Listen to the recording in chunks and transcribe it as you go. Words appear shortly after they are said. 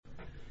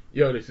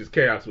Yo, this is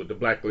Chaos with the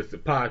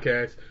Blacklisted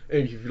Podcast.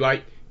 And if you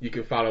like, you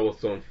can follow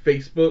us on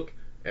Facebook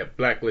at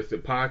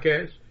Blacklisted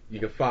Podcast.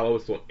 You can follow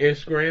us on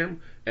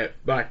Instagram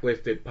at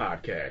Blacklisted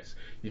Podcast.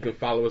 You can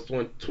follow us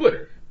on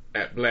Twitter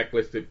at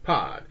Blacklisted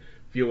Pod.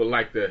 If you would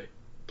like to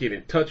get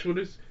in touch with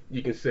us,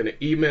 you can send an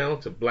email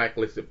to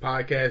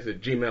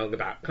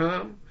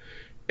blacklistedpodcast@gmail.com.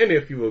 And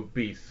if you would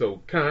be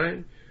so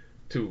kind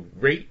to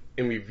rate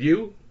and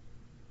review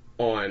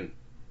on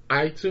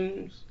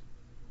iTunes,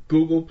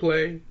 Google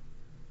Play,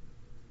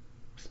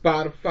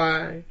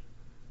 Spotify,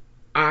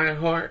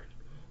 iHeart,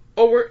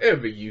 or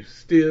wherever you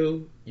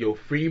steal your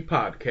free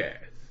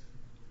podcasts.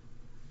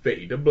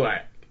 Fade to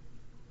Black.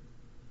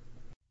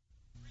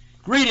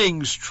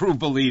 Greetings, true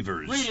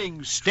believers.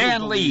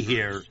 Stan Lee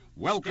here,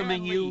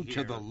 welcoming you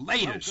to the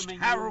latest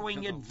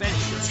harrowing adventure.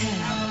 10,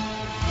 9,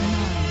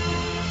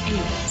 8,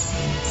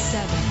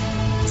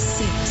 7,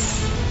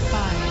 6,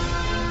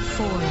 5,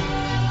 4, 3,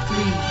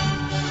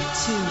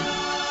 2,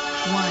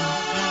 1.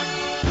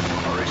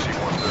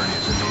 RAC-130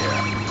 is in the air.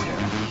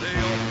 The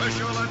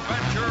official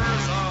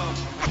adventures of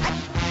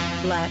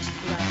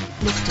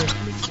Blacklisted.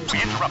 We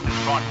interrupt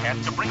this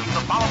broadcast to bring you the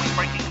following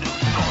breaking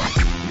news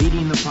story.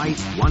 Leading the fight,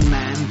 one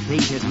man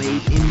fate has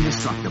made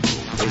indestructible.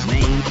 His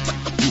name,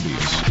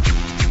 Dubious.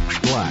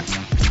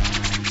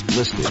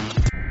 Blacklisted.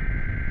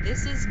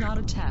 This is not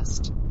a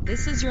test.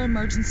 This is your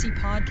emergency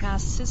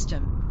podcast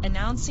system,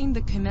 announcing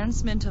the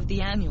commencement of the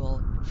annual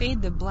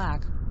Fade the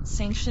Black,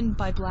 sanctioned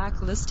by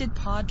Blacklisted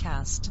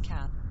Podcast.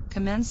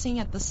 Commencing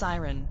at the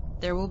siren,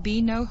 there will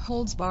be no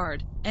holds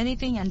barred.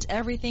 Anything and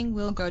everything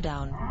will go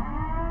down.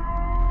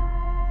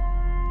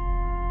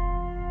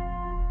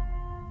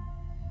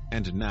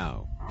 And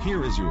now,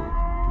 here is your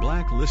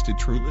Blacklisted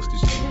Troopers.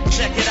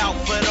 Check it out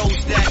for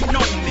those that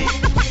know me.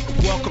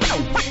 Welcome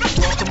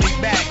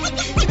me back.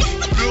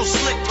 Real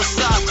slick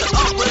besides the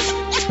others.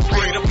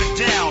 Straight up and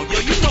down. Yo,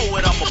 you know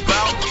what I'm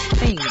about.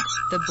 Fade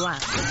the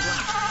Black.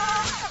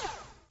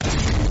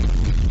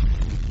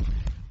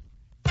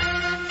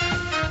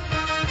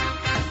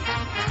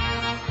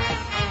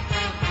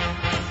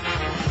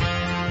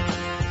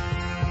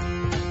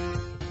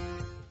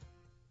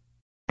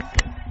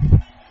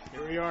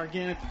 We are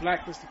again at the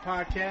Blacklisted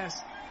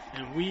Podcast,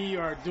 and we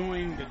are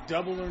doing the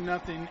Double or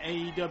Nothing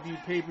AEW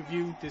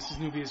pay-per-view. This is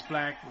Nubius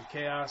Black with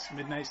Chaos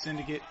Midnight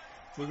Syndicate.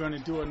 We're going to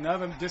do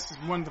another. This is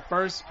one of the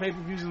first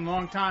pay-per-views in a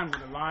long time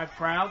with a live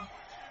crowd.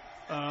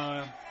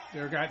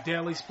 They got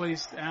Daly's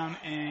place down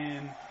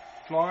in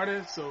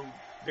Florida, so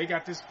they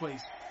got this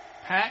place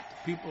packed.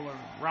 People are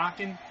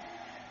rocking.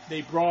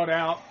 They brought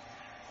out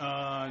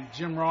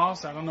Jim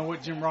Ross. I don't know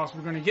what Jim Ross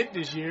we're going to get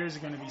this year. Is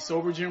it going to be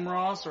sober Jim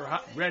Ross or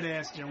hot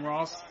red-ass Jim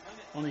Ross?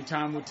 Only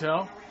time will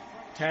tell.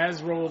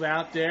 Taz rolled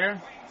out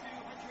there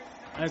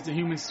as the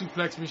human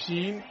suplex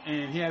machine,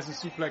 and he hasn't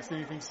suplexed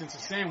anything since a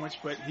sandwich,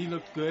 but he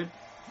looked good.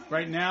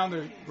 Right now,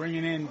 they're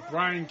bringing in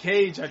Brian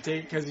Cage, I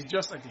take, because he's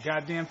just like the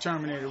goddamn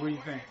Terminator. What do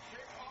you think?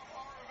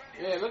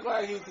 Yeah, it looks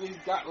like he's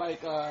got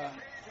like, I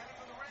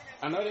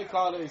know they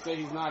say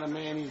he's not a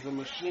man, he's a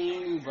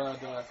machine, but,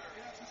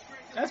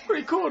 that's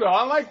pretty cool, though.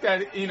 I like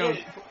that,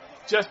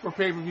 just for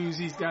pay-per-views,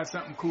 he's got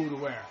something cool to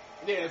wear.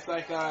 Yeah, it's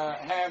like,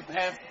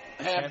 half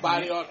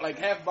body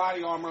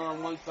armor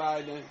on one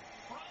side and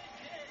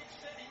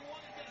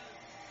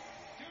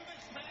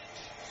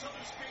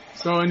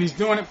so, and he's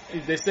doing it,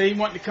 they say he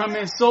wanted to come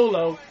in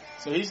solo,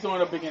 so he's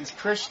going up against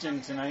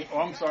Christian tonight. Oh,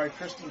 I'm sorry,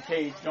 Christian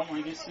Cage. Don't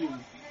want to get sued.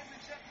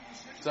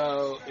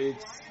 So,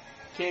 it's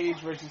Cage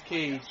versus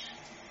Cage.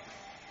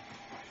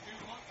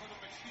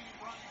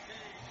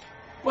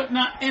 But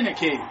not in a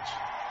cage.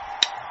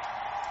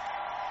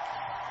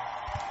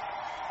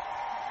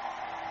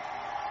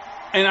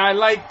 And I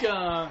like,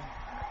 oh,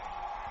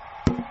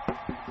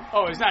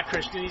 it's not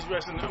Christian, he's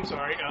wrestling, I'm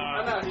sorry.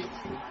 No,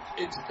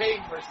 it's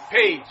Page versus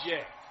Page,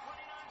 yeah.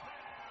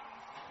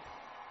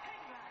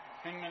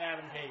 Hangman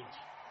Adam Page.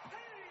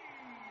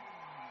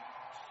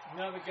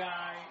 Another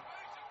guy.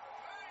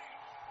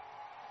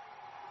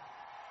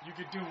 You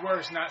could do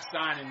worse not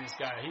signing this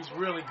guy. He's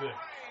really good.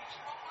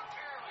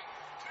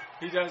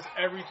 He does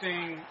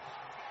everything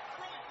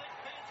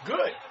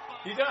good.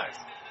 He does.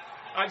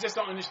 I just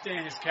don't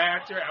understand his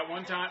character. At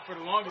one time, for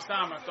the longest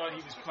time, I thought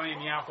he was playing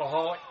the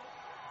alcoholic.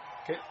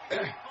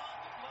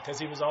 Because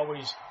he was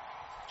always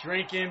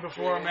drinking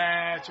before a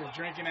match or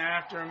drinking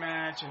after a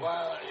match. And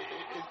well,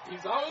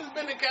 he's always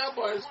been a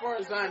cowboy as far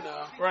as I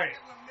know. Right.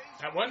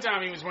 At one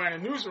time, he was wearing a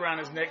noose around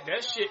his neck.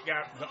 That shit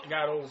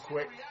got old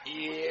quick.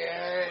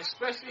 Yeah,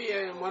 especially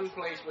in one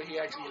place where he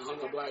actually hung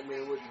a black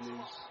man with the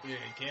noose. Yeah,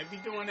 you can't be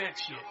doing that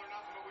shit.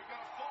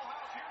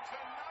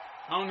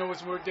 I don't know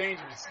what's more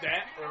dangerous,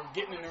 that or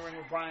getting in the ring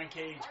with Brian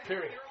Cage,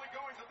 period.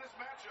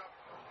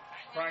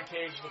 Brian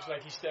Cage looks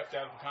like he stepped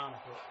out of a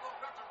comic book.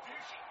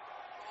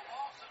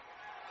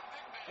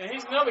 And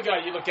he's another guy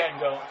you look at and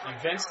go, and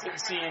Vince didn't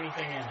see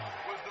anything in him.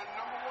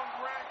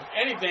 If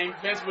anything,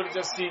 Vince would have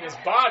just seen his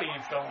body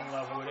and fell in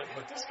love with it,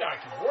 but this guy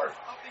can work.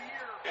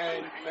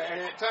 And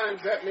at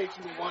times that makes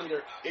me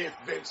wonder if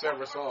Vince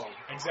ever saw him.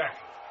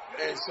 Exactly.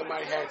 and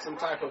somebody had some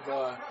type of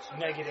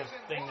negative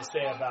thing to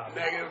say about him.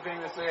 Negative thing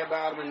to say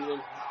about him, and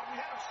then.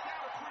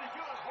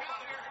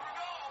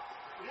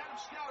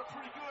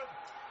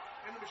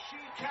 And the Machine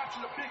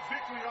captured a big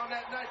victory on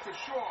that night for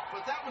sure.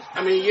 But that was.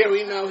 I mean, yeah,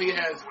 we know he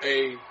has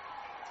a.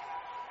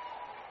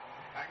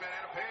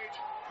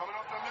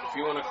 If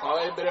you want to call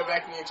it a bit of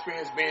acting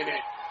experience, being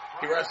that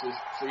he wrestles,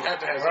 so you have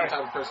to have some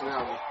type of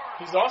personality.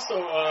 He's also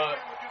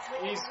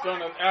he's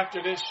gonna,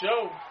 after this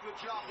show,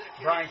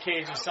 Brian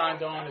Cage is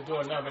signed on to do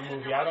another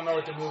movie. I don't know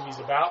what the movie's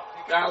about.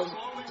 That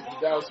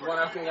was one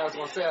other thing I was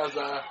gonna say. I was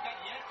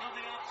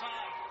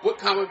what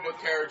comic book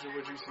character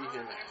would you see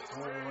him as?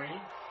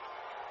 Wolverine.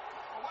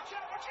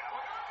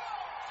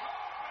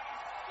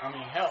 I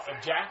mean, hell,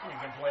 if Jackman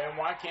can play him,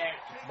 why can't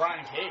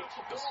Brian Cage?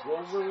 The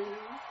Wolverine.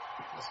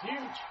 It's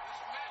huge.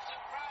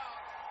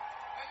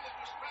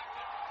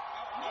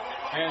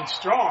 And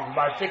strong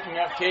by picking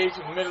up Cage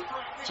in the middle,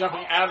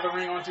 jumping out of the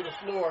ring onto the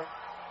floor,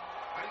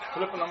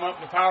 flipping him up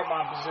in the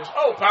powerbomb position.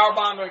 Oh,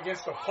 powerbomb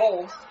against the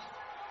post.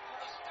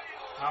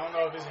 I don't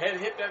know if his head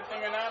hit that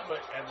thing or not, but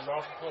it was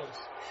awful close.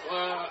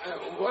 Well,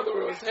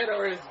 whether it was head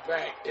or his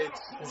back,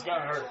 it's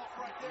gonna hurt.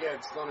 Yeah,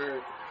 it's gonna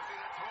hurt.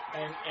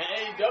 And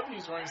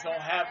AEW's rings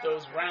don't have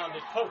those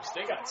rounded posts.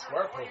 They got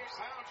square posts.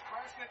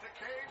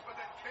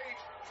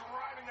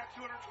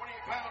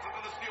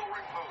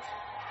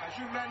 As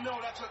you men know,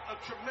 that's a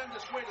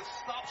tremendous way to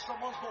stop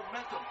someone's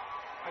momentum.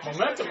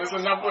 Momentum is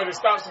enough way to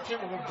stop some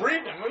people from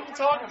breathing. What are you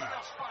talking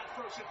about?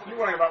 You're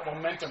worrying about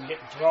momentum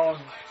getting thrown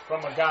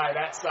from a guy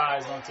that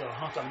size onto a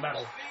hunk of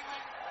metal.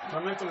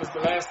 Momentum is the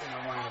last thing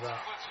I'm worrying about.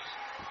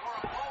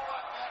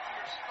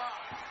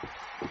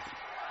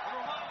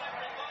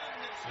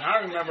 And I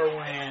remember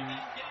when,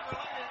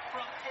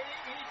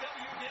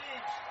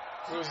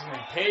 what was his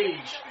name,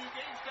 Page,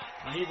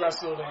 when he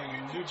wrestled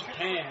in New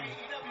Japan.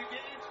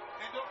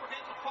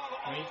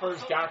 When he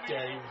first got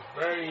there, he was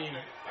very,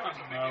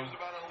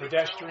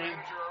 pedestrian.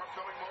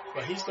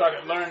 But he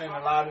started learning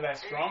a lot of that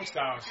strong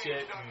style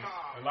shit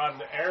and a lot of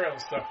the aerial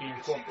stuff he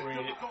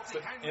incorporated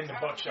in the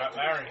Buckshot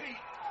Lariat.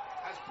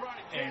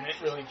 And it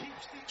really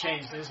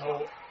changed his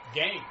whole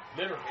game,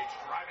 literally.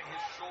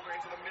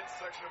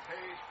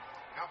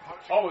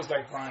 Always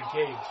like Brian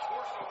Cage.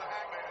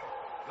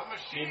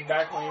 Even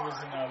back when he was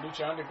in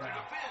Lucha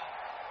Underground.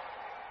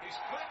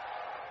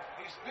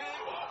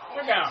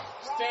 Look down,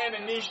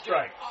 standing knee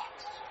strike.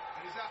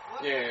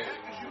 Yeah,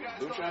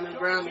 Lucha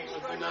Underground, he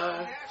was in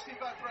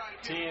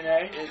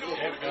TNA,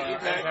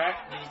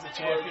 Impact, he was the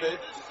champion.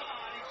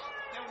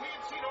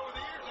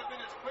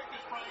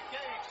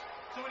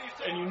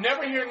 And you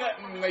never hear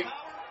nothing like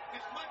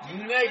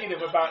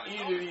negative about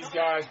either of these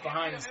guys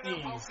behind the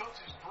scenes.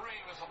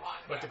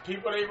 But the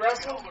people they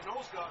wrestle,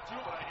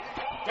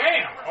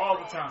 damn, all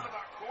the time.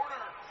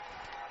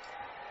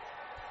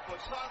 But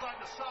sideline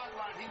to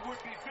sideline, he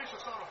would be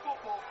vicious on a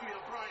football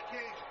field, Brian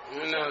Cage.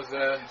 Who knows,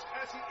 as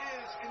he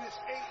is in this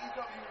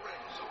AEW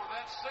ring. So with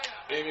that said,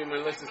 maybe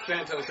Melissa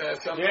Santos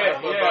has some type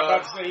of... I'm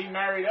about to say he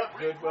married up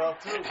good well,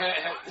 too.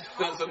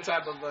 Had some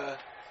type of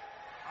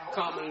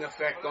calming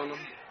effect on him.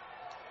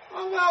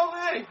 Well,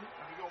 hey.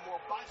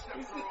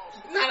 He's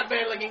not a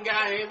bad-looking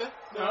guy either.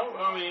 No,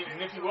 I mean,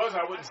 and if he was,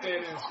 I wouldn't say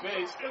it in his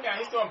face. Look at,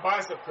 he's doing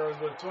bicep curls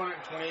with a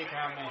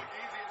 228-pound man.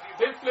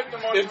 Then flipped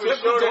him onto his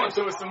shoulder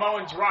into a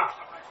Samoan drop.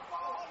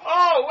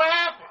 Oh, what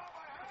happened?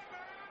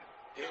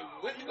 It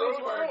went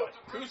those were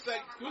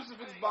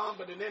crucifix bomb,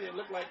 but then it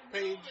looked like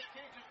Page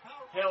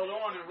held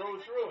on and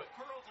rode through it.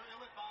 But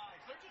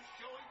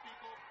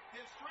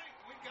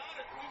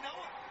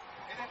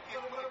it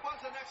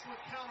was an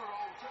excellent counter,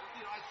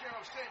 as Gerald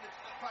was saying, it's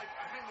by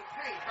Hangman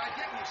Page. I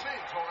get what you're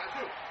saying, Tony, I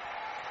do.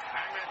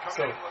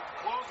 So,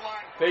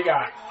 they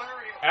got,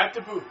 at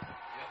the boot,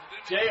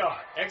 JR,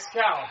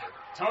 Excalibur,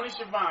 Tony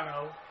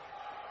Schiavone,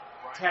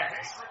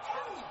 Taz.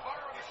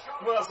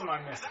 What else am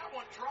I missing?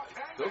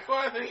 So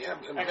far, I think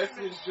I'm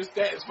guessing it's just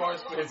that as far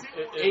as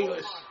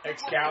English.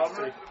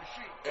 Excalibur,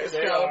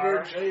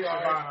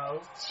 JR,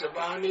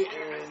 Schiavone,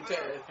 and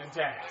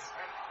Taz.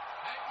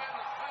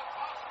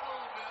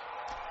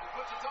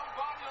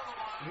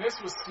 And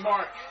this was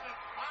smart.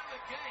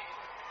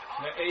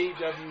 The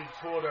AEW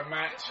pulled a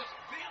match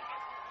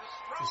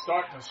to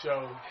start the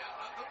show.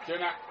 They're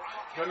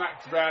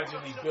not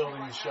gradually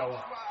building the show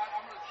up.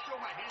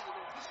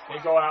 They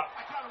go out,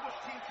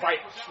 fight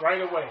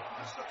right away.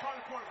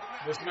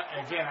 This,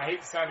 again, I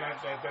hate to sound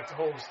that's the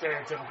whole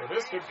stereotypical.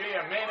 This could be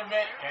a main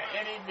event at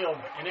any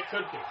building, and it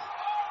could be.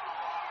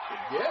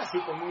 Yeah.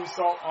 Super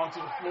moonsault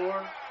onto the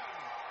floor.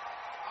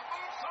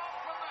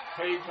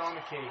 Page on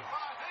the cage.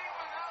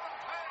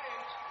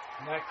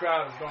 And that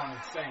crowd is going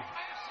insane.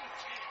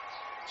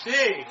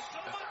 Jeez,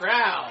 the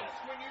crowd.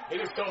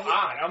 It is so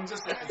odd.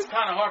 it's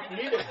kind of hard for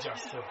me to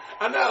adjust to it.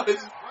 I know,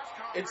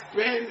 it's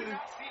been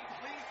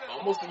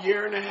almost a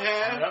year and a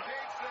half. Yep.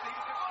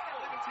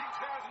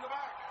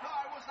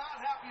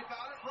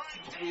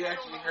 We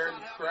actually heard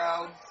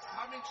crowds.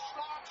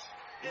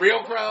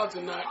 Real crowds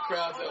and not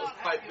crowds that was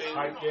piped in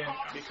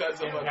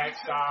because of Impact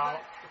style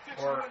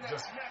or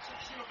just,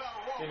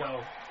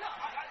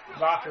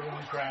 locker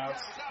room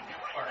crowds.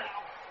 Or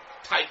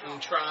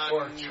Titantron.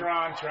 Or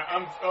Tron.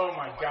 Oh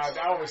my God,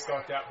 I always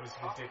thought that was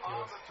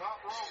ridiculous.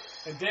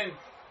 And then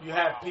you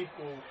have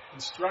people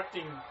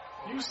instructing.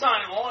 You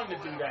sign on to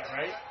do that,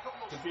 right?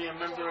 To be a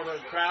member of the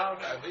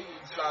crowd? I think you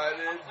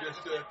decided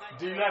just to...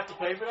 Do you have to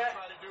pay for that?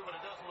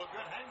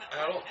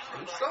 I don't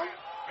think so.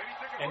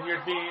 And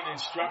you're being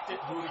instructed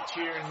who to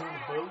cheer and who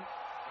to boo?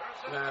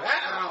 Now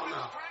that, I don't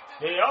know.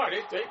 They are.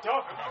 They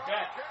talk about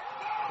that.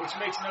 Which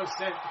makes no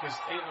sense because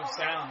ain't no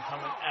sound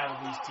coming out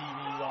of these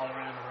TVs all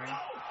around the ring.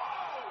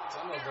 It's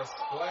almost a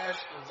splash.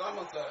 It's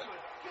almost a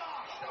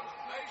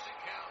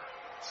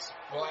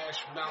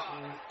Splash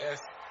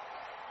Mountain-esque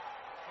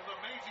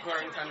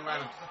Garden kind of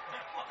run.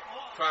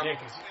 Yeah,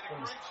 because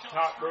from the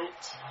top rope.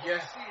 Yeah.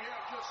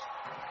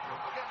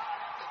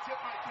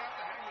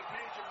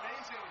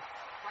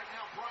 Right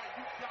now, Brian,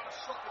 you've got to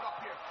suck it up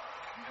here.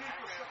 You need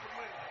your second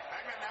win.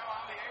 Hangman now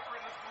on the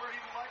apron. This is where he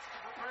likes to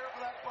prepare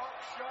for that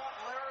buckshot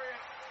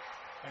lariat.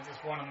 I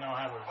just want him to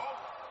have a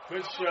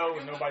good show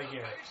and nobody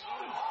get hurt.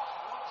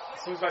 As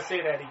soon as I say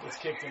that, he gets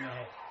kicked in the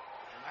head.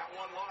 And that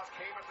one loss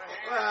came at the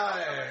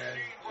hand.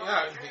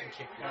 Yeah, he's getting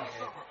kicked in the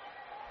head.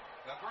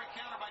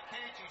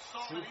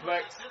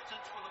 Suplex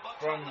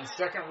from the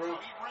second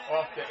rope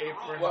off the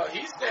apron. Well,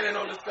 he's standing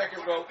on the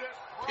second rope,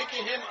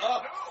 picking him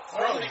up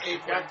from the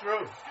apron. Got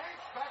through.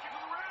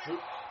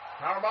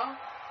 Powerbomb?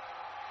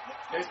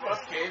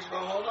 Cage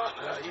gonna hold on.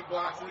 He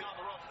blocks it.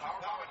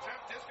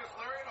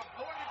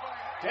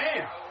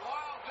 Damn.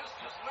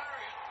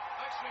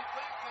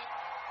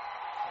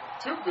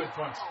 Two good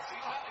punches.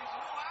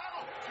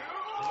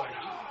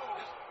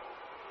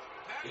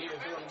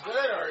 Either doing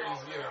good or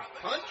he's either a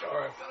punch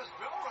or a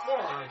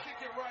forearm. I think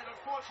you're right.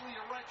 Unfortunately,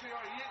 you're right, JR.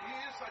 He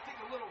is, I think,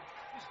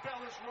 his bell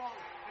is wrong,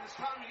 and his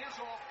timing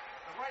is off.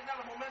 And right now,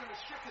 the momentum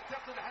is shifted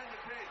definitely to Hangman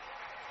Page.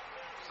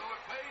 So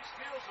if Page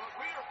feels what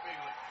we are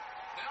feeling,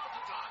 now's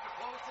the time to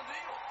close the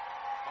deal.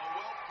 A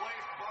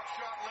well-placed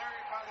buckshot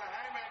lariat by the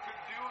Hangman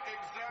could do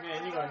exactly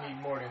Man, you're going to need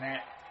more than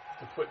that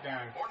to put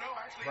down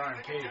Brian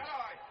Cage.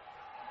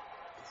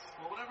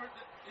 Well, whatever,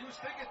 he was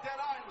thinking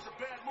dead-eye. It was a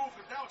bad move,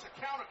 because now it's a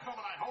counter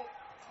coming, I hope.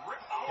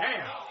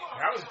 Damn,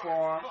 that was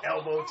forearm,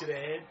 elbow to the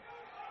head.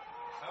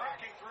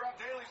 Cracking throughout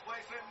Daly's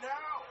place, and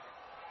now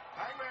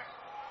Hangman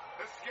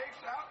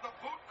escapes out. The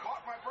boot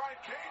caught by Brian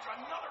Cage.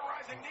 Another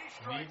rising knee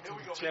strike. Knee to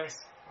the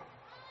chest.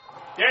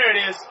 There it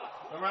is.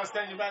 Remember I was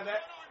telling you about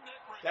that?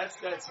 That's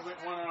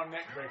one-arm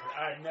neck breaker.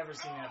 I've never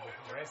seen that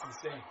before. That's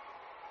insane.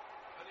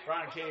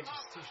 Brian Cage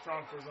is too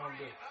strong for his own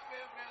good.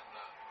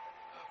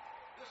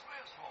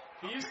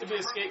 He used to be a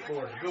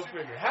skateboarder. Go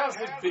figure. How's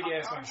his big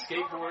ass on a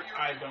skateboard?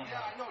 I don't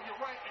know.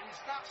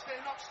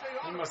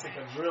 He must have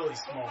been really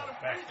small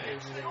back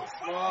then.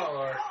 Small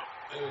or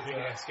big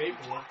ass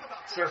skateboard.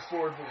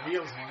 Surfboard with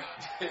wheels in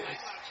it.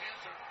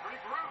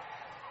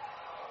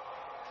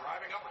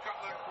 Driving up a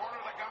couple of the corner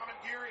of the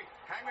Gamagiri.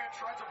 Hangman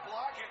tried to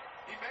block it.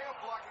 He may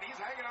have blocked it. He's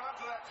hanging on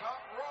to that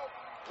top rope.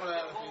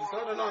 Well, if he's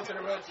holding on to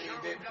the rope, he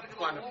did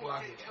want to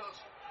block it.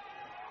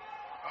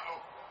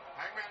 Uh-oh.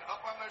 Hangman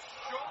up on the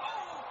shoulder.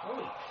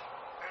 Oh.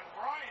 And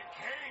Brian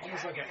Cage.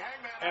 Almost like an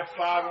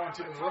F5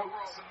 onto the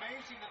ropes.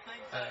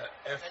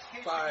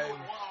 F5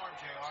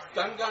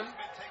 stun gun.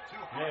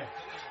 Yeah.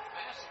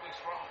 Massively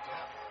strong,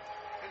 Tom.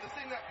 And the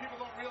thing that people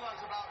don't realize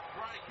about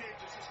Brian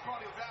Cage is his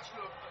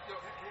cardiovascular.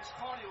 His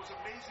cardio is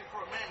amazing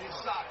for a man his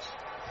size.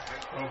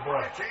 Oh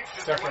boy.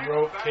 Second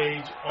rope,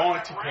 Cage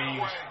onto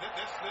Page.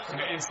 From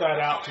the inside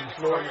out to the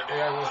floor.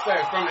 Yeah, I was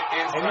saying from the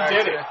inside. And he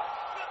did it.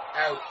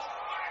 Out.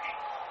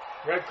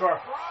 Red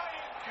carpet. Brian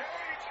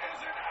Cage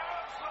is an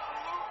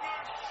absolute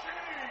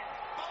machine.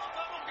 Both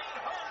of them got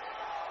hurt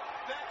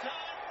that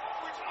time,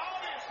 which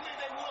obviously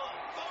they would.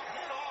 Both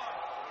hit hard.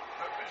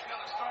 He's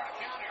going to start a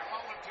count here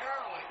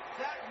momentarily.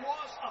 That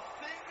was a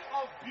thing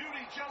of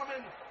beauty,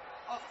 gentlemen.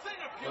 A thing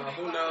of beauty. Well,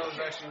 who knows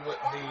actually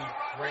what the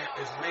ramp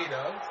is made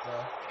of, so.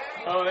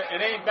 Oh, it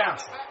ain't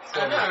bouncing.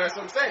 I know, that's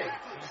what I'm saying.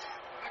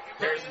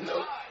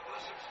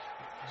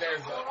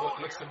 There's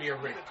what looks to be a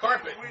red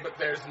carpet, but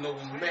there's no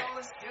mat.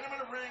 Get him in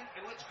the ring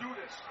and let's do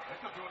this.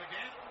 Let's do it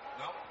again.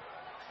 No.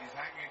 He's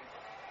hanging,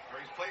 or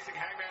he's placing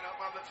Hangman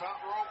up on the top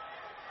rope.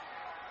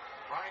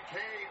 Brian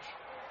Cage.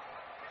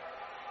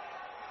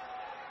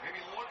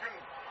 Maybe looking.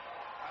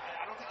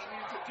 I don't think he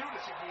needed to do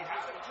this. He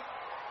has to.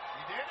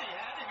 He did. He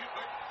had him.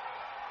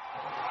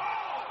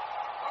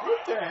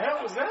 What the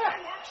hell was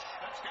that?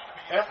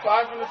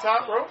 F5 from the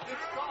top rope?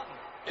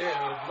 Yeah,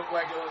 it looked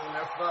like it was an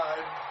F5.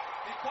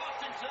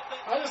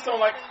 I just don't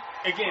like,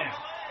 again,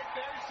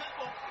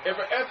 if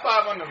an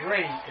F5 on the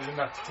ring is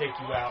enough to take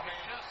you out,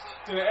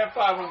 then an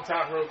F5 on the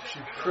top rope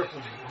should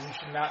cripple you. You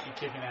should not be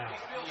kicking out.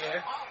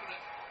 Yeah.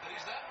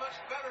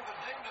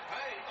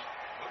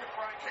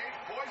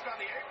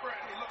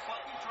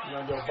 You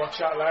gonna do a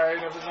buckshot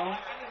lariat of his own? I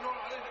didn't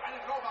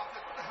know about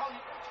this. What the hell?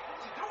 What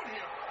is he doing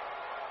here?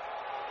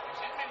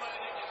 He's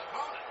emulating his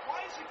opponent. Why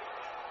is he?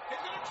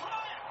 He's gonna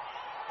try it.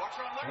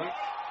 Buckshot lariat.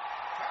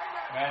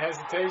 That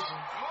hesitation.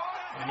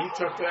 And he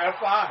took the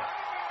F5.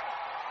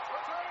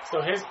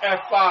 So his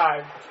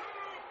F5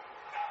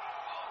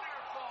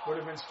 would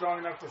have been strong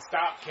enough to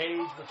stop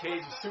Cage, but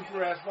Cage is super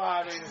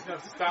F5 ain't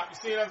enough to stop. You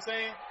see what I'm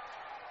saying?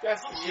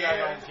 That's the shit I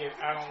don't get.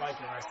 I don't like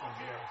in wrestling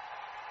today.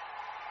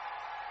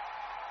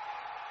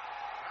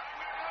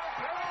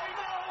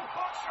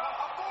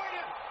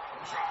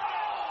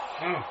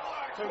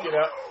 Took it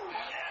up.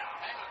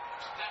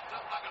 Stepped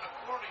up like an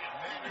accordion.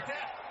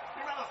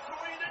 You're not a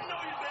throw. You didn't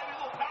know you, baby.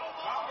 Little power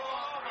bomb.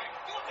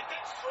 Look at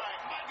that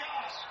strike. My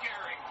God.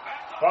 Scary.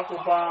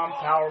 Buckle bomb,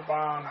 power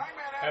bomb,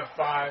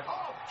 F5,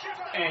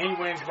 and he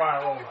wins by a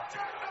roll-up.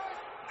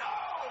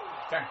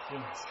 Thank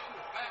goodness.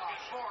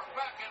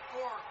 Back and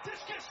forth.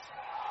 Discus.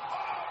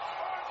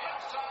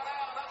 Inside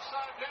out,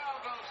 upside down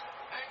goes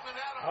Hangman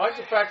Adam. I like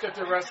the fact that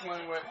they're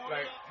wrestling with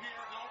like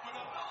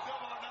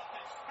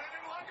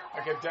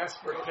a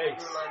desperate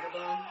pace.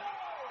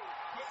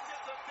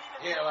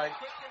 Yeah, like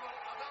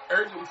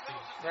urgency.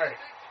 Right.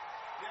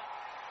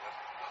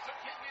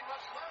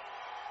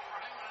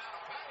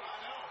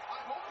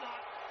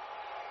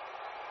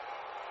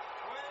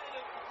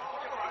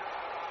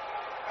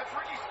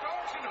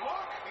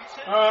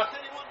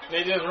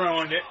 They just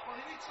ruined it.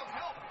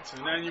 So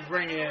then you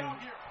bring in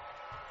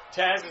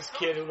Taz's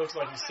kid who looks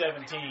like he's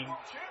 17.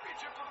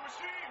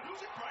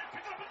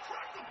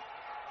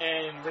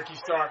 And Ricky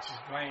Starks is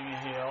playing a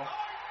heel.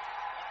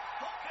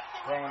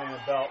 Throwing in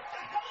a belt.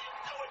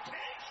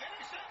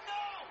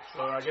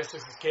 So I guess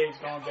this is Cage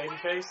going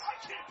babyface.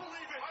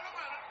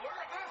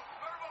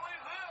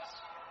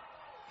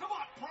 Come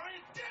on,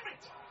 Brian, damn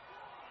it!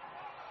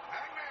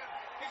 Hangman,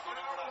 he's going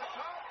over to the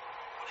top.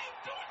 What are you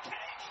doing,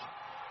 Cage?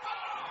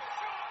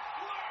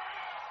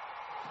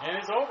 And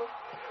it's over.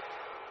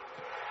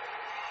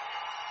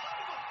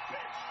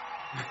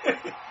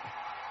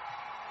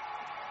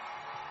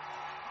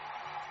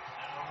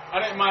 I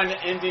didn't mind the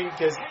ending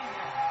because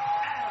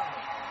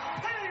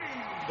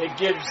it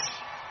gives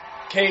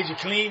Cage a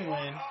clean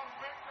win.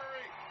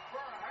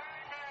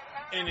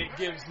 And it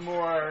gives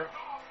more,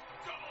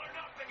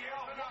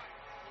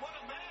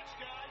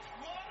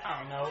 I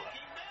don't know.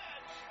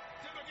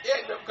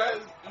 Yeah,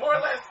 because more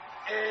or less,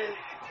 and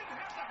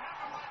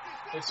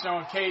it's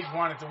showing Cage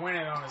wanted to win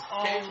it on his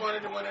own. Cage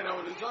wanted to win it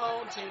on his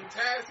own. Team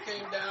Taz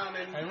came down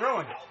and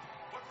ruined it.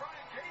 But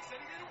Brian Cage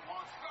said he didn't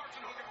want Starks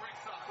and Hook at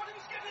ringside. But he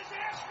was getting his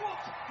ass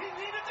whooped. He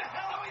needed the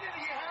hell. He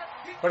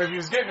didn't. But if he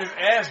was getting his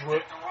ass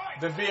whooped,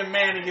 then be a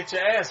man and get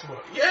your ass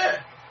whooped.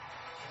 yeah.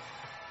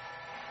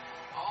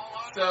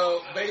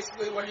 So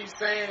basically, what he's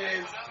saying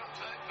is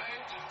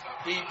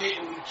he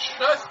didn't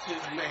trust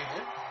his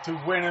man to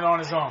win it on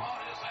his own.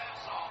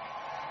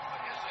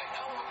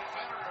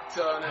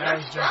 So now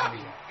he's dropping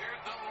him.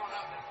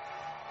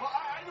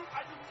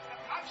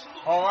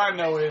 All I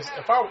know is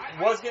if I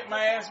was getting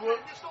my ass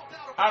whooped,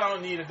 I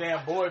don't need a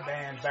damn boy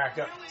band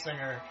backup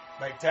singer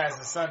like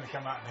Taz's son to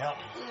come out and help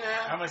me.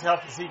 Nah. How much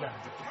help is he gonna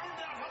do?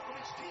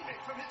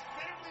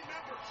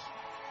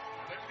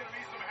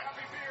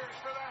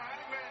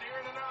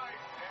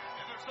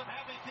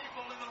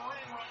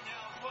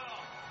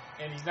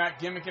 And he's not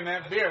gimmicking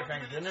that beer,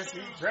 thank goodness.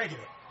 He's drinking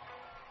it.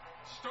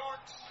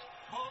 Starks,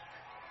 Hook,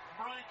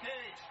 Brian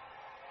Cage.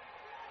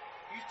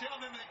 He's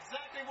telling them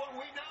exactly what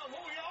we know,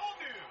 what we all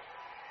knew.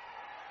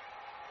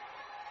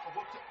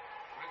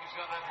 Ricky's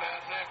got that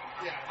bad neck.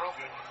 Yeah,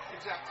 broken.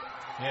 Exactly.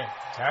 Yeah,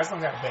 Taz don't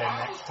got a bad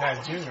neck.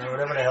 Taz Jr., or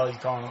whatever the hell he's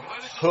calling him.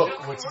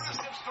 Hook, which is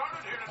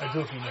a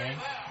goofy name.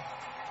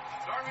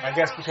 I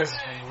guess because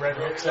it's from the Red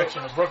Hook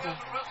section of Brooklyn.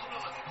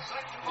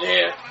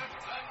 Yeah.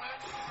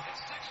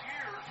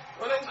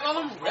 Well, they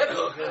call him Red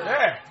Hook.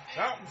 Yeah.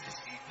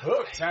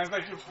 Hook. Sounds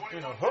like you're,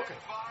 hooking.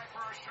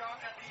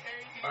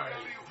 Or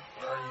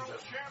he's a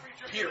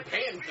Peter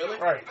Pan villain.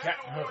 Right,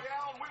 Captain Hook.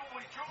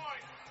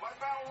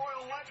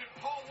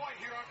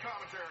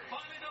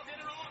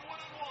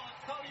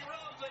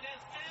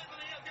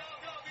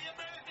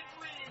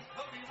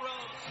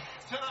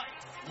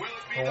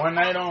 For one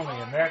night only,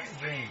 American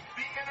Dream.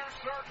 The Inner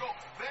Circle,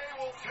 they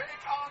will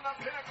take on the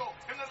Pinnacle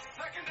in the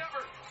second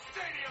ever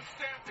Stadium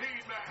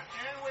Stampede match.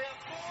 And we have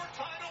 4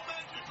 title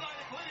matches tonight,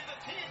 including the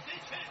TNT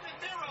champion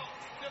Miro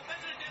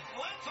defending against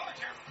Lance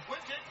Archer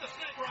with Jake the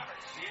Snake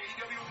Roberts. The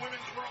AEW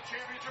Women's World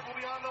Championship will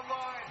be on the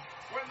line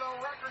when the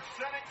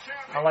record-setting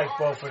champion. I like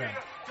both of them.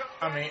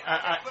 I mean,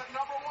 I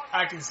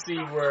can see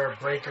where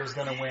Breaker's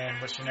gonna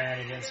win with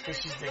shenanigans because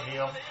she's the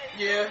heel.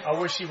 Yeah. I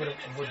wish she would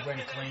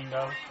win clean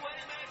though.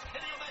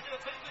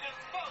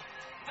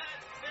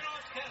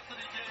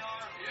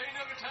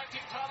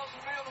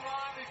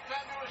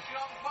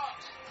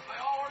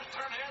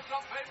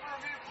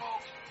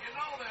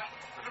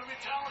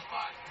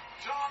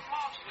 John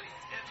Moxley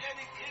and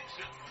Eddie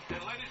Kingston. And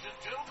ladies and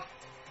gentlemen,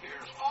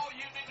 here's all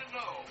you need to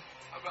know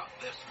about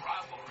this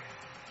rivalry.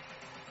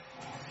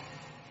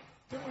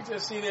 Didn't we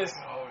just see this?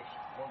 It always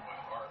warmed my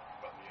heart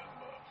about the Young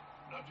Bucks.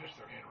 Not just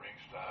their in-ring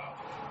style,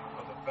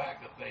 but the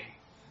fact that they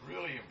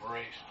really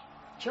embraced.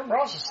 Jim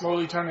Ross is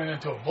slowly turning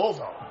into a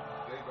bulldog.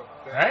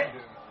 Right?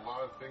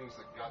 lot of things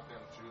that got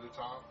them to the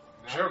top.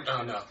 Sure,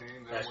 no.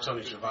 That's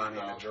Tony Schiavone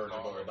and the Georgia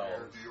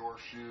Bulldogs. Dior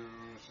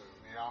shoes and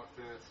the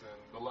outfits and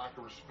the lack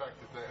of respect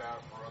that they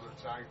have for other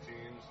tag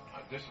teams.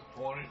 I'm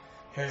disappointed.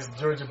 His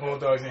Georgia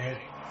Bulldogs and his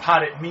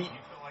potted meat.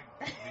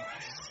 A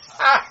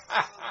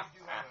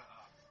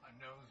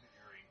nose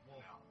earring. Well,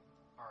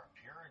 our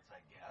appearance,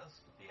 I guess.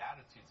 The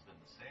attitude's been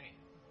the same.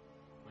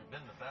 We've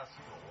been the best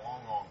for a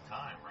long, long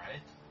time,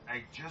 right?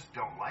 I just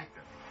don't like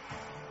them.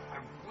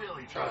 I'm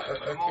really trying.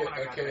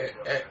 Okay.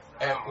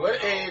 At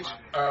what age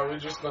are we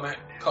just gonna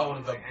call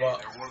them the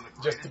Bucks?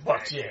 Just the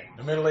Bucks, yeah.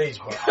 The middle-aged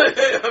Bucks.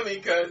 I mean,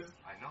 because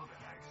I know that.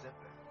 I accept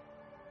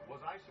that.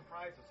 Was I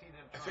surprised to see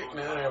them? I think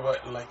now they're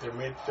what, like their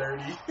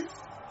mid-30s.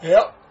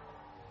 Yep.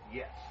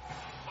 Yes.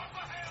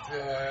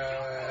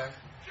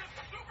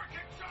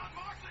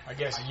 I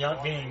guess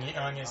being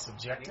young is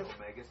subjective.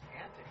 Omega's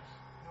antics.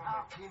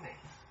 Our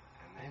teammates,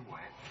 and they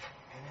went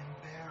and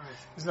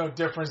embarrassed. There's no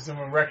difference than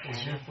when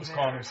Reckless Youth was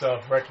calling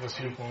himself Reckless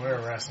Youth when we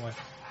were wrestling.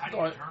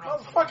 Going,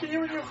 motherfucker,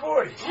 you in your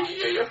 40s.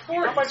 You're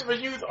 40. How much of a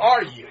youth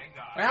are you?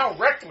 And how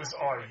reckless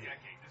are you?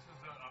 This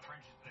is a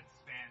friendship that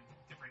spans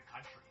different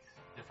countries,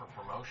 different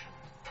promotions.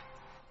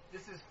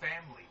 This is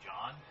family,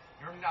 John.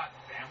 You're not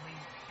family.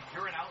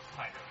 You're an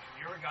outsider.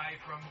 You're a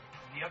guy from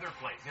the other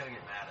place. He's gonna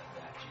get mad at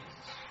that,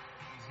 Jesus.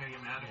 He's gonna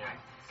get mad if I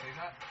say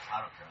that?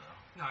 I don't care, though.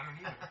 No, I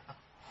don't either.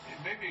 It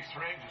may be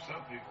strange to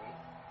some people,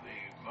 the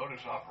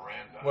modus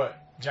operandi. What?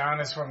 John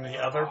is from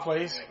the other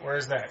place? Where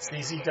is that?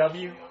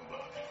 CCW?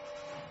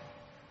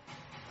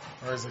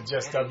 Or is it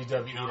just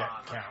WWE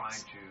that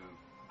counts? Trying to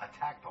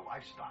attack the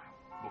lifestyle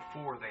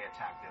before they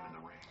attack them in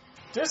the ring.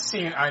 This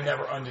scene I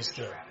never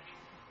understood.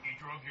 You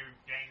drove your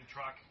dang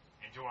truck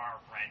into our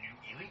brand new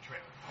Elite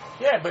trailer.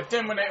 Yeah, but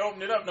then when they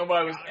opened it up,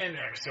 nobody was in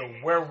there. So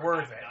where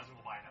were they?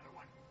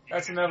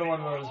 That's another one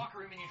of those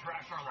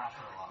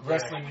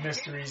wrestling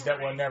mysteries that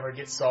will never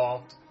get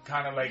solved.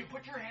 Kind of like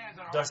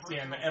Dusty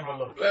and the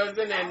Envelope. Well, it was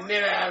in that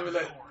knit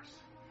envelope.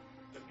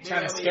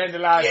 Trying to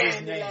scandalize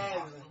his name.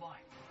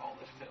 All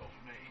this tells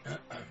me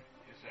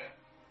is that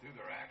through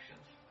their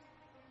actions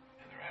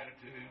and their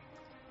attitude,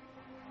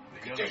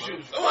 Get your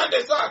shoes. I want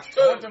them socks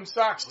too. I want them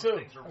socks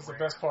too. That's the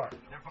best part.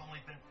 There've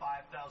only been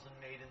 5,000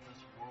 made in this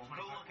world.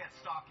 Go look at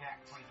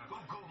StockX. Go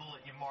Google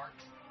it, you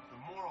marks. The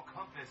moral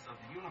compass of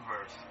the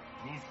universe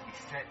needs to be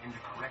set into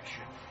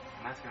correction.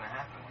 And that's going to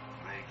happen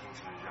when Eddie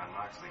Kingston and John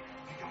Moxley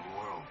become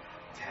world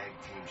tag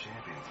team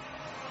champions.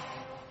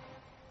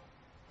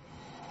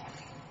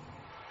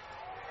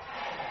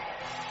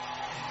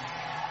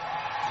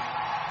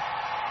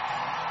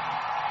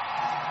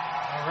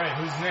 All right,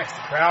 who's next?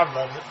 The crowd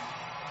loves it.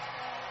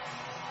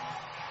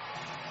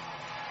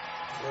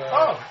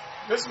 Oh,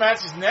 this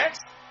match is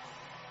next?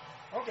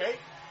 Okay.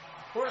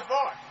 Who would have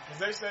thought? Because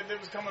they said it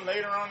was coming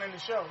later on in the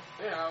show.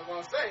 Yeah, I was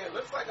going to say, it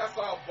looks like I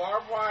saw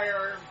barbed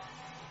wire.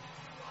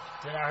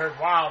 Then I heard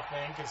Wild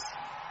Thing because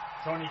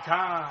Tony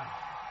Khan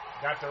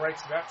got the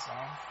rights to that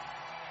song.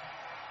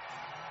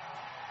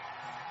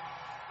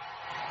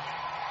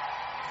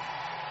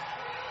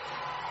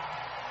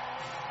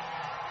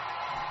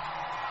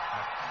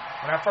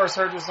 When I first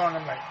heard this song,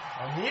 I'm like,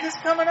 Onita's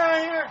coming out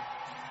here?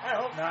 I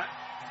hope not.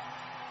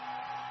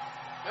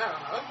 I don't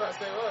know. I was about to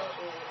say,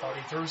 Thought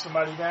he threw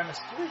somebody down the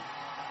street.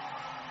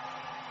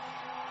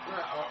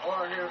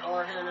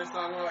 Or hearing this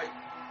song, we're like,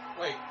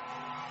 wait,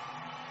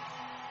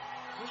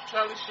 who's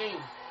Charlie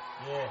Sheen?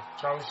 Yeah,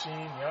 Charlie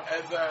Sheen, yep.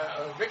 As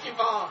Ricky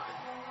Vaughn.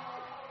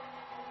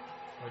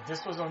 But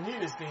this was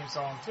Onita's theme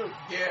song, too.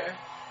 Yeah.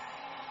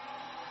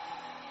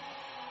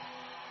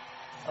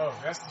 Oh,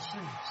 that's the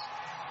shoes.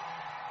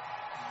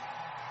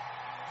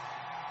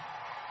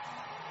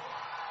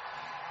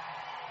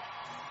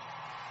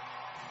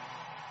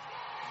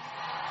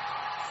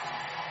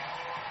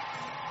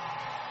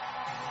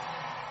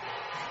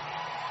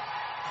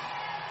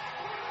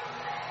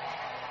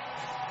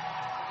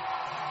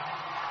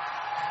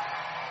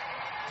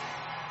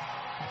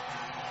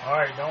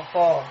 Alright, don't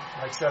fall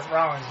like Seth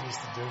Rollins used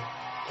to do.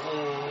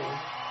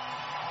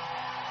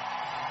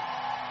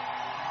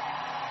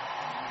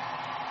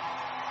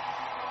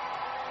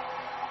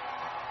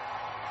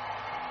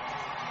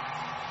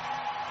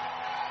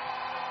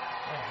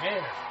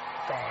 Man, they're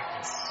going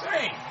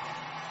insane.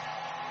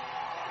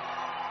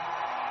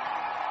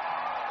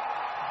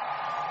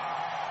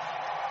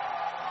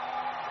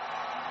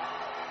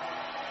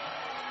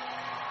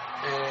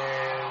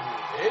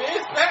 And it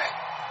is back.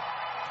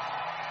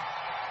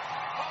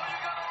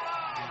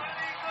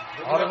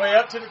 All the way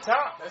up to the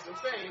top. That's what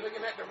I'm saying. You're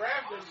looking at the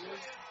rafters.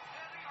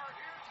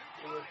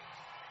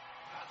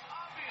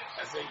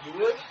 I said you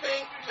would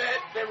think that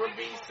there would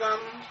be some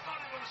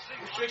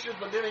restrictions,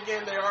 but then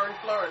again, they are in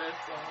Florida,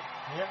 so.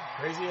 Yeah,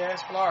 crazy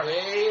ass Florida.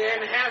 They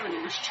didn't have any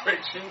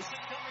restrictions.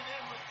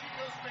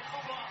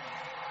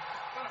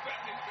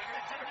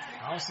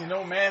 I don't see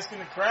no mask in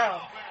the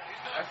crowd.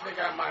 I think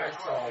I might have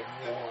saw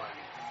one.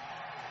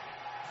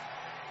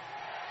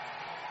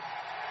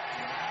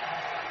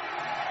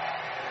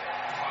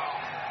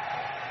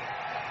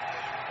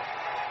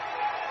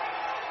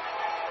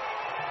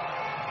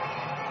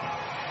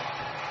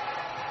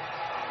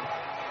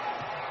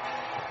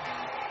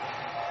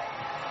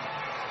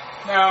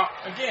 Now,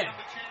 again,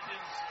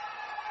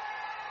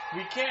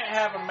 we can't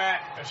have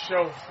a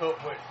show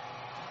filled with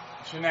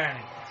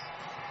shenanigans.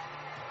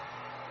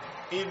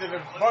 Either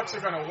the Bucks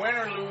are going to win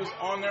or lose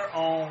on their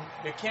own.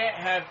 They can't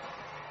have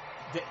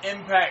the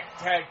Impact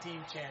Tag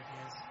Team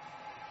Champions,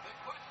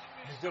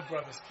 the Good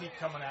Brothers, keep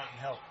coming out and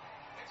helping.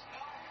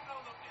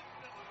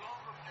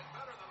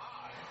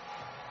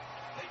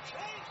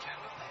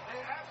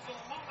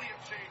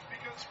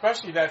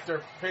 Especially that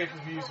their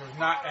pay-per-views are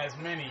not as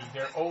many.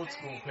 They're old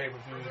school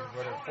pay-per-views,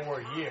 but they're 4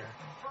 a year.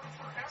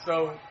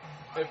 So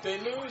if they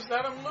lose,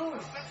 let them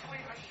lose.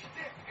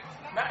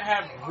 Not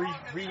have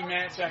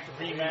rematch after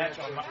rematch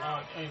on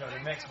the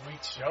next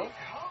week's show.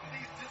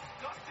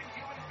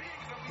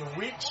 The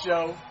week's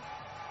show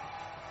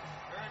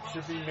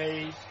should be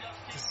made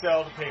to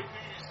sell the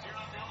pay-per-views,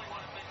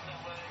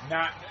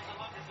 not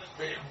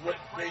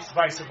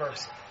vice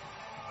versa.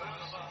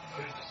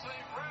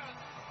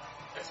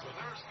 That's what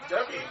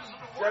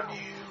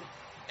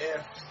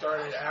WWF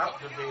started out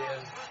to be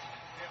as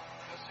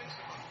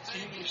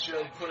TV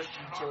show pushed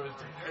you towards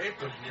the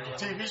pay-per-view.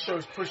 The TV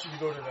shows push you to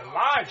go to the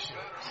live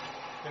shows.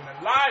 Then the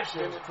live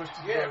shows push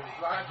you to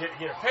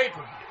get a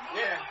pay-per-view.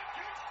 Yeah.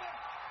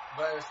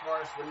 But as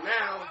far as for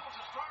now,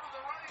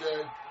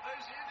 the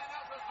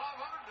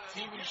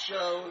TV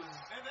shows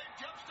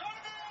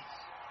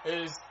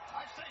is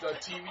the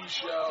TV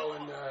show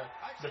and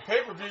the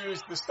pay-per-view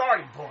is the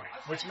starting point,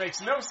 which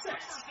makes no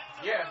sense.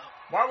 Yeah.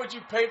 Why would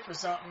you pay for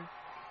something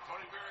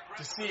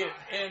to see it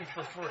end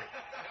for free?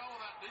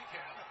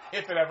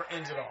 If it ever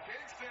ends at all.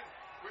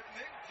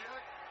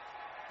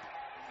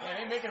 Man,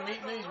 they making them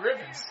eat these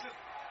ribbons.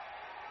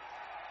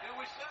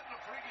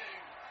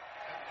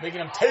 Making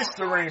them taste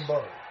the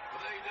rainbow.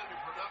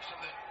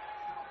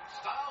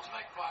 Styles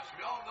make fights.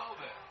 We all know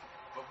that.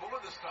 But boy,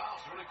 the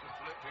styles really could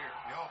flip here.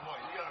 You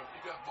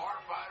got bar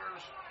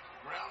fighters,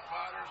 ground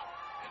fighters,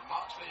 and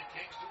Moxley and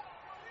Kingston.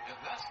 And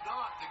that's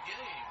not the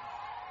game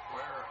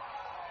where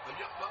the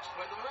Young Bucks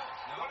play the best.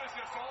 What is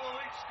this all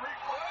elite street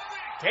fighting?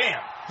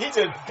 Damn, he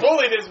just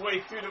bullied his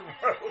way through the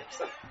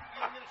ropes.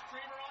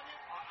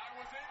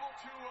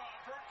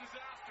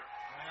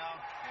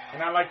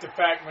 And I like the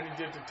fact when he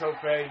did the tope,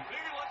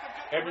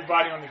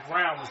 everybody on the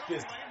ground was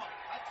busy.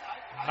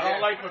 I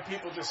don't like when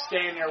people just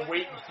stand there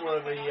waiting for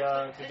the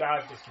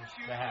dive to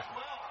happen.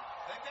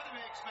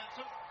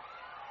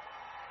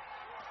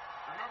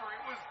 Remember,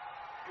 it was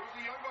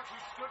the Young Bucks who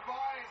stood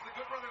by as the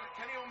Good Brothers and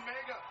Kenny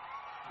Omega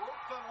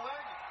broke the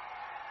leg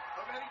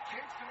of Eddie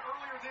Kingston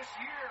earlier this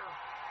year.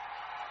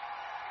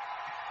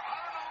 I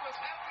don't know,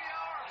 it's happy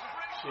hour.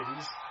 Shit,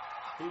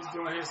 he's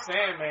doing his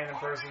Sandman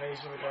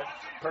impersonation with that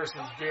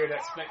person's beer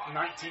that spent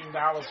 $19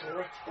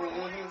 for it. With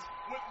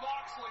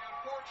Moxley,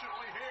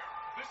 unfortunately, here.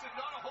 This is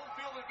not a home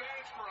field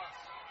advantage for us.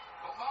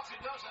 Well, Moxley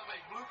does have a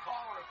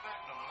blue-collar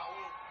effect on him, I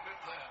will admit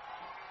that.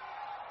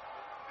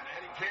 And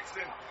Eddie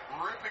Kingston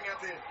ripping at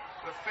the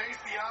face,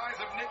 the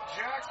eyes of Nick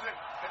Jackson,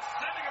 and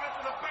sending him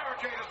into the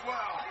barricade as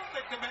well. I don't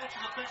think the match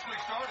has officially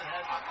started,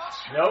 has it? I'm not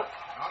sure. Nope.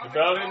 The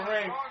bell didn't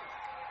ring.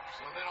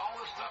 So then all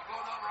this stuff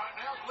going on right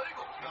now is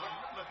legal.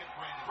 Look at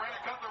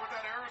Brandon Cutler with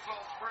that aerosol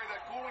spray,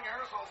 that cooling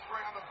aerosol spray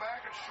on the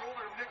back and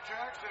shoulder of Nick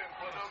Jackson.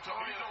 But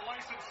Tony, he's a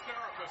licensed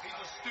therapist. He's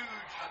a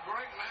stooge. A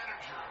great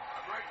manager,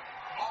 a great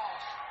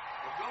boss.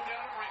 Will go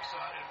down at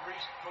ringside and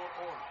restore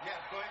order. Yeah,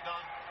 go ahead,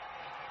 Don.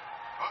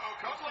 Uh-oh,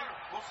 Cutler.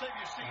 We'll save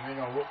you seat. They're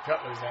going to whoop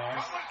Cutler's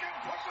ass. Cutler's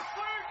getting put to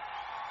sleep.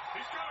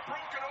 He's got a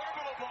broken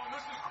orbital bone.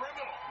 This is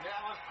criminal. Yeah,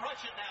 let's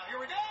crush it now. Here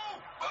we go.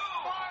 Oh,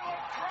 final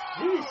crush.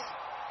 Jeez.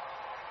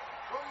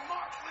 From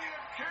Moxley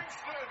and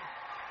Kingston.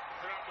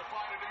 They're going to have to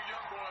find a new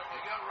young boy.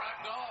 They got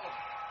ragdolled.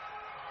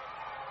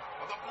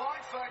 Well, the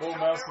blindside Full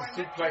Nelson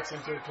suplex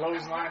into a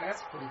clothesline.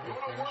 That's a pretty good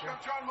finisher.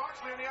 finisher. John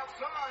Moxley on the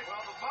outside.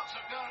 Well, the Bucks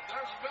have got it.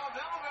 There's the bell.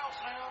 Now the bell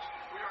sounds.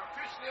 We are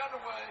officially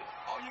underway.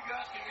 All you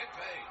guys can get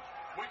paid.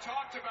 We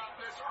talked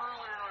about this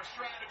earlier in our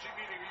strategy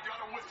meeting. You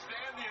got to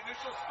withstand the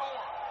initial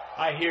storm.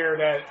 I hear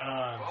that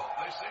well,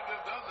 they seem to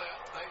have done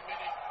that.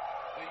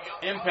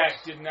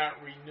 Impact did not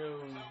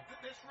renew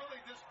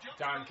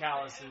Don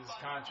Callis'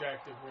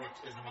 contract of work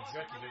as an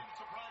executive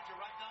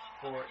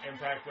for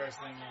Impact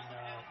Wrestling and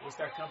what's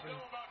that company?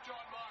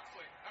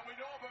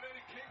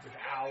 With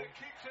Al,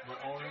 the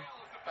owner.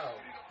 Oh.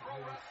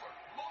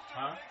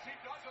 Huh?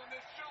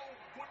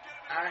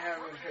 I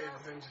haven't paid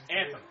attention to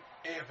Anthem.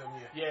 Anthem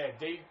yet. Yeah,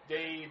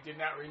 they did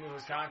not renew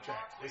his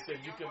contract. They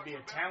said you can be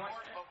a talent,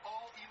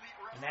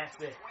 and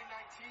that's it.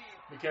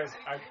 Because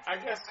I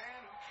guess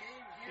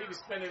he was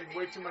spending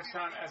way too much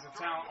time as a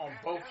talent on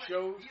both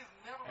shows,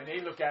 and they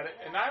look at it,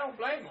 and I don't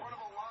blame them.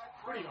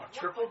 What are you going to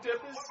triple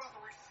dip us?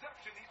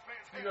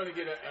 You're going to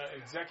get an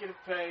executive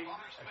pay,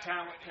 a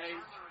talent pay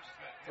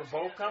for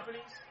both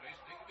companies?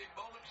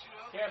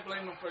 Can't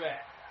blame them for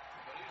that.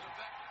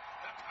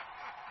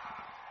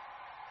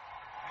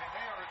 And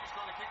they are just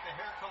going to kick the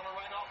hair color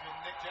right off of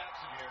Nick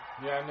Jackson here.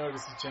 Yeah, I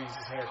noticed he changed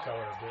his hair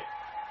color a bit.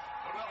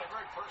 Well, they're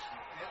very personal.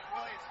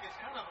 Well,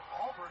 it's kind of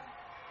auburn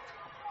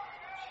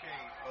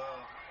shade.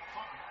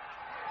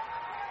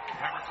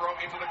 Hammer throw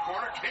into the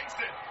corner.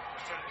 Kingston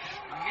Jackson.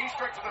 Knee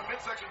strike to the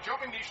midsection,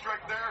 jumping knee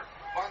strike there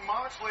by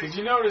Moxley. Did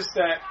you notice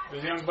that the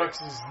Young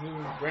Bucks' new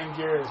ring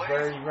gear is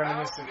very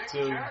reminiscent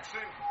to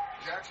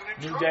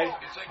New Day?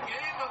 It's a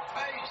game of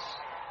pace.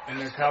 And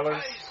their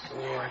colors?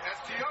 Yeah.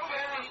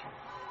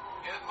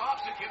 And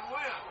Moxley can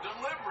win,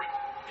 deliberate,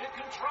 in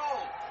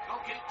control.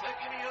 Don't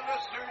take any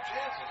unnecessary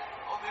chances.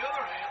 On the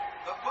other hand,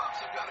 the Bucks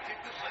have got to keep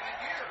this thing in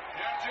gear.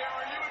 Yeah,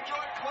 JR, you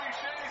enjoy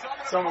cliches.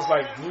 It's almost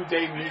like New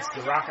Day meets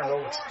the Rock and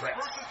Roll Express.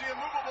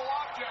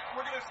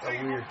 A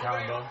weird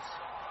combo.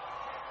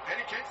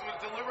 Eddie Kingston was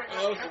delivering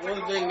this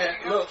one thing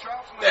that look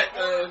that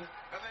and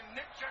then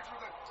Nick Jackson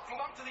with a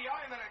slump to the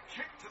eye and then a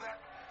kick to that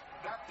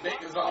Nick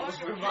is almost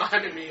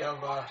reminding me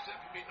of can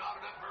be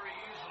knotted up very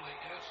easily.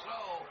 And if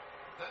so,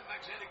 that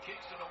makes Eddie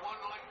Kingston a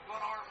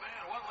one-armed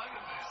man,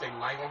 one-legged man. Say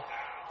Michael,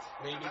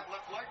 maybe. And that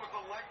left leg was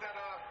the leg that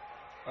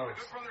the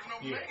Good Brothers No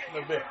yeah, Mega a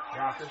little bit.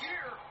 Rockers.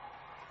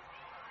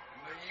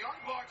 And the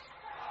Young Bucks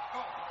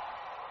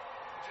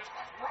just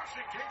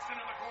crushing Kingston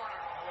in the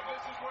corner. And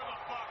this is where the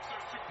Bucks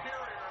are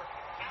superior.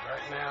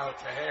 Right now,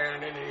 Tahir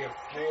and Indy are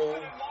full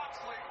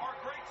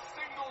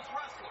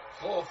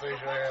facial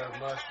hair,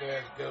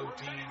 mustache,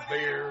 goatee,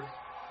 beard.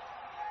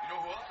 You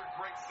know who else are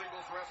great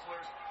singles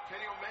wrestlers?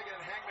 Kenny Omega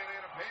and Hangman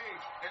Adam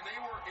Page, and they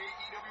were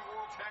AEW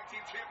World Tag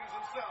Team Champions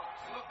themselves.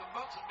 Look, the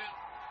Bucks have been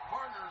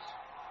partners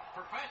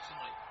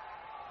professionally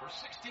for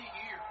 16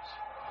 years.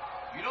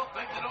 You don't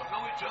think they don't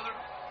know each other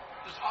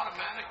just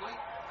automatically?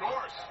 Of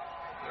course.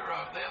 They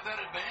have that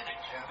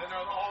advantage. Yeah, then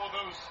all of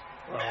those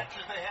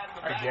matches they had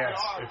in the backyard. I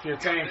guess, if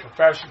you're saying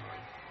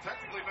professionally.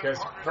 Because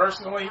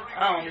personally,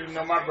 I don't even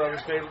know my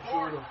brother's favorite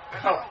food or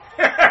color.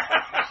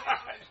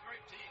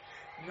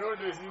 Nor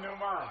does he know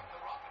mine.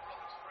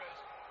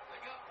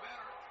 They got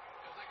better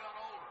as they got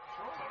older.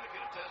 Tony can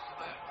attest to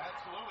that.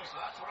 Absolutely.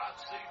 So that's what I've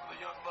seen from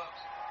the Young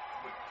Bucks.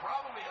 We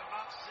probably have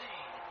not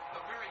seen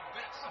the very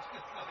best of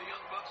the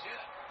Young Bucks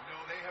yet. No,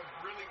 they have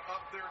really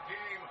upped their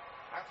game.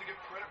 I have to give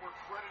credit where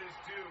credit is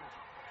due.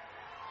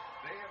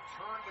 They have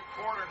turned the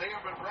corner. They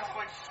have been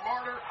wrestling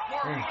smarter,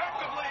 more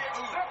effectively,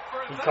 except for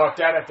he caught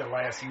that at the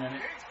last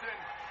minute.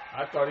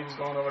 I thought he was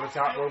going over the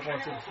top rope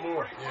onto the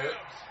floor. Yeah.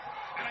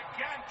 And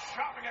again,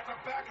 chopping at the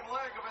back and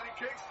leg of Eddie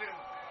Kingston.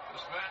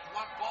 This match,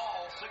 one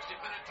fall,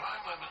 60-minute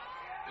time limit.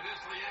 It is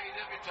the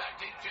AEW Tag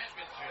Team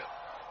Championship.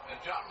 And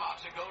John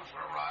Moxley goes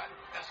for a ride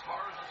as far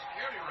as the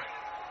security ring.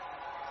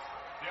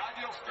 The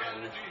ideal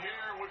strategy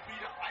here would be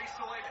to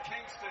isolate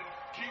Kingston,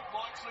 keep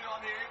Moxley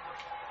on the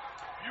apron.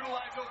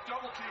 Utilize those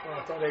double teams. Well,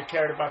 I thought they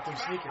cared about them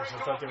sneakers.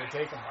 I thought they would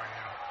take them by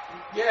now.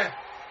 Yeah.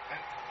 And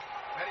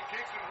Eddie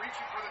Kingston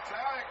reaching for the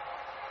tag.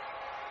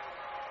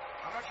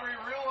 I'm not sure he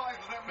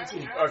realizes that Matt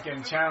Jackson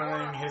fucking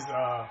channeling his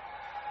the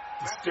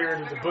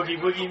spirit of the Boogie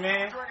Woogie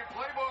Man.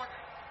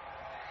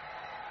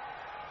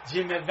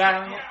 Jimmy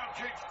Valiant.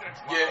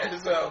 Yeah,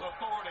 he's out of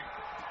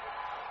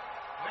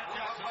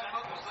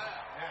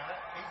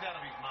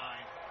his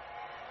mind.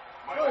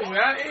 No, he's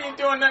not. He ain't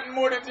doing nothing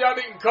more than y'all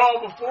didn't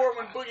call before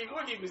when Boogie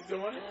Woogie was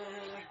doing it.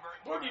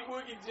 Boogie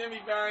Woogie, Jimmy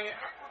Valiant,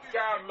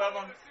 God love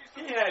him.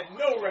 He had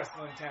no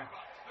wrestling talent.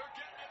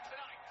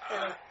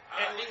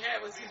 And he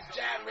had his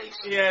gyrations.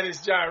 He had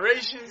his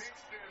gyrations,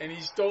 and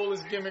he stole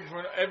his gimmick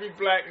from every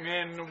black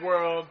man in the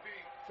world,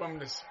 from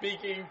the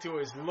speaking to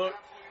his look.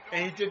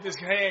 And he did this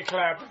hand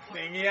clapping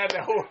thing. He had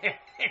the whole hand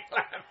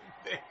clapping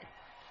thing.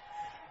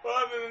 But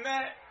other than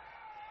that,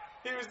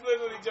 he was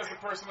literally just a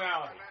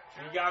personality.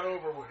 And he got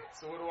over with it.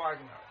 So what do I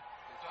know?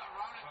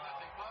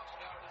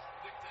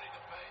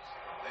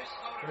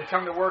 When they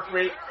come to work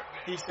rate,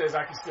 he says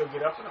I can still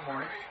get up in the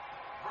morning.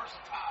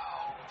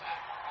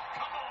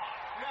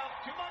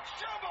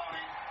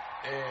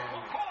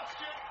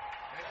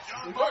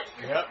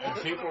 And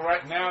people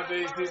right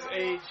nowadays, this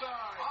age,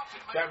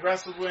 that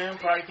wrestled with him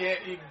probably can't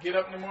even get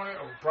up in the morning,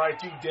 or probably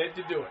too dead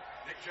to do it.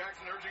 Nick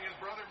Jackson urging his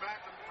brother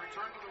back to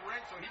return to the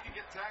ring so he can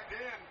get tagged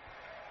in.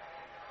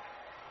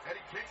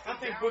 I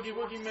think Boogie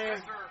Woogie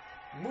Man's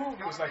move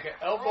was like an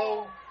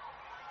elbow,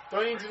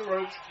 throw you into the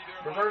ropes,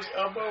 reverse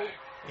elbow,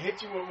 and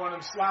hit you with one of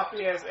them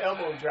sloppy ass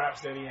elbow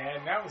drops that he had,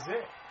 and that was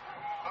it.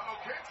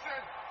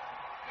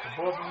 The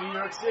boy from New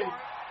York City.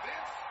 The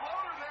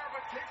exploder there,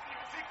 but Kingston, you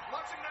can see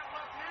clutching that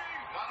left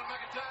knee. Gotta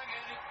make a tag,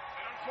 Andy.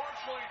 And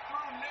unfortunately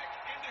threw Nick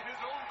into his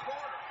own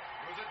corner.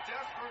 It was a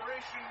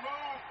desperation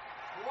move.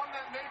 One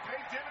that may pay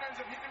dividends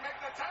if he can make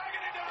the tag,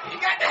 and he does. He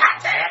got the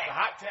hot tag. He got the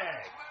hot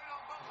tag.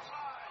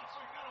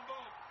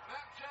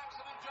 Matt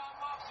Jackson and John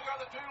Moxley are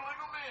the two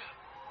legal men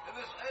in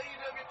this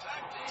AEW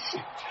tag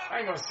team.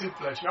 I ain't gonna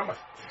suplex you. I'm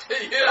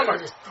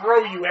gonna just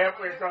throw you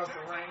halfway across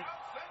the ring.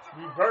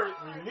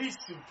 Release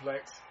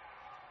suplex.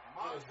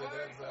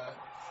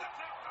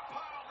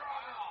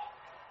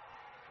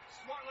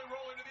 Smartly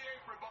rolling to the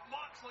apron, but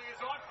Moxley is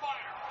on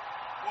fire.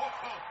 Whoa,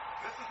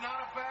 this is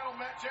not a battle.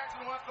 Matt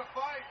Jackson wants to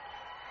fight.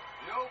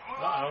 The old Blue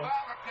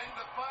Balor came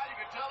to fight. You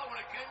could tell it when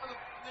it came to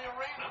the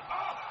arena.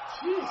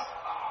 Jeez.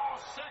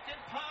 Second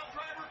pile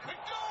driver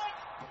could do it.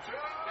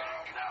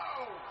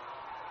 No.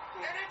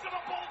 And into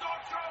the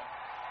Bulldog choke.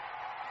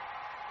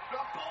 The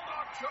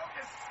Bulldog choke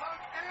is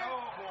sunk in.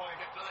 Oh, boy.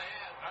 Hit to the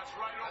head. That's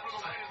right over the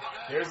leg.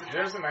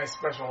 There's a nice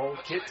special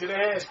hold. Kick to the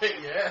head.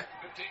 Yeah.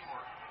 Good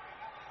teamwork.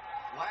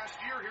 Last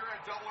year here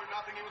at Double or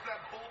Nothing, it was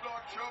that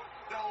Bulldog choke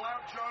that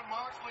allowed Jon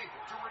Moxley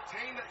to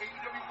retain the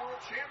AEW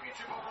World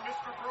Championship over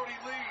Mr. Brody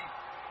Lee.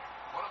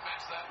 What a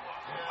match that was.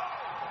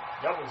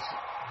 Yeah. That was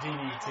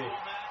DDT.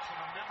 Memorable match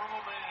and a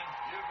memorable man.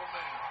 Beautiful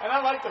man. And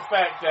I like the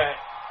fact that,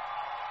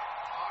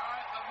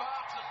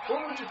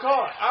 what would you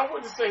call it? I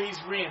wouldn't say he's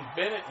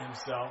reinvented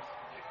himself,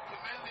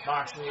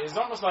 Moxley. It's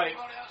almost like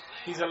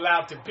he's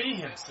allowed to be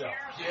himself.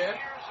 Yeah.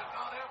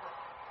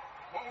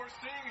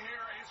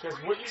 Because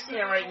what you're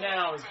seeing right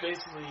now is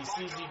basically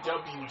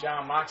CZW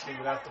Jon Moxley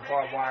without the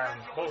barbed wire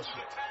and bullshit.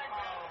 Carl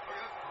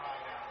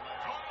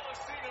has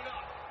seen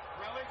enough.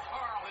 Really?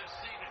 Carl has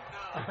seen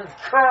enough.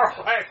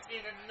 Carl has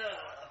seen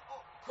enough.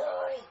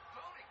 Carl. Oh,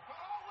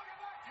 look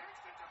at that.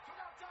 Kingston just took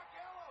out Doc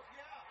Gallows.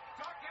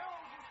 Yeah. Doc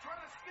Gallows was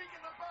trying to sneak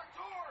in the back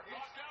door.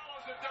 Doc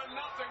Gallows has done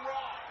nothing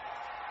wrong.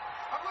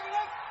 Oh, look at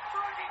that.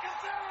 Frankie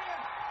Kazarian.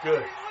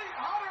 Good. Elite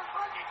Hunter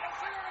Frankie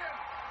Kazarian.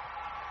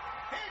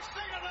 He's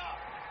seen enough.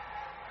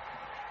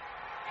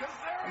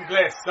 I'm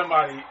glad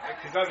somebody,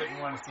 because I didn't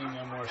want to see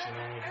no more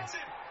shenanigans.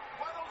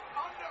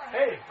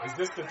 Hey, is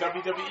this the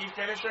WWE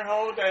finisher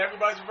hold that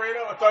everybody's afraid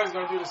of? I thought he was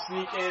going to do the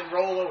sneak in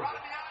roll over.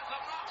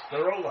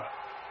 The roll up.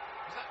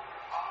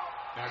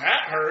 Now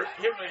that hurt.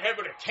 Hit him in the head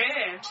with a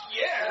can.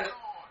 Yeah.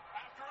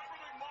 After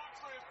everything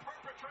Moxley has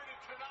perpetrated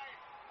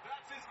tonight,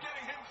 that's his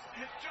getting him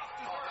his just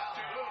desserts.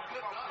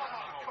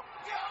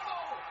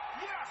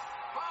 Yes!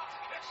 Fox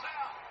kicks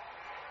out.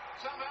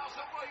 Somehow,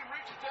 someway he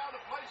reaches down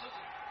to places.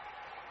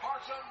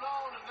 Parts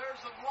unknown, and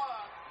there's the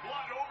blood.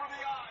 Blood over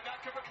the eye.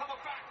 That could become a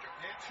factor.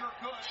 It sure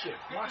could. Shit,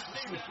 watch the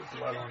sleep with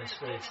blood on his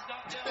face.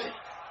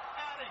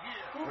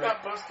 Who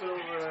got busted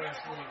over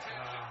last week?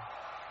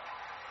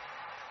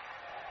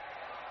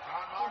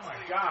 Oh my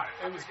God,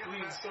 it was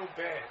bleeding so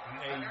bad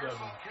in AEW.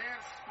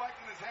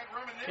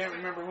 Can't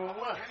remember who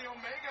it was.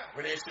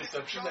 When they switched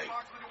up, she's like,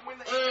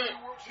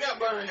 got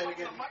burned head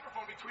again.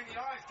 Microphone between the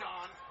eyes,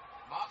 Don.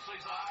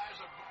 Moxley's eyes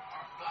are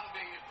not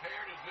being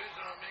impaired. His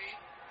vision, I mean.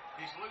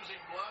 He's losing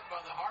blood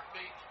by the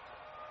heartbeat.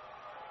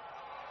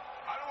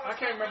 I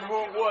can't remember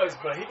who it was,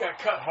 but he got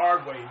cut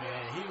hard way,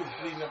 man. He was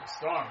bleeding up a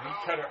storm. He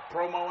cut a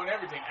promo and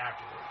everything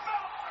afterwards.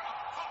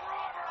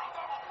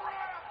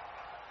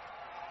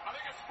 I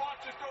think a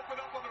spot just opened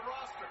up on the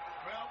roster.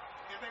 Well,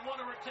 if they want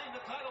to retain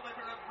the title, they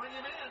better bring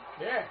him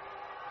in. Yeah.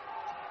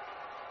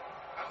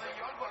 I think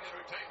Young Bucks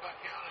retained by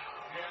count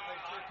out. Yeah, they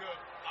sure could.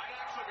 I'd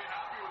actually be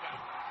happy with that.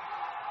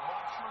 Oh,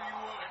 I'm sure you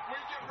would. If we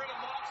get rid of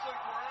Moxley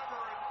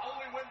forever and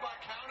only win by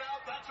count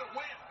out, that's a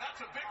win.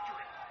 That's a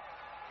victory.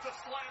 It's a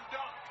slam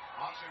dunk.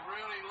 Moxley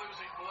really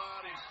losing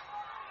blood. He's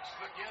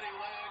spaghetti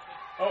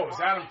legged. Oh, it was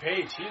Adam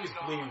Page. He was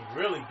bleeding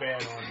really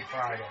bad on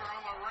Friday.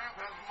 On the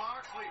ramp has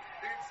Moxley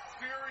in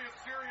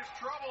serious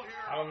trouble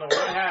here. I don't know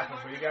what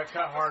happened, but he got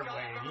cut hard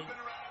way.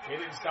 He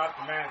didn't stop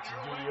the match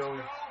and do the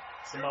old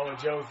Samoa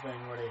Joe thing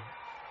where they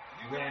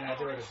ran out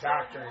there with a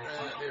doctor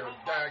and they were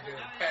doctor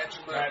and patch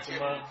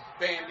him up,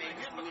 band-aid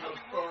his little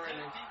scoring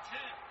and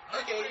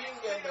okay, you can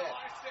get that.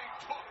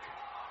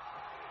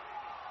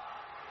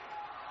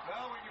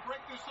 Well, when you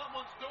break through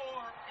someone's door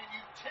and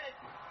you take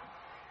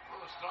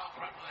stop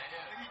right to the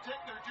head. If you take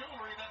their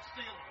jewelry, that's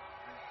stealing.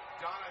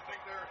 Don, I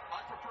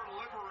prefer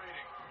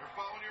liberating. You're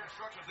following your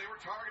instructions. They were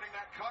targeting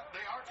that cut.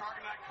 They are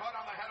targeting that cut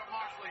on the head of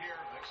Moxley here.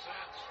 Makes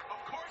sense. Of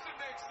course it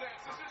makes sense.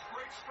 This is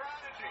great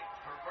strategy.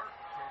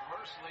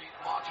 Perversely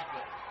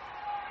logical.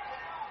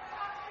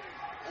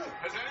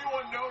 Has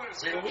anyone noticed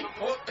the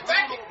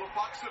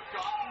Bucks have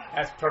gotten?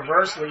 That's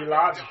perversely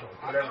logical.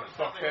 Whatever the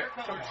fuck that.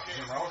 Come on,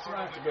 Jim Ross. You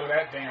don't have to go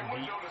that damn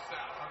deep.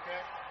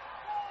 Okay.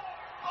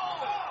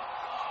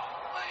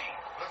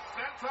 The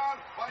senton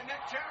by Nick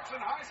Jackson.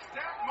 High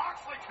step.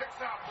 Moxley kicks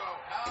out, though.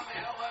 How the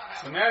hell that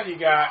happened? So now you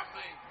got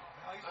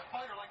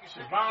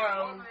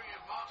Shibano,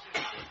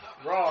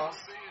 Ross,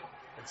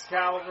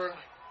 Excalibur,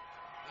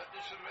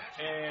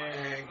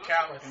 and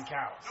Callis. No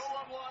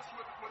love lost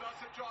with us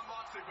and Jon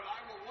Moxley, but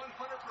I will 100%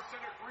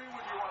 agree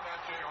with you on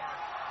that, JR.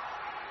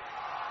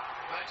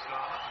 Thanks, Don.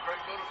 That's a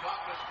great vote of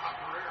confidence in my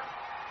career.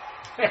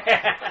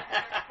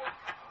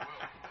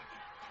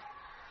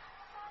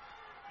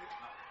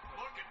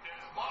 Look at this.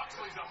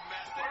 Moxley's a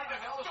mess. Where the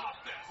hell is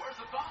this? Where's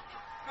the doctor?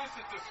 This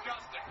is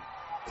disgusting.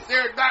 Is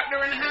there a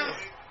doctor in the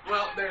house?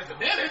 Well, there's a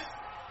dentist.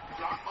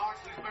 Jon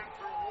Moxley's been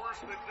through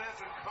worse than this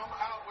and come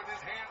out with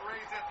his hand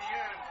raised at the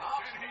end.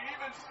 Can he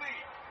even see?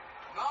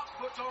 Knox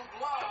puts on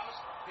gloves.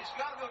 He's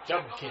got to go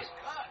check on this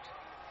cut.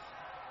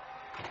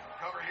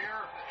 Cover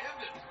here to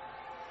end it.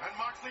 And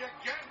Moxley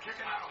again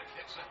kicking out.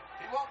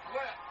 He won't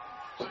quit.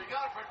 So you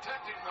got to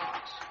protect him,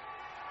 Knox.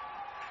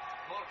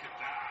 Look at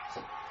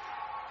that.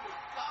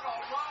 God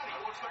almighty.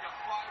 That looks like a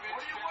 5-inch.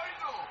 What are you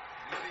waiting on?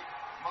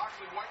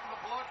 Moxley wiping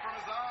the blood from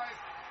his eyes.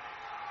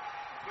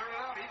 Cleared it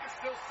out. He can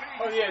still see.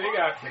 Oh, yeah, they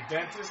got the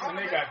dentist and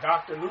they got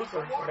Dr.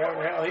 Luther,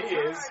 whatever the hell he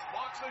is.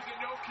 Moxley's in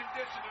no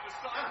condition to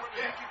decide whether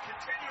he can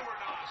continue or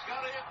not. He's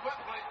got to hit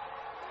quickly.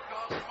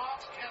 because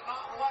Mox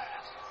cannot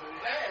last.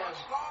 They are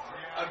stronger.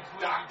 A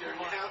doctor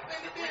now.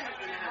 Think of it.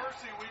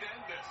 Mercy, we'd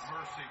end this.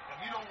 Mercy.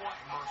 You don't want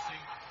mercy.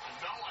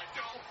 No, I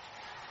don't.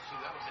 See,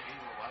 that was an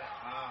evil laugh.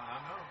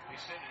 I know. He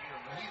said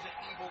he's an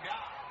evil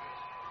guy.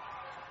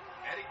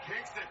 Eddie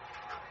Kingston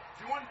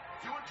doing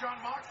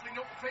John Moxley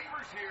no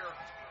favors here.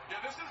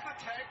 Yeah, this is the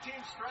tag team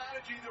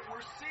strategy that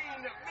we're seeing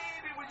that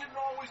maybe we didn't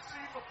always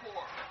see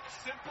before.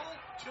 Simple,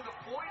 to the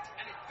point,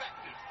 and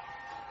effective.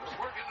 It's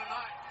working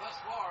tonight thus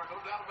far, no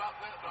doubt about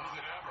that. No, is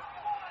it ever?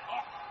 Oh,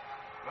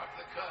 back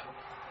to the cut.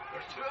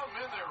 There's two of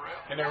them in there,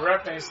 Ref. And the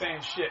ref ain't saying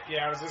shit.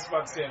 Yeah, I was just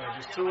about to say that.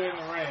 There's two in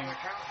the ring. The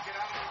count to get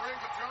out of the ring,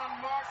 but John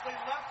Moxley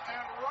left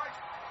and right.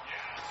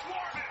 Yeah,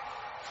 swarming.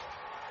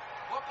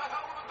 What the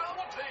hell with a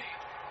double team?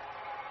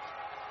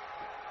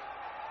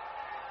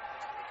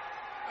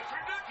 That's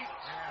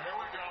ridiculous. Yeah, here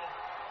we go.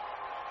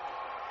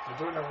 They're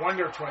doing the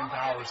Wonder Twin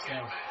Powers thing.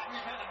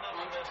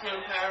 Wonder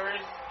Twin Powers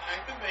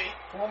activate.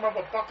 Form up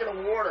a bucket of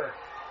water.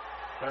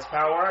 Best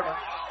power ever.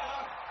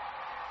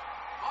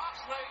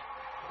 Moxley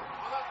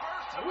with a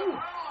burst of Ooh.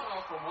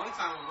 adrenaline. For one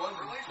time, it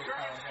wasn't Release Twin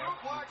during Powers. his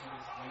suplex.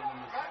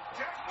 Back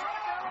check, trying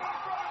to get him in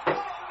front of his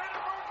boss, and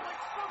inadvertently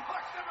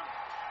suplexed him.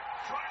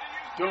 Trying to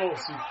use Dual the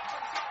suit.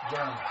 tag.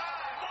 Germ.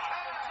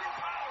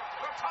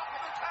 We're top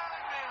of the tag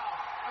now.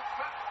 The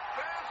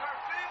fans are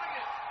feeling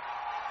it.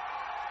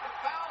 The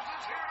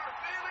thousands here are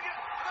feeling it.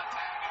 And the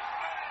tag is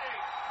made.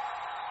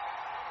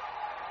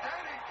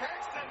 Eddie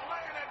Kingston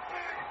laying it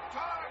big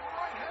time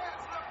right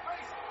hands in the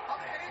face of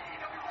the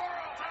AEW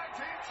World Tag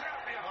Team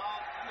Champion.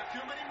 And the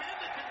too many men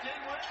to contend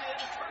with. They had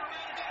to turn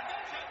around and get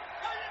attention.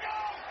 There you go.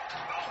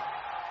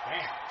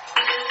 Damn.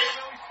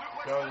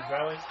 Suplex Go to the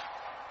belly.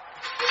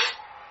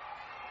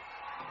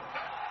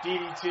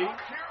 DDT.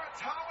 Akira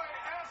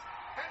Taue-esque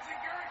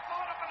Enziguri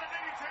fought up in a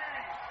DDT.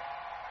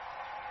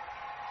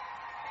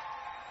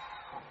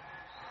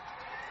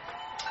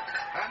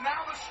 And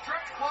now the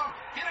stretch club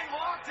getting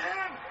locked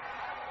in.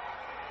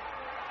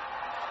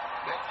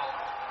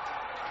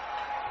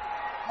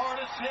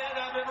 Hardest head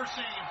I've ever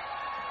seen.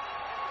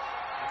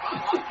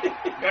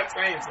 That's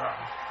saying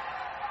something.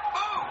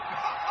 Boom!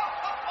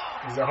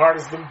 He's the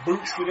hardest them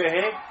boots to the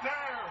head. There.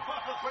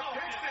 But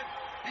Kingston,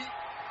 he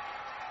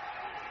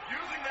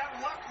using that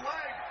left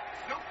leg,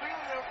 still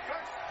feeling the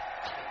effects.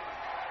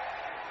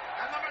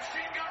 And the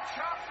machine gun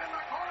chops in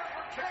the corner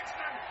for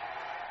Kingston.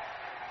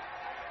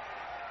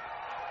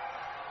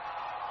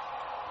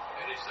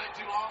 They didn't stay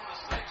too long in the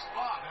same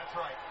spot. That's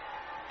right.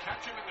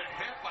 Catch him in the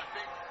hip, I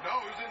think.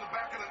 No, he was in the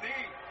back of the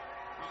knee.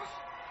 It was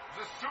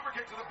a super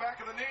kick to the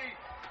back of the knee.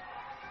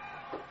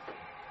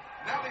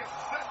 Now the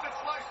assisted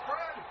slice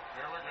spread.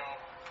 Here we go.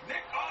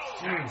 Nick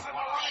Jackson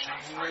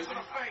running straight to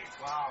the face.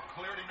 Wow,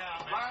 cleared him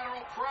out.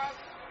 Lateral press.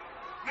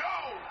 No!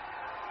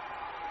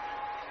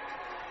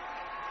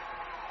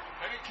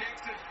 Eddie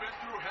Kingston's been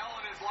through hell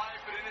in his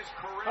life and in his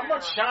career. How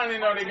much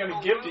shining are they going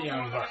to give the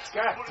Young Bucks?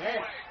 God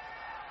damn.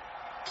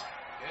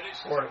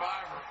 Or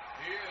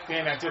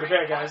being that to the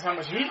bad guys, how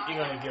much heat you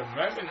going to give them?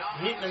 They've been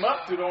heating them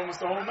up through almost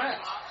the whole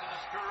match.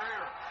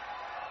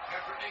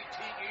 After 18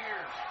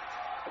 years.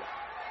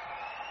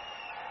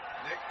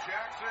 Nick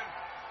Jackson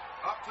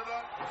up to the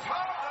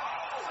top of the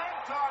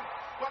senton,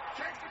 but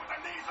Kingston with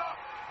the knees up.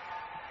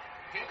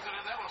 Kingston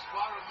and that was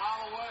spotted a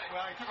mile away.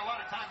 Well, he took a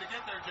lot of time to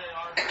get there,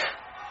 JR.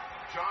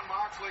 John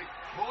Moxley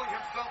pulling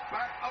himself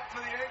back up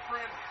to the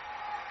apron.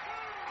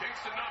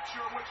 Kingston not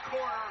sure which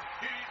corner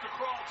he needs to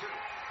crawl to.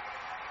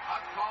 All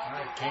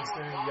right,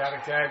 Kingston, you got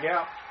to tag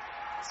out.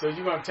 So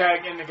you're going to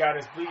tag in the guy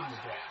that's bleeding to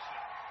death.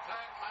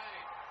 Tag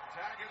made.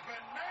 Tag has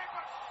been made,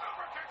 but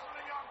super kicks for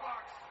the Young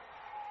Bucks.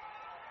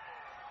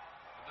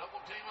 The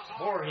double team is on.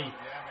 More heat.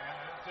 Yeah, man.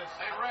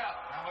 Hey, Ref.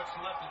 How much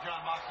left of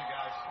John Moxley,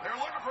 guys? They're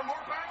looking for more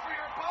bang for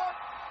your buck,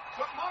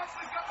 but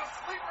Moxley's got the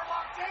sleeper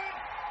locked in.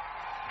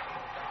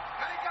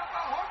 And he got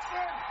the hooks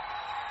in.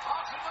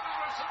 Moxley looking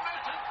for a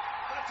submission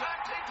for the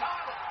tag team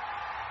title.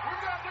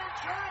 We've got a new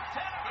champ. No,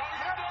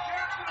 Eddie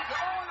Jackson is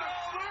going to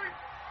sleep.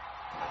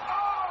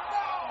 Oh,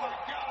 no. Oh, my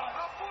God.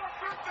 The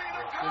 450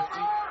 to cover.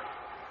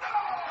 No.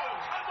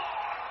 Come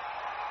on.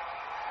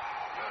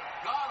 Good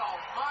God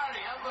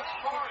almighty. How much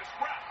more is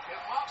if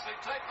Moxley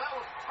take that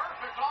was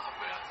perfect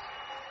offense.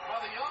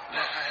 While the Young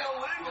Bucks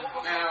illegal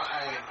because the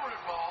sleeper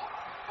involved.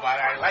 While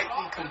I like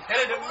the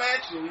competitive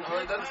match and all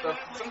that other stuff,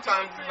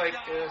 sometimes it's like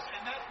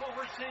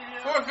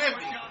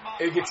 450.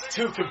 It gets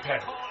too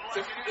competitive.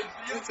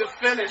 It's a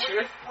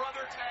finisher.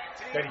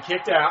 That he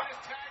kicked out.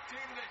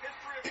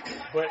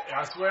 But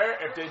I swear,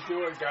 if they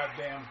do a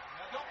goddamn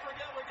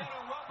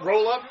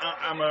roll up,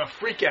 I'm going to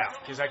freak out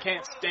because I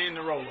can't stand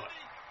the roll up.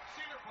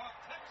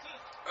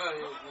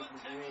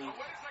 You mean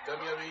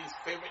WWE's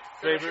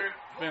favorite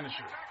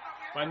finisher.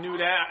 If I knew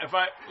that, if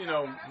I,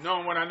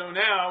 knowing what I know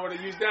now, I would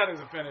have used that as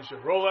a finisher.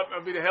 Roll up,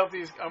 I'd be the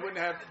healthiest. I wouldn't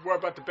have to worry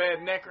about the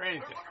bad neck or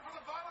anything.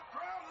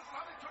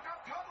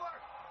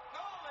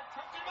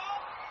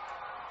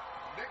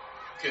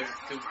 Because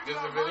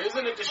if it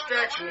isn't a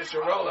distraction, it's a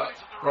roll up.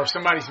 Or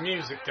somebody's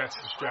music that's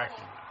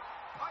distracting me.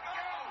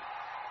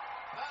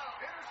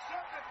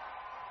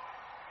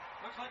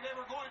 Looks like they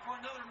were going for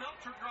another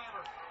Meltzer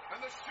driver.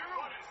 And the shoe.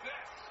 What is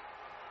this?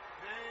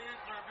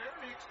 They're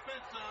very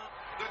expensive.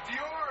 The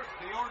Dior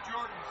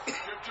Jordans.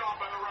 Good job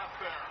by the ref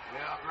there.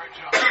 Yeah, great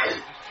job.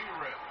 Just shoe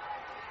rip.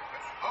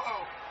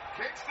 Uh-oh.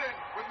 Kingston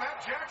with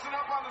Matt Jackson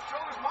up on the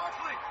shoulders.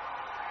 Moxley.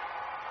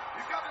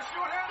 He's got the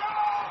shoe in hand.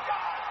 Oh,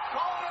 God.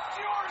 Calling up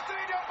Dior's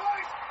AEW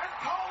buddies and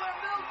call them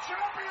new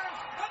champions.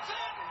 That's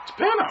it.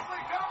 Japan.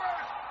 Moxley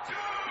covers. 2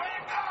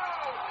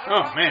 go.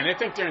 Oh, man, they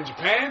think they're in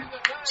Japan?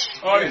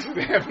 Oh,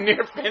 they have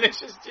near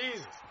finishes?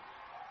 Jesus.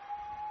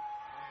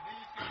 And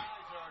these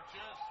guys are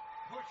just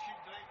pushing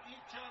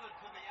each other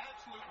to the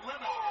absolute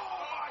limit.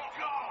 Oh, my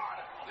God.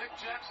 Nick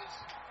Jackson's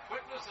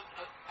quickness and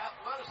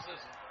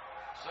athleticism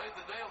saved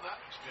the day on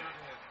that exchange.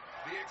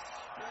 The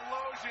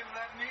explosion,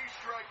 that knee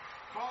strike,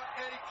 caught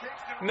Eddie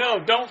Kingston. No,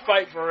 don't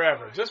fight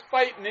forever. Just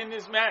fight and end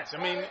this match. I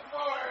mean,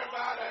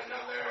 About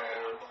another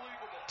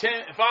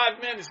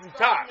 5 minutes and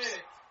tops.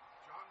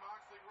 John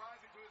Moxley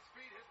rising to his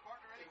feet. His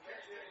partner Eddie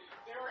Kingston.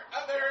 There were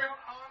other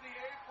On the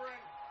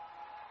apron.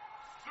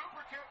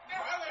 Super kick.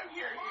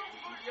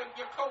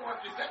 your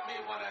coworkers that may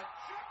want to.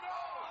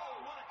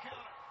 Oh, what a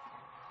counter.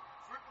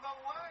 Sweep with the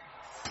leg.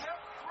 Step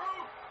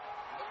through.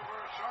 Looking for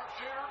a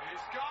sharpshooter.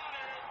 He's got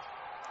it.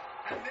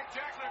 And Nick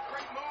Jackson, a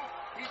great move.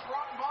 He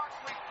brought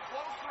Moxley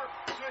closer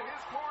to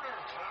his corner.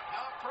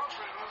 How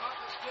appropriate. We're not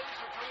the stage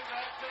for turning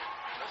that thing.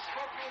 The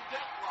Scorpion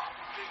Death Lock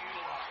is being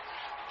utilized.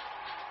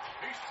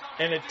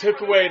 And it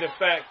took away the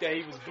fact that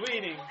he was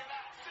bleeding.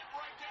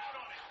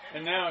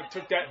 And now it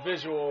took that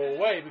visual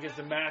away because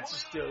the match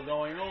is still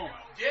going on.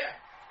 Yeah.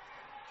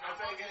 I'm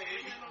thinking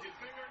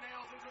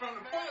from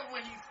the point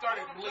when he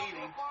started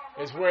bleeding,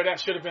 Is where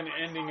that should have been the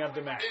ending of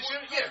the match. it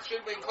should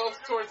have been close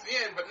towards the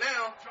end, but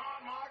now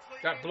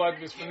That blood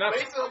was for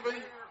nothing.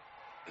 basically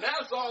now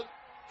it's all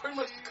pretty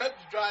much the cut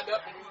is dried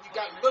up and you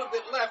got a little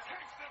bit left.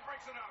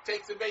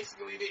 Takes it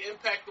basically the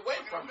impact away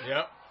from it.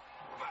 Yep.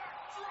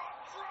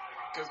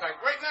 Because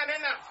like right now they're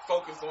not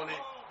focused on it.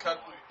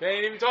 Cut. They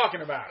ain't even talking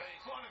about it.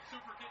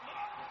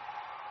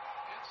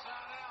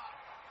 Inside out.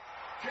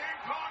 King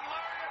Kong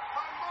lariat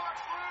by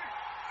Moxley.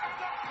 And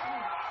the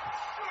paradox.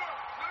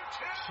 New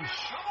champion.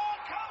 Come on,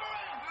 cover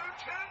him. New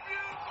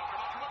champion. Come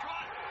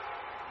on.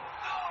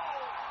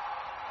 Oh.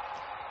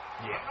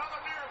 Yeah.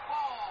 Another near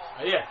fall.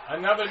 Yeah,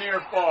 another near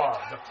fall.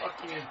 The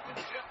fucking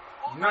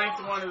 9th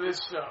one of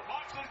this show.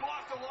 Moxley's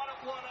lost a lot of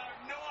blood. I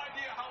have no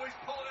idea how he's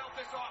pulling out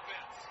this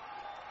offense.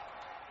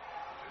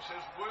 Just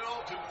his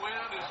will to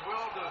win, his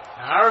will to...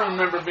 Now, I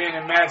remember being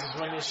in matches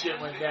when this shit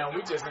went down.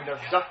 We just ended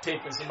up duct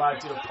taping somebody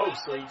to the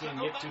post so he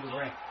couldn't get to the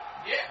ring.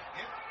 Yeah.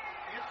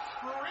 It's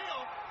for real.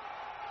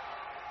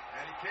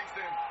 Eddie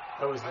Kingston.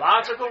 It was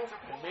logical.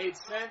 It made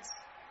sense.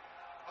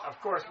 Of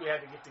course, we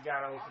had to get the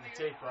guy to open the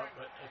tape up,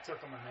 but it took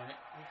him a minute.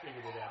 We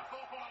figured it out.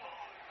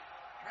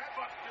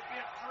 Headbutt just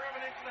being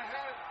driven into the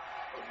head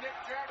of Nick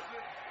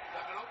Jackson.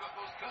 That can open up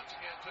those cuts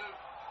again, too.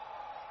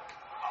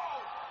 Oh!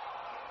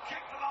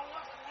 Kick to the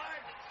left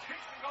leg.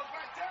 Kingston goes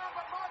back down,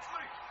 but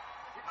Moxley.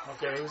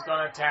 Okay, who's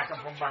going to attack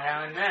him from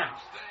behind now?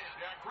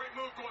 Yeah, great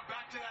move going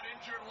back to that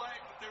injured leg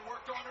that they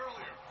worked on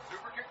earlier.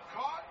 Super kick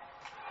caught.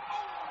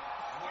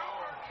 Oh!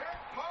 Super kick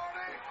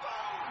party.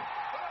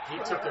 He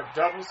took a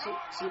double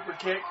super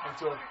kick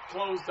into a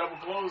double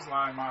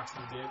clothesline,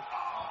 Moxley did.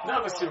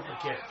 Another super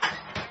kick.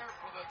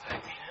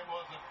 It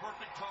was a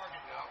perfect target.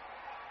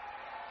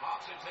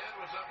 Moxley's head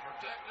was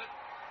unprotected.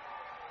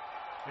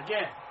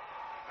 Again.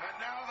 And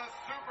now the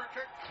super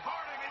kick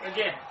parting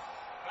Again.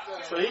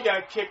 So he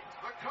got kicked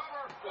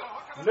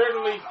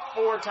literally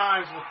 4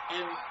 times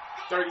within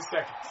 30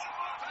 seconds.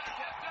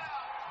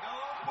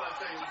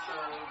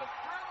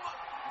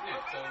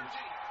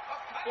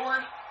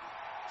 Four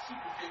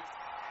super kicks.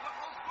 Look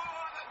those blue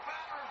on that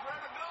banner is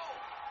ready to go.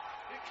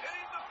 He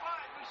came to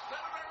fight. We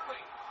said it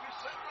early. We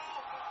said it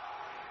often.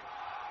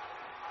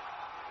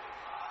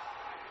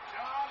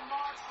 John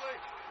Moxley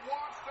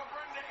wants to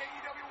bring the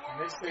AEW World.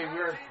 They say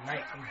we're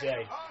night and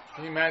day.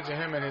 Can you imagine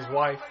him and his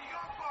wife,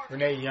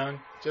 Renee Young,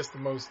 just the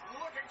most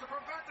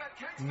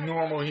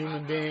normal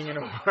human being in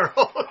the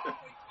world?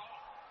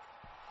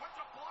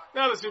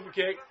 Another super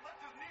kick.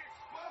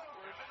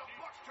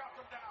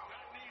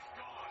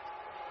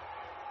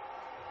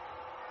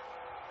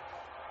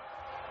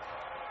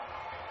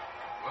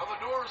 Well,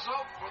 the door is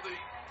up for the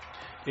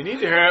You need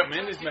to hurry up and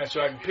end this match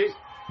so I can pick. to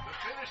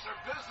finish their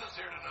business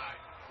here tonight.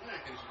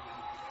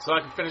 So I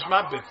can finish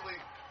my business.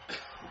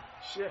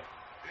 Shit.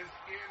 Is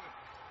in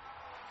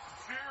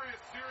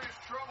serious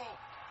trouble.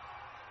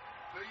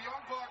 The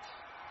Young Bucks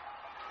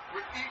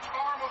with each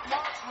arm of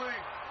Moxley.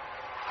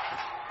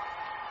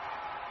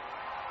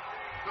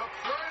 The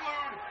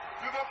prelude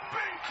to the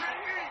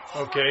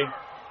BTE. Okay.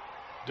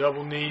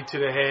 Double knee to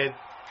the head.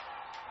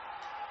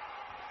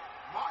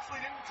 Moxley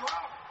didn't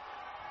drop.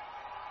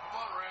 Come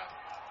on, Ref.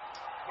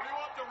 What do you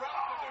want the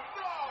ref to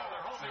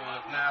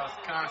do? Now it's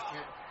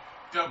constant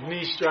double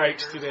Knee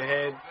strikes to the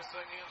head. This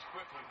thing ends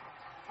quickly.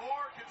 4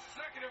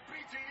 consecutive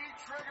BTE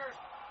triggers.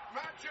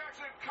 Matt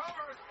Jackson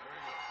covers.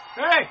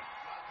 Hey!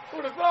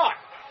 Who'd have thought?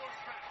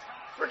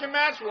 Freaking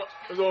match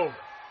was over.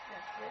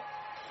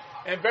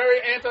 And very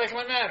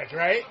anticlimactic,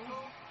 right?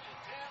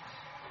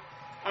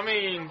 I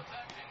mean,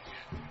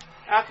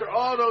 after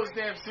all those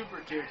damn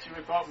super kicks, you would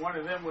have thought one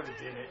of them would have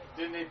did it.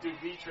 Didn't they do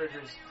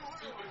V-triggers?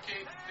 Super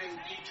kicks and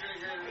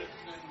V-triggers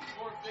and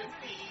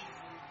 450s.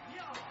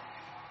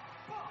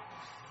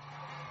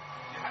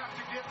 You have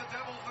to give the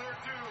Devils their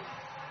due.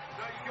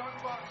 The Young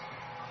Bucks.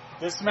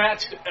 This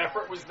match, the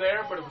effort was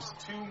there, but it was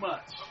too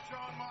much.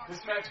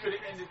 This match could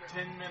have ended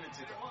 10 minutes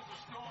ago.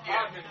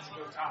 5 minutes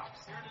ago,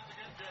 tops.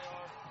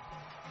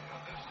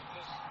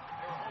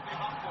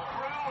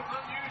 Cruel and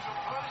unusual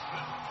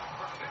punishment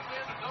for fitting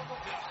in to double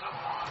dip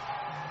someone.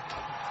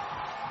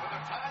 With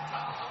their tag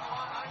titles on the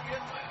line, I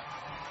get that.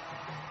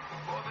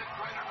 Boy, they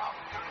created an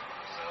opportunity for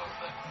themselves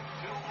that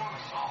 2-1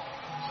 assault.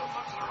 So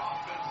much of their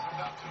offense is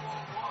about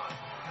 2-on-1.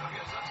 And I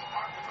guess that's the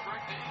mark of a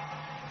great team.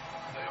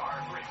 They are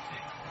a great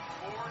team.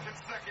 4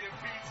 consecutive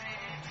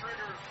BTE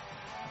triggers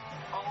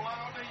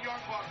allowed the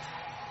Young Bucks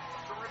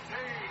to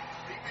retain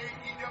the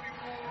AEW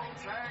World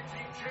Tag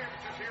Team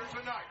Championship here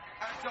tonight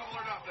at Double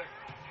or Nothing.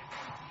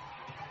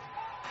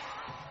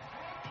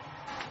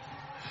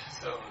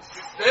 So,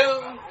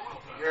 still,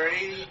 your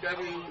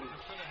AEW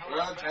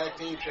World Tag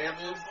Team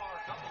Champions,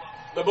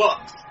 the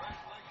Bucks.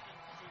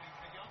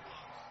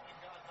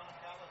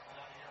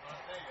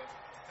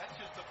 That's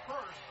just the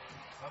first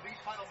of these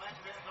title matches.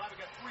 We've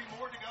got 3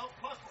 more to go.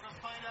 Plus, we're going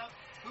to find out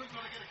who's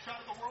going to get a shot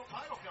at the world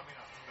title coming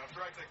up. That's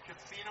right, the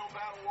Casino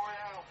Battle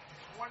Royale.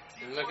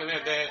 And looking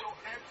at that,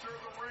 Enter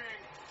the ring.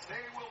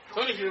 They will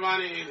Tony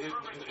Schiavone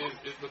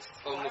looks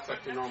almost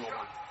like the normal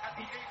one. at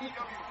the AEW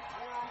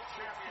World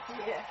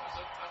Championship. Yeah.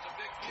 That's a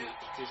big deal.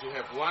 Because you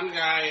have one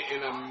guy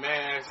in a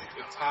mask,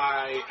 a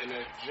tie, and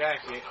a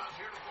jacket.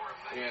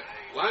 And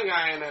one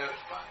guy in a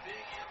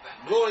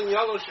blue and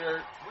yellow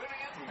shirt,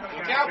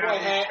 and cowboy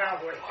hat.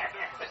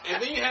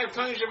 And then you have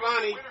Tony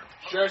Schiavone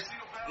dressed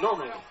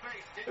normally.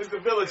 It's the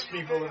village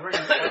people, the ring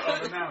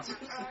of announcers.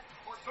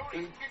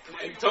 And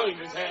Tony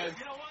just has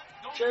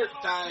shirt,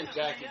 tie, and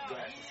jacket,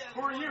 glasses.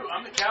 Who are you?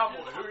 I'm the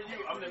cowboy. Who are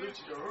you? I'm the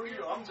luchador. Who are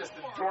you? I'm just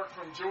a dork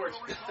from Georgia.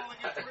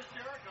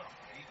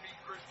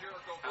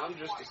 I'm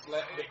just a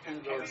slap dick from I'm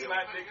a Georgia.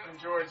 slap dick from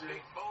Georgia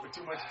with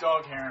too much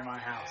dog hair in my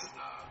house.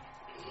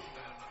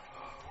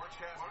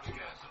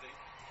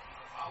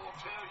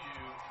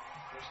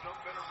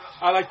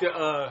 I like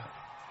the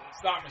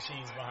slot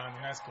machines behind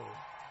me. That's cool.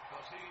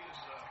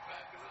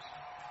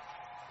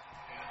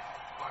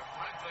 Quite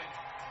frankly,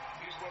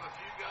 he's one of the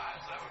few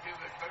guys that would give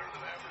a better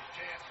than average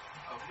chance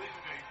of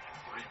leading a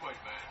three-way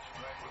match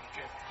for the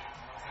championship.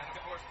 And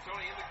of course,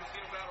 Tony, in the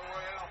Casino Battle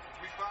Royale,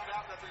 we found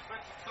out that there's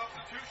been some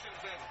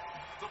substitutions, and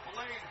the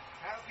Blade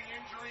has the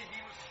injury.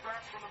 He was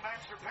scratched from the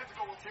match.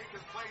 Pentacle will take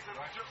his place,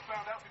 and we just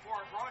found out before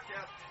our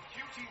broadcast,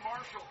 QT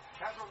Marshall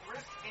has a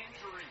wrist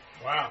injury.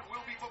 Wow. And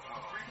will be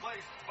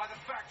replaced by the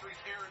Factory's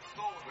Aaron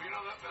Sullivan. Well, you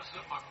know, that messes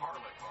up my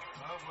parlay card.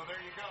 Well, there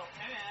you go.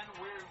 And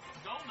we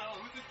don't know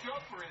who the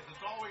Joker is.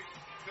 It's always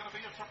going to be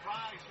a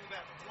surprise who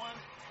that one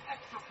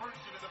extra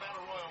person in the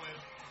Battle Royal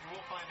is. And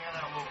we'll find that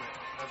out a little bit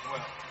as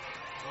well.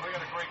 So we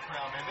got a great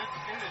crowd, man.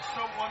 It is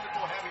so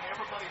wonderful having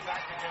everybody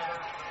back together.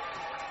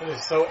 It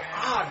is so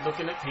odd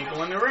looking at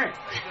people in the ring.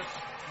 They just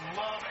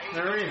love The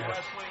AEW arena.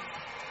 wrestling.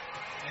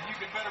 And you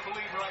can better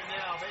believe right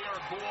now they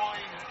are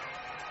going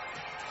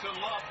to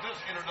love this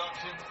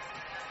introduction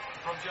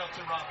from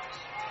Justin Roberts.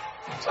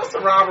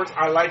 Justin Roberts,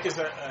 I like as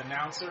an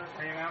announcer,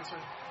 ring announcer.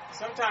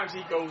 Sometimes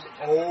he goes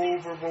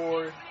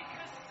overboard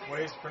with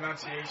his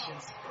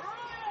pronunciations.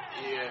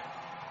 Yeah.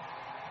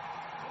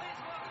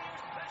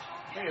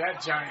 Look at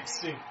that giant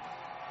suit.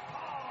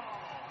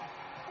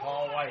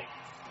 All white.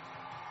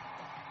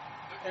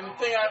 And the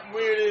thing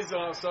weird is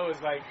also is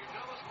like,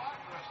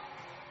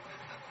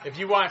 if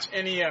you watch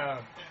any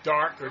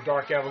Dark or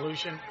Dark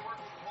Evolution,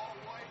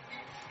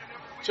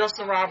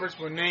 Justin Roberts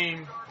will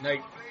name,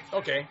 like,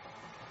 okay,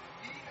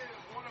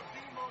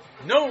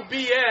 no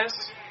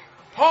BS,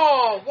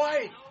 Paul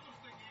White.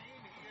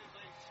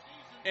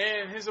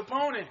 And his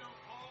opponent,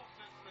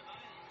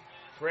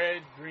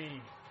 Fred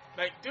Green.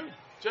 Like, dude,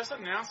 just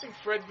announcing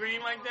Fred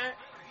Green like that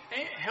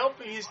ain't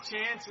helping his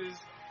chances.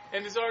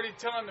 And it's already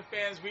telling the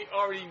fans we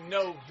already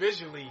know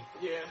visually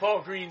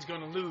Paul Green's going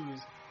to lose.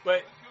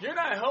 But you're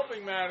not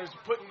helping matters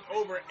putting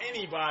over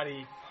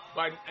anybody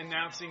by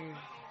announcing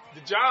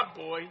the job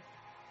boy.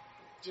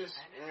 Just,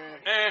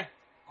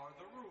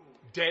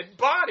 dead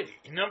body,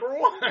 number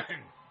 1.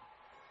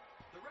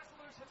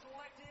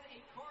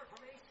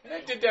 And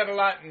they did that a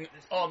lot in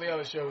all the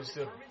other shows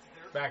too,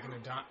 back in the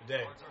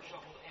day.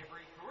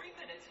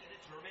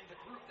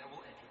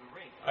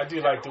 I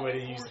do like the way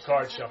they use the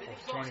card shuffle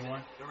for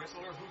 21. The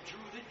wrestler who drew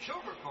the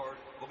Joker card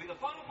will be the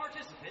final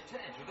participant to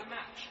enter the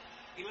match.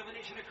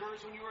 Elimination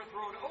occurs when you are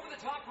thrown over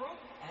the top rope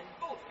and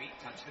both feet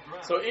touch the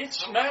ground. So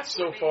each match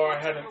so far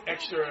had an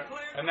extra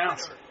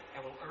announcer.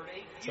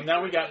 So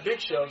now we got Big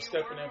Show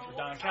stepping in for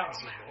Don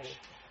Callis' role,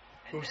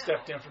 who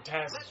stepped in for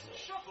Taz's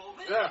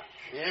role.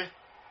 Yeah.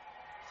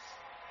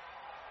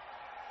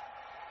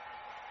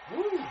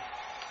 Woo!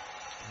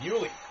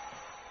 Yuli.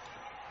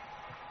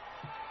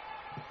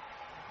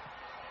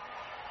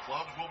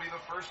 clubs will be the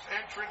first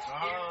entrance.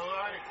 All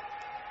right.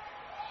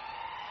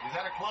 Is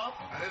that a club?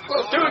 That is a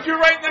Well, club. dude, you're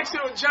right next to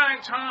a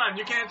giant Tron.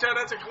 You can't tell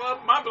that's a club?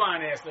 My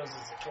blind ass knows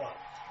it's a club.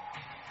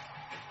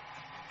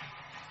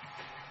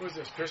 Who's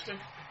this, Christian?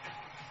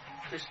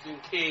 Christian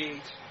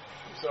Cage.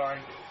 I'm sorry.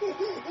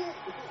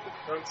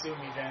 Don't sue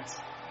me, Vince.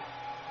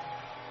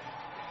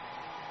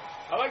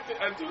 I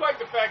do like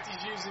the fact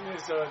he's using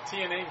his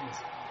TNA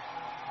music.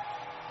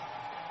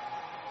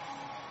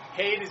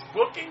 Hate his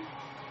booking.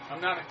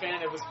 I'm not a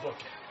fan of his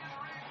booking.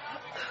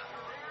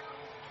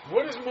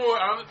 What is more?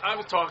 I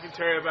was talking to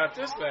Terry about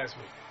this last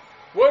week.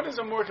 What is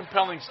a more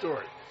compelling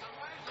story?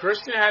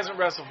 Christian hasn't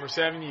wrestled for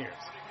 7 years.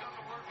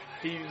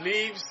 He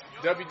leaves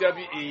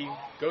WWE,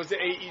 goes to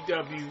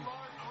AEW,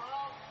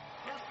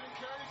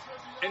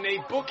 and they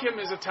book him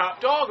as a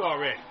top dog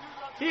already.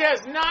 He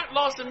has not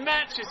lost a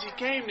match since he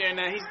came there.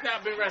 Now, he's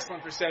not been wrestling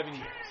for 7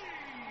 years.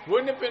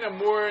 Wouldn't it have been a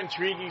more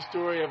intriguing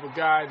story of a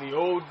guy, the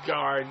old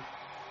guard?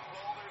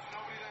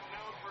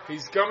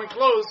 He's coming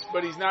close,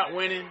 but he's not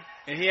winning,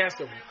 and he has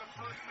to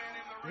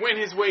win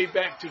his way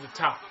back to the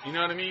top. You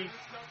know what I mean?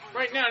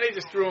 Right now, they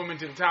just threw him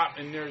into the top,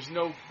 and there's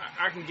no...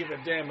 I can give a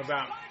damn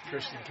about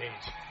Christian Cage.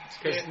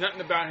 Because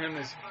nothing about him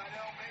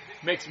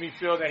makes me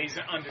feel that he's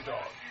an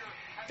underdog.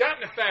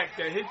 That and the fact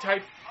that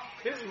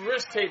his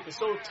wrist tape is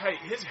so tight,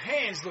 his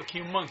hands look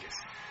humongous.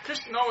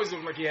 Christian always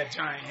looked like he had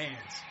giant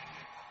hands.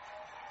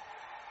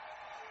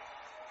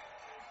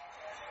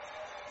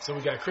 So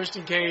we got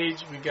Christian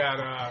Cage, we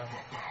got,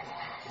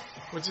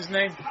 what's his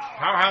name?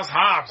 Powerhouse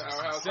Hobbs.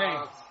 Powerhouse Same.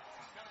 Hobbs.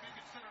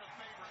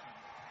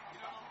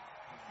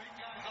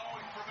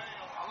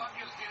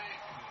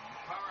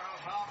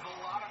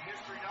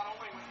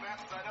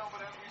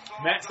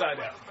 Matt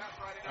Sydal.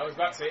 I was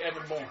about to say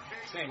Evan Bourne.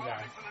 Same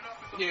guy.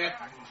 Yeah.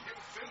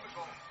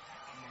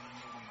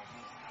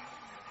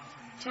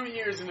 2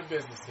 years in the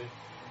business, dude.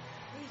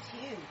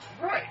 He's huge.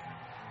 Right.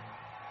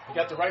 You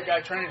got the right guy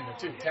training him,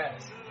 too,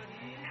 Taz.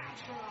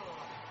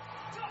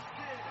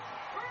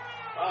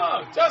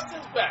 Oh,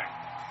 Justin's back.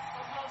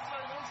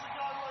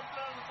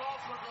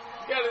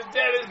 He got his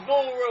daddy's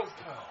bull rope.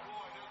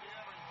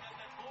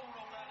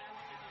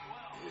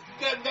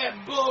 Got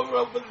that bull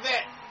rope with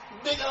that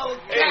big old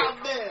cow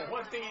there.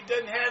 One thing he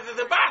doesn't have is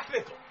a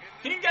bicycle.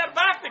 He ain't got a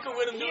bicycle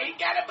with him, dude. He ain't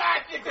got a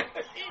bicycle.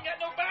 He ain't got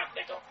no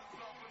bicycle.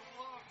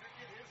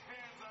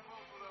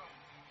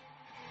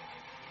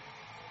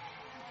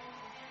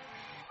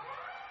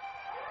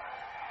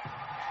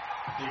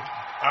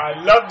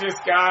 I love this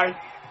guy.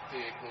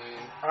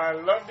 I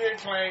love the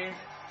Acclaim.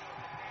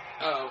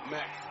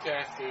 Max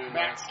Caster.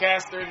 Max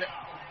Caster.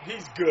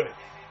 He's good.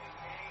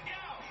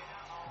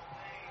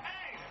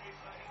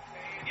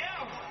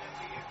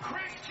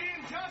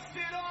 Christian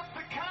dusted off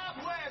the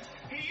cobwebs.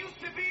 He used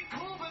to be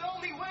cool, but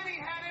only when he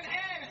had an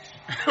edge.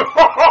 You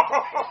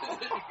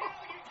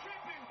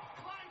tripping?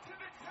 Climb to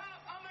the top.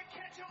 I'ma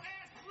catch your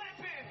ass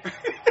slipping.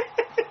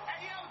 Hey,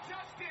 yo,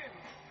 Dustin.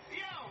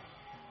 Yo.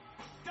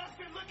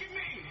 Dustin, look at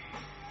me.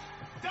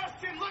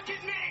 Dustin, look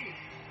at me.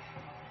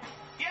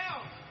 Yo.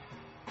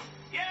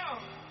 Yo.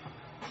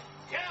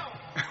 Yo.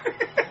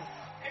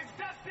 Is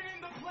Dustin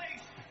in the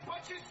place?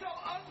 But you're so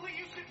ugly,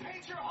 you should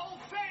paint your whole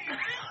face.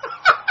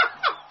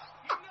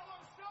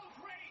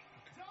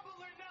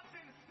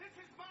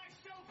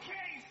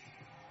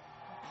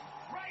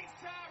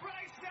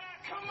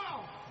 Come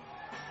on.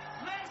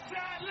 Left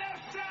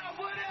side,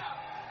 what up?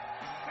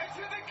 And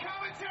to the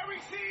commentary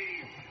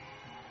team.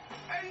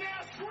 And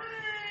now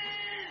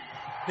scream.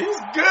 He's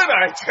good,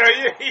 I tell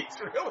you. He's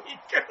really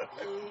good.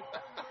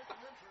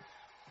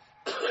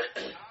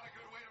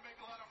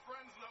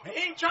 He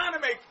ain't trying to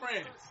make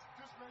friends.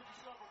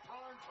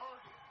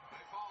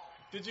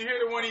 Did you hear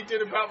the one he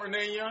did about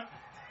Renee Young?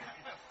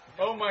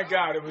 Oh my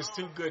God, it was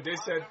too good. They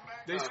said,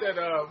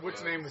 what's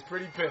his name was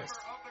pretty pissed.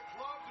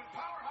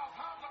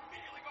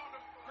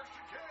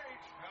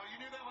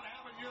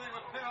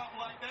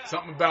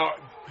 Something about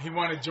he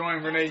wanted to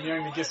join Renee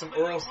Young to get some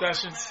oral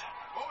sessions.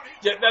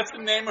 Yeah, that's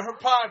the name of her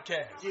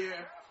podcast.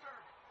 Yeah.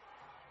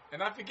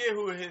 And I forget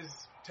who his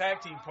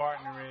tag team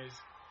partner is,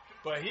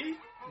 but he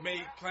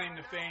made claim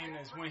to fame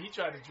as when he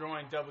tried to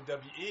join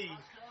WWE,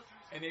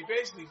 and they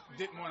basically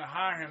didn't want to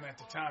hire him at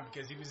the time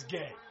because he was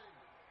gay.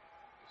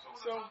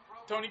 So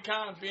Tony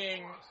Khan,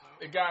 being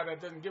a guy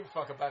that doesn't give a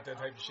fuck about that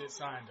type of shit,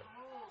 signed him.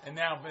 And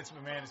now Vince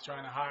McMahon is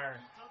trying to hire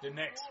the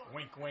next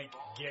wink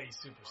gay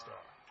superstar.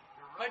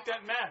 Like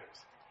that matters.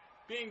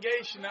 Being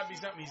gay should not be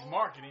something he's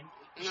marketing.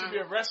 He should be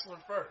a wrestler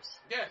first.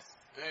 Yes.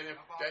 And if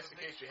that's the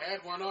case, you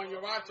had one on your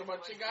roster,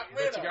 but you got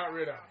rid of. You got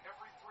rid of.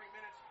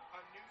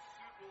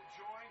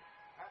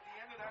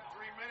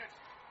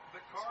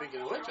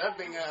 Speaking of which, I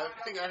think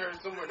I heard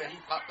somewhere that he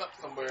popped up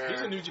somewhere.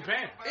 He's in New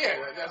Japan.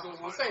 Yeah, that's what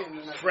I was saying.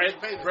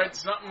 Fred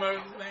something or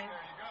his name.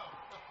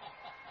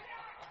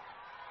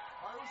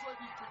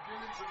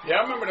 Yeah,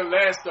 I remember the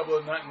last Double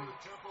or Nothing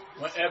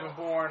when Evan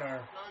Bourne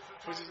or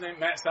what's his name,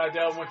 Matt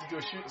Sydal went to do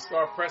a shooting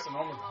star press and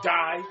almost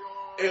died.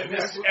 And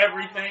missed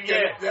everything.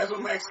 Yeah, that's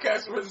what Max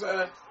Caster was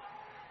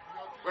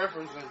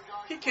referencing.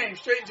 He came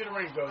straight into the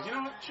ring and goes, you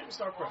know what, shooting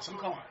star press, I'm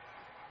calling.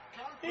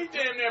 He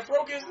damn near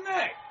broke his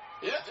neck.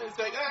 Yeah, it's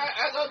like,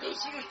 I thought the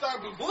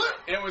superstar was blip.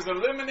 And was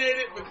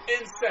eliminated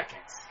within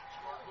seconds.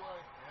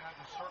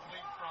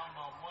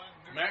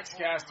 Max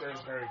Caster is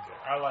very good.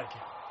 I like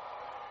him.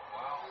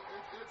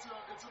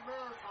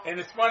 And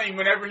it's funny,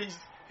 whenever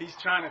he's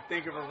trying to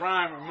think of a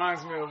rhyme, it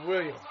reminds me of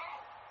William.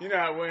 You know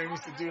how William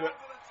used to do the,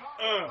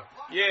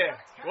 yeah,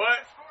 what?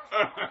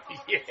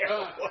 Yeah,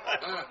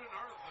 what?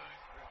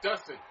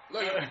 Dustin,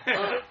 look at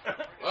him.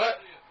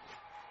 What?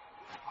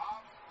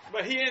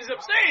 But he ends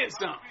up saying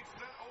something.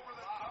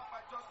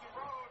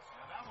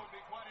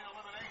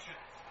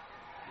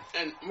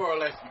 And more or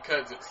less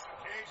because it's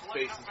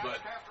spaces, but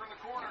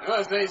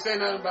they ain't say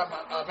nothing about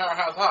my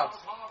Powerhouse Hobbs.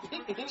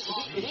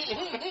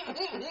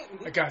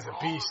 That guy's a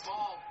beast.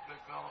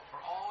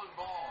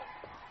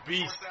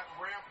 Beast.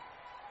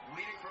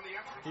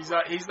 He's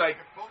like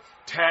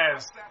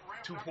Taz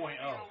 2.0.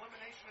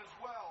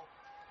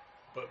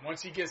 But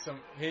once he gets some,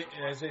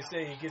 as they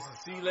say, he gets some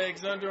sea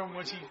legs under him.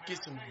 Once he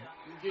gets some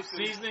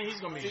seasoning, he's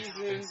gonna be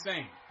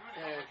insane.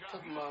 Yeah, a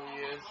couple more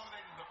years.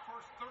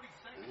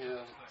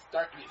 Yeah,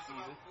 start the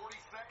season.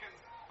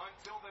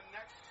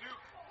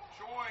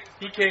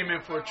 He came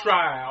in for a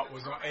tryout,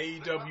 was on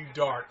AEW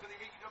Dark.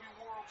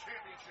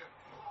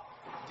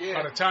 Yeah.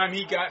 By the time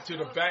he got to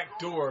the back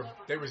door,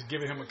 they was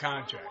giving him a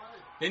contract.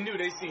 They knew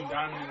they seen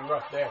Diamond in the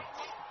Rough there.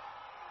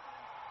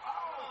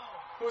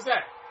 Who was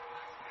that?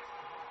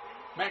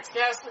 Max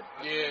Caster?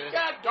 Yeah.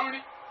 God darn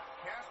it.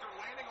 Caster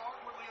landing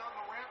awkwardly on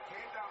the ramp,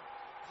 came down,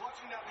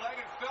 clutching that leg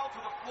and fell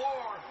to the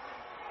floor.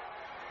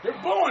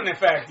 They're booing the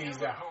fact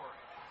he's out.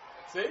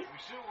 See? We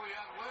see what we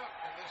have left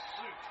in this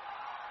suit.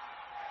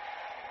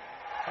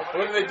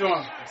 What are they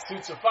doing?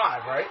 Suits of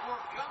 5, right?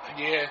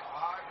 Yeah. 5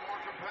 more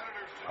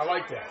competitors to I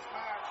like join that. this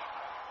match.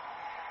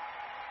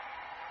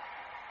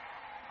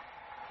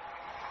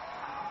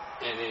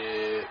 And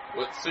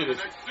what suit is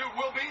The next suit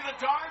will be the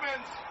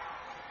Diamonds.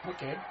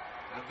 Okay.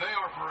 And they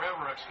are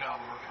forever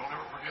Excalibur. Don't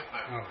ever forget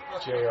that. Oh,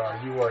 JR,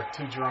 you are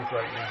too drunk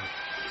right now.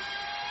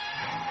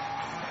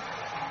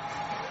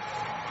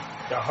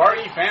 The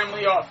Hardy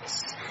Family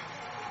Office. Looks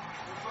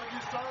like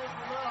he's tired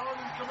for Matt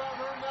Hardy to come out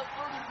and earn that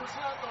 30%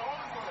 the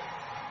hard way.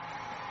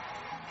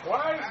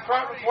 Why is the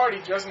private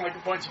party dressing like a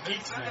bunch of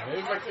geeks now? They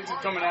look like they're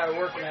just coming out of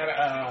working at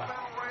a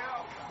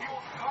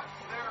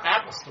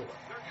Apple store.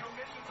 Their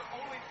commissions are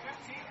only 15%.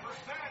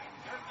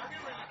 They're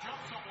getting ready to jump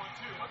someone,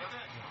 too. Look at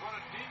this. What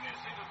a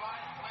deviously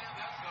devised plan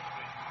that's going to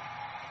be.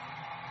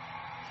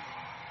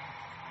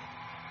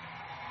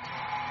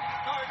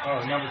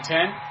 Oh, number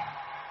 10?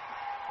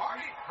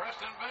 Hardy,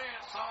 Preston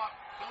Vance saw it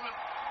coming.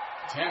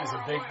 10 is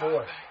a big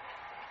boy.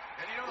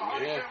 And you know the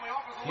Hardy Yeah. family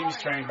office He was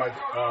trained by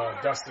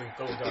Dustin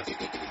Goldust.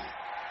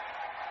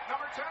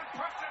 Number 10,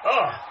 Preston.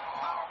 Oh.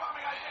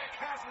 Powerbombing Isaiah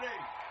Cassidy.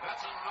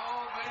 That's a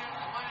no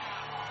man's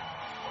land.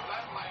 Or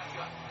that land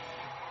got.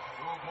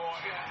 Oh boy.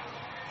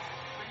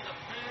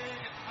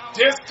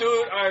 This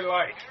dude I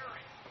like.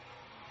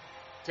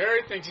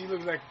 Terry thinks he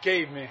looks like a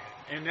caveman,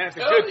 and that's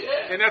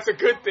a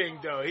good thing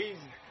though. He's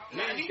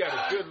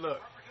got a good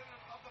look.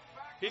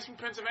 He's from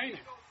Pennsylvania.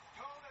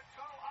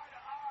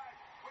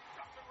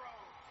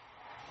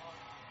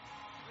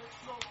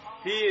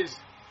 He is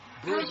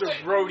Bruiser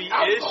Brody-ish.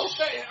 I was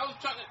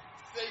trying to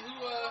say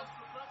who,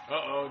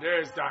 Uh-oh,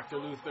 there's Dr.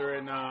 Luther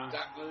and,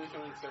 Dr.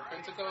 Luther and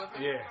Serpentico, I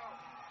think? yeah.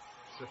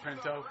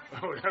 Serpento,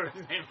 whatever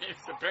his name is,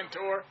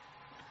 Serpentor.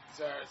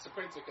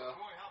 Serpentico.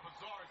 Boy, how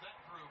bizarre is that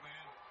crew,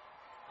 man?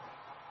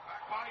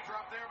 Back body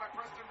drop there by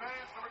Preston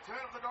Vance, number 10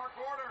 of the Dark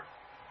Order.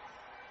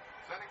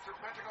 Sending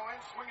Serpentico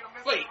in, swinging a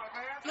miss Wait, by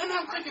Vance. no,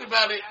 I'm thinking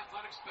about it.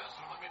 Athletic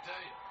specimen, let me tell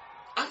you.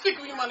 I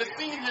think we might have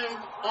seen him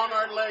on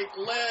our,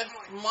 last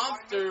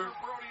Monster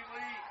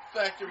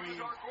Factory.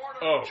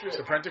 Oh, trip.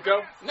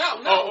 Serpentico? No.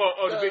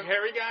 Oh, the big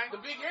hairy guy? The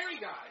big hairy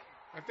guy.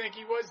 I think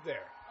he was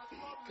there.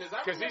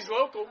 Because he's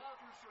local.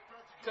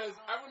 Because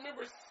I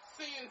remember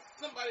seeing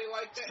somebody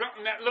like that.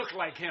 Something that looked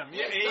like him.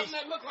 Yeah, and something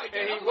that looked like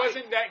that. And he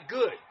wasn't that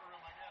good.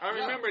 I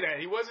remember that.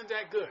 He wasn't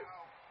that good.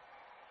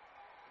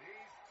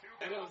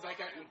 And it was like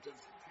it was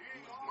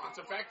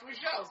Monster Factory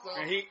show, so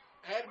And he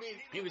had me.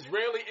 was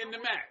rarely in the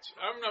match.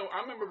 I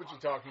remember what you're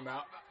talking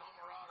about.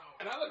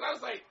 And I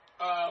was like,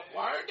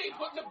 why aren't they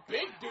putting a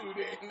big dude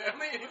in? I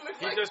mean,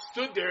 He just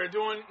stood there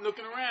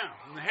looking around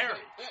in the hairy.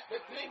 The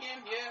thing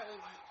in, yeah.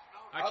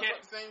 I can't.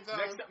 At the same time.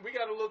 Next time, we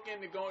got to look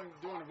into doing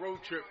a road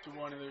trip to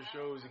one of their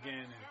shows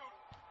again and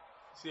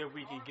see if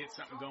we can get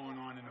something going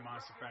on in the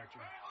Monster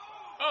Factory.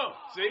 Oh,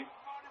 see,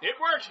 it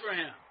works for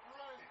him.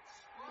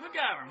 Look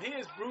at him. He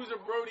is Bruiser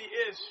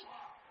Brody-ish,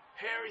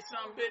 hairy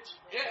son bitch.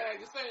 Yeah,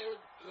 like I said,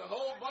 there's a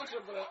whole bunch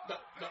of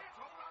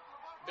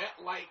that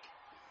like.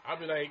 I'll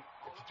be like,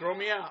 if you throw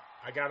me out,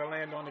 I gotta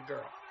land on the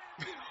girl.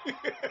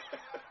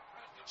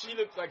 She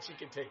looks like she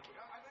can take it.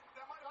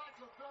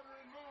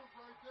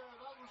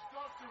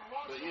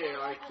 But yeah,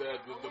 like the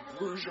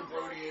Bruiser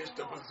Brody is,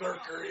 the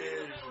Berserker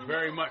is.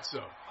 Very much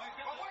so.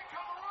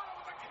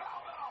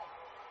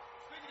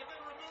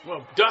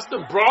 Well,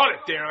 Dustin brought it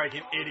there like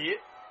an idiot.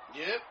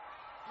 Yep.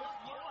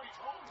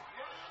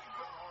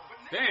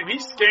 Damn,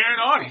 he's scaring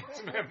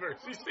audience members.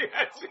 You see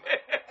that shit?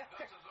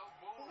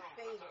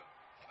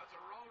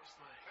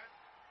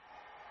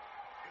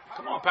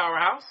 Come on,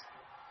 Powerhouse.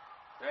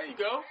 There you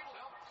go.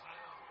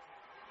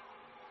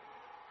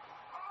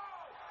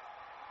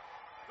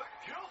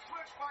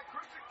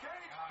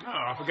 Oh,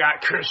 I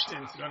forgot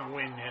Christian's going to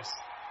win this.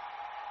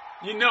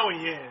 You know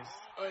he is.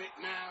 Wait,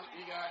 now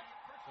you got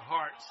the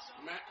Hearts.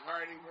 Matt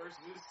Hardy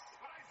versus.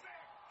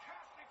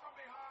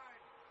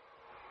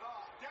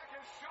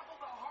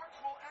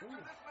 Ooh.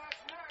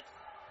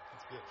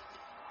 That's good.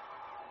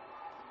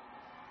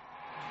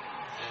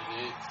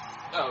 And it's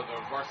the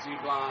Varsity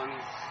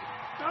Blondes.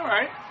 All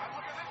right.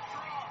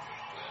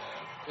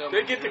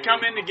 They get to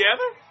come in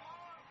together?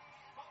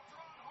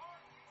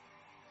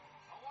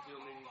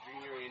 Tillman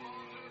Jr. and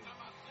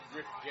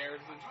Griff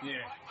Garrison.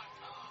 Yeah.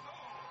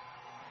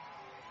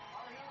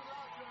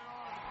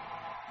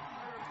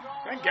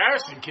 That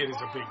Garrison kid is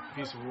a big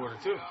piece of water,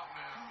 too.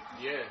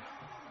 Yeah.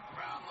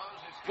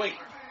 Wait.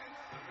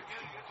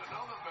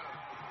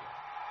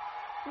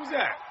 Who's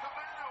that?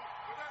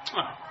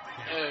 Oh,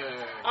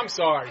 yeah. I'm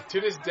sorry. To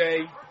this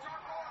day,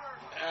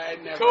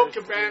 Colt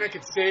Cabana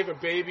could save a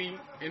baby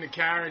in a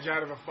carriage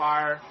out of a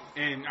fire,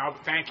 and I'll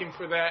thank him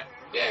for that.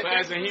 Yeah, but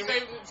as a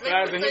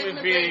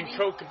human being,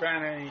 Colt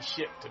Cabana ain't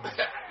shit to me.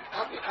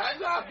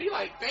 I'll be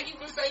like, thank you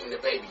for saving the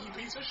baby, you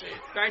piece of shit.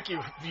 Thank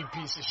you, you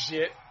piece of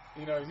shit.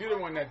 You know, you're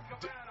the one that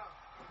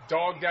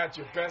dogged out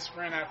your best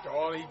friend after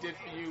all he did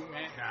for you,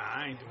 man. Nah,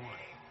 I ain't doing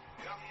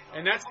it.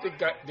 And that's the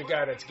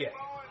guy that's getting.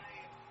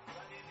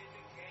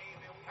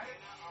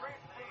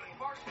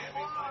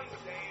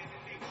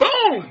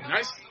 Boom!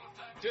 Nice.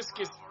 Just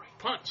gets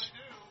punched.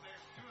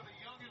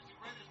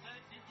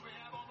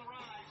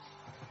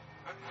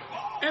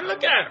 And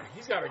look at him.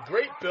 He's got a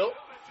great build.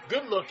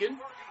 Good looking.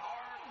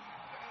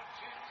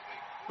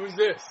 Who's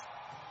this?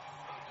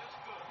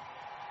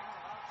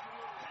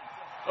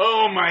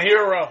 Oh, my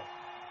hero.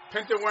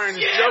 Penta wearing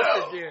his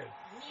Joker gear.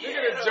 Look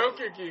at the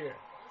Joker gear.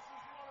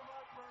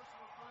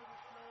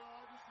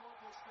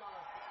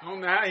 I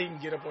don't know how he can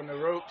get up on the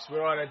ropes with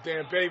all that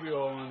damn baby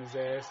oil on his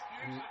ass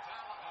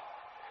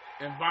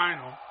and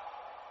vinyl.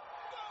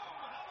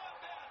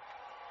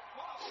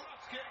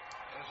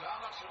 As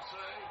Alex would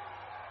say,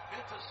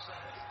 Penta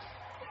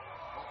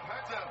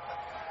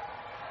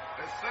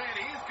is saying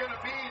he's going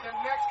to be the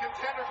next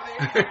contender for the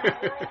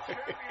AEW World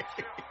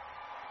Championship.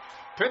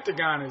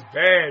 Pentagon is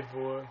bad,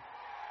 boy.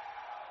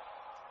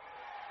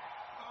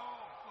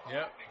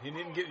 Yep, he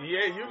didn't get.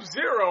 Yeah, you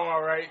zero,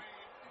 all right.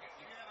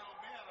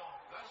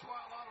 That's why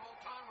a lot of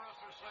old-time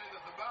wrestlers say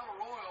that the Battle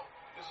Royal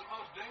is the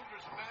most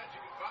dangerous match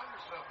you can find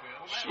yourself in.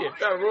 Shit,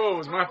 Battle Royal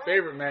was my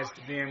favorite match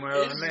to be in when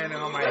I was landing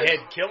on my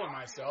head killing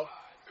myself.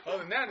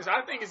 Other than that,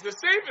 I think it's the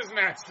safest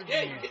match to be in.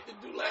 Yeah, you get to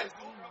do last.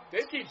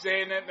 They keep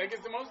saying that like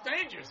it's the most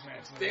dangerous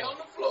match. Stay on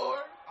the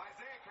floor.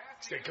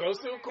 Stay close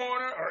to a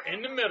corner or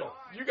in the middle.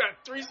 You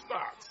got 3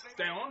 spots.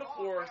 Stay on the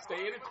floor,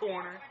 stay in the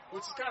corner,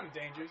 which is kind of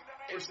dangerous,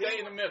 or stay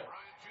in the middle.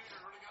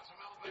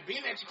 And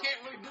being that you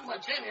can't really do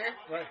much in here,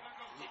 right?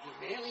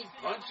 You're mainly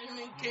punching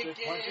and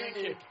kicking,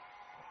 and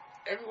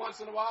every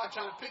once in a while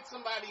trying to pick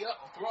somebody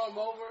up, throw them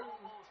over,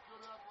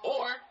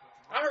 or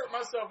I hurt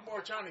myself more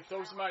trying to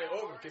throw somebody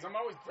over because I'm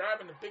always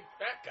grabbing the big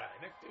fat guy.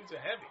 That dude's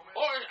a heavy.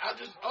 Or I'll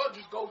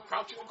just go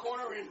crouch in the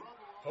corner and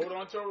hold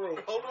on to a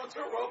rope. Hold on to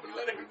a rope and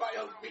let everybody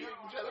else beat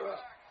each other up.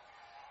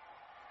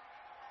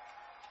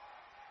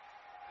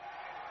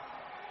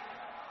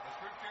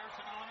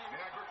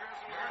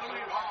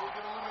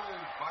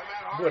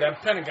 Boy,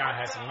 that Pentagon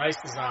has some nice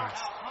designs.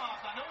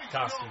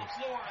 Costumes.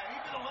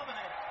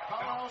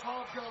 Powerhouse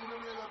Hobbs got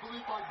eliminated, I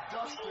believe, by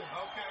Dustin.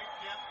 Okay,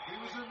 yeah. He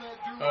was in that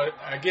duo.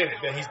 I get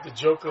it that he's the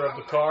Joker of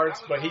the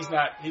cards, but he's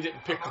not. He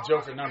didn't pick the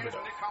Joker number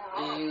though.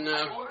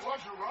 No.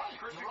 Christian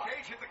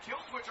Cage hit the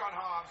kill switch on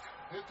Hobbs.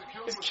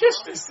 Is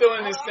Christian still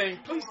in this thing?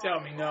 Please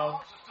tell me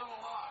no. He's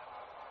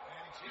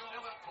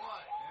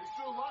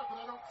still alive, but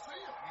I don't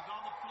see him. He's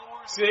on the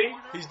floor. See,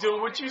 he's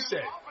doing what you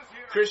said.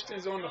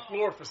 Christian's on the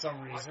floor for some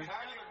reason.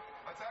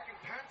 Attacking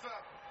Penta.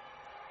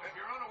 If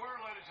you're unaware,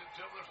 ladies and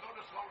gentlemen, there's no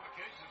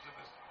disqualifications in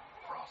this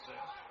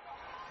process.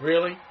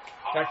 Really?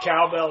 That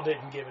cowbell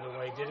didn't give it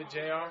away, did it,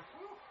 JR?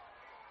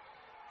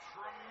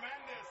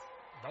 Tremendous.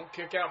 Don't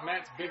kick out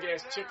Matt's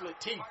big-ass chiclet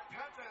teeth.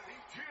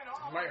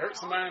 You might hurt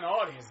somebody in the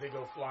audience, they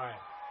go flying.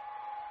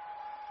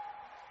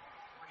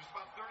 We're just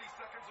about 30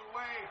 seconds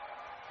away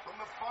from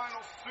the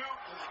final suit.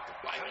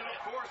 And of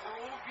course, there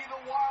will be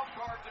the wild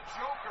card, the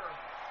Joker.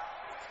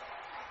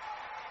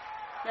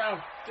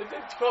 Now, did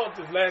they call it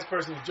the last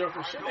person the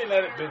Joker? Shouldn't they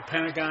let it be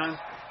Pentagon?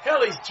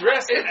 Hell, he's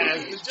dressed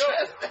as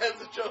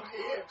the Joker.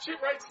 Yeah. Shit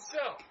writes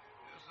itself.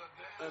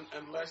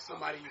 Unless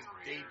somebody's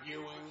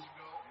debuting.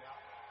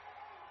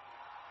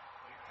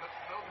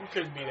 We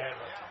couldn't be that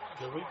lucky,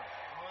 could we?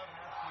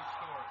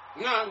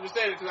 No, I'm just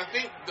saying because I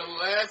think the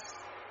last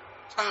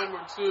time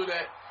or two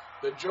that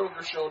the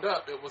Joker showed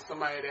up, it was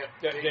somebody that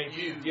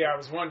debuted. Yeah, I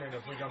was wondering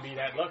if we're going to be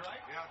that lucky.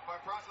 Yeah, by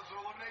process of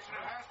elimination,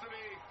 it has to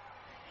be.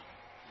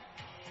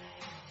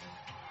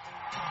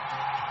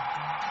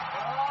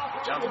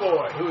 Jungle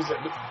Boy. Who is it?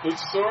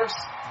 Luchasaurus?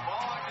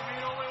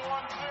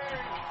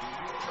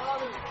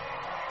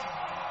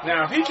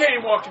 Now, if he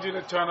came walking through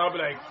the tunnel, I'll be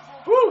like,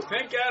 whew,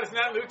 thank God it's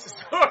not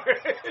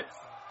Luchasaurus.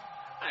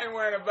 I ain't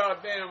worrying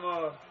about damn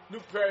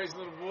Luke Perry's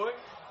little boy.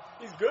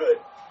 He's good.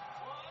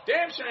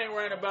 Damn sure ain't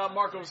worrying about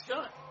Marco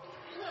Stunt.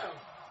 No.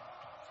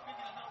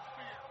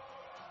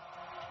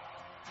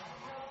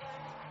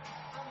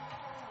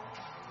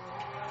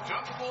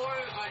 Jungle Boy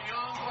is a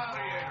young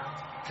gladiator.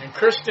 And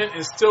Christian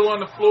is still on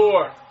the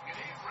floor.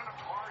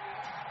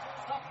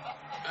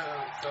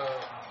 So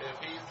if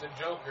he's the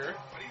Joker,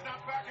 but he's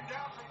not backing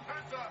down from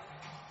Penta.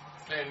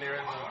 then there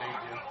is no big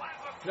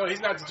deal. No,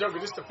 he's not the Joker.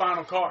 This is the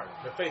final card.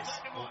 The face.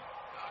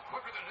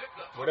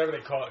 Whatever they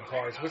call it in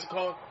cards. What's it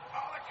called?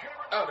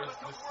 Oh, there's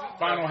the suit.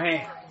 Final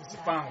hand. It's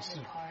the final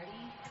suit.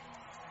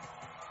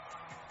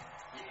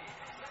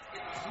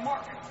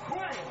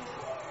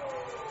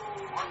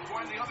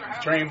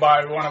 Trained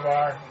by one of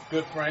our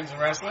good friends in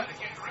wrestling,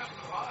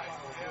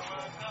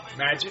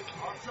 Magic.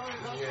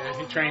 Yeah,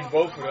 he trained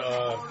both for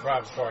the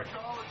Private Party.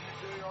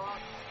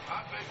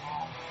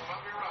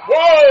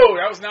 Whoa,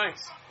 that was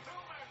nice.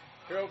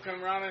 Girl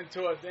come around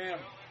into a damn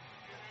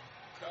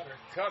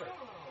cutter.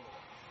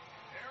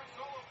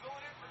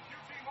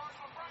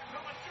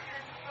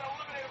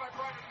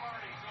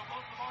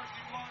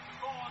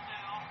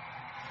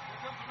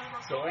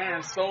 So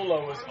Aaron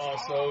Solo is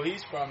also,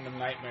 he's from the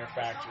Nightmare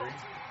Factory.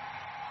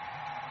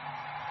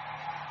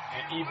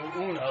 And Evil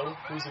Uno,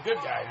 who's a good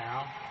guy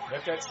now.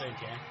 Let that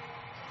sink in.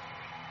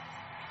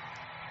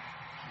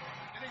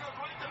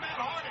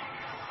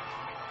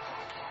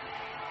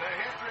 The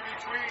history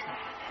between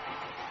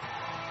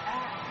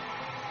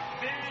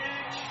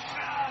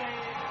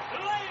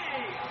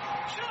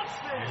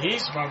And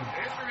he's from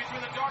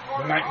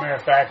the Nightmare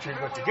Factory,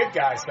 but the good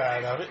guy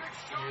side of it.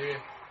 Yeah.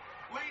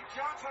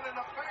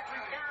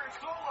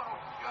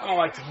 I don't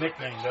like the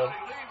nickname though.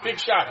 Big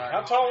Shot.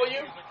 How tall are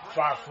you?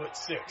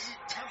 5'6".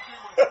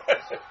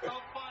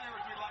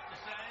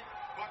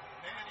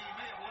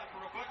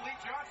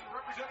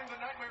 Representing the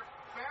Nightmare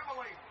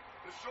family.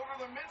 The shoulder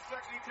of the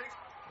midsection, he takes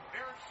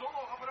Aaron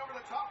Solo up and over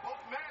the top,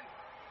 both men.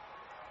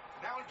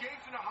 Now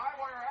engaged in a high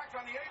wire act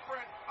on the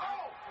apron.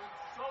 Oh! And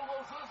Solo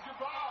says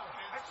goodbye.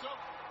 And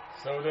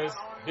So does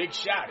Big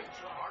Shotty.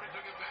 Hardy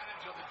took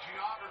advantage of the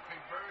geography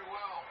very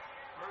well,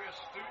 very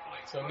astutely.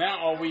 So now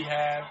all we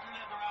have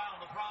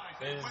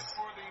is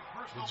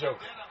the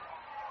Joker.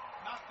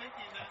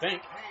 I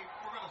think. Hey,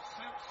 we're going to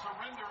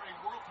surrender a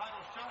world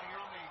title shot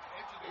here on the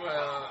edge of the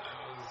Well, it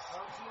was...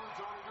 Absolutely,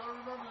 Tony. You got to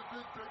remember the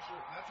big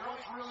picture. That's right.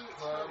 Really at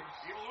stake.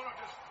 Evil Uno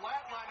just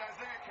flatlined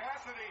Isaiah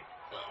Cassidy.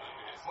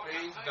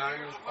 Spades,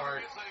 Diamonds,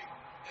 Art.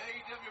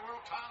 AEW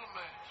World Title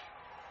match.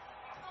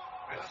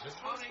 That's just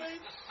one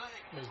Spades?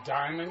 There's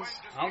Diamonds.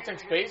 I don't think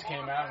Spades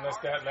came out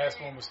unless that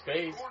last one was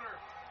Spades.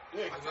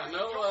 Yeah, because I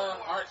know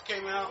Arts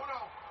came out.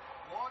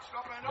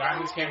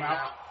 Diamonds came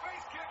out.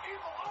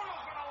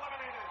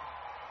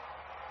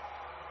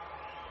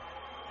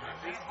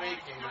 I think Spade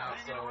came out,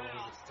 so was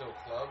it still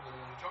Club? And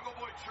Jungle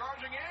Boy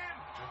charging in.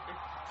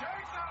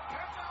 Takes out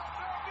Penta.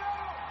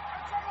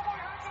 And Jungle Boy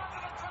heads up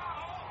to the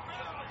top.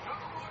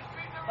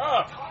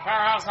 Oh,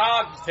 Powerhouse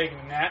Hobbs was taking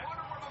a nap.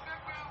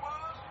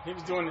 He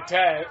was doing the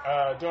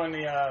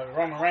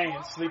Roman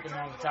Reigns, sleeping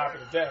on the top of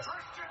the desk.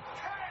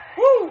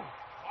 Woo!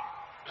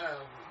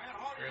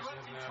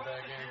 Christian's now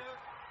back in.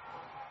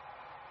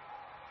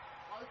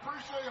 I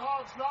appreciate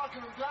Hobbs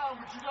knocking him down,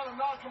 but you got to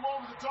knock him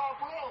over the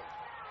top rope.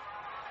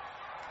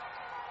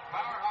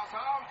 Powerhouse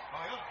Hobbs.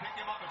 Oh, he'll pick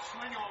him up and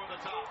sling him over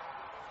the top.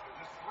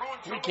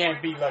 We can't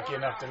be lucky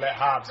enough to let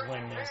Hobbs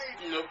win this.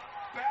 Nope.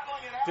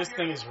 This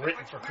thing is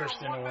written for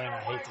Christian to win.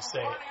 I hate to say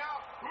it.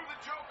 Who the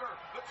Joker,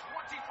 the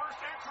 21st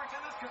entrant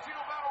in this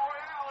Casino Battle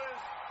Royale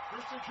is.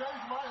 Christian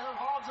Cage might have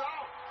Hobbs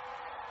out.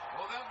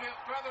 Well, that'd be a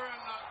feather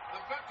in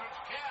the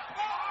veteran's cap.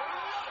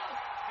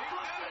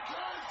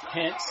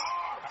 Hence.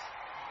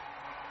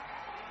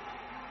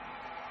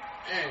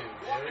 And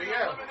there we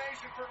go.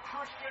 Elimination for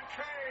Christian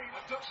Cage.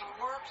 That took some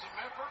work, some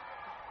effort.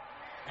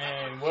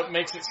 And what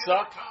makes it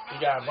suck, you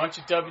got a bunch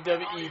of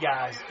WWE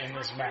guys in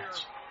this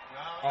match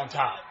on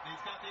top. He's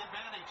got the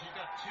advantage. He's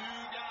got two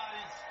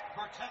guys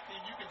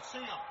protecting. You can see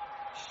them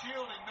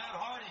shielding Matt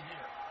Hardy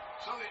here.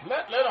 So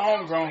Let a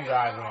homegrown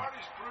guy win.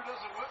 Hardy's crew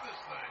doesn't win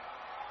this thing.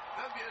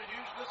 That'd be a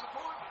huge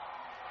disappointment.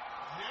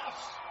 Yes.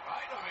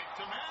 Right. I mean,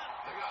 to Matt,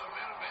 they got a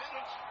man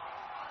advantage.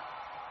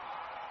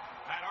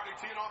 Matt Hardy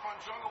teeing off on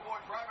Jungle Boy,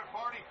 Private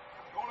Party.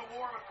 Going to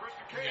war with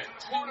Christian Cage in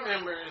the Two corner.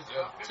 members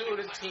of two of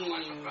the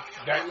teams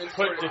That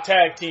put the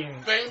tag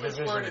team famous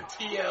division. for the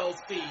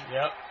TLC.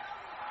 Yep.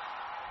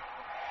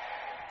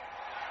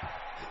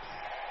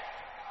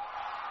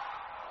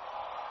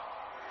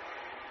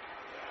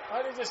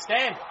 Why did they just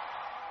stand it?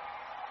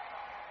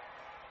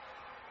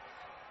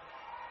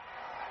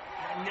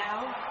 And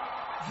now,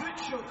 the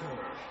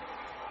Joker.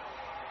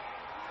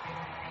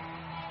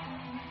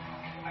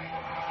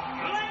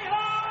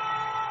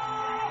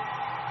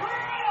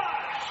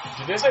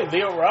 Did they say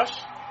Leo Rush?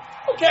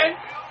 Okay.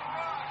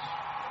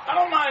 I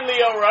don't mind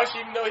Lio Rush,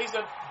 even though he's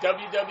a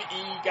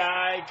WWE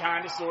guy,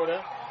 kind of, sort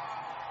of,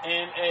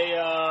 and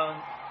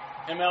a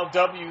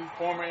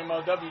former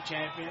MLW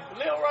champion. But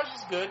Lio Rush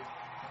is good.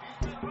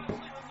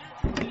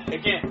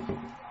 Again,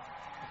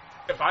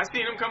 if I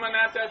seen him coming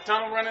out that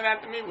tunnel running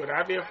after me, would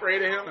I be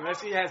afraid of him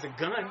unless he has a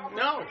gun?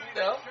 No.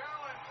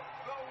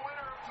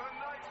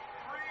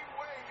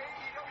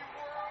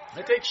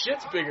 I think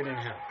shit's bigger than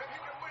him.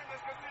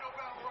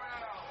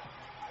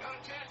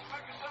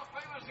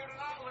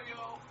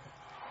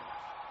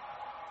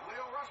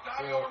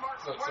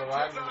 So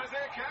I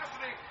Isaiah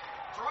Cassidy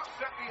drop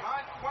step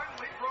behind Quinn,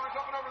 leapfrogs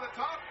up and over the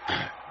top.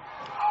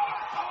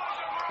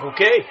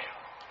 Okay.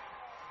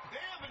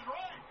 Damn is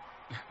right.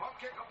 Pump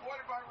kick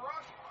avoided by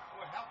Rush.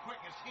 Boy, how quick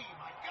is he?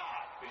 My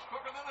God, he's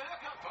quicker than the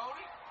hiccup,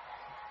 Tony.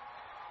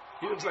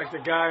 He looks like the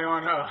guy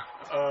on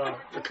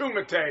the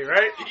Kumite,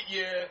 right?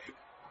 Yeah.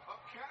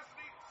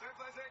 Cassidy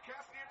sends Isaiah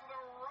Cassidy into the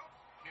rope.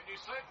 Can you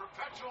say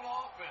perpetual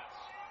offense?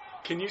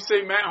 Can you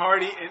say Matt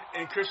Hardy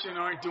and Christian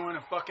aren't doing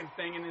a fucking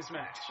thing in this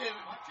match?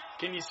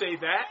 Can you say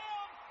that?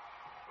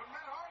 But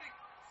Matt Hardy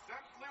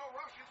sends Lio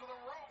Rush into the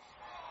ropes.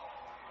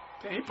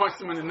 Damn, he punched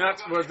him in the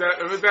nuts. Was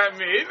that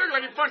me? He looked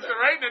like he punched him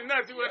right in the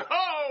nuts. He went,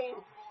 oh!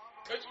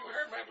 Because you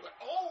heard Matt like,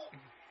 oh!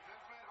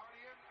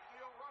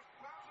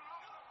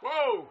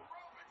 Whoa!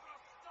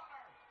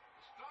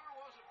 The stunner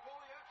wasn't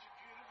fully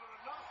executed, but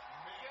enough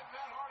to get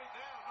Matt Hardy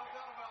down. No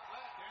doubt about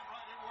that. Damn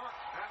right, it worked.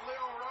 And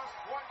Lio Rush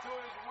point to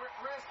his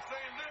wrist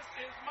saying,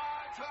 this is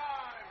my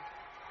time.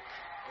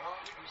 Well,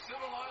 you can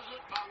civilize it.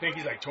 I think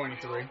he's like 23.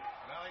 Well,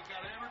 he's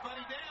got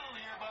everybody down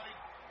here, buddy.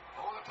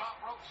 Over the top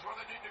ropes is where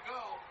they need to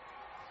go.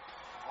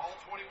 All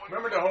 21.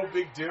 Remember the whole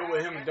big deal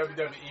with him in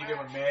WWE? They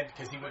were mad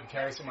because he wouldn't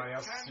carry somebody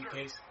else's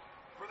suitcase.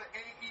 For the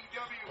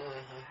AEW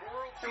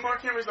World And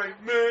Mark Henry's like,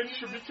 man, you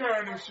should be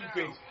carrying this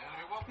suitcase.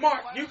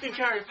 Mark, you can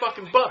carry a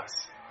fucking bus.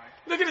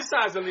 Look at the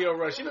size of Lio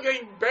Rush. He look like he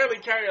can barely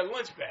carry a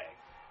lunch bag.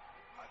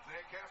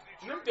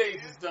 And them days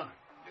is done.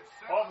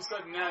 All of a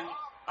sudden now,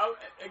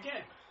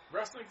 again,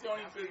 wrestling's the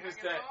only business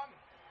that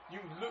you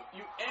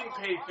end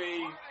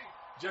kayfabe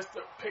just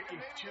to pick and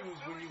choose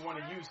when you want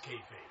to use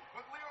kayfabe.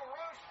 But Lio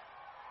Rush,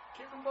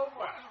 Kick them both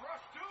what out. is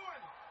Rush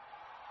doing?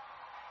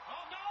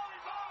 Oh no,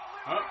 he's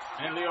on. Huh?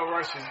 And Lio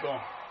Rush is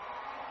gone.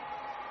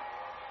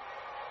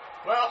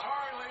 Well,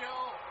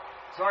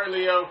 sorry,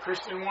 Leo.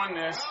 Christian won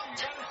this. Well,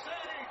 you gotta say,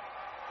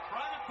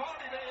 Private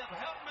Party, they have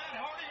helped Matt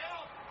Hardy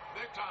out.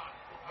 Big time.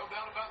 No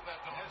doubt about that,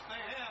 Tom. Yes,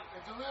 they have.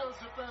 And to Leo's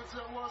defense,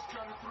 it was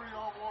kind of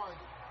 3-on-1.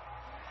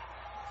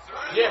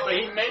 Yeah, but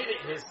he made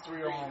it his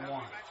 3-on-1.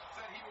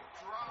 Said he would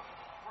drop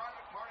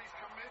Private Party's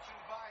commission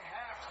by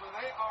half, so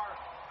they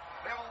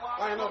have a lot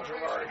I know of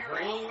Gerard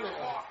Green,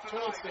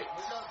 26.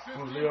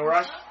 Who, Lio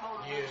Rush?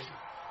 Yeah.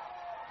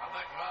 I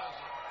think guys,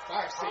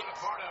 5'6". Private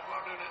Party, I've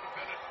learned an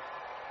independent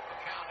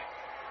accounting.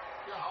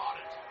 Yeah.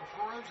 Audit. The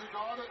forensic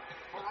audit.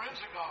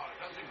 Forensic audit.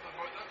 That's even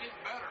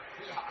better.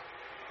 Yeah.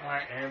 All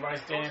right,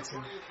 everybody's dancing.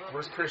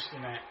 Where's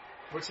Christian at?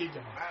 What's he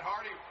doing? Matt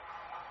Hardy.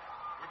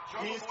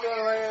 He's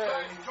still there.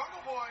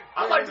 Jungle Boy.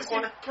 I'd like to see.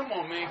 Come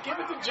on, man. Give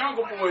it to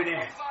Jungle Boy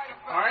then.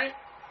 All right?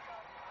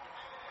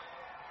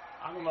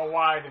 I don't know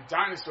why the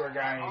dinosaur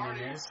guy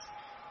ain't in this.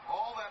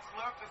 All that's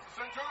left is the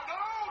center. No,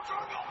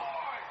 Jungle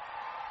Boy.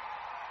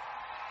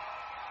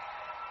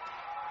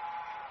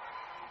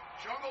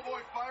 Jungle Boy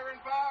firing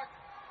back.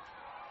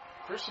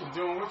 Christian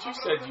doing what you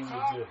said you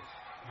would do.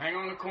 Hang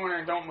on the corner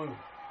and don't move.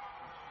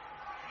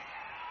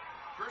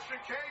 Christian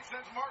Cage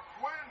sends Mark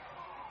Quinn.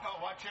 Oh,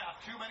 watch out.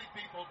 Too many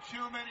people,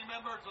 too many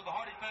members of the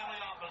Hardy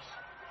family office.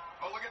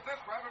 Oh, look at this.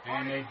 Private Party.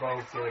 And they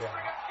both get out.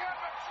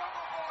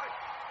 Jungle Boy.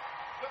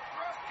 The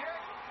thrust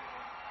kick.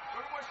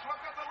 Jungle Boy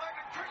swept up the leg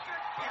and Christian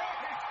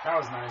Cage. That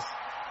was nice.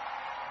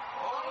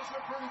 Oh, that was a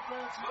pretty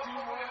fancy team.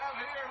 Look what we have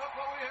here. Look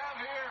what we have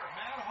here.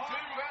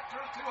 Two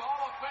veterans, two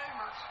Hall of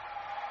Famers.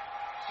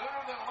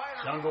 Sooner than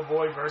later. Jungle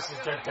Boy versus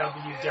the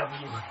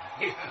WWE.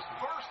 His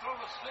first on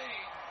the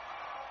scene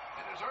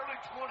in his early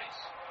 20s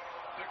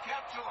to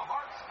capture the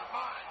hearts and the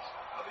minds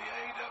of the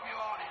AEW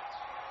audience.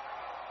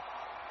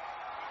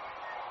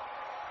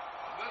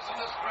 Listen to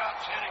this crowd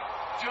chanting,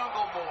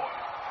 Jungle Boy.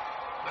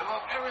 They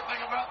love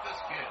everything about this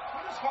kid.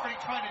 What is Hardy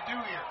trying to do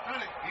here?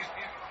 He's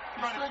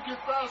trying to get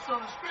fast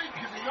on his feet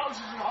because he knows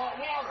he's in hot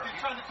water. He's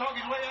trying to talk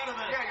his way out of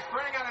it. Yeah, he's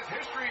bringing out his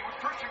history with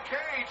Christian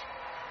Cage.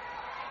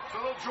 So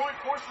they'll join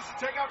forces to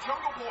take out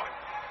Jungle Boy.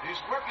 He's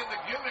working the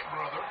gimmick,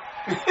 brother.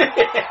 He's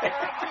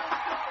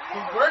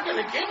working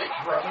the gimmick,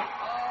 brother.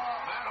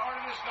 Matt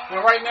Hardy just got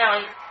Well, right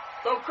now,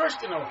 throw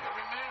Christian over.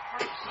 every man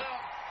for himself.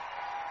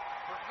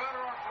 For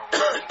better or for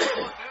worse,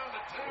 we're down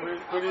to two.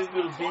 With his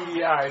little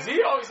beady eyes.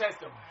 He always has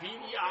the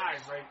beady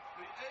eyes, right?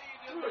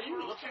 Dude, are you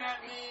looking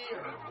at me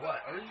or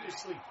what? Or are you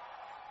asleep?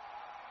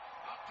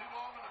 Not too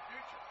long in the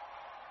future.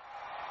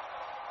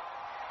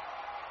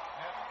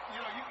 And, you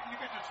know, you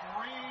could just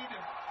read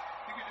the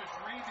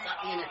Stop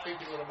being a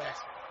creepy little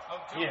bastard. of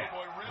Jungle Yeah,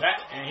 Boy. Really that,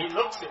 and he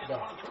looks it, is though.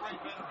 one of the great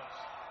veterans.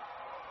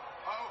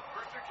 Oh,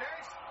 Christian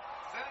Cage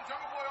sending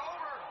Jungle Boy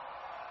over.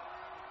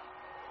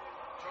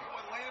 Jungle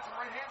Boy lands and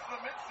right hands to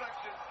the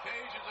midsection.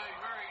 Cage is a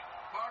very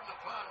pardon the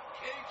pun,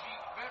 cagey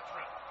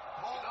veteran.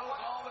 He knows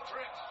all the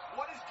tricks.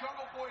 What is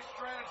Jungle Boy's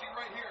strategy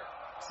right here?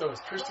 So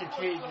is Christian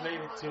Cage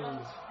related to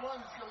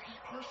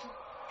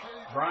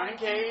Brian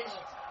Cage?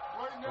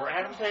 Or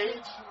Adam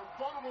Page?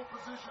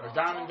 Or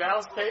Diamond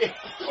Dallas Page?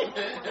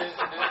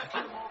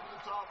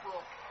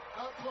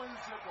 That plain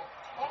simple.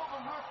 All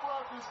the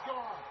riffraff is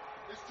gone.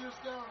 It's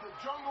just down to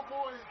Jungle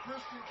Boy and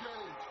Christian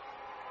Cage.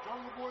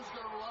 Jungle Boy's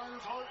got to rely on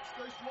his heart and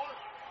stay smart.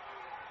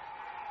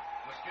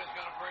 This kid's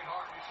got a great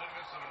heart. He's been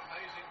in some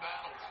amazing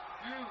battles.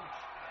 Huge.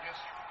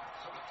 Against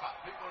some of the top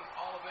people in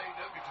all of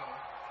AEW,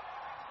 Tony.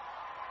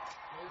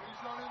 Well,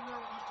 he's not in there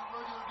with just a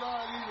regular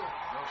guy either.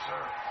 No,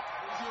 sir.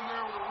 He's in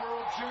there with a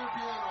world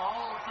champion, a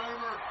Hall of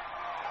Famer.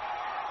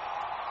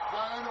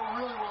 Guy I know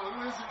really well,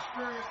 who is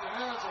experienced and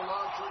has a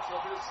lot of tricks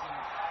up his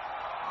sleeve.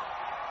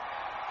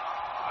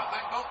 I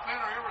think both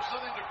men are here with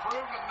something to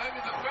prove, and maybe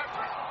the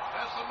veteran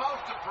has the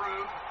most to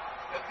prove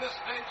at this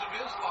stage of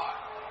his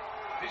life.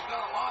 He's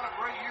got a lot of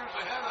great years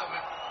ahead of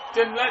him.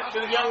 Then let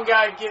the young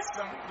guy get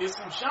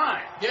some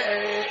shine.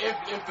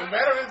 Yeah, if the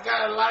veteran's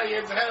got a lot of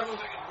years ahead of him,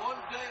 One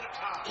day at a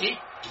time.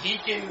 he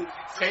can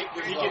take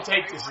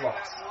this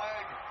loss.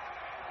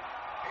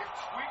 He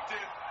tweaked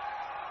it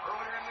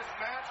earlier in this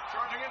match,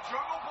 charging in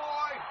Jungle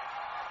Boy.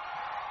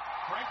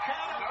 Great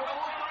counter. Jungle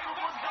Boy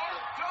got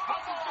it. Jungle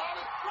Boy.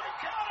 Great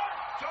counter.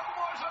 Jungle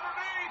Boy's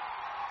underneath.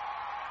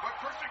 But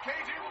Christian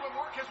Cage able to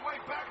work his way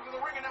back into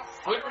the ring and now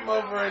Flip him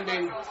over and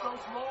then. That's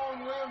those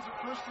long limbs of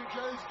Christian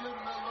Cage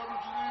giving that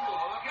leverage and needle.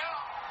 Oh, look out.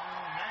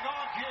 Hang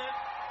on, kid.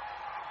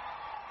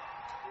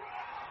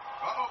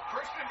 Uh-oh,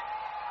 Christian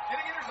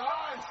getting in his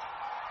eyes.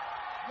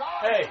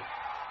 Hey,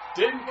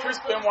 didn't Chris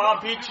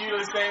Benoit beat you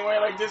the same way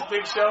like this,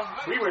 Big Show?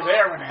 We were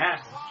there when it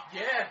happened.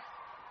 Yeah.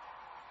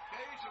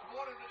 Cage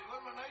avoided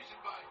elimination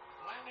by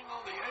landing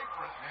on the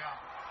apron. Yeah.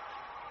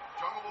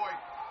 Jungle Boy.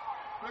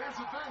 But here's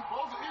the thing,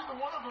 either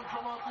one of them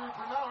come out there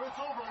for now,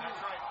 it's over. That's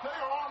right. They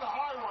are on the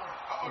high wire.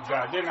 Oh,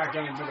 God, they're not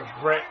going to do the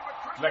Brett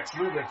Lex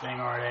Luger thing,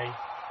 are they?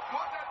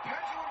 Caught that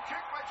pendulum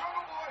kick by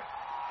Jungle Boy.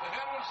 The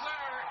head was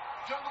there.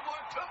 Jungle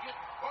Boy took it.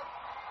 Oh.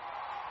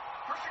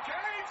 Christian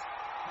Cage.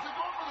 Is he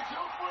going for the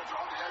kill switch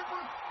on the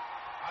apron?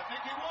 I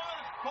think he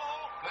was,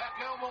 Paul. Back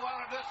elbow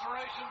out of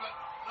desperation, but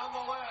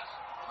nonetheless,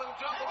 a little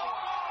Jungle Boy.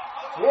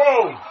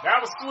 Whoa, that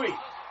was sweet.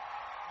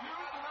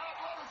 Youth and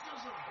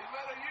athleticism. He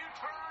made a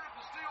U-turn at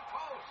the steel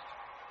post.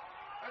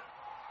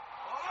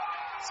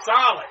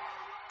 Solid.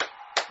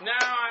 Now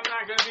I'm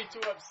not going to be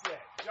too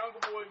upset.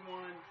 Jungle Boy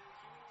won.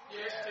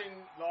 Christian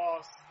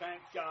lost.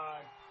 Thank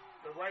God.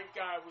 The right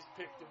guy was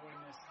picked to win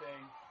this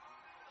thing.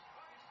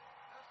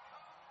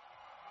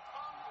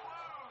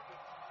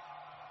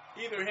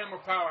 Either him or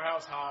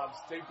Powerhouse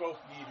Hobbs, they both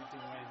needed to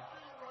win.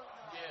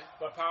 Yeah.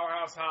 But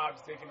Powerhouse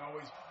Hobbs, they can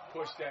always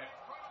push that.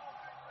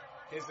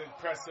 His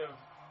impressive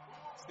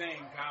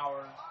staying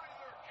power,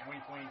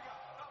 wink wink,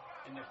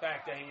 and the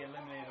fact that he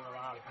eliminated a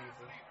lot of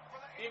people.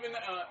 Even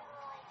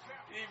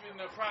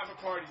the private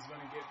party's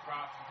going to get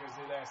props because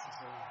it lasted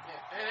so long.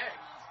 Yeah, and hey,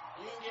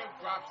 you can give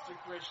props to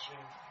Christian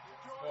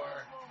for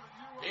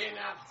being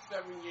out for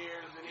 7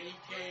 years, and he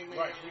came in.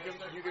 Right,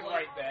 you can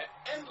write that.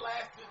 And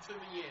lasted to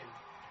the end.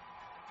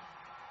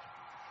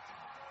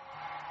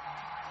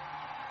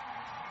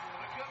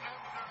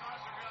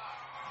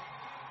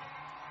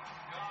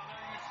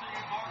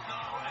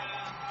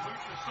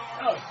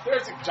 Oh,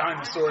 there's a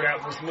dinosaur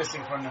that was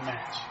missing from the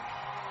match.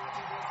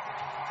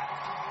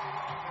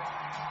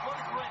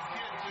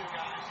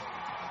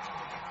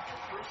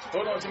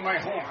 Hold on to my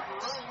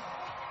horns.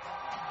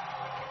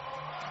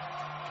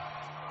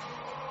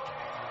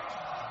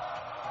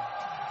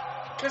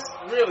 Because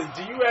really,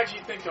 do you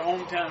actually think the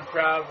hometown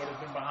crowd would have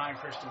been behind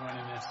Christian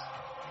winning this?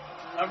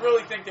 I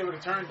really think they would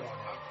have turned on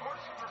him.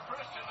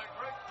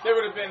 There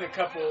would have been a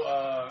couple,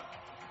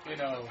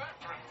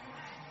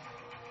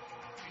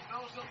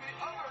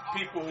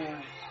 people who,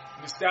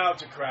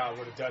 nostalgia crowd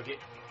would have dug it.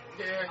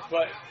 Yeah.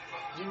 But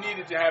you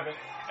needed to have an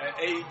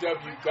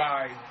AEW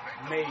guy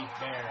made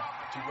there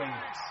to win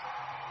this.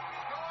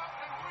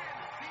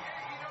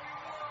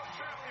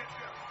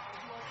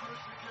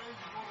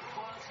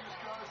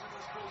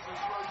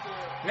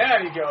 Now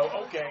you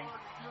go, okay.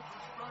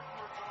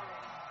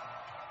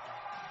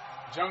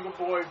 Jungle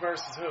Boy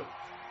versus who?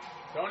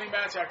 The only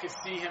match I could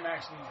see him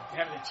actually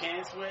having a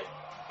chance with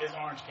is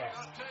Orange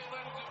Cassidy.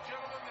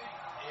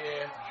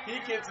 Yeah. He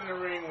gets in the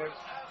ring with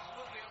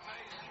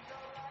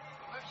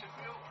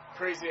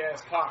crazy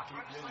ass Pac.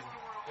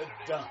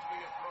 It's done.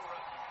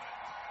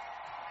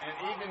 And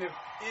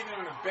even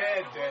on a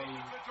bad day,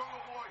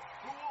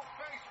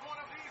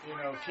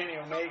 Kenny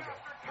Omega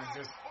is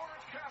just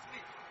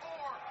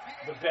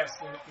the best.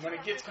 When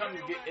it gets come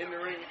to get in the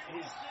ring,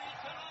 he's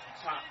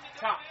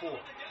top 4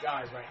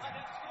 guys right now.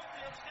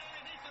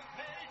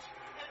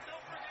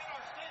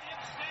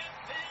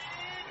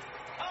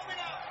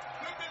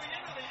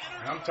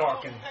 And I'm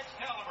talking,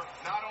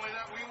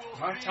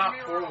 my top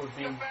 4 would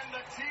be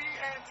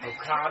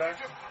Okada,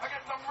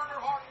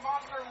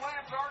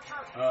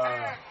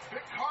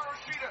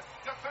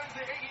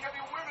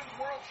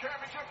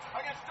 Championship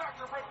against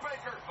Dr. Britt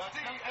Baker.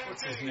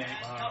 What's his name?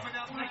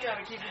 You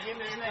gotta keep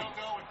forgetting his name.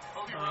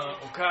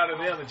 Okada,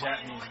 the other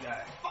Japanese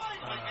guy.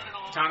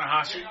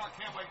 Tanahashi.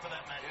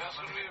 Yes,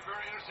 it'll be a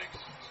very interesting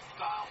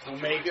style.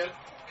 Omega.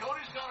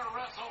 Cody's got to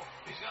wrestle.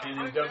 He's got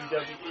And in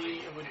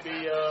WWE, it would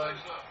be,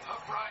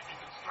 upright, he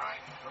can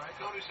strike. Right.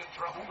 Cody's in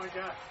trouble. oh my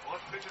God.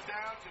 Let's pitch it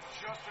down to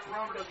Justin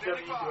What Roberts.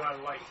 WWE do I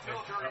like?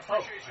 Military I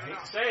appreciation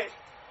hate to now. say it.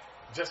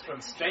 Just for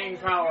staying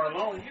power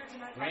alone, Here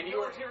tonight, Randy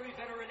Orton. military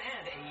veteran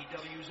and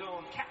AEW's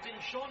own Captain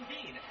Sean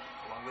Bean,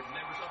 along with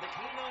members of the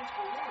Canines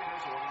for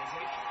Warriors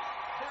organization.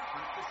 Their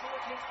group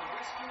facilitates the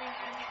rescuing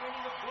and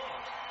training of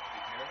dogs,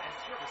 prepared as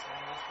service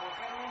animals for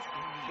veterans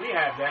in need. We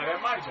have that at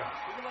my job.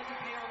 We would like to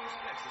pay our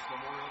respects this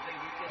Memorial Day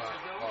weekend to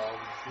those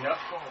who Yep.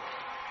 have fallen.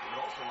 We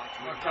would also like to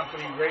Our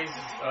company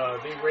raises,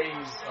 they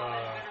raise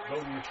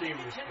golden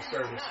retrievers for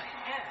service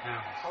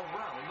animals.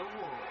 around the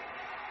world.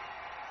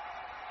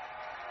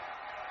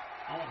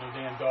 I want no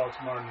damn dog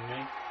smarter than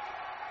me.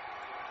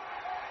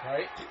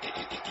 Right?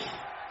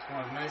 It's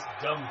one of a nice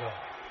dumb dog.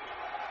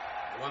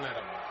 One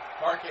that'll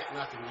bark at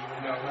nothing,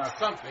 even No, though nothing. it's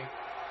something.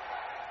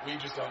 We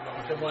just don't know It's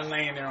what the it one is.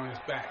 laying there on his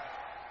back,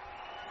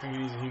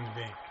 thinking he's a human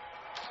being.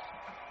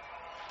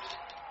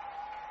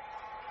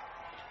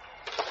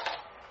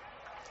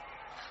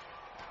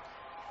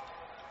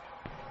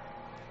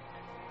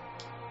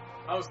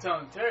 I was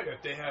telling Terry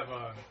that they have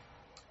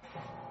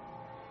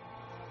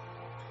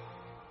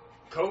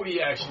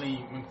Cody actually,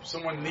 when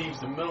someone leaves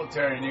the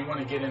military and they want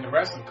to get into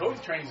wrestling, Cody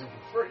trains them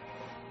for free.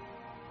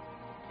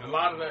 A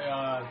lot of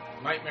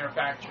the Nightmare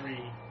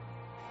Factory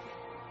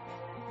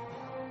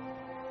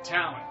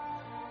talent,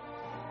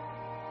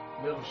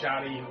 Little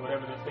Shotty,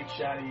 whatever the Big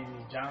Shotty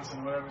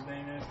Johnson, whatever his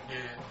name is,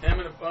 him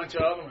and a bunch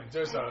of other ones.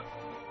 There's a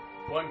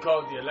one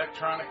called the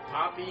Electronic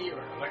Poppy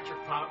or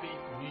Electric Poppy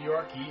from New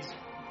York.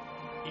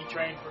 He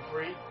trained for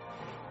free.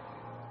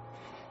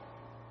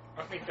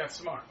 I think that's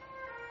smart.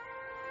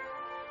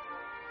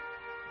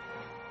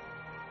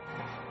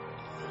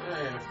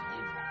 Yeah,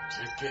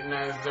 just getting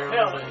out of there.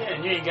 Hell, yeah,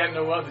 and you ain't got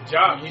no other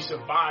job. You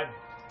survived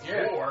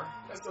Yeah. war.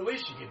 That's the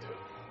least you could do.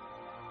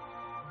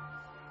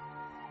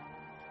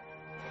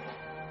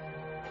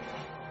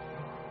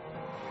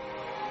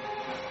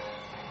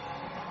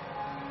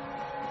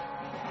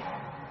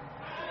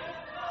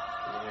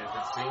 Yeah, if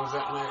it seems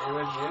that way, it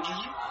really injures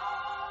you.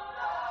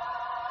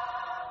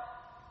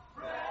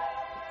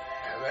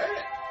 Have at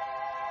it.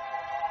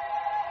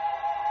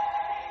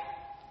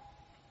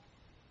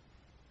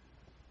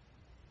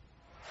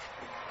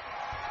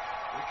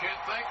 We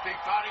can't thank the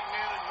fighting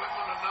men and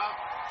women enough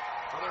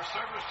for their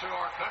service to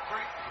our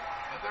country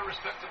and their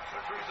respective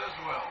countries as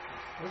well.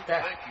 What's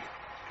that? Thank you.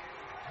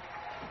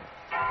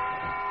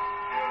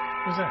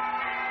 What's that?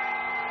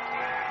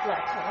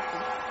 Black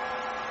coffee.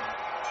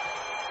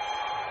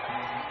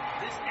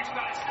 This next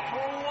match is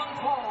for one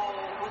fall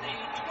with a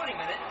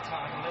 20-minute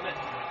time limit.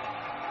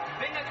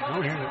 Being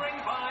accompanied in the ring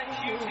by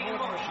QT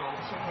Marshall,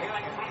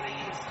 hailing from the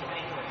east of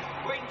England,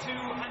 weighing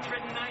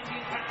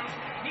 219 pounds.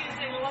 He is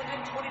a London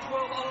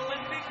 2012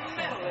 Olympic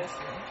medalist.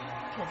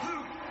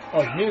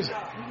 Oh, music.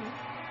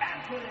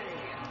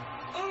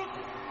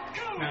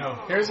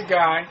 Now, here's a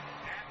guy,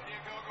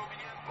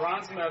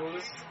 bronze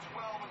medalist,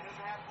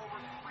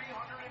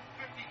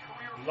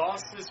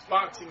 lost his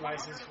boxing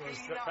license for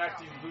the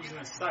fact he was losing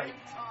his sight,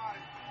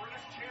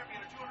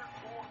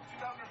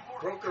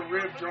 broke a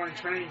rib during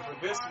training for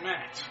this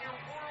match,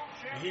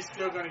 and he's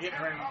still going to get in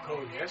the ring with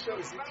Cody. That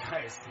shows this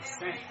guy is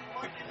insane.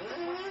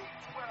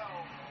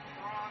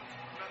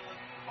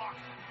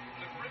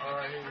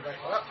 Alright, he's like,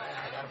 well,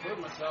 I gotta prove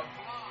myself.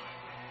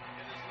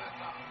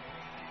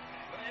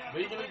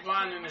 Legally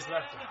blind in his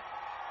left eye.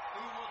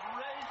 Who was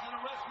raised in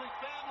a wrestling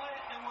family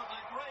and was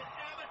a great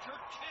amateur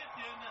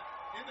champion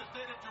in the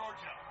state of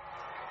Georgia.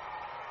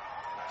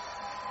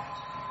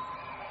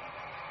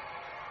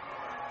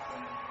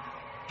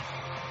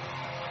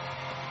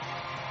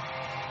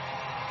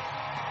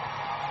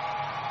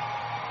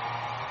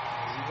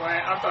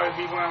 I thought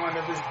he'd be wearing one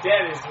of his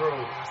daddy's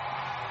robes.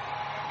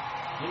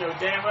 You know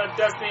damn well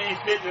Dusty ain't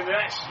fitting into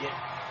that shit.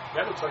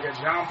 That looks like a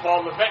Jean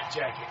Paul Levesque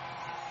jacket.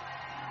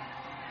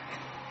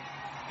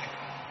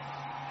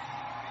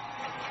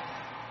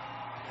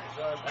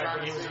 Back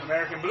when he was an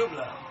American Blue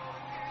Blood.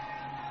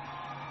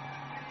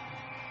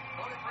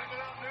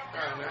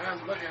 Alright, man,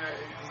 I'm looking at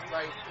it. It's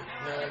like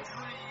the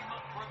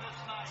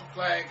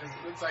flag.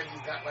 It looks like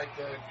he's got like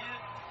the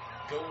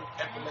gold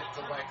epaulets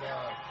of like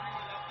a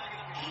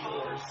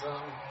eagle or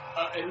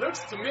something. It looks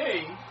to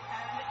me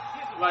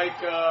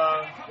like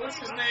what's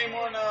his name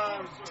on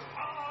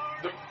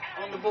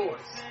the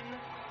boards?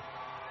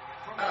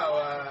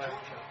 Oh,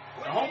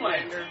 the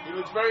Homelander. He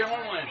looks very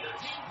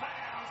Homelander-ish.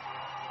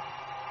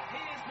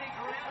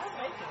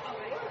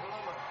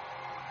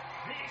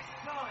 The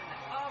son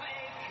of a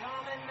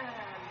common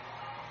man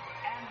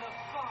and the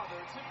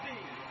father-to-be,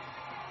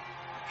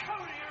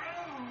 Cody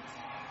Rhodes,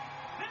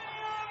 the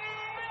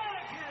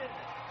American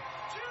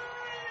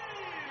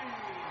Dream!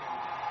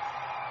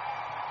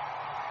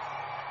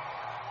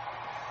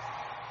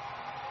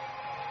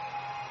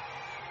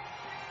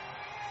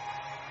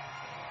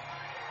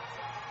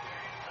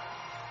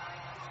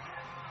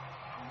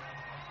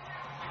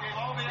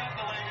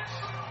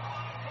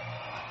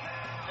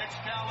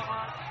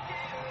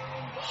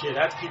 Shit,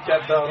 I have to keep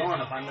that belt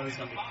on if I know he's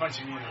going to be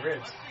punching me in the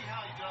ribs.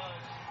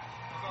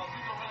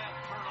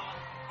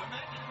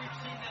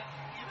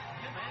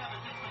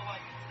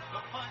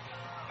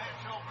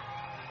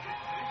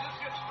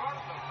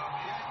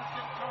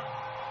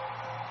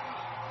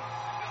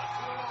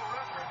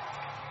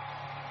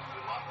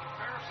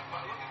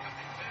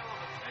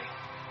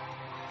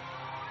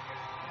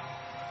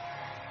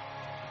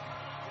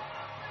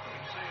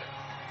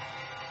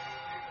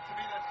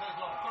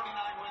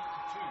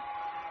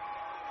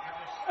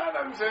 That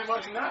doesn't say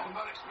much of nothing.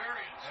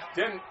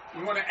 Then,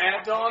 you want to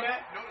add to all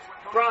that?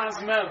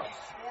 Bronze medal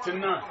to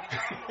none.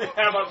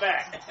 How about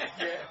that?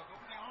 Yeah.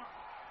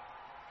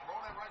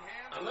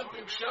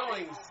 Olympic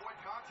showings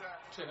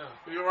to none.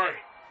 You're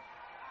right.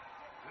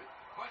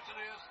 Question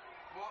is,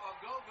 well,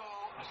 Ogogo,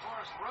 as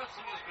far as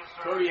wrestling is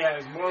concerned, Cody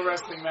has more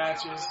wrestling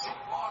matches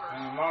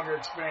and longer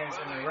experience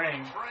in the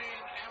ring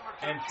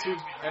and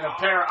a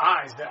pair of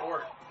eyes that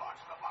work.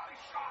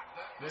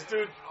 This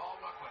dude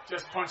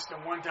just punched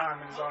him one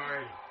time and is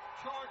already.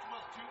 charge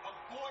was to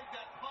avoid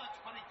that punch,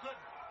 but he couldn't.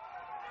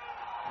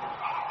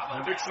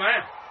 Olympic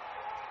slam.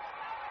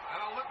 An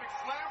Olympic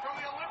slam from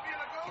the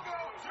Olympian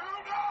Ogogo. 2-0.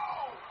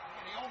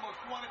 And he almost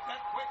won it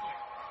that quickly.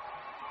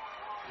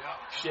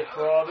 Shit,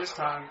 for all this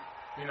time,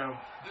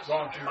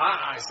 going through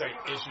my eyesight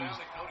issues,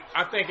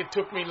 I think it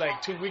took me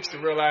like 2 weeks to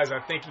realize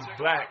I think he's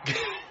black.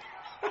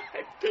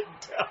 I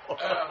couldn't tell.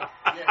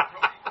 Yeah,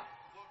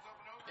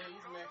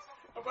 he's mixed.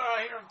 But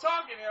I hear him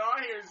talking, all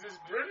I hear is this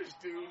British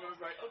dude, and I was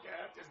like, okay,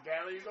 that's just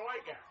Galley, he's a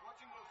white guy.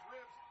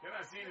 Then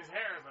I seen his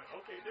hair, I was like,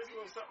 okay, there's a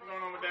little something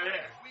going on with that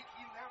hair.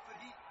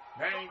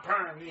 That ain't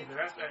perm either,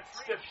 that's that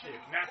stiff shit,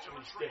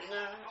 naturally stiff.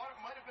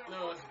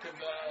 No, it's because,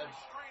 like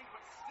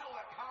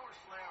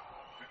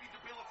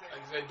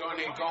I said, during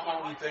the go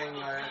home thing,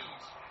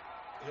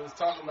 he was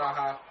talking about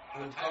how,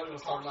 when Cody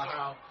was talking about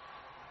how,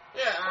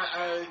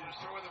 I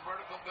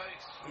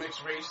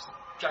mixed race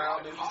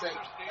child, and he said,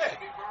 hey,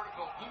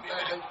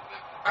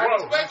 I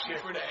respect you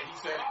for that. He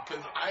said,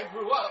 because I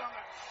grew up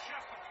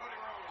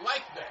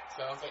like that.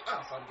 So I was like,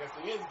 oh, so I'm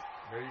guessing he is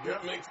there you go.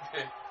 Mixed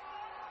then.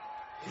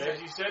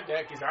 Glad you said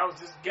that, because I was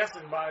just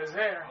guessing by his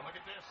hair.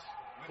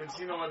 Couldn't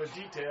see no other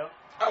detail.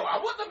 Oh, I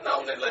wouldn't have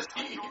known unless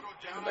he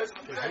was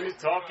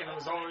talking, it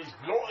was always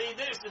bloody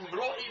this and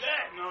bloody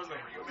that, and I was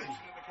like, what is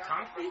he,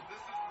 concrete?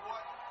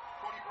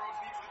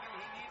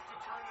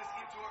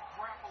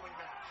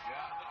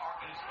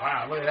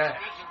 Wow, look at that.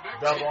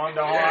 Double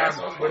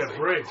underarm with a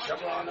bridge.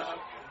 Does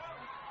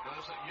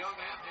young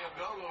Anthony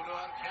Ogogo know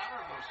how to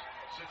counter those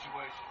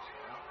situations?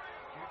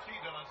 QT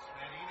does,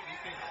 and he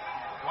can.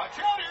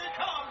 Watch out, here he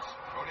comes.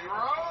 Cody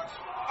Rhodes.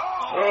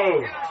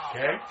 Oh,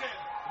 okay.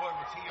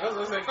 I was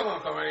going to say, come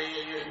on,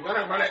 you're going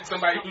to run at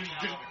somebody who's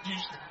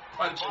used to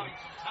punching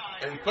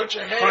and put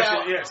your head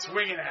out. Yeah,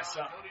 swinging at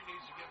something. Cody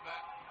needs to get back.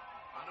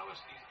 I know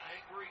he's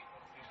angry,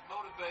 he's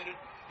motivated,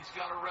 he's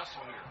got to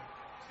wrestle here.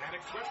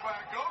 Standing switch by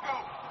Ogogo.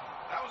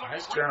 That was a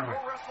nice quick German.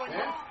 pro wrestling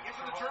move into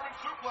the German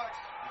suplex.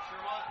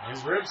 His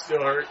ribs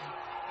still hurt.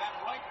 That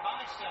right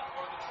bicep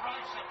or the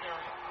tricep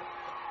area.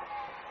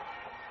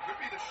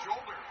 Could be the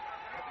shoulder.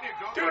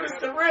 Dude,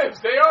 it's the ribs.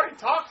 They already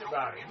talked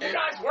about it. You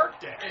guys worked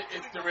there.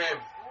 It's the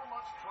ribs.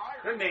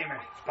 They're naming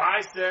it.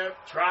 Bicep,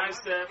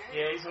 tricep.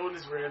 Yeah, he's holding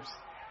his ribs.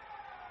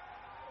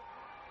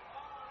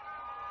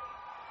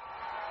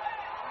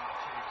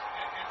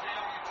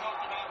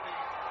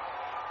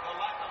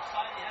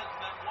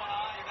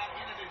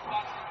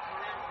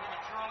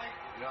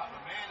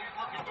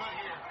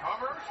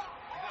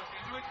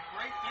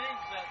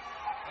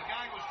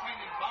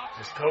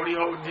 Is Cody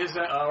holding his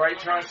right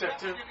tricep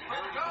too?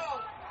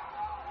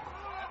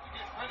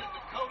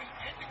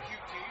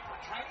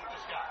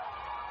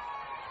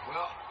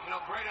 Well,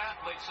 great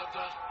athletes,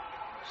 sometimes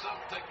some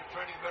take the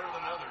training better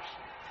than others.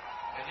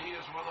 And he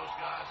is one of those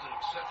guys that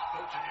accepts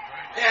coaching and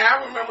training. Yeah, I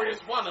remember this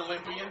one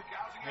Olympian.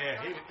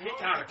 Yeah, he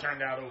kind of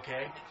turned out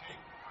okay.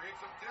 Create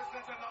some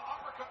distance in the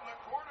uppercut in the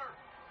corner.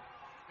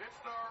 It's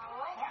the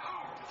rope.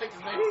 I think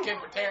his name is Ken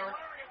Patera.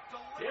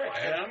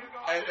 Yeah,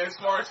 as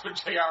far as what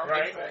JR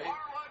right. Say.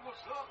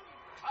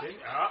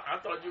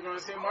 I thought you were going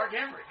to say Mark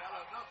Henry. Got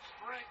enough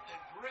strength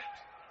and grit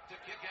to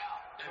kick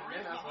out. And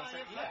then I was going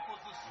to say,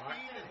 was the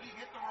speed and he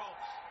hit the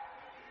ropes.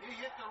 He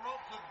hit the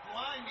ropes with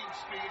blinding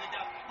speed and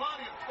got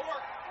plenty of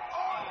torque.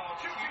 Oh,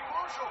 QT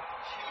Marshall.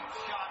 Cheap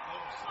shot,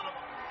 little son of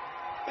a...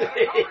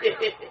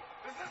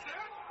 Is this it?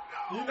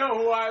 No. You know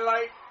who I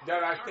like?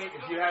 That I think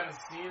if you haven't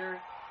seen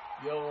her,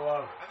 you'll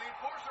love her. And the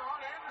enforcer,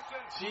 Art Anderson.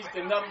 She's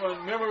the number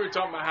one. Remember we were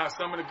talking about how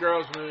some of the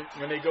girls,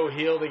 when they go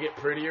heel, they get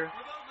prettier?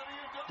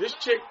 This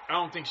chick, I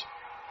don't think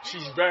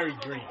she's very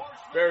green.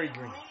 Very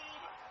green.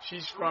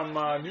 She's from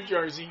New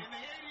Jersey.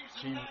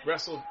 She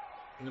wrestled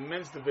in the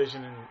men's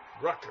division in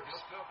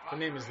Rutgers. Her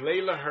name is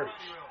Layla Hirsch.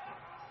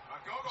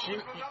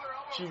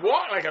 She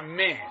walked like a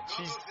man.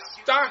 She's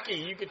stocky.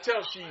 You could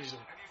tell she's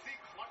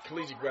a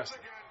collegiate wrestler.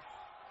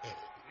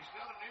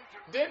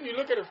 Then you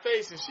look at her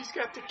face, and she's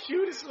got the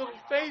cutest little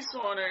face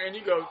on her, and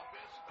you go,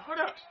 hold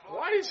up,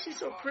 why is she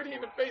so pretty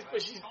in the face,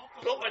 but she's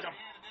built like a...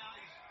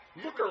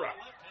 Look her up.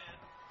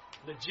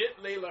 Legit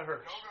Layla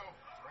Hirsch.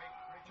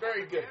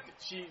 Very good.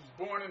 She's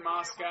born in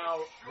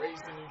Moscow,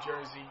 raised in New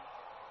Jersey,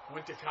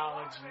 went to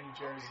college in New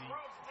Jersey,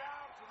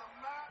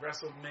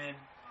 wrestled men,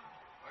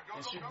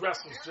 and she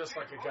wrestles just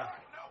like a guy.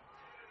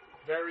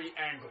 Very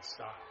angle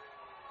style.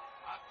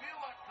 I feel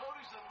like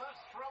Cody's in less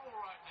trouble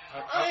right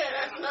now. Oh yeah,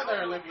 that's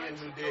another Olympian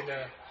who did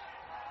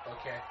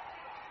okay.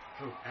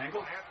 Who?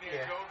 Angle?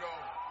 Yeah.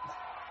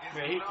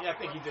 Yeah, I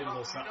think he did a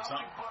little something.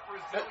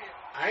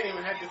 I ain't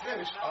even had to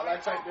finish. All I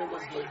typed in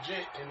was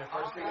legit, and the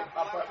first thing that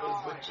popped up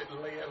was legit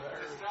Layla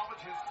Hirsch.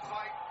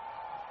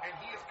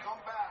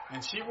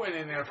 And she went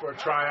in there for a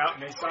tryout,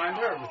 and they signed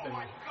her within a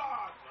week.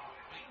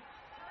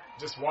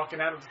 Just walking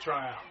out of the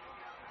tryout.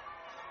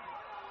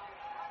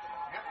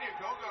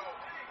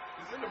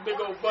 He's in a big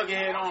old buggy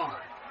head arm.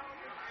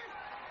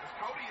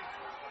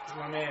 This is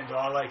my man, though.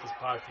 I like his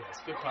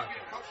podcast. Good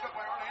podcast.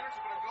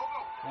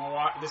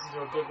 This is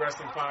a good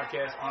wrestling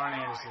podcast. Arn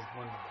Anderson's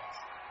one of the best.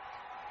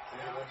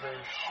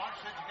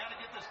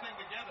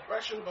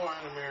 Russian-born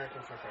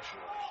American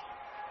professionals.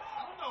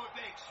 I don't know if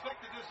they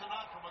expected this or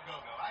not from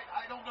Ogogo.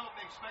 I don't know if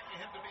they expected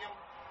him to be able.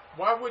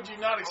 Why would you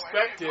not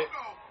expect it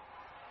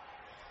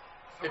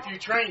if you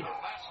trained him?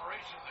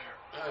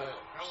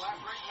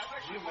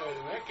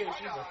 In that case,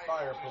 she's a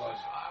fire plus.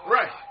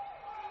 Right.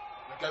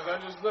 Because I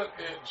just looked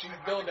at, she's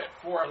billed at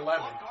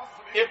 4'11".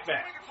 If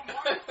that.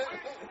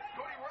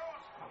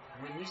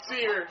 When you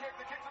see her,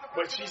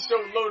 but she's so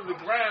low to the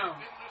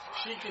ground,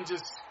 she can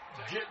just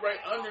get right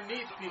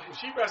underneath people.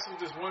 She wrestled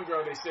this one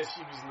girl, they said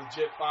she was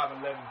legit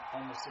 5'11",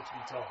 almost 6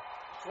 feet tall.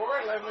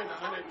 4'11",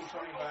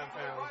 125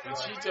 pounds. And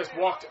she just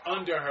walked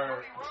under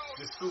her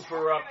to scoop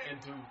her up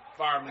into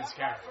fireman's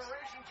carriage.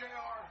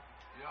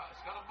 Yeah,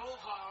 it's got a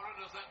bullseye on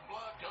it. Does that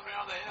blood come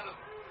down the head of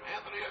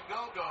Anthony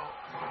Ogogo?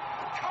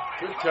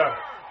 Good cutter.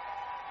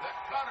 That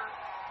cutter.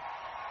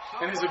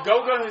 And is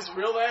Ogogo his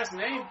real last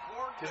name?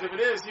 Because if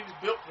it is, he was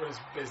built for this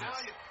business.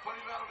 Now you put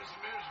him out of his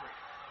misery.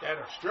 That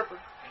or stripper.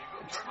 And you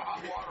go turn the hot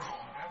water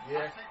on.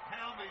 Yeah. I think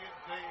pound the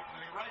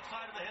right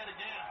side of the head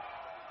again.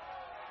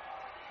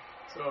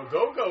 So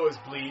Ogogo is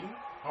bleeding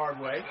hard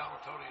way.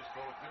 Tony is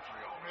full of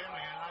vitriol. Man,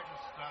 I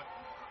just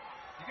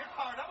you get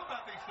fired up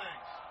about these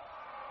things.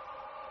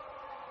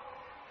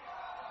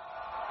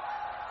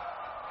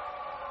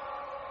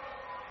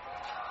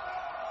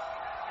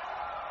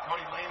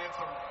 Cody laying in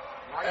some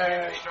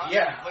right-handed shots.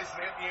 Yeah. Places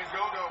Anthony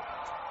Ogogo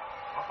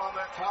up on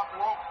that top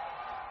rope.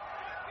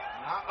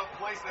 Not a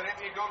place that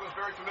Anthony Ogogo is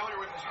very familiar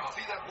with. As you can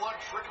see that blood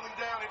trickling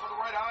down into the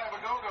right eye of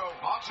Ogogo.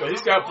 So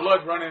he's got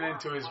blood running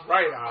into his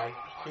right eye.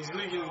 He's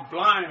legally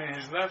blind in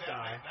his left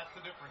eye. That's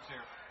the difference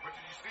here. What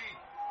did you see?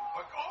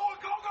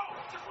 Ogogo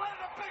just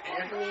landed a big one.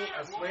 Anthony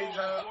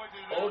Asueja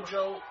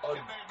Ojo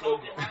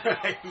Ogogo.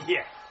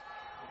 Yeah.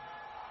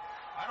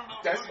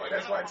 That's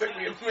why it took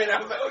me a minute. I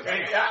was like,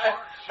 okay,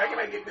 how can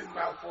I get this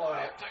mouthful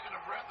out? Taking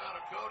a breath out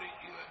of Cody.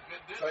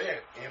 So yeah,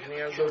 Anthony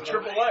So Ogogo.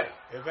 triple A.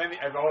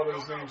 If all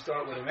those names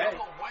start with an A.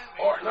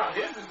 Or no,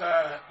 his is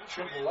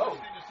triple O.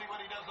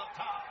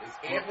 It's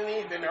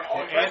Anthony, then they're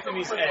all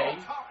Anthony's A.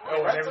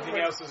 Oh, and everything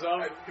else is O.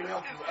 Everything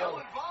else is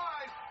O.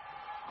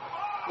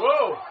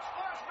 Whoa!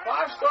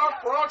 5-star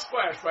frog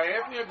splash by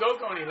Anthony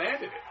Ogogo, and he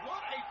landed it.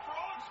 What a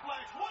frog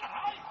splash! What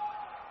height!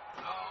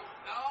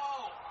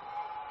 No.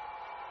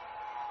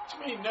 What you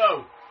mean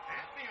no?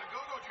 Anthony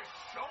Ogogo just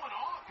showing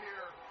off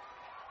here.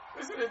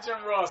 Listen to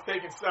Jim Ross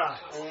taking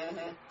sides.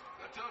 Mm-hmm.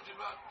 That tells you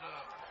about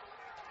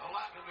a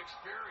lack of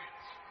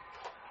experience.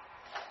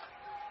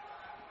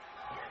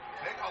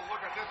 Take a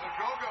look at this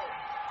Ogogo.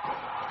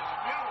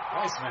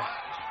 Nice man.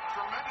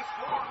 Tremendous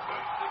form,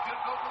 but they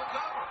couldn't go for the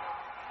cover.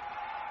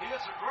 He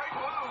has a great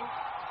move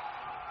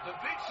to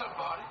beat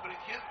somebody, but he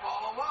can't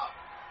follow up.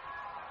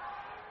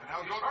 And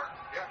now Ogogo,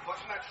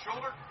 clutching that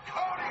shoulder.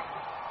 Cody,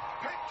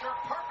 picture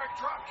perfect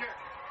drop kick.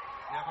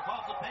 Yeah,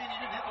 because of pain, he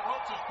didn't hit the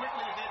ropes as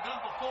quickly as they had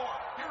done before.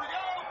 Here we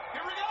go!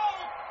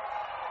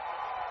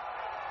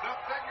 The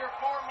figure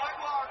 4 leg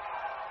lock.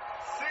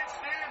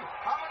 Cinched in.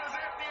 How does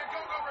Anthony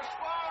Ogogo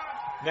respond?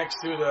 Next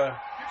to the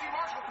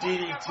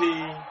DDT,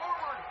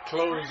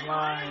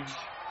 clothesline,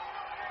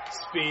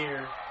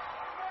 spear,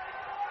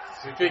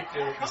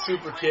 the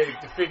super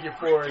kick, the figure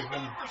 4 has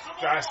been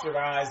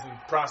bastardized and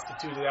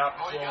prostituted out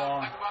for so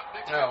long.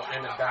 Oh,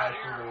 and the dive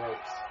through the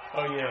ropes.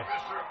 Oh yeah.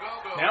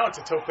 Now it's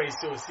a tope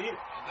suicida.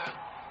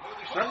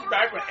 Remember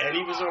back when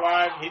Eddie was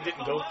alive, he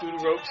didn't go through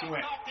the ropes, he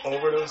went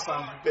over those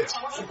sons of bitches.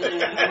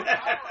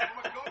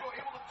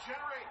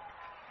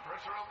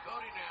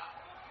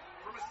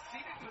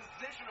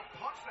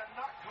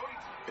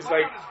 It's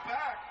like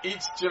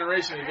each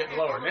generation is getting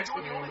lower. Next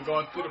thing we're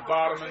going through the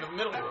bottom and the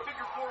middle rope.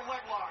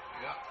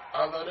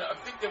 Although I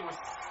think there was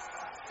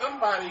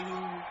somebody who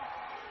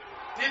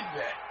did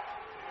that.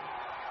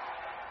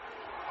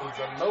 It was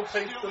a Lope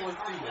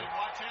Suicida.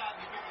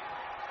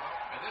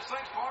 And this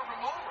thing's far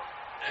from over.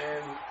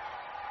 And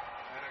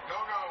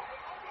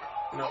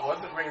Ogogo. No, it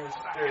wasn't Rey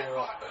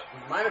Mysterio.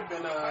 It might have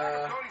been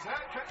Cody's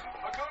head catching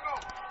Ogogo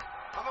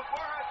on the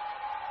forehead.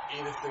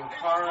 either Sin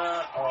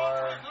Cara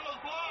or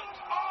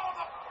Oh,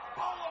 the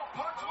polo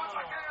punch once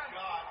again.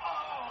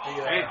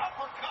 the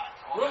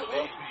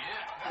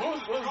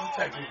Who's the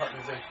tag team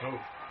partners in? Oh.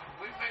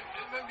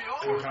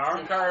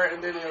 Sin Cara,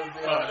 and then there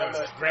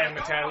was Grand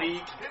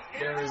Metalik.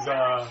 There was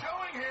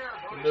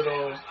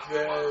little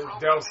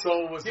Del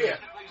Sol was yeah.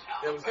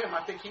 It was him.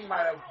 I think he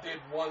might have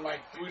did one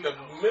like through the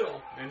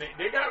middle. And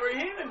they got rid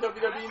of him in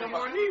WWE no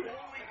more neither.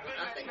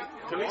 I think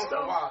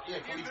Kalisto? Yeah,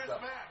 Kalisto.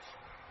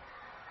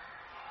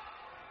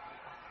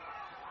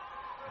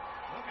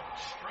 Look at the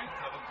strength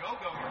of a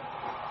go-go here.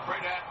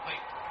 Great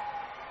athlete.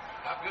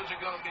 How good's it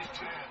going to be?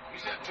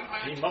 He's had 2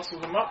 matches. He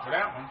muscled him up for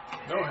that one.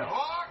 No help.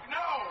 Block?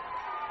 No.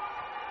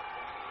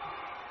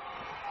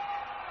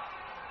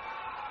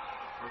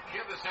 For a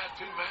kid that's had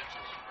 2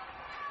 matches,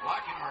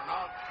 like him or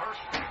not,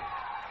 personally,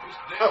 he's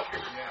damn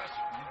good. Yes,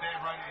 you're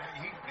damn right.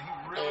 He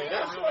really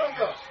is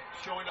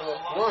showing up a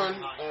lot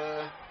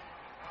tonight.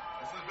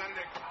 This has been an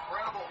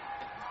incredible,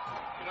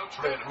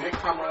 Nick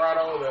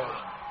Camarado, the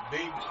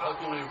big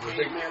fucking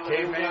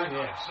caveman.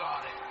 Yeah.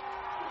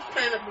 He's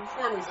training at the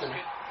Performance Center.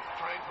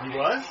 He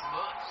was?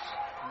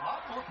 A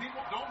lot more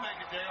people don't make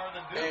it, JR,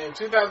 than do. In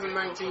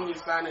 2019, he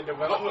signed a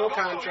developmental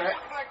contract,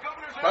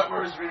 but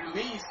was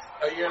released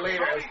a year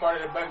later as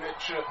part of the budget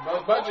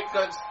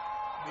cuts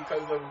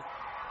because of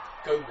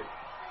COVID.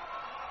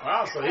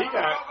 Wow, so he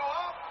got...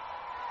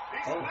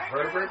 Oh,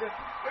 vertebrae?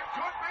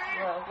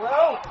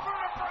 Whoa.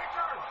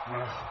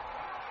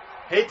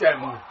 Hate that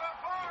move.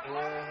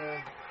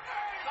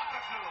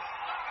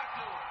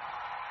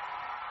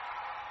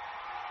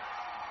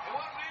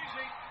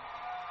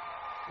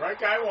 Right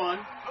guy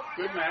won.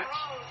 Good match.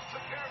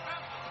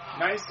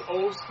 Nice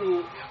old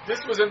school.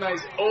 This was a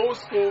nice old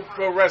school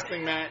pro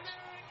wrestling match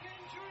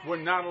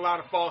with not a lot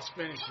of false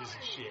finishes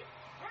and shit.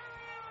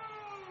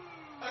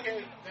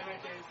 Okay, then I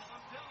guess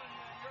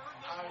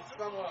I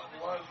somewhat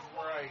was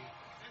right.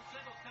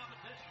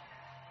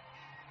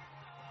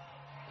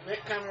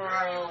 Nick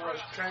Camarado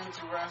was trained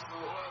to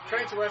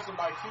wrestle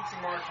by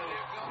QT Marshall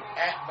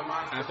at the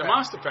Monster At the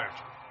Monster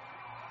Factory.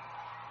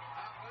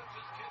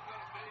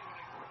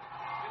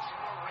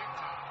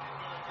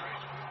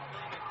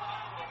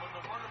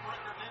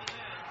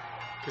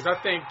 Because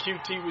I think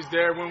QT was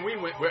there when we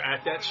were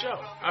at that show.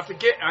 I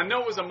forget. I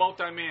know it was a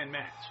multi-man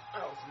match. Oh,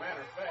 as a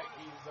matter of fact,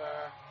 he's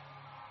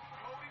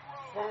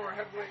former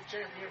heavyweight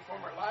champion,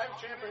 former live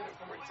champion, and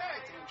former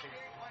tag team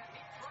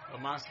champion. A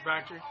Monster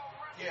Factory?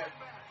 Yeah.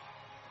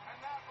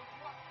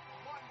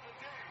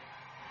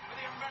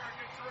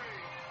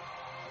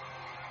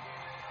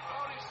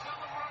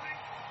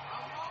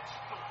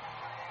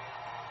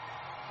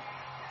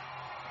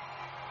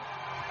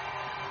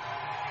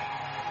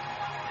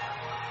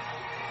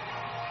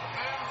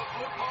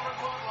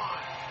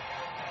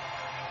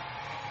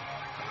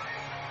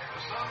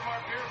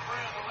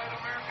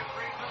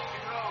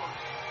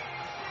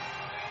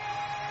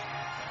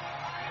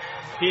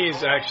 He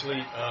is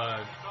actually,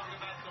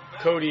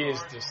 Cody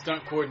is the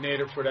stunt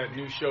coordinator for that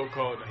new show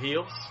called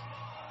Heels,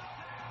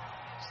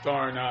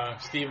 starring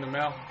Stephen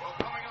Amell.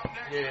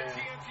 Yeah.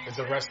 It's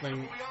a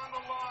wrestling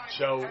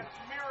show,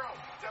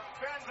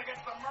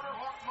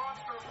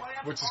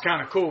 which is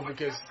kind of cool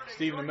because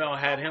Stephen Amell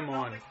had him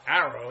on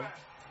Arrow.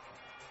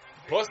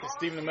 Plus,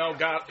 Stephen Amell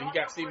got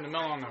Stephen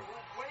Amell on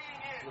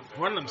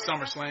one of them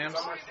SummerSlams.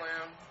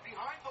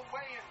 Behind the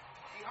weigh-in,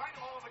 behind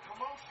all the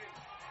commotion,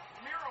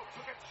 Miro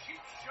took a cheap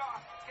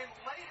shot and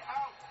laid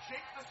out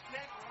Jake the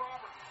Snake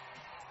Roberts,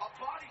 a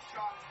body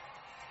shot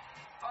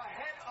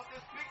ahead of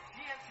this big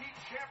TNT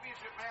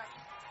championship match.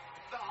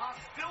 The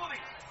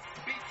hostilities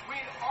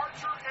between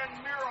Archer and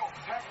Miro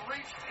have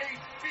reached a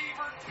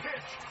fevered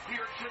pitch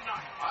here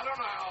tonight. I don't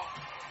know how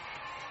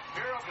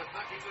Miro could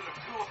think he did a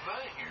cool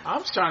thing here.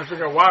 I'm just trying to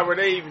figure out why were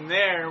they even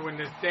there when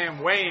this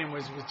damn weigh-in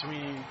was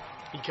between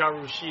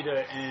Hikaru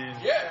Shida and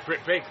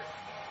Britt Baker.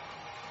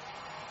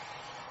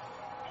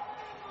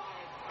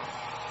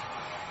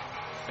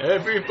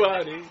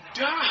 Everybody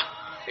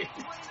dies.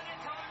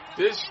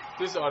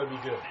 This ought to be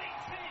good.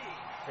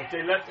 If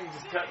they let them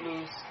just cut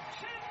loose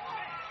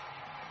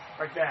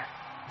like that.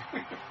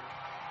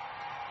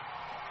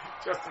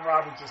 Justin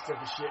Roberts just took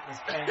a shit in his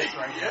pants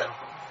right now.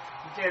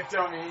 You can't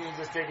tell me he didn't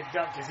just take a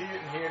dump because he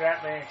didn't hear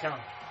that man coming.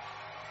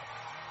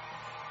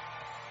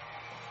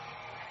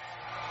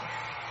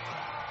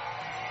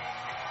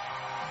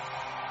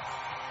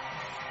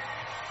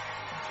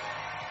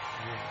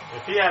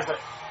 If he has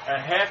a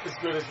half as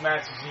good as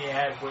match as he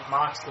had with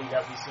Moxley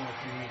that we seen a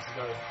few weeks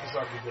ago, this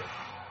ought to be good.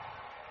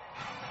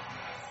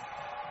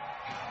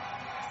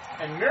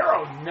 And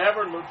Miro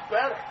never looked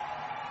better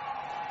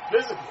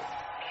physically.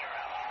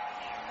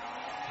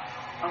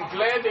 I'm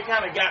glad they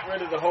kind of got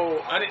rid of the whole,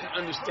 I didn't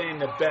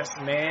understand the best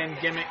man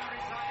gimmick,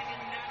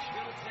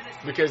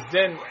 because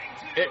then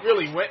it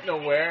really went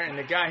nowhere, and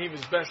the guy he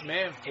was best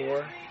man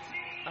for,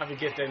 I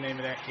forget the name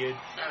of that kid,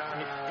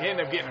 he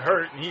ended up getting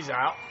hurt, and he's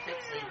out.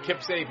 Kip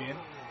Sabian.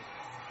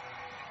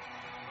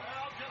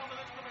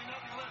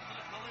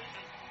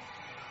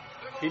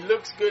 He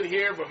looks good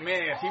here, but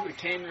man, if he would have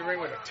came in the ring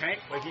with a tank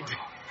like he did,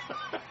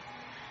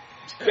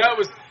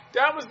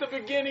 that was the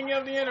beginning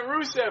of the end of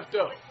Rusev,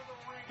 though.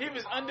 He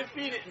was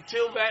undefeated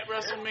until that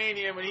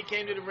WrestleMania when he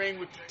came to the ring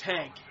with the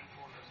tank.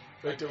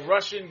 With the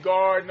Russian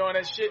guard and all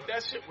that shit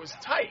was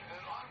tight.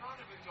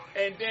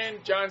 And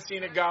then John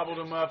Cena gobbled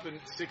him up in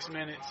 6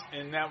 minutes,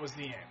 and that was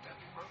the end.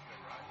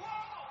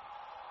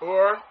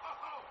 Or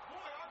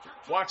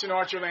watching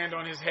Archer land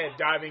on his head,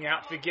 diving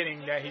out,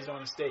 forgetting that he's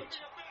on the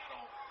stage.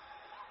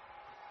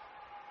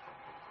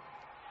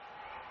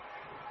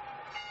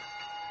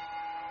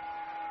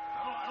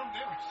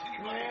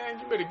 Man,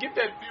 you better get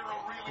that,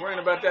 worrying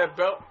about that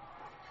belt.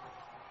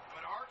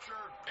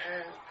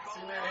 And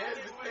see, now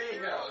here's the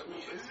thing, though. I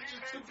mean, it's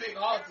just two big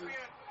horses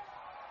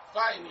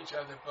fighting each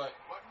other, but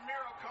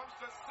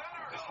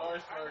as far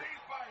as for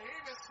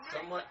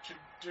somewhat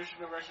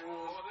traditional wrestling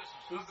rules,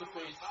 who's the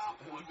face,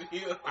 who's the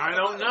heel? I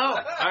don't know.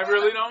 I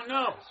really don't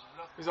know.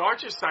 Because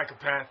Archer's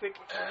psychopathic.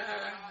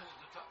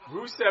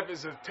 Rusev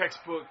is a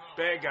textbook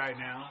bad guy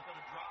now.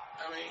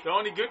 I mean, the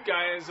only good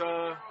guy is,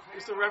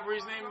 what's the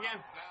referee's name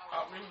again?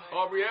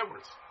 Aubrey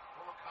Edwards.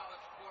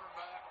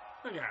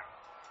 Look at him.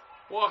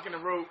 Walking the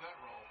rope.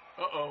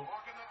 Uh-oh.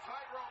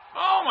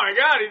 Oh, my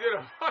God, he did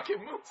a fucking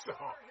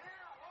moonsault.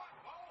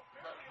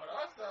 But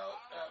also,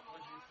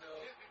 would you feel,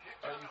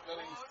 are you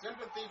feeling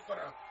sympathy for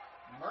the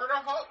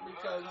Murder Hulk?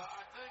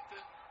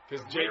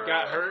 Because Jake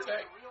got hurt?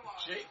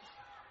 Jake.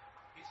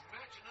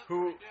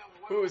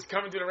 Who is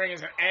coming to the ring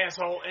as an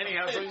asshole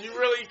anyhow, so you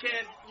really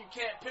can't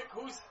pick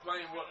who's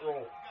playing what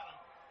role.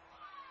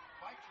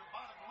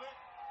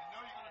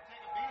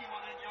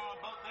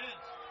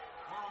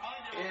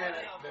 And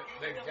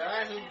the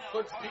guy who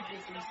puts people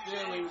through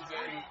ceilings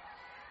and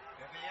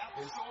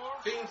his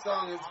theme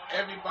song is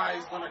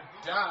Everybody's Gonna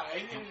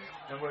Die.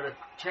 And with a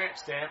tramp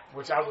stamp,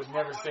 which I would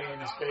never say in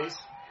his face.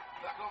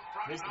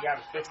 At least the guy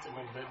fixed it a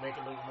little bit, make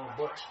it a little more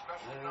butch.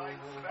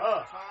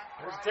 Oh,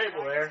 there's a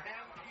table there.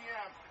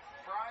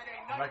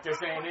 Like they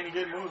say in any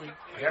good movie,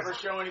 never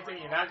show anything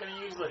you're not going to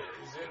use later.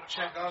 Is it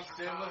Chekhov's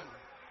table?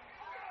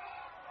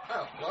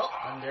 Oh, well.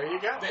 And there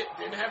you go. They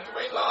didn't have to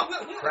wait long.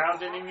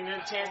 Crowd didn't even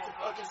get a chance to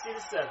fucking see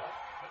the setup.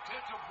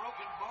 Potential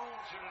broken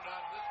bones here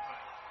tonight in this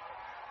match.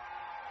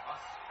 A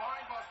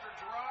spinebuster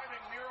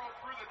driving Miro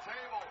through the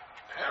table.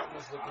 That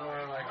almost looked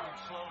more like a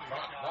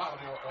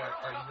bottom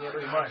or you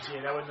pretty much,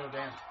 yeah, that was no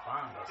damn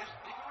spinebuster.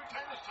 He can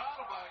retain his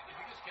title by if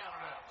he gets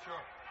counted out. Sure.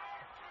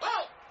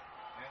 Well,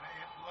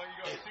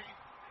 it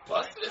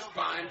busted his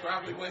spine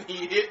probably when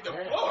he hit the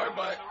floor,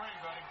 but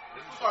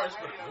as far as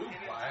for the move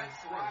wise.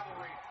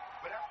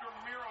 But after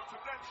Miro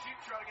took that cheap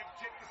shot against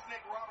Jake the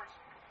Snake Roberts,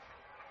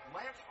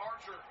 Lance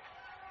Archer.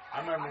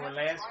 I remember when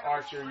Lance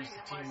Archer used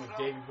to team with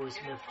Davey Boy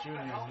Smith Jr.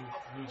 in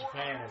New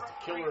Japan as the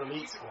Killer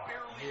Elite Squad.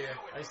 Yeah.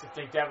 I used to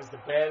think that was the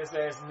baddest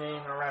ass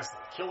name in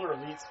wrestling. Killer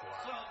Elite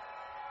Squad.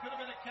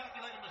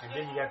 And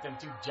then you got them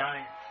two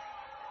giant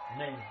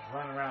men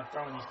running around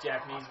throwing these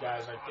Japanese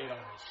guys like they don't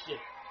know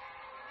shit.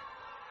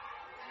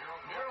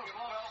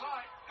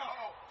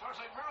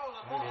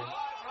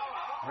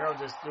 Miro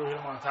just threw him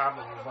on top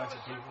of a bunch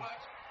of people.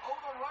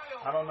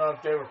 I don't know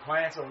if they were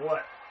plants or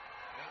what.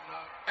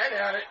 I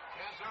got it.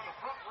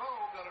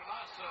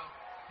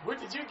 What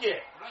did you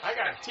get? I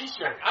got a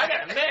t-shirt. I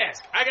got a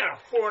mask. I got a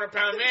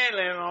 400-pound man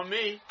landing on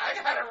me. I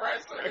got a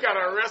wrestler. I got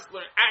a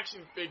wrestler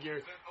action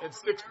figure that's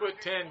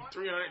 6'10",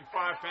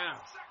 305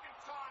 pounds.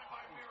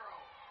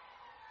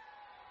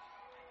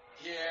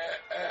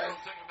 Yeah,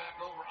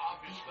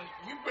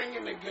 you bring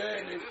in the good,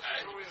 and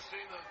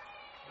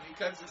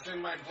because it's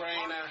in my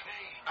brain.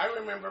 I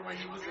remember when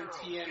he was in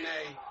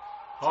TNA.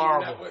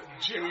 Horrible. That was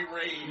Jimmy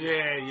Rave.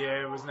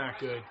 Yeah, it was not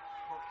good.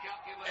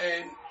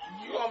 And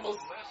you almost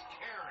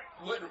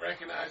wouldn't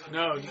recognize him.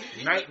 No,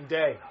 night and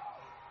day.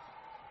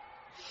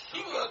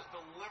 He looked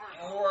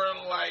more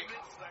like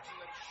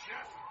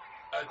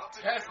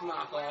a test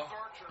knockoff.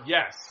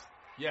 Yes,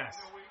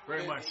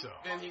 very much so.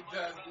 Than he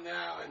does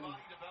now. And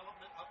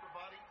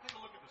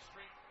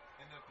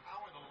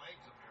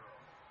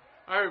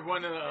I heard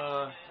one of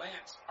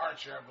Lance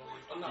Archer, I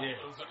believe. Oh, no, yeah.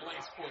 It was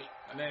Lance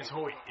Hoyt. Lance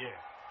Hoyt, yeah.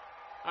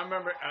 I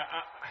remember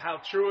how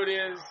true it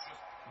is.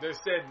 They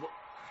said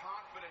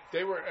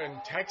they were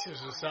in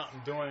Texas or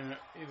something doing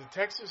either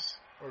Texas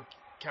or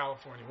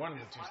California, one of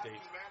the two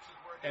states.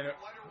 And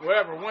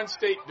one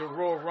state the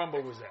Royal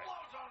Rumble was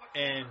at.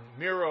 And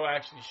Miro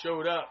actually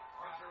showed up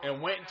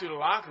and went into the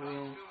locker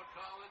room.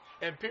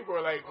 And people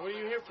were like, what are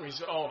you here for? He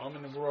said, oh, I'm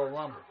in the Royal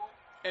Rumble.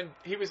 And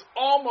he was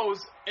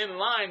almost in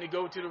line to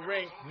go to the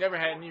ring. Never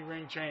had any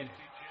ring training.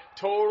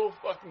 Total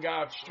fucking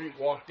guy off the street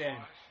walked in.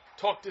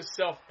 Talked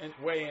himself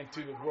way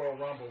into the Royal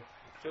Rumble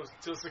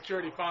till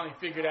security finally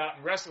figured out,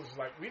 and wrestlers was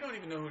like, we don't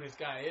even know who this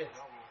guy is.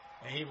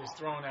 And he was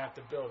thrown out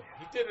the building.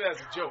 He did it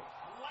as a joke.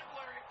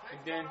 And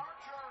then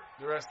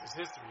the rest is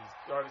history. He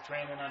started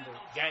training under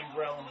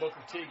Gangrel and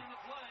Booker T.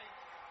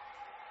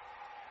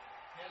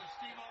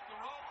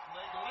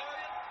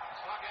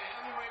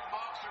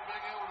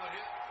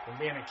 From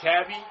being a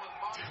cabbie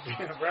to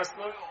being a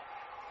wrestler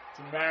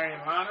to marrying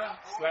Lana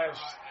 /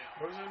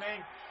 what was her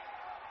name?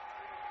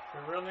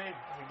 Her real name?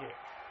 I forget.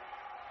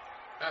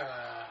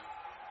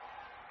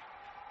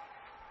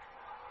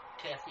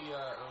 Kathy,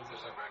 or was it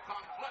like...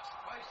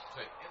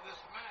 In this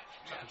match,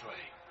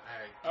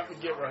 I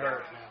forget what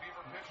her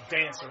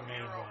dancer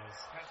name was.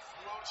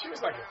 She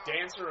was like a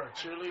dancer or a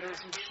cheerleader or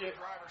some shit.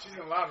 She's in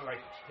a lot of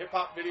like hip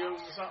hop videos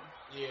or something.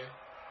 Yeah.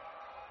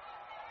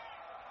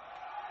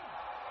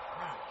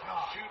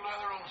 Shoe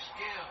leather on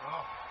skin.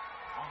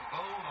 On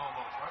bone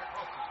almost, right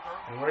across the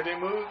sternum. And where'd they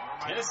move?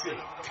 Tennessee.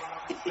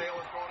 Sale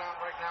is going on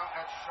right now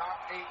at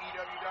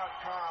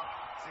shopaew.com.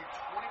 Save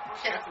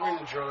 20% Catherine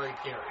off. Joy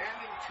Carey.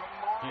 Ending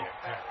tomorrow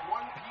at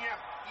 1 p.m.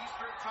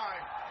 Eastern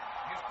Time.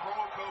 Use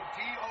promo code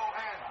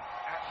DON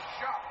at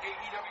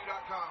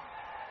shopaew.com.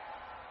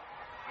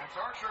 That's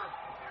Archer.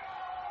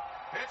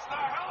 It's the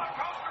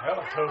Helicoaster.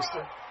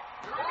 Helicoaster.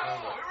 Here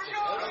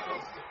we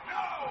go.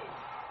 No.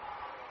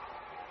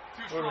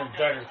 Would have been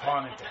better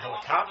calling it the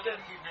helicopter,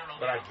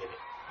 but I get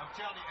it. I'm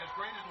telling you, as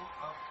great a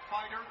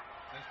fighter,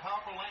 as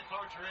powerful Lance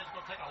Archer is, it's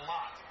going to take a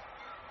lot.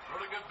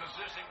 Really good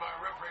positioning by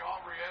referee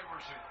Aubrey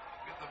Edwards.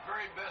 Get the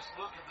very best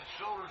look at the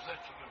shoulders that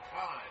you can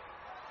find.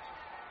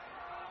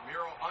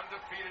 Miro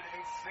undefeated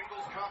in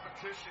singles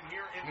competition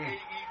here in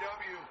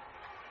AEW.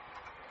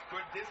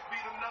 Could this be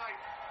the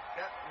night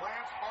that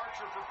Lance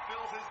Archer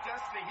fulfills his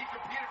destiny? He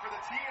competed for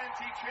the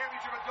TNT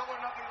Championship at Double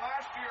or Nothing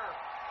last year.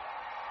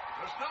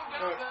 There's no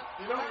doubt that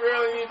You don't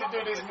really need to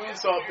do this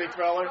moonsault, big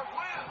fella.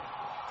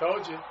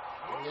 Told you.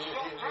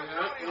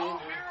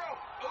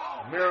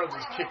 Miro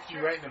just kicked you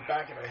right in the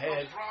back of the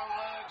head.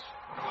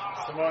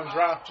 Someone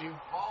dropped you.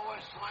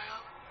 Always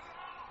slam.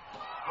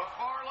 The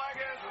far leg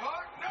is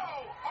hooked.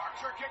 No.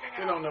 Archer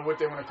kicking They don't know what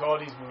they want to call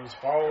these moves.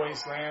 Fallaway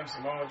slam,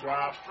 Samoa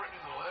drop,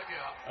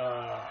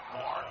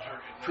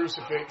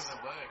 crucifix.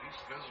 He's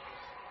physical.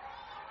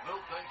 Little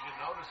things you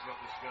notice about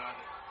this guy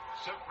that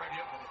separate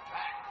him from the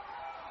pack.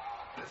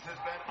 This has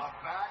been a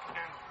back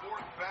and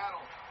forth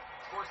battle.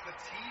 Of course, the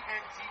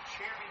TNT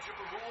Championship,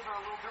 the rules are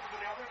a little different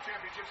than the other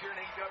championships here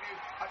in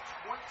AEW. A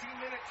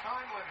 20-minute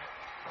time limit.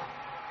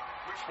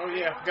 Oh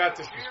yeah, I forgot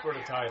this was for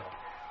the title.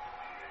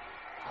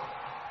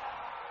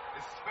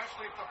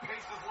 Especially if the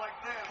pace is like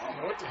this. I don't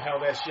know what the hell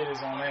that shit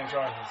is on Lance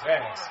Archer's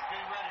ass.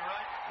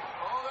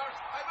 Oh, there's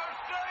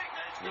Jake.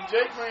 Did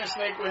Jake bring a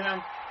snake with him?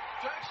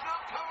 Jake's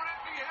not coming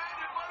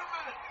empty-handed. Wait a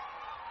minute.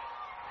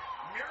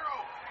 Miro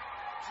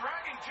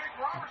dragging Jake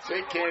Robertson.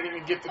 Jake can't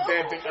even get the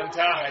damn thing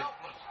untied.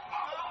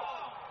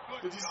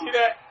 Did you see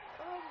that?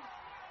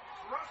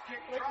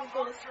 Like he's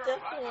gonna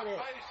step on it.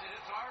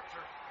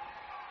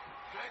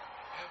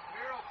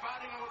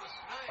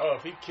 Oh,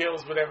 if he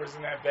kills whatever's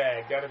in that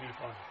bag, that'll be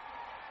funny.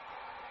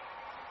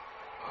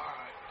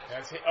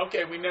 That's it.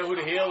 Okay, we know who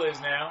the heel is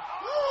now.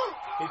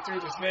 He threw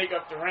the snake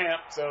up the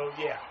ramp, so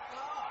yeah.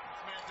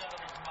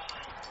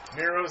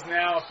 Miro's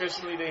now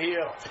officially the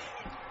heel.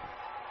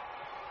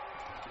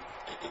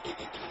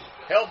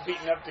 Help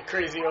beating up the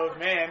crazy old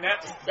man.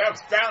 That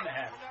was bound to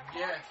happen.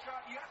 Yeah.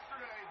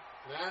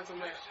 That's a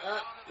man.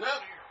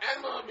 Nope.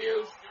 Animal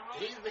abuse.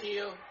 He's the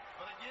heel.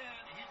 But again,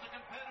 he's a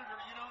competitor.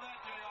 You know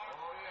that, JR.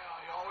 Oh, yeah.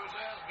 He always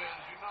has been,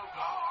 as you know.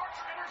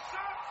 Archer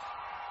intercepts.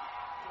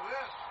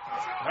 This.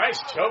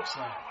 Nice choke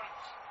slam.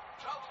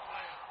 Choke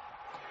slam.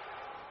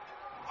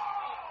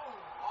 Oh.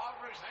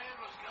 Aubrey's hand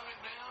was coming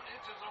down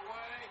inches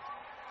away.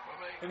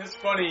 And it's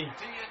funny,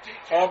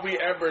 Aubrey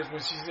Edwards,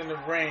 when she's in the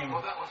ring,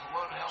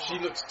 she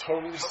looks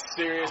totally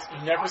serious.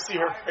 You never see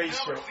her face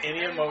show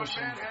any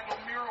emotion.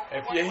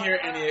 If you hear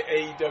any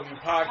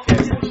AEW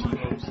podcasts that she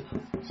knows,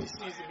 she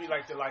seems to be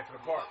like the life of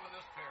the party.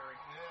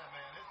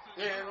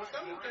 Yeah, well,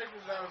 some of the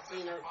places I've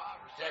seen her,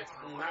 that's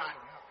not.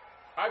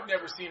 I've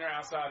never seen her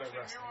outside of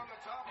wrestling.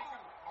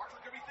 Archer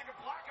could be thinking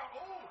blackout.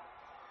 Oh!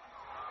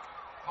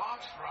 Palm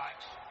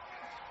strikes.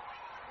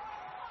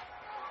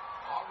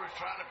 Aubrey's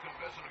trying to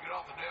convince him to get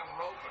off the damn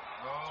rope.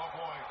 Oh,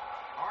 boy.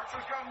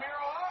 Archer's got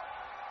Miro up.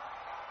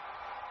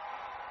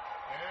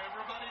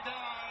 Everybody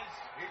dies.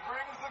 He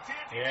brings the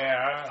TNT.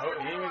 Yeah,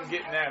 he was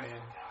getting that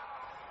in.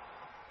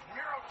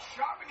 Miro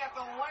chopping at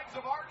the legs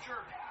of Archer.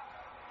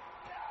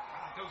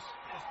 You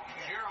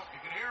can hear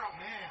him,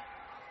 man.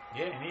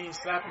 Yeah, and he ain't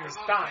slapping his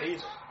thigh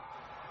either.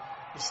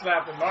 He's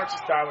slapping Archer's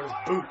thigh with his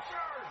boot.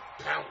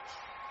 Pounce.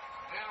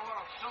 And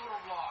what a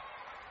shoulder block.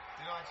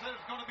 You know, I said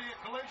it's going to be a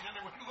collision,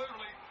 and we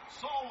literally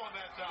saw one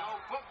that time. No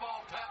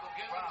football tackle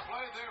getting in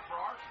play there for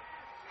Archer.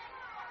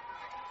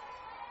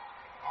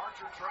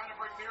 Archer trying to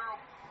bring Miro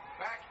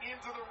back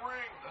into the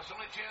ring. That's the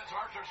only chance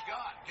Archer's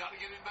got. Got to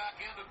get him back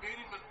in to beat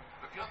him and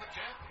become the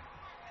champion.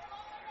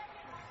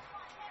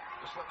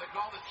 That's what they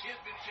call the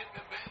championship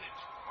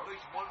advantage. Or at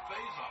least one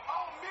phase off.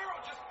 Oh, Miro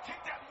just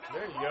kicked that middle.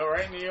 There you go,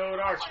 right in the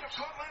old Archer. Might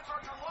have caught Lance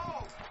Archer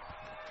low.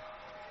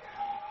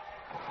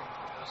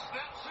 A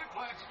snap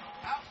suplex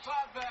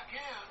outside back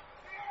in.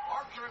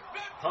 Archer and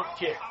big Pump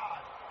kick.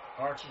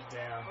 Archer's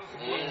down.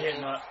 He ain't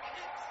hitting up.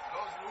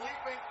 Those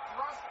leaping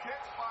thrust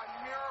kicks by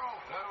Miro.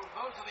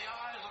 Those are the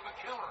eyes of a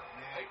killer.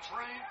 A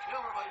trained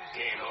killer, ladies and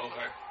Game gentlemen.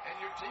 over. And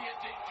your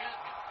TNT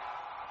champion.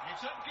 He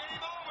said game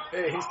over.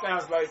 Hey, he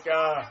sounds like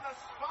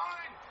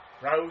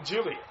Raul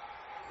Julia.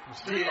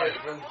 Locked in.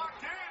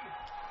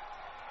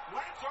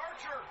 Lance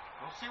Archer.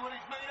 We'll see what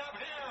he's made of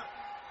here.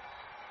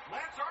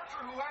 Lance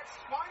Archer, who had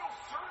spinal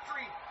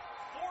surgery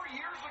 4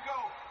 years ago.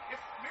 If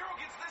Miro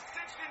gets this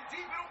cinched in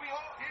deep,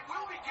 it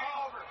will be game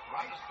over.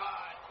 Right to the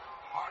spine.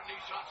 Hard knee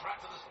shots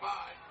right to the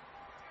spine.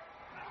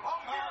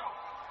 Oh, Miro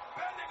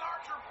bending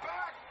Archer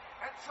back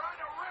and trying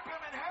to rip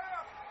him in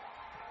half.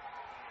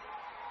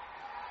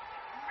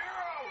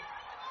 Miro.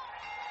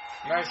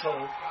 Nice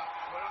hold.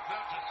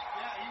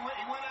 Yeah, he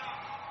went out.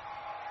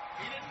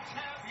 He didn't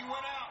tap, he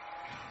went out.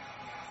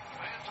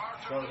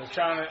 So they're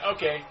trying to,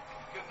 okay,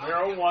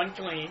 Miro won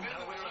clean.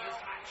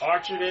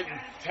 Archer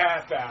didn't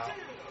tap out.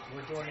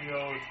 We're doing the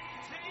old,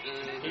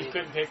 he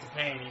couldn't take the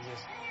pain, he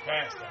just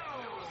passed out.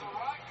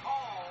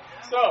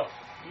 So,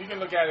 you can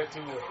look at it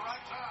too.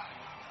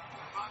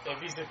 If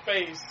he's a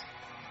face,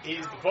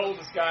 he's the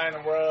boldest guy in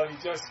the world. He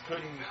just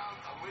couldn't,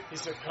 he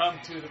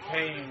succumbed to the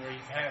pain where he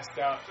passed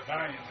out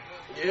dying.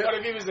 Yeah. But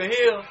if he was a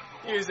heel,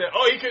 he was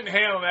he couldn't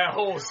handle that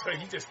hole, so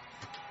he just,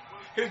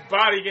 his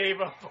body gave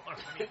up on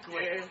him. He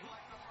quit.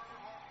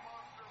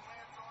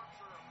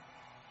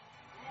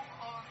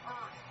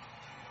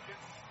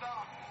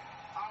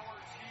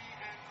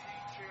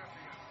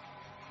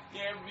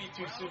 Yeah, it would be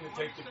too soon to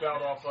take the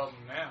belt off of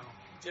him now.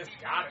 He just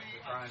got it,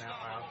 for crying out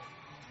loud.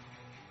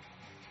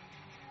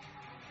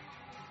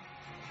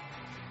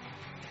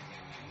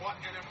 What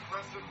an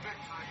impressive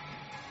victory.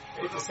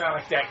 They just sound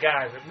like that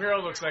guy, but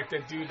Miro looks like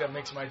that dude that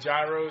makes my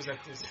gyros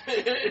at this,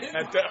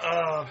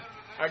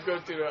 I go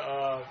to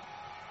the,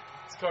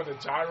 it's called the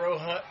Gyro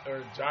Hut,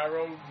 or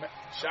Gyro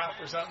Shop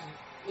or something.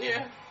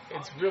 Yeah.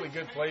 It's a really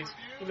good place.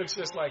 He looks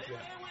just like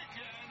that.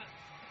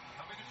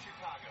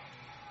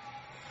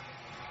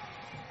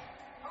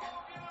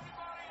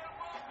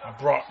 I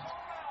brought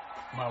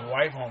my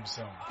wife home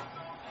some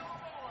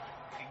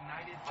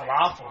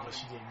falafel that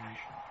she didn't eat.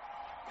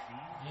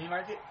 You didn't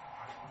like it?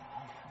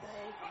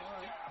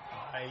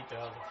 I ate the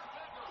other.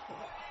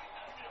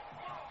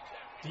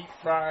 Deep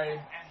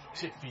fried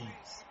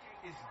chickpeas.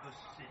 Is the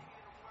city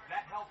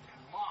that helped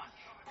launch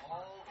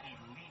all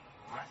elite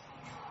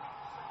wrestling.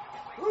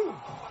 Woo!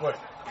 What?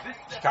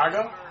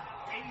 Chicago?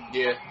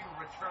 Yeah.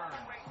 Return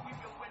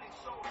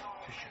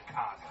to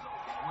Chicago,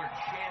 where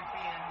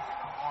champions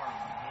are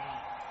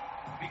made.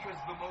 Because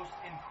the most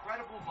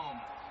incredible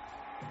moments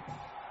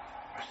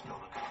are still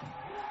to come.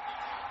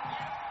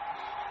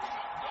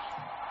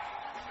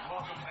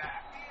 Welcome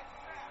back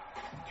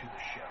to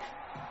the show.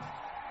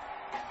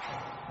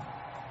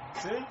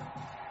 See?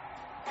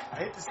 I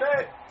hate to say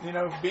it. You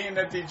know, being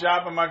that they're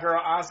dropping my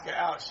girl Asuka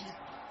out,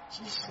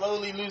 she's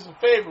slowly losing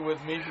favor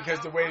with me because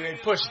the way they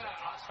push it.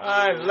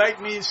 I like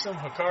me some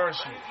Hikaru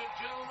Shida.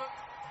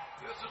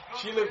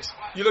 She looks,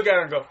 you look at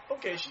her and go,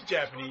 okay, she's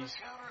Japanese.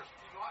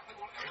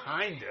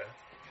 Kinda.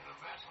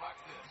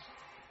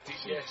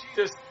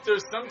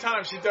 There's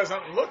sometimes she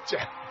doesn't look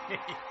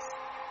Japanese.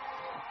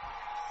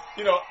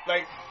 You know,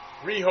 like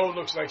Riho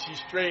looks like she's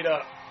straight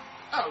up.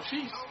 Oh,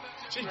 she's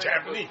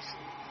Japanese.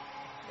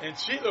 And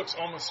she looks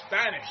almost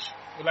Spanish,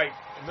 with like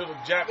a little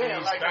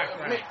Japanese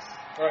background. Mix.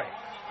 Right.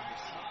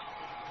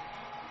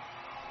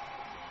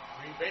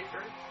 Green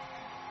Baker.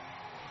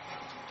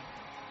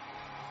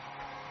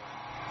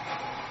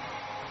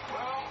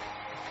 Well,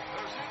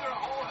 there's either a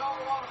whole hell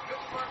of a lot of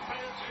Pittsburgh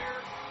fans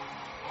here,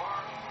 or...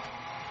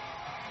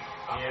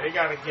 Yeah, they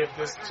gotta give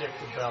this chick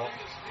the belt,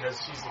 because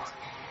she's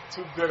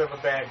too good of a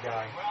bad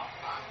guy.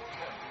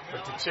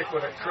 But the chick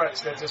with a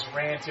crutch that just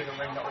ran to the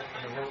ring to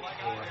open the rope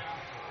for her.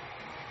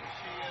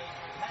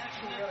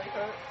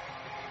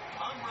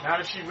 Now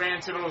that she ran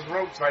to those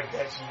ropes like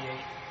that,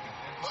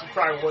 she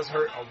probably was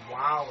hurt a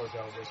while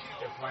ago, but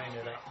they're playing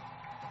it up.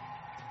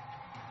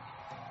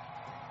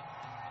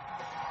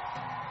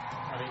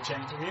 Now they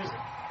changed the music.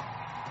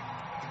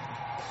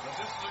 But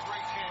this is a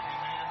great champion,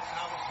 man. And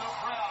I was so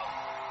proud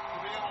to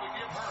be able to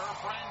give her her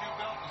brand new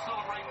belt to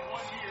celebrate 1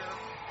 year.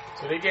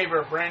 So they gave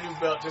her a brand new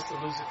belt just to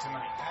lose it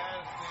tonight.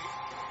 As the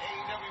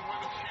AEW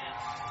Women's Champ,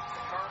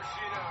 Hikaru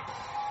Shida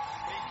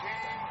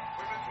became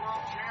Women's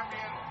World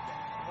Champion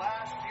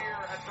last year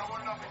at Double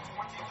or Nothing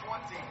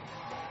 2020.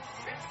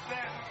 Since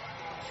then,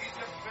 she's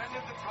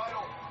defended the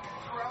title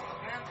throughout the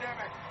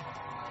pandemic.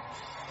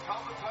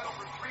 Held the title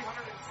for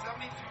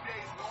 372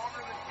 days,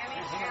 longer than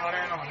any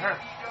champion in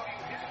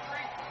AEW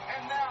history,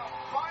 and now,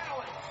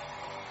 finally,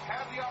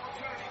 has the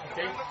opportunity to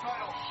win the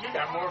title. She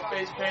got more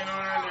face paint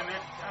on her than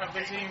I've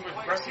been seeing with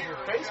wrestling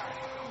with face paint.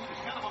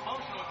 She's kind of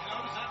emotional. Did you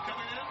notice that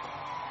coming in?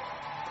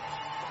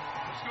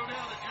 Let's go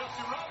down to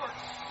Justin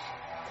Roberts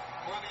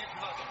for the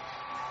introduction.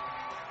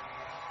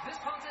 This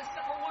contest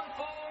number 1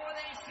 for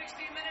the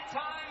 60-minute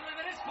time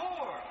limit is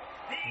for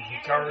the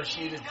Hikaru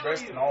Shida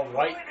dressed in all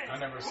white. I've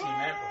never seen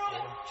that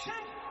before.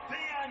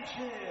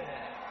 Championship.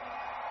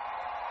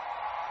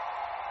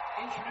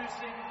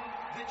 Introducing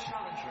the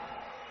challenger,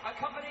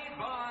 accompanied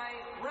by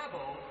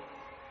Rebel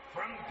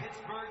from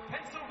Pittsburgh,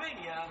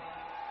 Pennsylvania,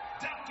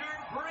 Dr.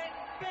 Britt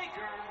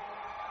Baker,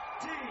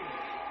 DMD.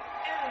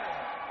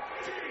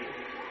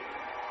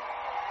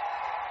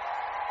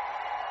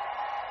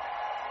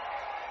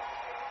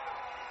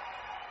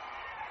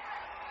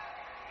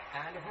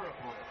 And her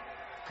opponent.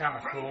 Kind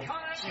of cool.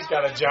 She's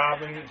got a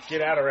job and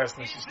get out of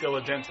wrestling. She's still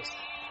a dentist.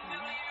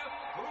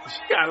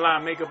 She got a lot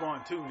of makeup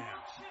on too now.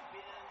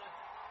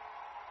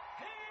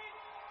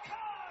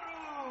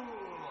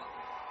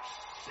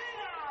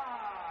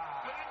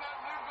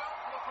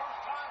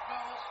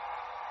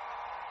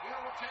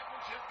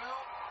 Championship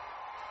belt.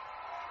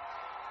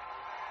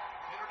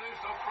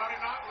 Introduced on Friday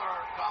night with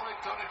our colleague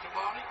Tony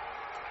Schiavone.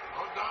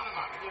 On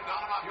Dynamite. We did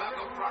Dynamite back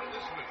on Friday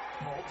this week.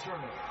 Paul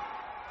Turner.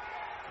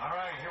 All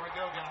right, here we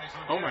go, guys.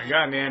 Oh my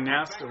God, they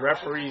announced the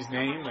referee's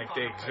name like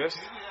they exist.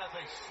 He has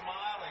a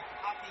smile, a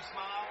cocky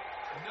smile,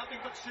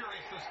 nothing but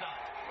serious this time.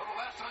 Well, the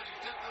last time she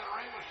stepped in the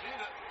ring with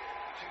Sheeta,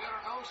 she got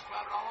her nose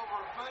splattered all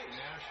over her face.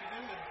 Yeah, she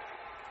did.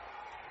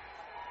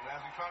 And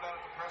as we found out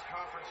at the press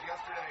conference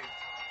yesterday,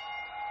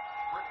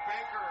 Britt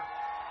Baker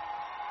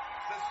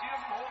says she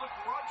doesn't hold a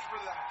grudge for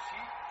that.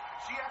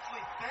 She actually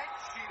thanked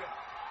Sheeta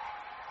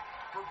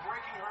for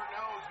breaking her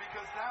nose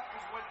because that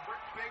was when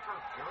Britt Baker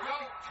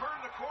really turned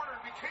the corner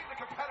and became the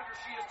competitor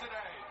she is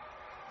today.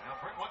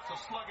 Now Britt wants to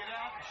slug it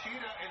out.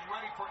 Sheeta is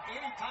ready for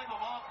any type of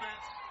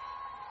offense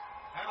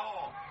at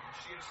all.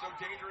 Sheeta's so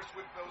dangerous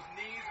with those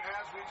knees,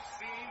 as we've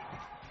seen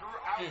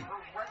throughout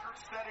her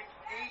record-setting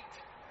 8.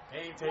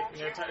 They ain't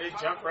taking their time. They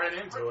jump right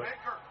into it.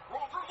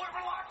 Roll through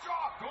living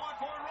lockjaw. Going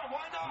for it.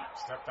 Why not?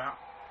 Stepped out.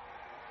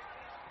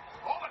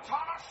 Oh, the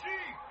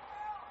Tamashi.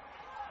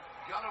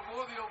 Got to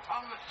avoid the old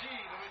Tamashi.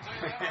 Let me tell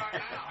you that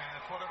right now. Man,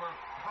 it's one of her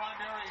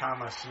primary.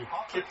 Tamashi.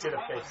 Kick to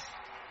the face.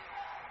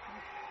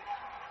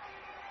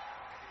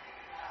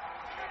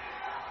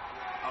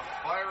 A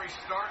fiery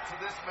start to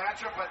this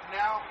matchup, but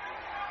now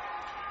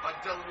a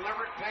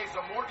deliberate pace,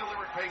 a more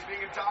deliberate pace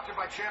being adopted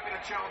by champion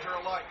and challenger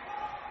alike.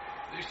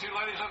 These two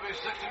ladies have a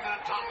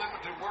 60-minute time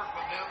limit to work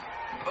with them.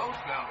 Those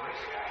boundaries.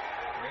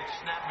 Great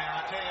snap, man,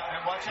 I tell you.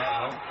 And watch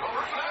out.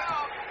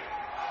 Overstep.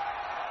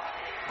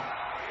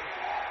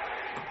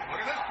 Look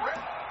at this, Britt.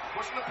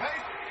 Pushing the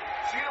pace.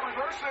 Sheeta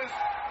reverses.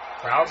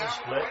 Crowds are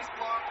split.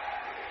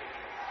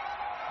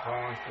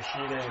 Going for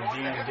Sheeta and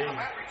DMD.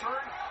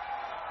 Return.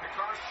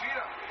 Hikaru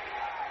Shida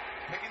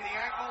picking the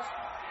ankles.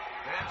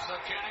 And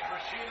chanting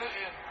for Sheeta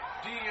and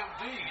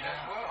DMD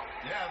as well.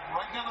 Yeah,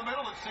 right down the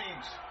middle it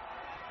seems.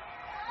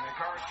 And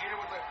Hikaru Shida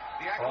with the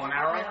ankle. Bow and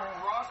arrow.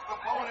 Across the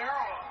bow and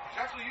arrow. She's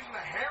actually using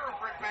the hair of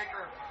Britt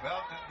Baker. Well,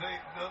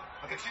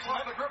 she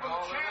lost the grip of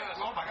the chin.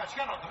 Oh my God,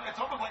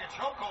 it's almost like a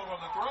chokehold on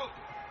the throat.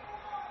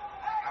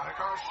 Now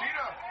Hikaru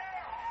Shida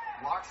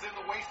locks in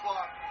the waist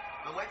lock.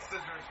 The leg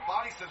scissors,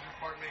 body scissors,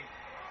 pardon me.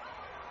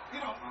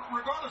 You know,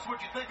 regardless of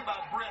what you think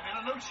about Britt, and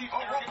I know she's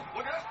arrogant.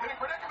 Look at this, pinning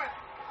predicament.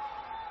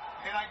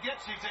 And I get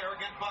she's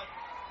arrogant, but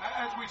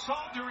as we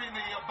saw during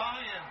the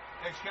buy-in,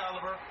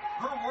 Excalibur,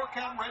 her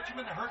workout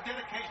regimen and her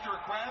dedication to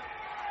her craft,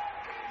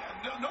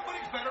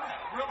 nobody's better at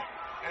it, really.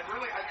 And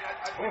really, I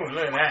ooh,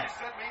 look at that. You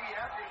said maybe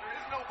accurate. There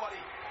is nobody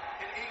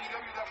in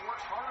AEW that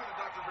works harder than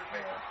Dr. Britt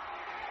Baker.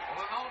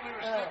 Well, in all due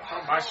respect,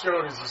 Oh, my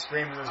shoulders are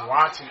screaming, just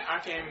watching. I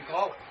can't even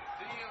call it.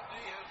 DMD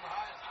has the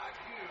highest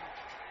IQ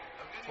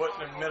of any Foot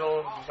in the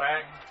middle of the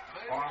back,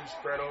 arms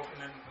spread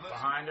open and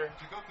behind her.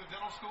 To go through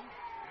dental school,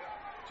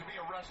 to be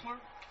a wrestler,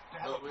 to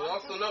have But we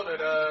also know that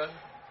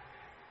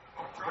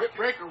Britt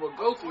Baker will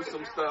go through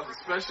some stuff,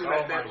 especially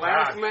that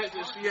last match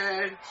that she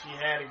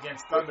had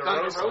against Thunder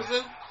Rosa.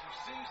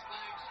 She sees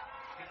things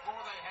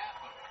before they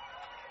happen.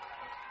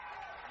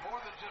 More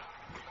than just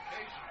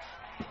patience.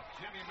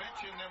 Jim, you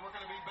mentioned that we're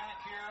going to be back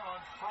here on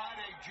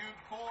Friday, June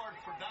 4th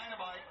for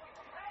Dynamite.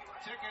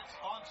 Tickets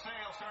on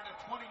sale starting at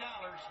 $20.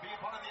 Be a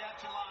part of the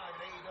action live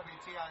at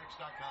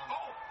AEWTIX.com.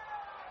 Oh!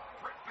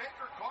 Britt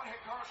Baker caught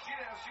Hikaru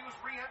Shida as she was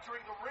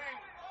re-entering the ring.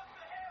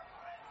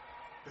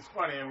 It's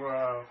funny, we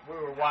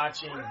were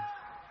watching.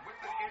 With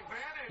the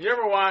advantage. You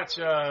ever watch,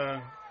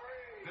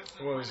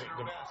 what was it,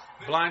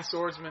 The Blind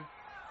Swordsman?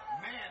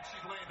 Man,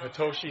 she's laying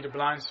Hitoshi, the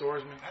Blind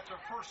Swordsman. That's her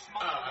first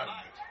smile of the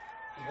night.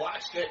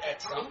 watched it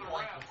at some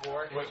point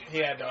before. He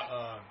had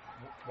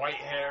white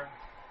hair.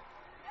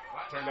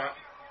 Turned out,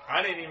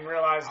 I didn't even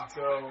realize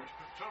until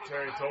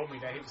Terry told me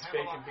that he was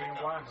faking being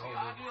blind the whole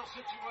movie. Ideal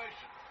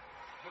situation.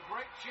 The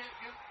great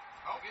champion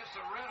against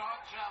the red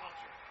hot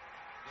challenger.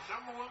 The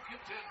number one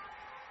contender.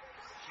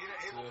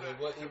 So he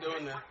wasn't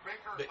doing the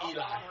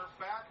Eli.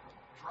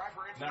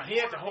 Now he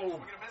had the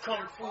whole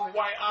kung fu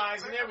white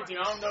eyes and everything.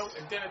 I don't know.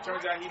 And then it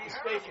turns out he was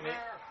faking it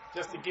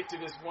just to get to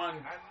this one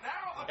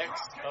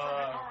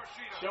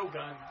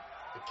Shogun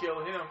to kill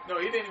him. No,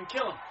 he didn't even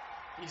kill him.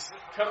 He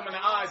cut him in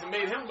the eyes and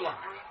made him blind.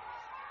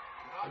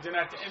 And then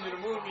at the end of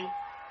the movie,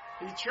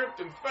 he tripped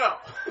and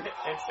fell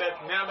and said,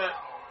 "Now that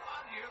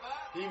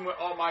even with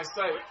all my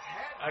sight,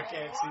 I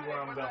can't see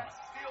where I'm going."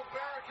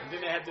 And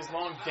then they had this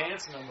long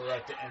dance number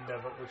at the end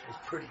of it, which was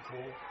pretty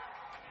cool.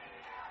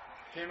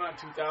 Came out in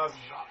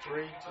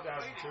 2003,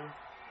 2002.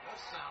 That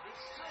sounded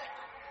sick.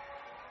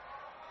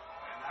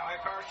 And now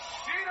Hikaru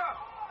Shida.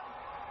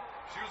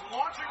 She was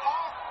launching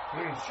off.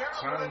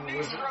 With a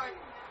knee strike.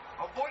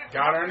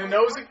 Got her in the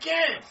nose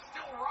again.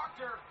 Still rocked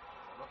her.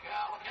 Look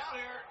out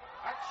here.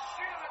 And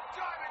Shida, the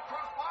diving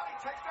crossbody,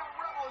 takes down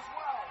Rebel as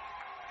well.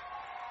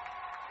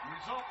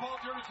 Result, Paul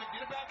Turner said,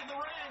 get it back in the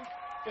ring.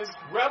 Is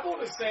Rebel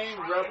the same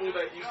Rebel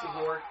that used to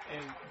work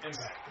in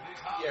Impact?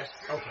 Yes.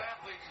 Okay.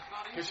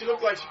 Because she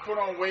looked like she put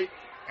on weight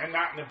and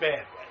not in a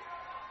bad way.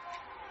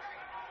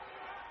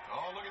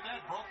 Oh, look at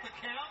that. Broke the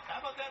count. How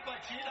about that by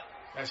Cheetah?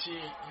 Now, she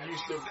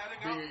used to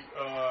be,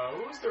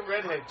 who was the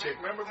redhead chick?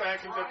 Remember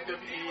back in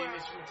WWE and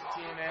she went to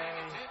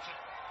TNA?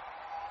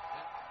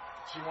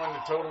 She won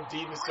the Total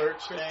Diva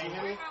Search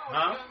thing.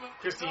 Huh?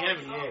 Christy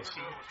Hemme, yeah.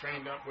 She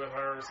trained up with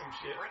her or some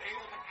shit. Britt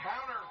able to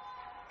counter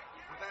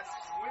with that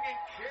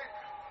swinging kick.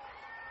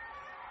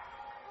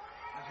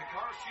 As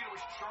Hikaru Shida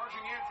was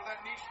charging in for that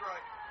knee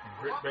strike. And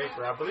Britt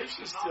Baker, I believe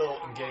she's still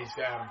engaged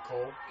to Adam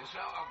Cole. Is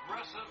how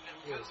aggressive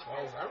and As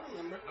far as I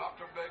remember.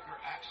 Dr. Baker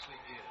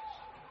actually is.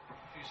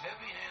 She's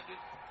heavy-handed.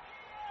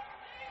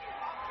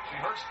 She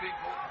hurts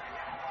people.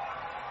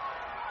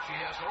 She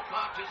has no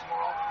conscience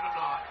more often than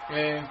not.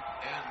 And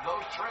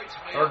those traits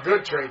are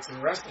good traits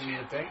in wrestling,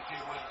 you would think.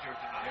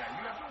 Yeah,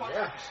 you have to watch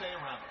what you say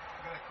around her.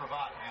 Look at that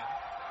cravat, man.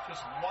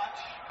 Just watch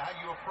how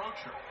you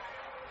approach her.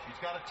 She's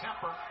got a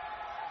temper.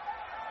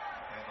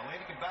 And the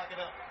lady can back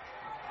it up.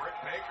 Britt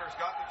Baker's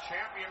got the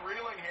champion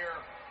reeling here.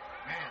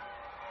 Man.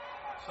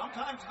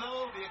 Sometimes,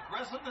 though, the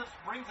aggressiveness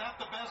brings out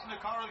the best in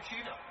Hikaru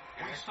Shida.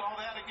 We saw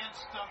that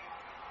against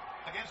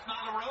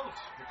Nyla Rose.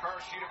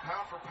 Hikaru Shida,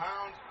 pound for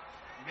pound,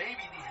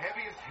 maybe the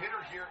heaviest hitter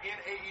here in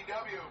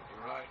AEW.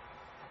 You're right.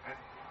 And,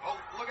 oh,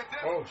 look at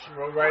this. Oh, she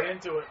rolled right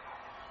into it.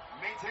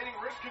 Maintaining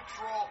wrist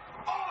control.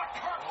 Oh, the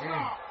curse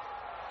now.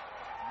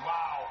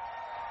 Wow.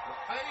 The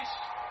face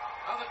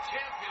of the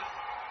champion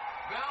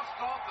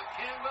bounced off the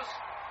canvas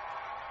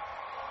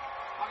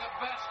like a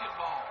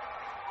basketball.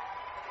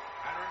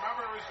 And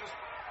remember, it was just...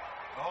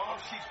 Oh,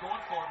 she's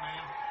going for it,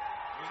 man.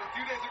 It was a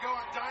few days ago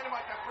on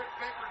Dynamite that Britt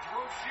Baker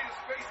drove Shida's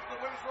face to the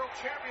Women's World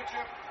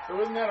Championship.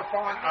 So isn't that a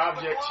foreign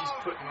object she's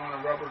putting on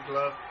a rubber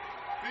glove?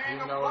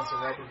 Even though it's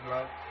a rubber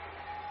glove.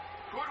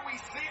 Could we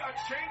see a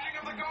changing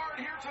of the guard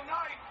here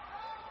tonight?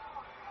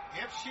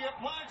 If she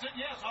applies it,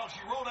 yes. Oh,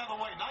 she rolled out of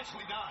the way.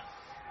 Nicely done.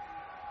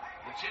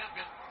 The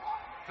champion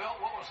felt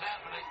what was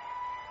happening,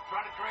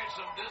 trying to create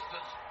some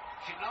distance.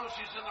 She knows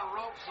she's in the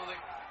ropes, so they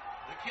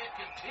can't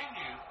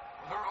continue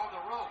with her on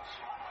the ropes.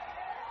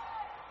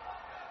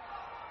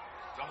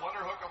 The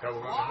underhook of the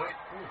line.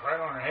 Right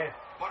on her head.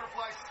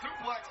 Butterfly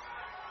suplex.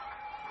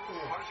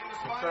 Punching the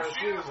spine Hikaru of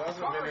Shida. Shida's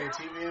also been in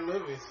TV and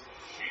movies.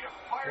 Shida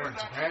fires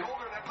that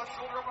shoulder, that left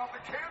shoulder up off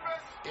the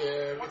canvas.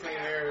 Yeah, everything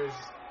there is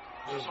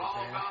It's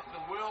all about the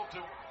will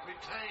to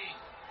retain,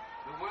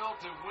 the will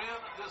to win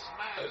this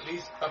match. At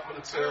least up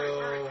until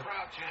very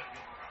proud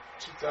champion.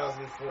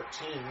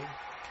 2014.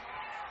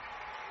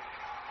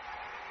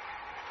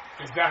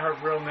 Is that her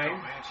real name?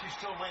 Oh, man, she's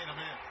still laying them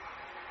in.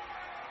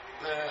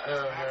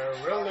 Her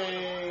real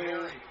name.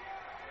 Very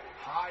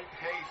high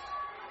pace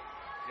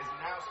is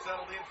now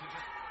settled into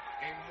just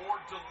a more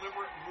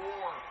deliberate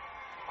war,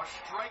 a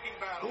striking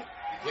battle.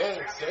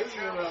 Yeah, it says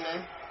her real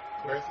name.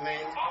 Birth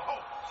name. Oh,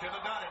 should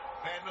have done it.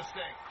 Bad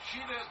mistake.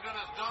 Shida has been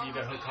as dominant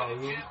Shida as Hikaru.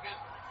 any champion.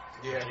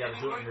 Yeah, you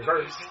gotta do it in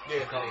reverse.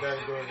 Yeah, gotta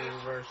do it in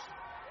reverse.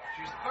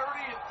 She's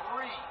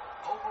 30-3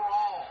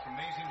 overall. It's an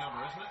amazing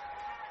number, isn't it?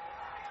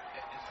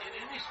 In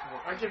any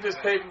sport. I give this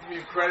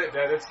pay-per-view credit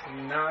that it's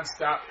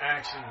non-stop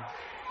action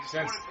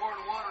since 24-1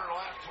 in the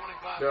last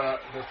 25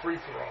 the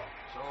free-for-all.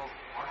 So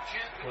our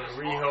champion With is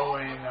Riho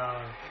and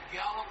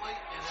gallantly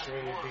and has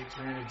Trinity. won.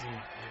 Trinity.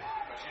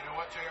 But you know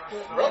what, JR?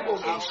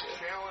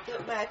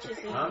 Good matches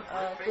and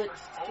good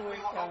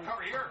storytelling.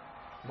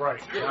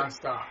 Right,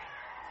 non-stop.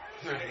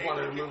 One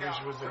of the movies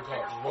was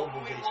called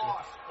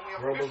Robo-Geisha.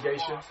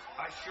 Robo-Geisha?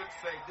 I should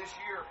say, this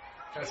year.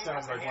 That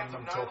sounds like one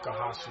of them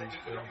Tokahashi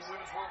films.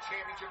 Women's World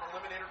Championship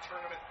Eliminator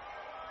Tournament.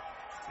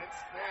 Since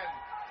then,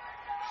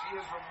 she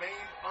has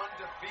remained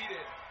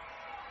undefeated.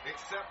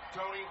 Except,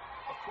 Tony,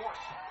 of course,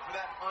 for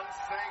that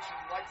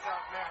unsanctioned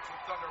lights-out match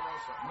with Thunder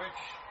Rosa.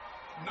 Which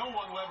no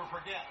one will ever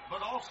forget.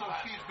 But also,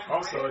 she's been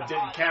Also, it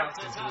didn't count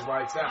since it was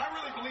lights out. I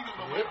really believe in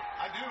the win.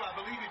 I do. I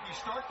believe if you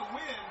start to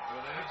win,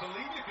 you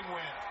believe you can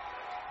win.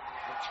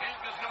 The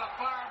champion's going to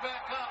fire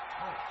back up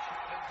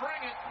and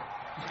bring it.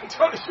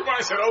 Tony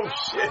Schiavone said, oh,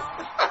 shit.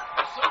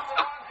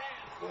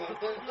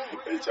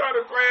 He tried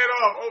to play it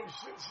off. Oh,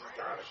 shit. She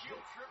got it. Heel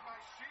trip by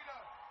Shida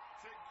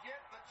to get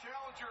the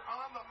challenger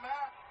on the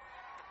mat.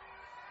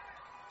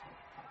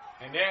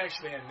 And they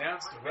actually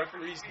announced the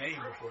referee's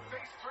name before the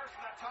match. Face first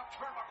in that top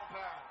turnbuckle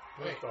pad.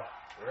 Wait, thought.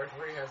 The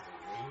referee has the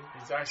name?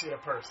 He's actually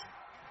a person.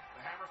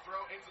 The hammer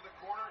throw into the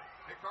corner.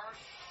 Hikaru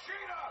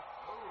Shida.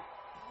 Ooh,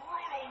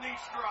 brutal knee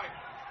strike.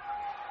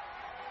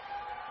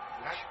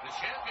 The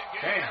champion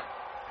Damn.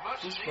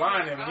 She's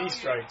flying them knee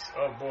strikes.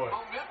 Oh, boy.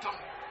 Momentum.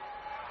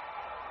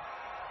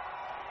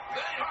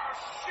 Hikaru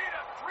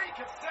Shida, 3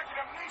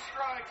 consecutive knee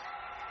strikes.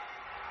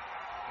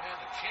 Man,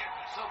 the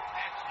champion so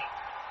passionate,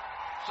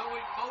 so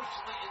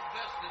emotionally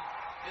invested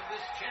in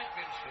this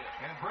championship.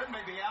 And Britt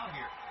may be out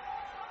here.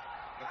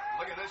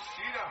 Look at this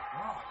Shida.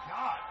 Oh, my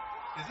God.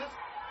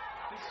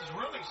 This is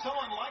really so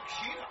unlike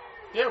Shida.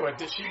 Yeah, but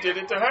she did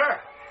it to her.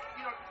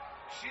 You know,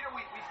 Shida,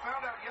 we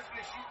found out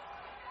yesterday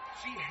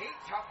she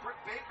hates how Britt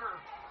Baker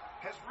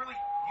has really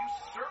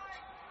usurped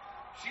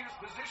Shida's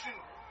position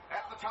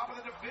at the top of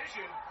the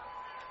division,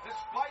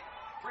 despite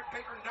Britt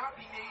Baker not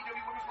being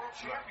AEW Women's World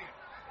Champion.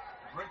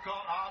 Britt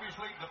Call,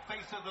 obviously the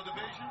face of the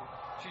division.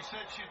 She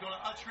said she's going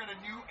to usher in a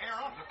new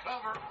era. The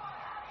cover.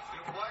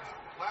 Suplex,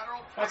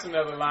 lateral. That's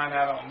another line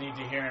I don't need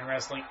to hear in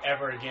wrestling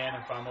ever again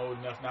if I'm old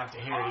enough not to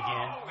hear it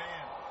again.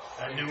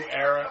 A new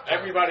era.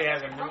 Everybody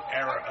has a new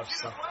era of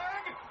something.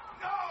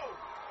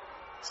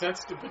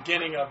 Since the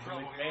beginning of the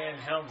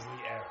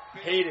McMahon-Helmsley era.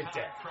 Hated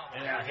that.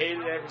 And I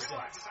hated it ever since.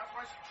 That's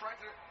why she tried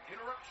to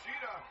interrupt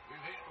Shida.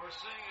 We're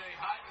seeing a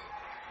heightened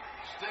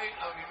state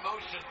of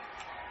emotion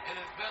and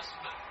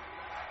investment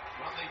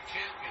from the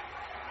champion.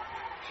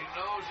 She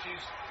knows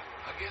she's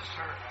against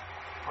her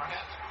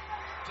perhaps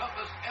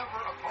toughest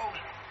ever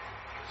opponent.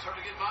 It's her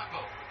to get my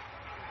vote.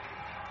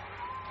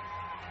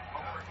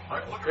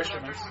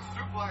 Fisherman.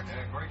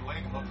 Yeah, great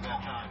leg hook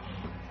that time.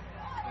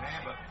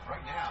 Man, but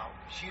right now,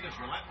 Shida's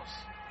relentless.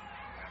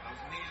 And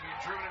those knees being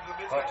driven into the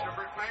midsection of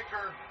Britt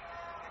Baker.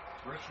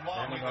 Britt's And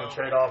wobbly. they're going to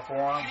trade off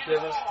forearm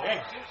shivers.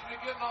 Damn. Seems to be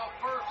getting off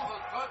first with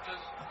those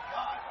punches.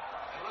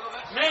 A little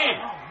bit. Man.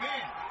 Oh,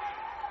 man.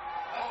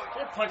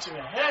 They're punching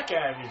the heck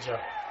out of each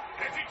other.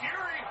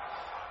 Enziguri.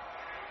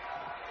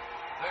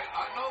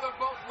 I know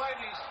they're both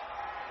ladies,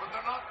 but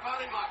they're not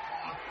fighting like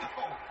one.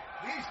 No,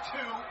 these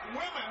two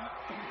women.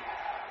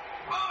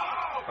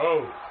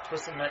 Oh,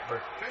 twisted neck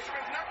breaker.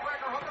 Fisherman's neck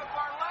breaker, hook of the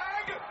far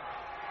leg.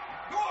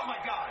 Oh, my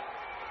God.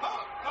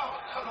 Oh,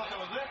 I thought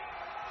that was it.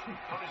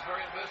 Tony's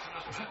very invested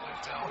in this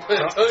business now.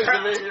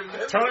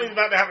 Tony's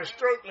about to have a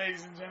stroke,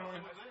 ladies and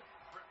gentlemen.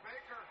 Britt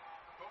Baker,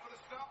 go for the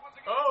stop once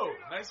again. Oh,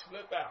 nice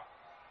flip out.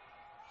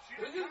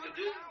 Shida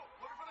looking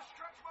for the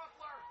stretch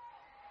muffler.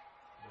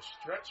 The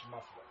stretch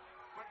muffler.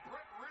 But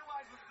Britt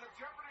realizes the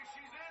jeopardy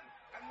she's in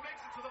and makes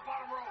it to the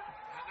bottom rope.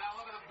 And now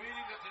look at the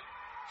beating that the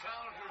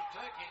challenger's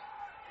taking.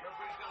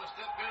 Referee's going to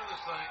step into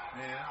this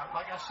thing. Yeah,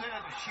 like I said,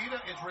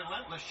 Shida is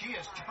relentless. She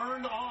has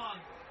turned it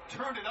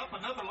up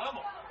another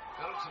level.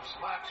 Got him some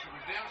slack. She was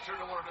damn sure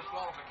to want a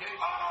disqualification.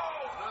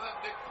 Oh! Another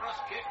that big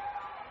thrust kick.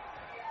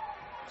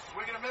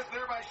 Swing and a miss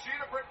there by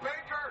Shida. Britt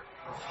Baker.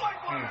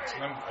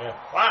 Sling blade.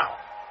 Wow.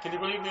 Can you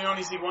believe we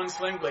only see one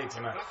sling blade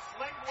tonight? The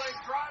sling blade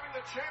driving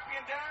the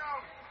champion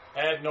down.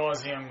 Ad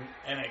nauseum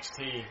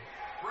NXT.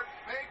 Britt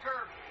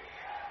Baker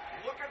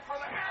looking for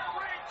the air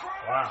raid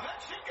cross. Wow. And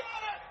she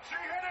got it. She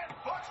hit it.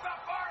 Hooks the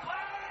far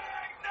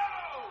leg. No.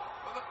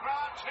 With the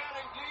crowd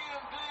chanting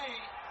DMD.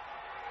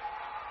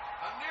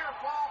 A near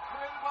fall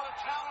created by the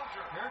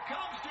challenger. Here it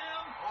comes,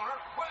 Jim. On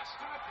her quest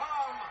to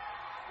become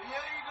the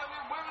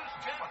AEW Women's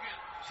Champion.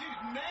 She's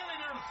nailing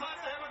her to the side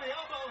of the head with the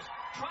elbows,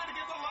 trying to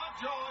get the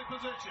lockjaw in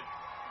position.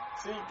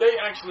 See, they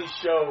actually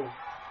show,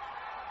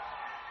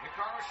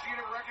 Hikaru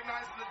Shida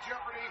recognizes the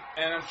jeopardy.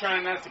 and I'm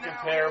trying not to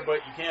compare, but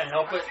you can't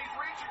help it.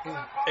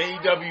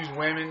 AEW's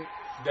women,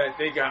 that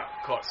they got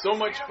caught so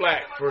much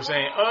flack for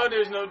saying, oh,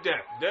 there's no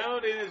depth. No,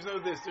 there's no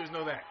this, there's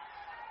no that.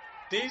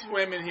 These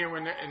women here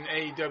when they're in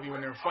AEW,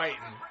 when they're fighting,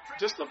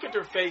 just look at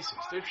their faces.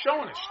 They're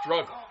showing a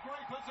struggle.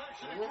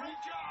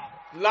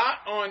 Lot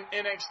on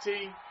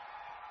NXT,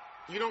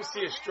 you don't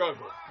see a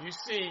struggle. You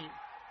see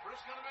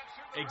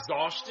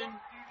exhaustion.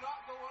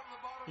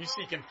 You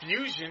see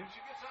confusion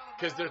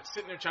because they're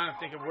sitting there trying to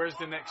think of where's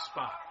the next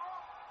spot.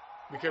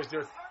 Because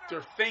they're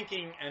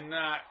thinking and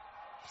not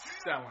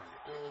selling.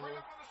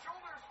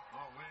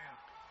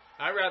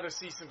 I'd rather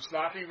see some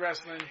sloppy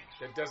wrestling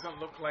that doesn't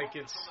look like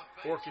it's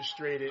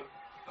orchestrated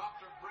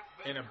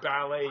in a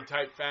ballet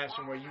type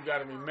fashion where you got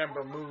to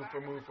remember move for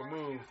move for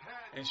move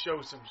and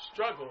show some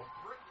struggle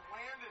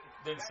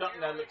than something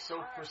that looks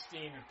so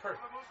pristine and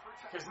perfect.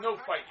 Because no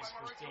fight is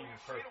pristine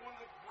and perfect. One of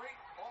the great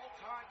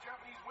all-time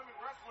Japanese women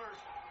wrestlers.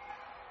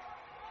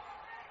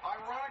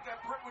 Ironic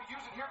that Britt would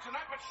use it here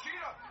tonight, but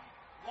Shida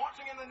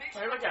launching in the knee.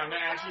 Hey, look at them, they're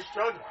actually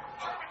struggling.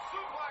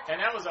 And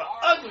that was an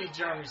ugly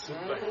German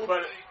suplex,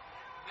 but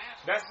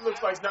that looks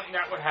like something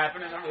that would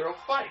happen in a real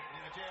fight.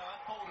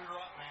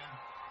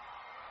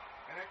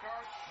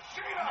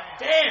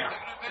 Damn,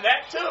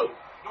 that too.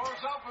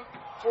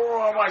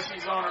 Forearm while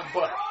she's on her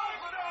butt.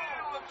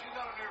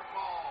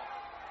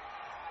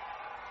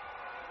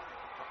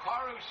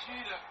 Hikaru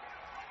Shida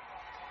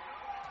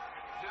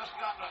just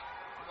got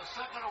a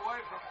second away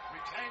from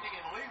retaining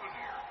and leaving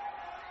here.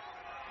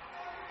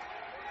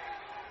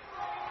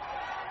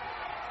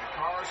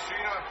 Hikaru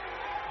Shida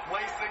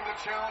placing the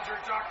challenger,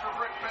 Dr.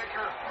 Britt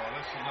Baker. Oh,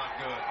 this is not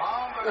good.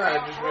 I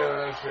just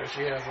realized that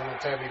she has on the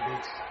tabby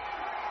boots.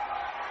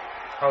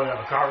 Oh,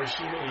 yeah, Hikaru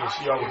Shida? Yeah,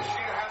 she always.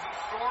 Shida has in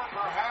store,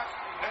 perhaps,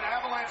 an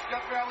Avalanche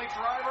Death Valley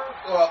driver.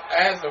 Well,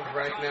 as of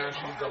right now,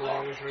 she's the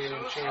longest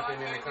reigning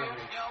champion in the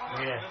company.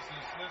 Yeah.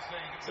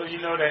 So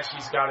you know that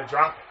she's got to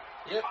drop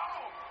it. Yep.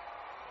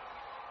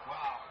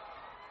 Wow.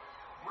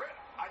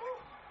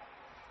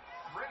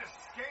 Britt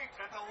escaped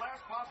at the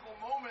last possible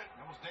moment.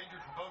 That was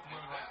dangerous for both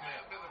women right there.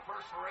 Been the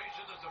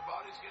perspiration as their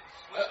bodies getting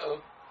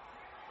slipped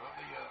from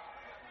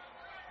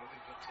the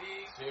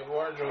fatigue. See a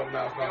wardrobe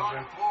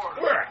malfunction.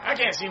 Where? I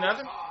can't see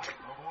nothing. Oh,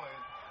 boy.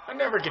 I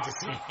never get to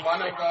see.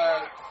 One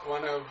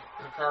of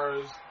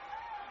Hikaru's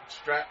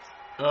straps.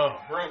 Oh.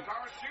 Broke.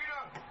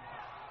 Shida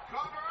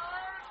covers.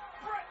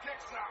 Brett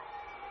kicks out.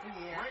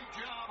 Yeah. Great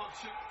job of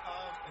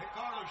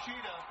Hikaru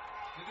Shida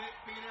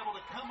being able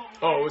to come away.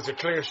 Oh, it was a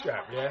clear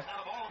strap, yeah?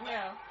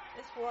 Yeah,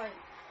 it's white.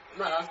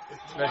 No,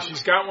 it's Now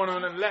she's got one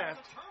on the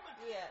left.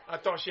 Yeah. I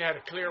thought she had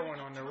a clear one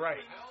on the right.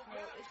 No,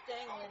 it's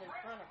dangling in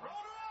front of her.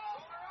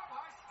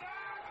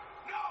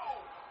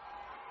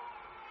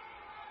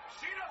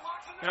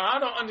 Now, I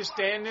don't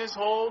understand this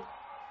whole...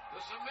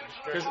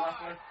 Cause,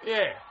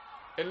 yeah.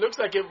 It looks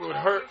like it would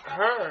hurt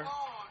her,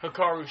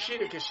 Hikaru Shida,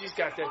 because she's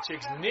got that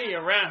chick's knee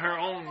around her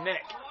own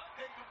neck.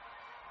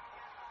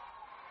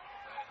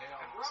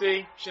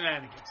 See?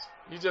 Shenanigans.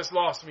 You just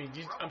lost me.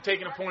 I'm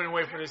taking a point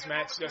away from this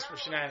match just for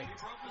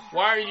shenanigans.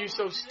 Why are you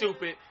so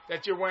stupid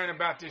that you're worrying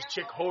about this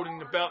chick holding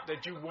the belt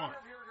that you want?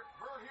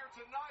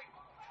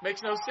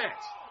 Makes no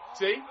sense.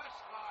 See?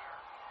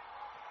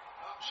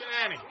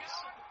 Shenanigans.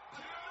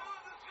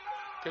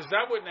 Because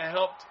that wouldn't have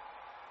helped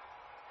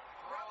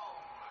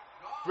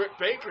Britt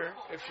Baker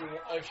if she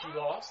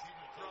lost.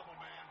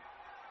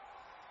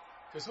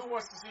 Because who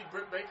wants to see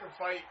Britt Baker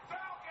fight?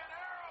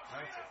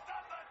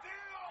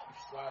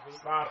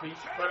 Sloppy.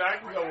 But I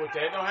can go with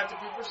that. It don't have to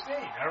be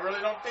pristine. I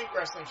really don't think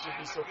wrestling should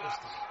be so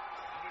pristine.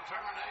 The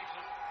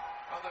determination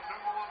of the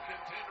number one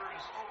contender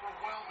is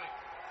overwhelming.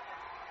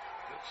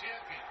 The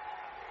champion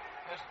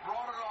has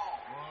brought it all.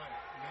 Right.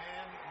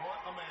 Man, what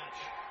a match.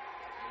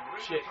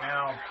 Shit,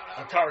 now,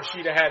 Hikaru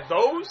Shida had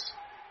those,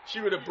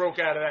 she would have broke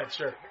out of that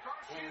shirt.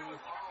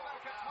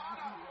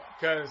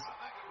 Because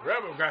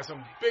Rebel got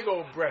some big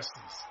old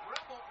breasties.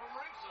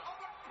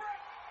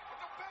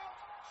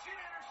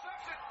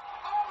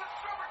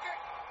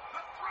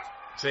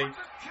 See?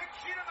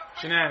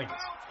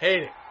 Shenanigans.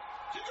 Hate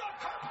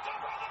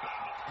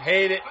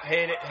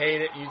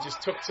it. You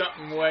just took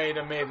something away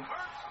that made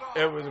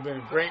it would have been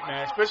a great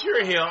match. But you're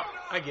a heel.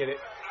 I get it.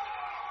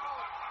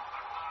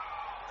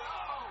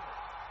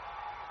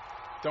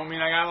 Don't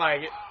mean I gotta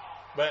like it.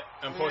 But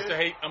I'm supposed to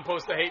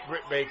hate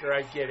Britt Baker.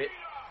 I get it.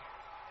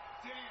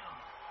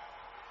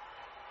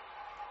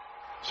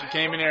 She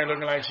came in there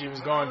looking like she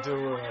was going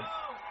to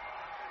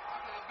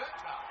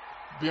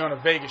be on a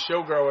Vegas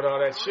showgirl with all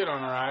that shit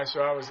on her eyes,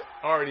 so I was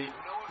already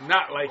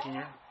not liking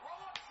her.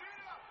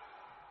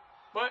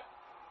 But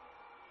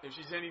if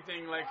she's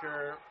anything like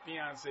her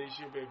fiance,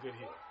 she'll be a good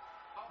heel.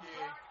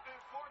 Yeah.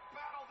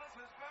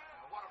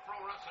 What a pro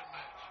wrestling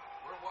match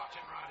we're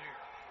watching right here.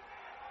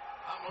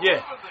 Yeah.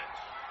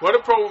 What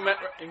a pro match.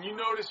 And you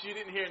notice you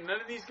didn't hear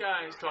none of these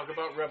guys talk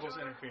about Rebel's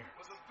interference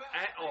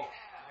at all.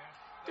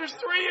 There's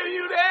 3 of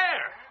you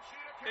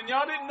there. And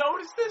y'all didn't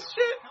notice this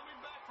shit?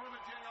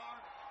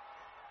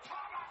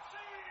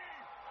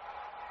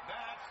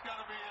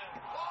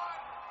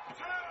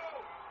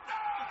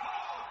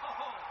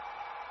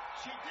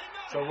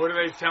 So what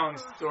are they telling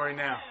the story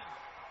now?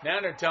 Now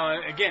they're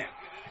telling, again,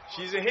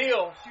 she's a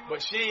heel,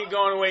 but she ain't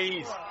going away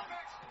easy.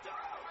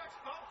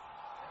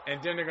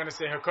 And then they're going to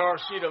say Hikaru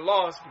Shida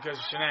lost because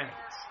of shenanigans.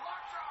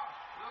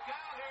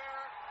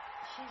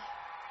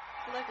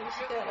 She's like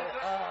she got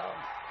a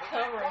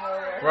covering over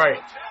her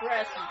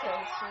breast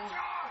because she...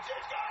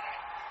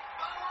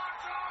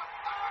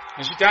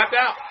 And she tapped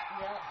out.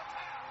 Yep.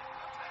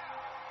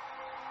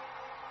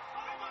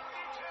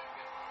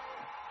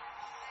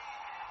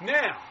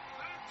 Now,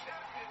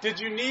 did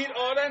you need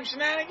all them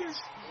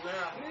shenanigans?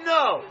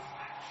 No.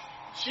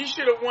 She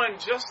should have won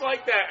just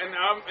like that.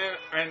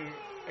 And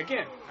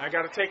again, I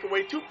got to take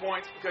away 2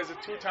 points because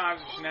of 2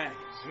 times of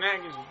shenanigans.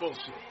 Shenanigans is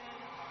bullshit.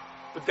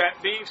 But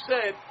that being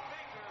said,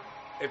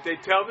 if they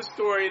tell the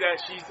story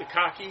that she's the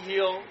cocky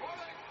heel,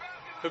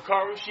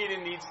 Hikaru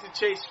Shida needs to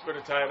chase for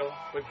the title,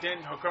 but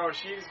then Hikaru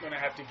Shida's going to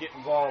have to get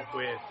involved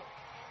with,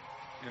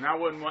 and I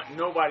wouldn't want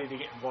nobody to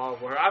get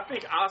involved with her. I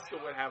think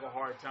Asuka would have a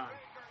hard time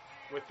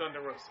with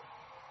Thunder Rosa.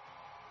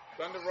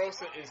 Thunder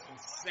Rosa is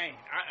insane.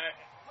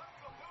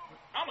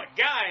 I'm a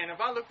guy, and if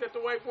I looked at the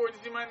whiteboard to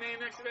see my name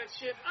next to that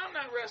shit, I'm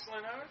not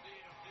wrestling her.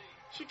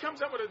 She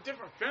comes up with a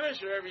different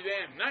finisher every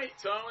damn night,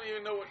 so I don't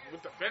even know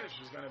what the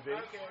finisher's going to be.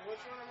 Okay, which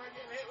one am I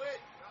getting hit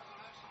with?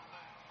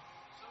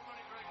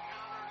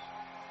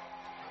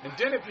 And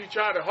then if you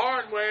try the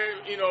hard way,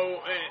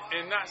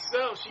 and not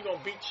sell, she going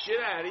to beat shit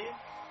out of you.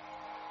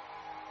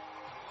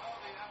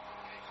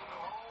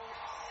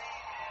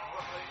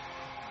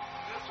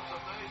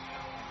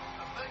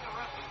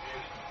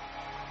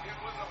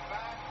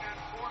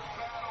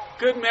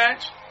 Good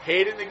match.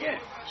 Hate it again.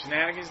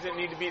 Shenanigans didn't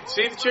need to be.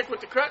 See the chick with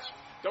the crutch?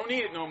 Don't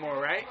need it no more,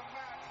 right?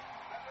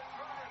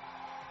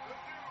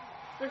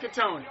 Look at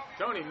Tony.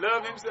 Tony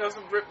loved himself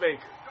some Britt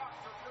Baker.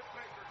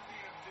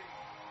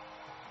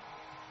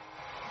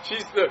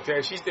 She's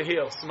the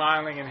heel,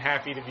 smiling and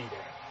happy to be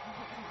there.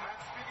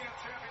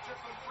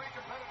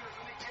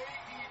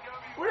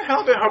 Where the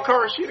hell did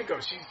Hikaru Shida go?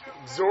 She's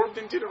absorbed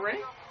into the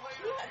ring?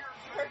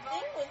 Her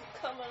thing was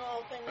coming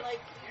off, and you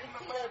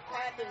see the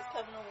package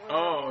coming over.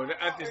 Oh,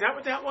 is that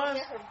what that was?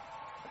 Yeah,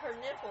 her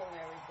nipple and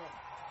everything.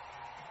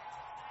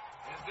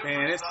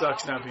 Man, it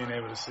sucks not being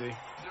able to see.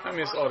 I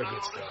miss all the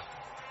good stuff.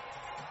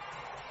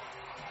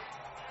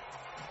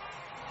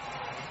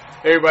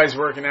 Everybody's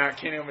working out.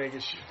 Kenny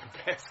Omega's shooting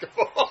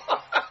basketball.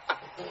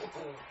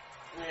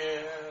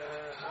 Yeah,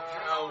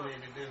 I don't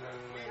need to do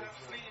nothing. We have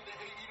seen the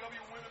AEW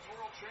Women's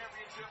World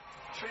Championship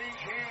change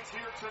hands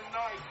here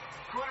tonight.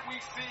 Could we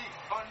see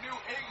a new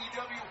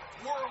AEW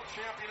World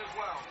Champion as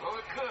well? Well,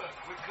 we could.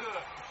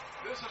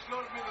 This is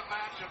going to be the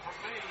matchup for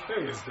me.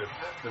 Who is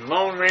the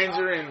Lone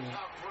Ranger and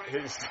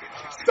his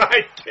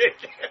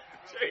sidekick,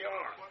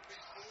 JR.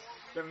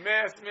 The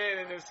masked man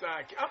and his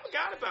sidekick. I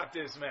forgot about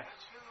this match.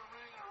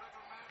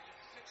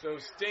 So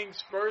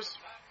Sting's first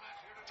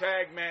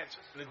tag match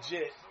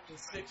legit in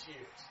 6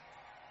 years.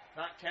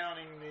 Not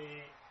counting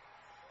the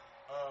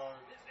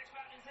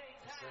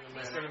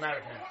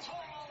cinematic match.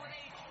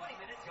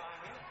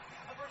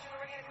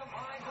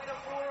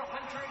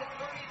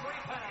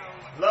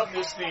 Love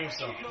this theme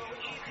song.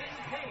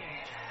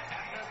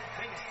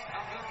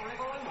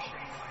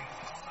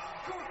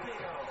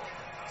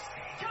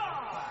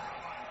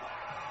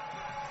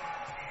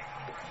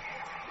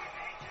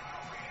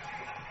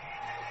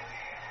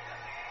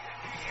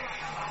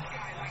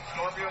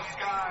 Scorpio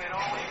Sky and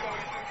All Ego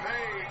Ethan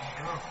Page.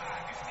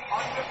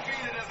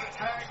 Undefeated as a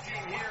tag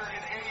team here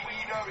in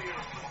AEW.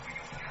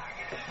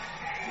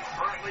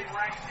 Currently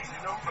ranked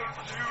number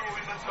 2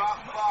 in the top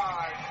 5.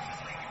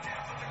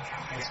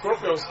 And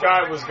Scorpio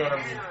Sky was going to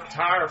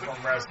retire from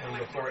wrestling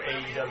before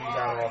AEW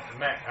got off the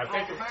mat. I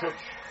think it took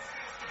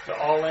the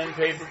All-In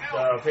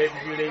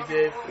pay-per-view they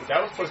did.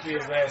 That was supposed to be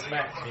his last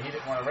match, and he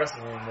didn't want to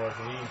wrestle anymore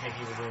because he didn't think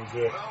he was any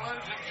good.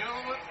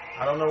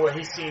 I don't know what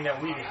he's seen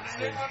that we didn't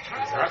see.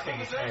 I think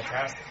he's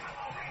fantastic.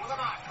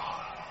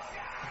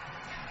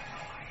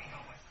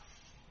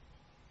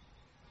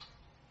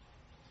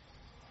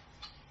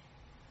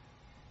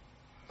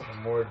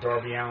 Some more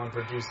Darby Allin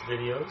produced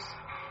videos.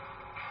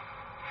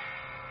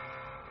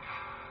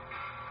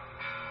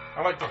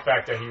 I like the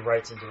fact that he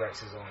writes and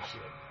directs his own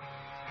shit.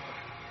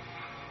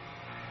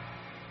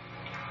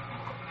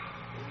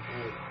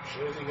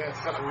 Sure, he got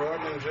something more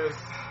than just.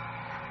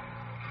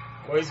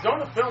 Well, he's going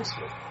to film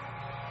school.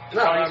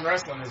 No, I'm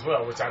wrestling as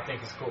well, which I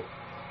think is cool.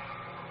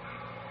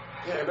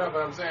 Yeah, no,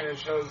 but I'm saying it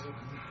shows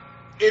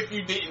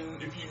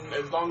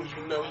as long as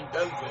you know he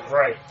does this.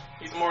 Right.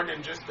 He's more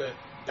than just a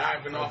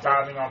diving off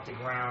the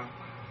ground,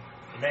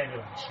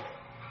 landing on shit.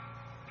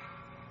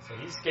 So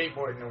he's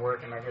skateboarding to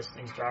work, and I guess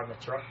things driving a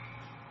truck.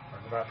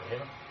 I'm about to hit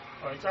him.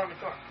 Oh, he's driving a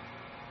car.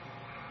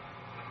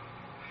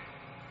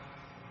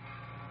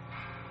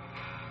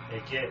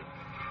 Hey, kid.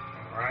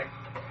 All right.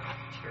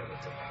 Sure,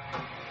 what's up?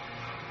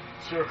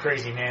 Sure,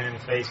 crazy man in the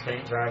face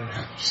paint driving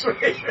down the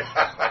street.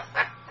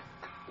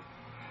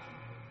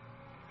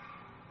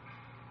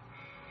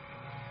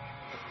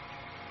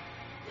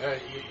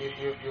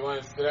 You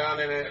want to sit down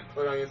and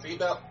put on your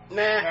seatbelt?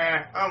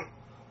 Nah,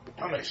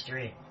 I'm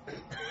extreme. It's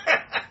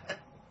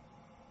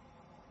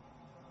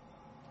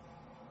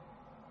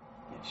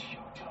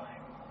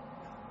showtime.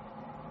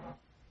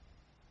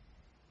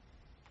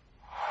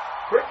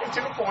 Quick and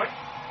to the point.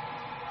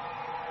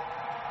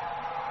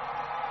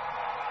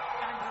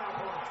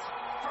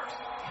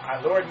 My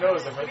Lord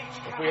knows if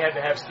we had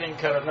to have Sting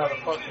cut another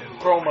fucking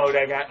promo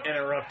that got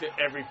interrupted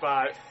every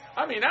 5.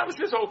 I mean, that was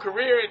his whole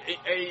career at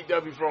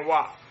AEW for a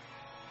while.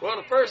 Well,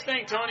 the first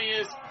thing, Tony,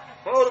 is,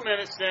 hold a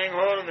minute, Sting,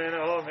 hold a minute.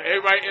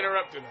 Everybody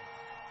interrupted him.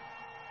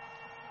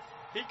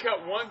 He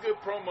cut one good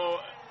promo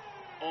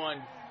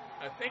on,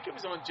 I think it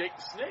was on Jake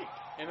the Snake,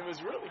 and it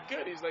was really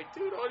good. He's like,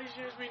 dude, all these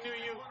years we knew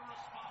you,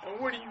 and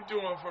what are you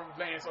doing for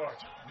Lance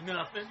Archer?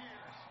 Nothing.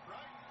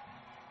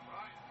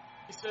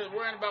 He said,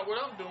 worrying about what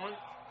I'm doing.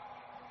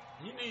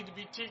 You need to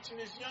be teaching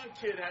this young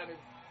kid how to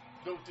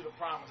go to the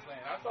promised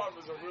land. I thought it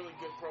was a really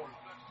good promo.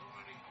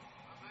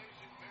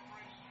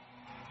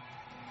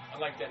 I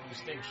like that new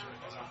Sting shirt.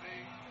 That's all.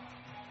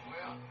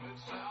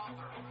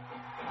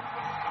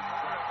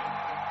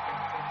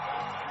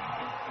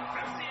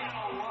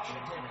 Seattle,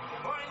 Washington,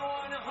 weighing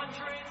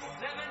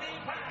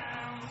 170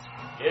 pounds.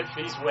 If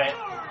he's wet.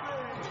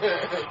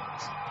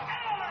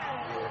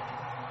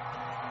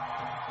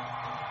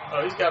 Oh,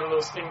 he's got a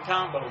little Sting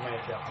combo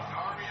makeup on.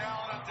 Darby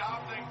Allin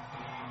adopting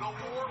the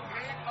war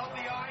paint of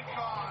the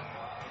icon.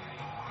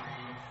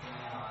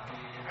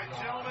 And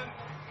gentlemen,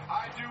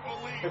 I do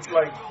believe it's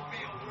like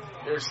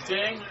there's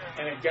Sting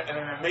and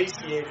an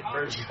emaciated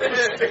version of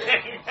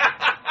Sting.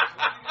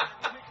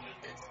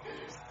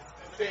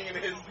 It's Sting and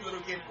his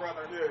little kid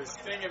brother. Yeah,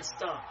 Sting and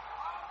Stung.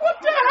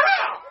 What the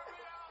hell?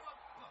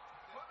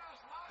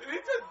 Did he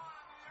just...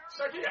 It's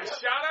like he got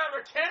shot out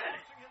of a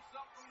cannon.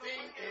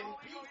 Sting and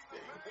Pete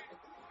Sting.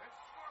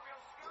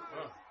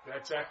 Oh,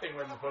 that thing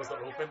wasn't supposed to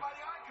open.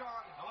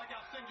 I like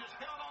how Sting just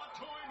held on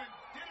to him and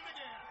did it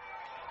again.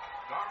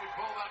 Darby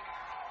pulled that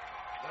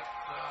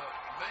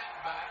mat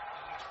back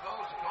and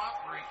exposed the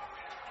concrete.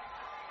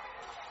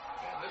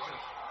 Man, this is...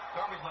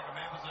 Darby's like a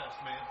man possessed,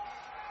 man.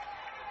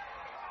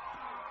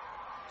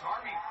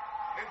 Darby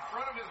in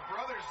front of his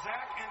brothers,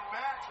 Zach and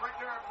Max, right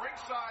there at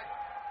ringside,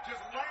 just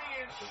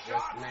laying in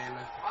shots on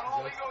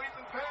All Ego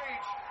Ethan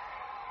Page.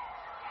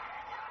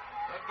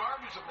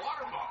 Darby's a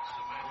water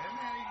moccasin, man. Yeah,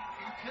 man,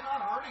 you cannot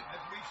hurt him,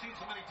 as we've seen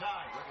so many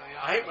times.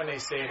 I hate when they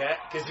say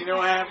that, because you know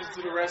what happens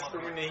to the wrestler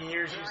when he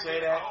hears you say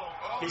that?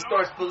 He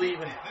starts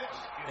believing it.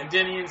 And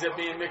then he ends up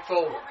being Mick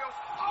Foley. Almighty.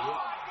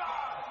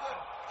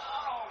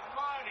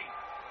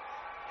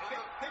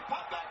 They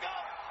pop back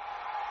up.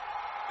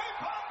 They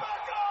pop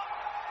back up.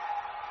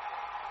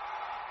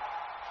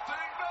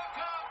 Sting back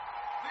up.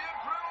 The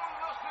adrenaline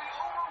must be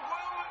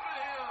overwhelming to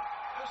him.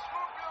 As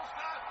Scorpio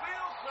Sky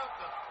feels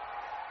something.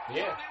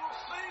 Yeah. But he will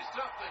see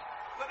something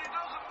that he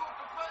doesn't want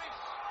to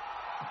face.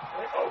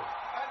 Oh.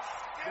 And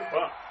Sting Good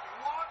bump.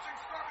 launching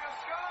Scorpio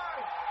Sky.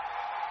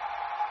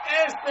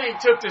 And Sting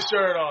took the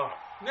shirt off.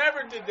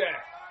 Never did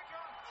that.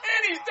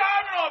 And he's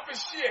diving off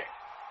his shit.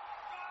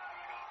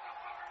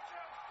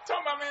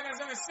 Talking about man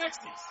that's in his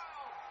 60s.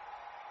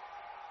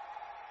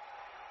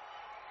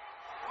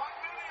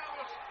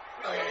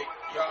 Okay,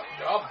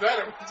 y'all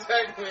better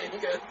protect me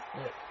because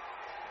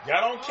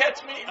y'all don't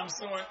catch me, I'm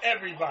suing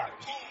everybody.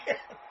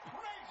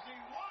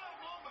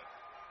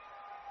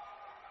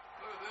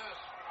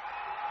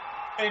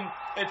 And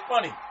it's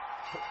funny,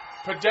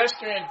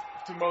 pedestrian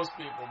to most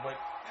people, but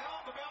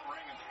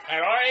at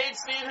our age,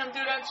 seeing him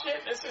do that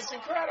shit, it's just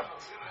incredible.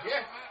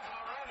 yeah.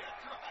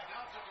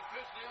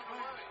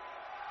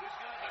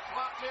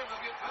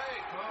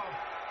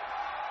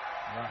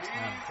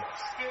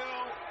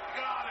 Still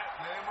got it.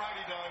 Damn right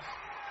he does.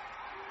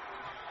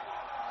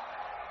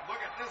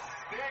 Look at this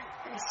Sting.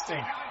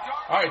 Sting.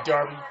 All right,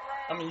 Darby,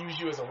 I'm going to use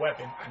you as a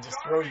weapon and just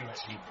throw you at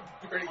people.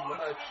 Pretty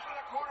much.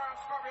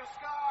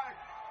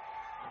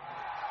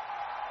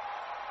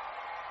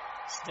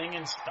 Sting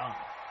and Stung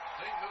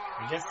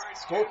against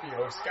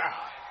Scorpio Sky.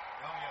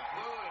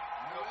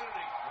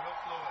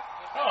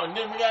 Oh, and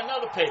then we got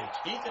another page,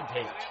 Ethan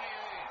Page.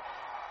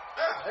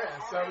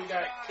 So we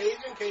got Cage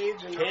and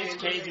Page and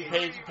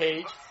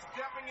Page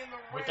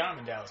with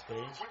Diamond Dallas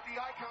Page.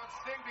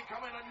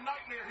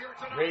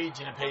 Rage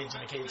and a Page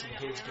and a Cage and a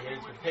Cage and a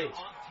Cage with a Page.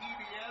 On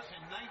TBS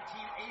in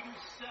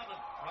 1987,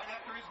 right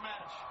after his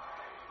match.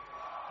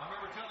 I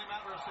remember telling him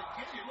after, I said,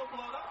 "Kid, you look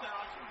blowed up there."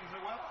 He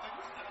said, "Well, I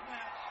just had a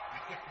match."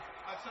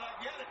 I said, "I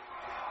get it."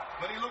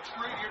 But he looks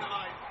great here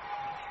tonight.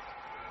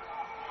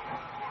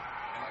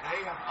 And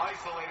they have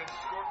isolated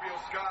Scorpio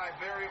Sky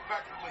very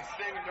effectively,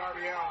 Sting and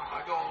Darby Allin.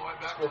 I go all the way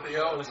back to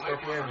the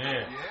Scorpio.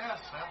 Yeah.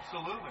 Yes,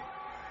 absolutely.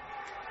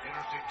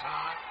 Interesting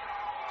time.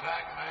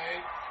 Tag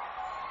made.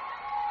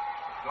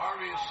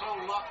 Darby is so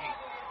lucky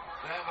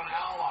to have an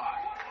ally,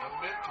 a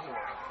mentor,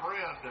 a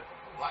friend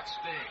like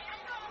Sting.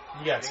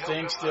 You got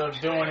Sting still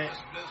doing it,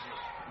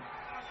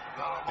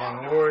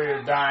 and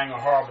Warrior dying a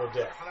horrible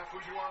death.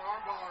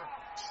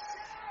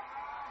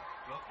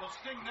 Well,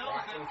 Sting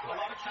knows that a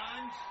lot of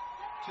times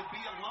to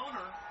be a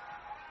loner,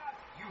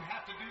 you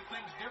have to do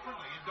things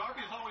differently. And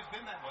Darby has always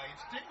been that way. And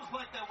Sting was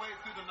like that way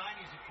through the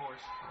 90s, of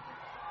course.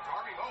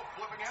 Darby,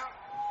 flipping out,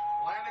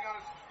 landing on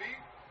his feet.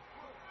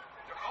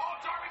 Oh,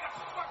 Darby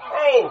gets swept up.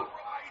 Oh!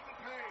 Ethan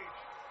Page.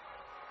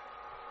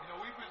 You know,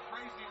 we've been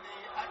praising the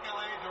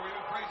accolades, or we've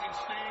been praising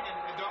Sting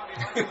and Darby.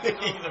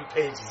 Ethan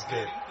Page is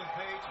good. Ethan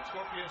Page and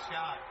Scorpio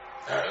Sky.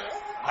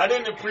 I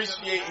didn't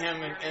appreciate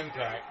him in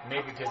Impact,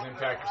 maybe because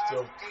Impact was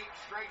still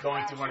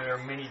going through one of their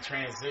mini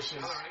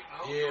transitions.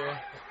 Yeah.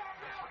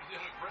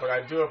 But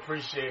I do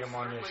appreciate him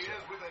on this show.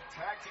 With a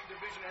tag team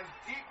division as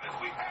deep as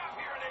we have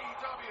here in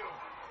AEW.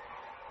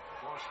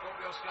 Well,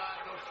 Scorpio Sky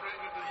goes straight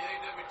into the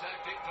AEW tag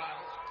team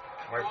titles.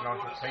 Wiping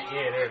off the paint.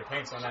 Yeah, there, the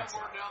paint's on that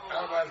side. I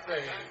was about to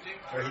say.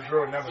 Where he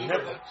drew another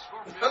nipple.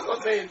 I was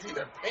going to say it's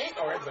either paint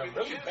or it's a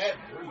really bad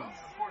bruise.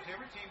 Of course,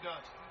 every team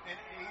does.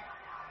 And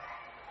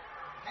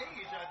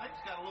Page, I think,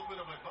 has got a little bit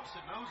of a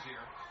busted nose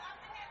here.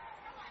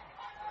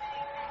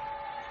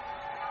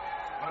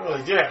 Well,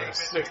 he did have a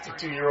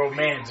 62-year-old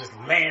man just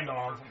land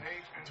on him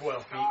from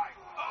 12 feet.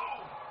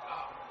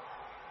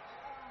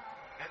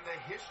 And the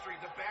history,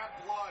 the bad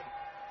blood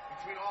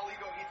between All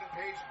Ego, Ethan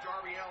Page, and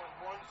Darby Allin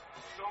runs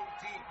so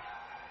deep.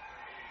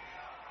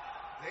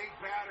 They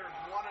battered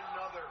one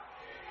another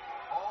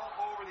all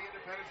over the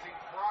independent scene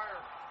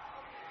prior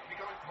to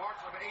becoming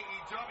parts of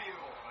AEW.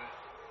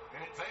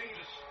 And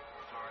Page,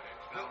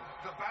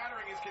 the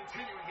battering is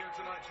continuing here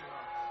tonight,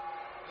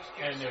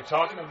 And they're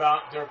talking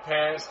about their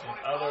past and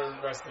other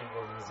wrestling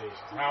organizations.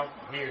 How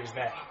weird is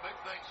that?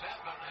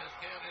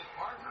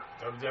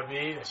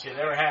 WWE, that shit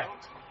never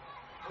happened.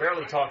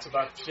 Barely talks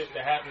about the shit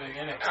that happened in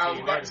NXT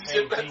and they're the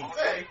same team.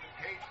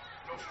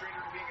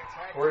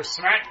 Or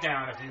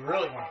SmackDown if you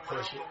really want to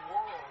push it.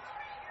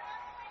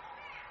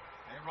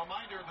 A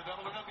reminder, the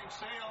Double or Nothing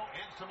sale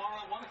ends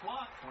tomorrow at 1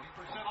 o'clock.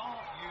 20%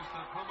 off. Use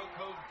the promo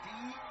code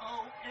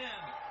DON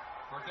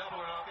for Double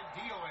or Nothing.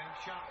 DON.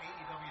 Shop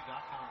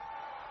AEW.com.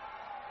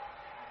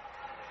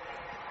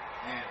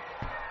 And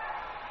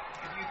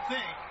if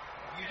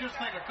you just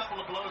think a couple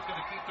of blows going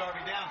to keep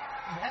Darby down,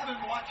 you haven't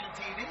been watching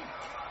TV.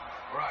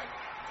 Right.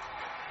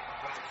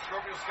 But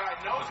Scorpio Sky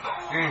knows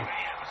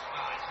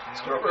that.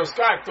 Scorpio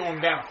Sky threw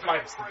him down a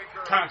flight of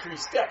concrete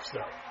steps,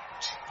 though.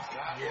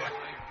 Yeah.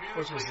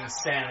 Which was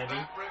insanity.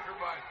 Backbreaker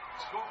by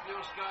Scorpio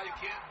Sky. You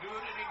can't do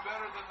it any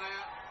better than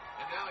that.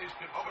 And now he's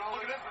Look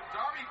controlling. at this.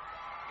 Darby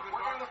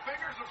working on the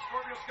fingers of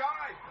Scorpio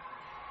Sky.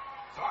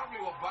 Darby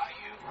will bite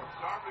you.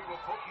 Darby will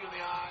poke you in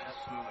the eyes.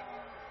 Absolutely.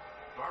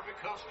 Darby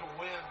comes to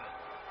win.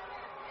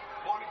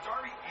 Well, I mean,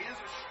 Darby is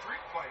a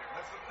street fighter.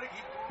 That's the thing.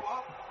 He grew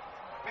up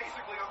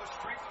basically on the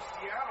streets of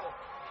Seattle.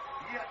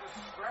 He had to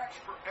scratch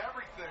for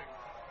everything.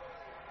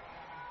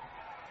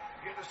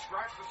 He had to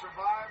scratch to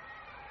survive,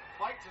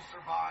 fight to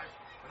survive.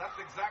 And that's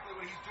exactly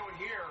what he's doing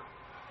here.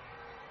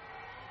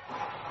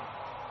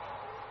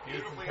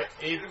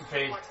 Ethan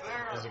Page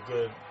is a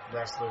good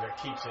wrestler that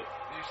keeps it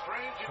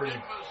pretty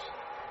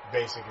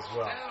basic as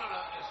well.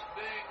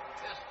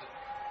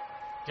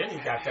 Then he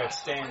got that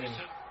standing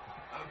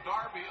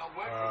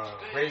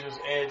Razor's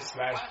Edge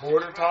 /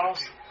 border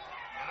toss.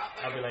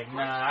 I'll be like,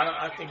 nah,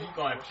 I think he's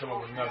going to have to come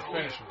up with another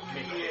finisher with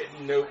me.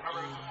 Nope.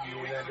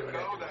 You're not doing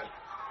that.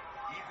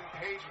 Ethan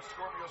Page and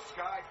Scorpio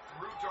Sky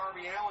threw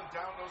Darby Allin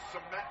down those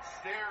cement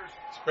stairs.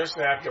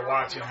 Especially after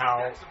watching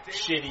how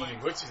shitty,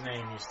 what's his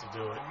name used to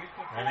do it,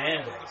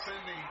 Hernandez.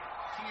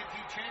 TNT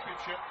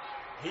Championship.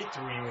 He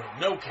threw you with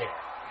no care.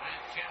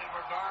 Chanting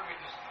for Darby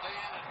to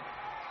stand.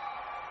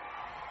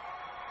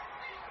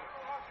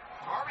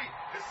 Darby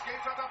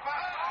escapes out the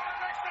back. Oh,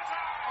 makes the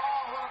tag.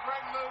 Oh, what a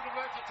great move to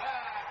make the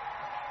tag.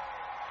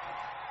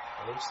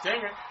 A little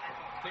stinger.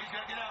 He's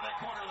got to get out of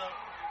that corner, though.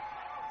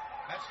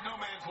 That's no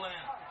man's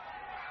land.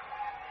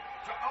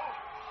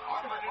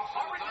 Harvey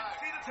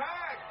didn't see the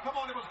tag. Come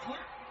on, it was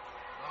clear.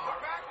 Her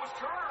back was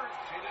turned.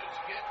 She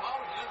can't call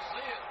it. She didn't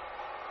see it.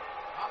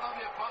 I love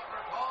you a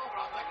popular call,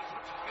 but I think it's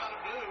what she's got to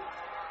do.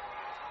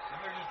 And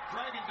they're just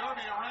dragging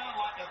Darby around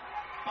like a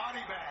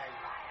body bag.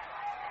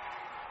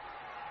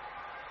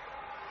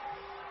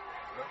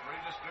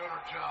 Referee just doing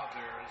her job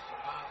there, and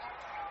sometimes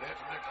they have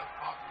to make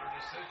unpopular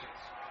decisions.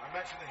 I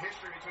mentioned the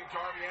history between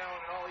Darby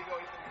Allin and All Ego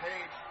Ethan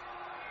Page.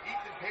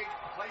 Ethan Page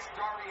placed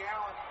Darby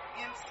Allin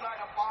inside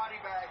a body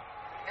bag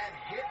and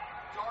hit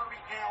Darby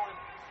Allin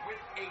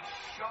with a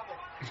shovel.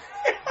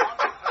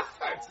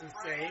 That's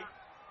insane.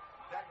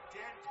 That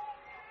dent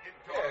in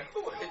Yeah, Darby's who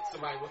would hit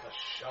somebody with a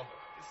shovel?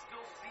 is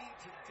still seen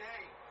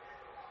today.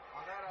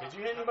 On that, Did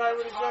you hit anybody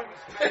with a shovel?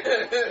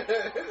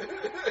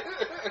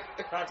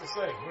 About to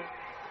say.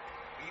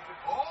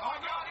 Oh my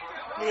God!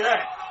 Look at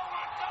that.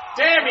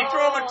 Damn, he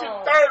threw him into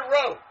the third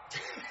row.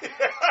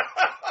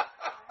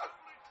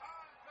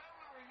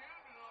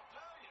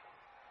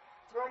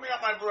 Throw me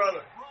out my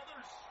brother.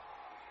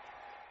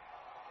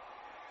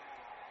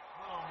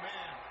 Oh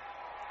man.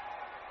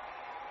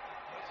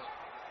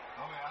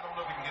 I don't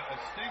know if he can get that.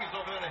 Sting is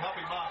over there to help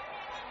him out.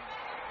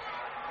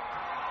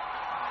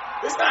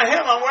 It's not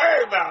him I'm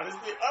worried about. It's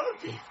the other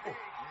people.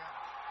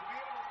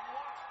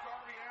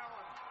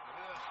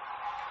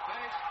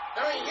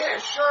 I mean, yeah,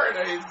 sure,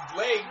 that his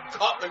leg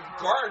caught the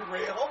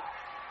guardrail.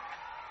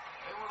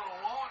 They would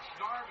have launched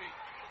Darby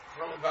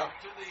From about,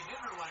 to the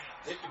hinterland.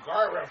 hit the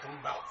guardrail from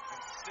about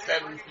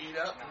 7 feet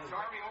up.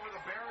 Darby over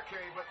the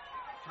barricade, but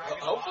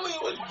Hopefully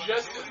it was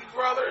just his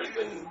brothers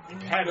and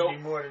It had to be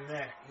more than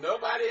that.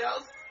 nobody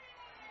else.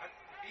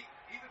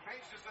 Ethan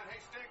Page just said, "Hey,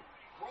 Sting,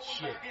 roll him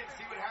Shit. back in,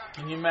 see what happens."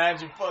 Can you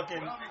imagine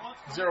fucking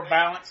Zero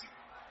Balance?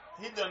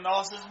 He done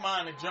lost his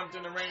mind and jumped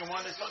in the ring and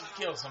wanted to fucking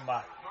kill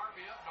somebody.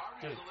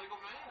 Dude,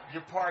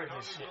 you're part of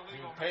this shit,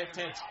 dude. Pay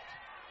attention.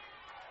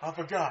 I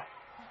forgot.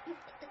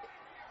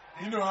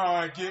 You know how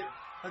I get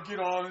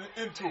all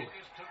into it.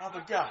 I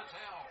forgot.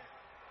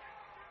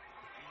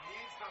 He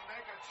needs to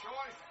make a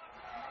choice.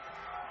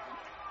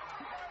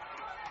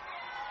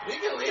 You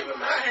can leave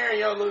him out here and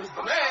you'll lose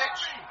the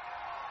match.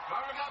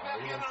 Or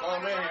you can throw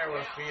him in here,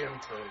 we'll feed him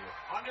to you.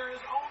 Under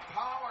his own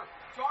power,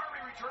 Darby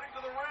returning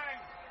to the ring.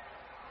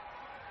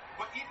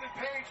 But Ethan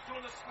Page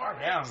doing the smart.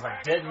 Darby Allin's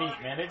like dead meat,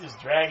 man. They're just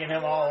dragging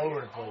him all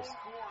over the place.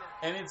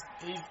 And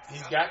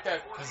he's got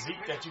that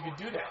physique that you can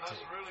do that to.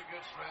 That's really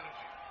good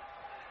strategy.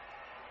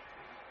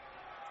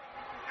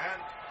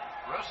 And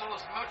wrestle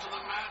as much of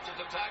the match as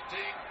a tag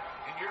team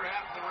in your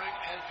half of the ring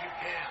as you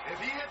can.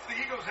 If he hits the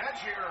Ego's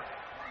edge here,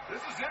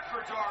 this is it for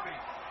Darby.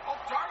 Oh,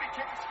 Darby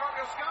kicking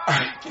Scorpio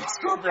Sky. Kick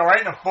Scorpio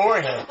right in the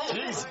forehead.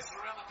 Jesus.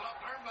 Around the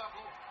top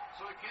turnbuckle,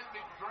 so he can't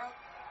be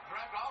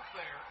dragged off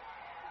there.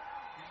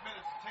 He's been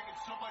taking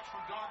so much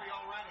from Darby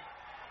already.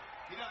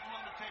 He doesn't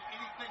want him to take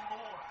anything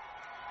more.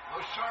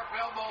 Those sharp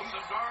elbows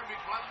of Darby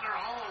finding their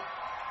home.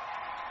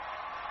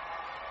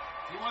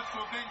 He wants to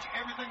avenge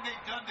everything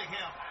they've done to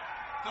him.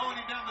 Throwing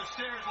him down the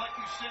stairs, like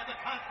you said, the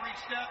concrete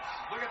steps.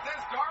 Look at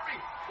this, Darby,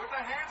 with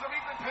the hands of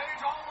Ethan Page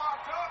all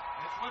locked up.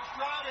 That's what's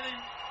driving him.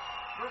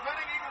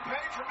 Preventing Ethan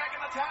Page from making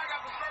the tag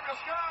out to Scorpio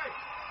Sky.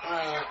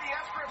 He's got the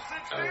S-grip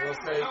cinched in. will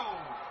say,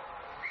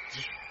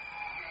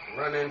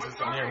 run into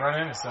something. Yeah, run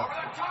into something.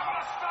 Over the top of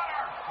the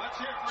stunner. Let's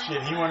hear it for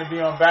Shit, he want to be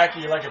on back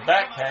of you like a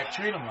backpack.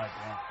 Treat him like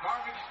one.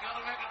 Darby's got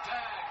to make a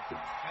tag.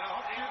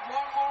 Need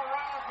one more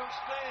round from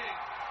Sting.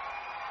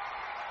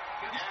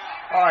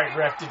 All right,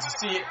 ref, did you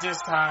see it this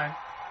time?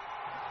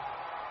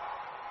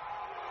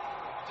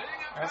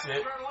 That's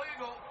it.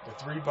 The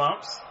 3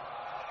 bumps.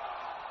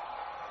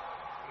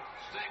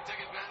 Sting take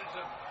advantage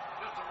of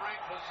just the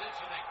ring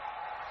positioning.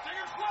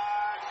 Stinger's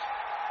flash.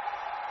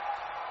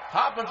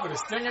 Hopping for the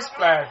Stinger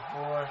Splash,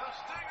 boy.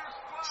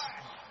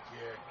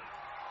 Yeah.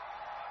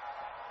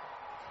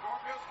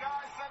 Scorpio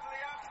Sky sent to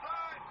the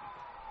outside.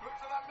 Moves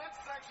to the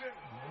midsection.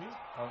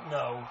 Oh,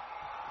 no.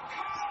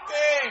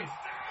 Sting!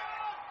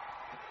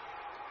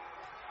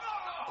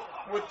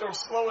 With the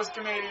slowest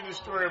Canadian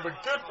destroyer,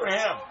 but good for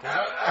him.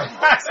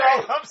 That's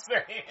all I'm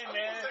saying,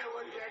 man.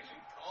 What do you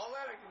actually call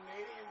that? A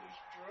Canadian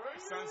destroyer?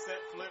 Sunset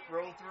flip,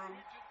 roll through.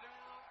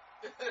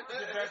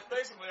 That's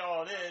basically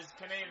all it is.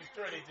 Canadian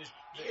destroyer, the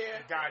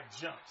guy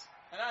jumps.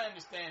 And I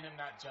understand him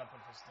not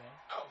jumping for Sting.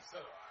 Oh, so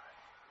do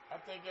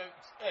I. I think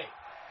hey,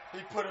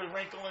 he put a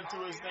wrinkle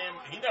into his name.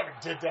 He never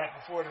did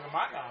that before, to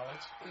my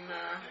knowledge.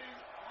 Nah.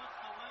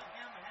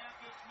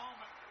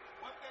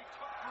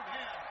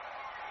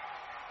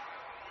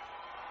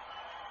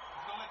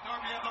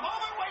 Darby at the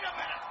moment. Wait a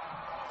minute.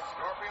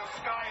 Scorpio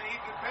Sky and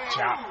Ethan Page.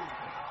 Chop.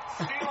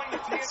 Stealing the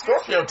TNT.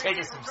 Scorpio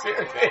taking some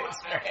serious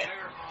hits, man.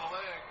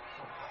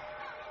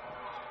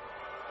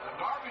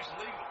 Darby's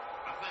legal,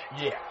 I think.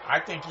 Yeah, I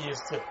think he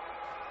is too.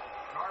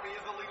 Darby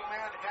is the legal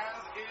man, as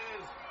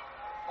is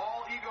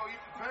All Ego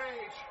Ethan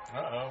Page.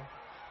 Uh-oh.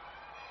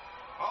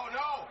 Oh,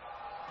 no.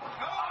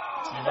 No.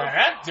 See, now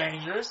that's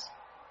dangerous.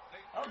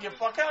 I don't give a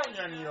fuck how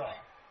young you are.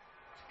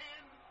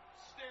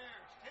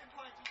 10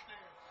 flights of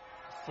stairs.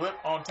 Flip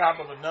on top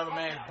of another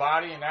man's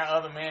body, and that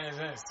other man is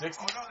in his 60s.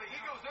 Oh, no, the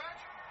Ego's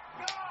edge.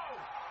 No.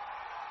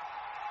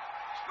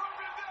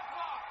 Scorpion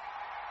Deathlock.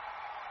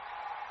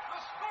 The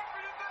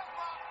Scorpion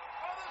Deathlock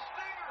of the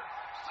Stinger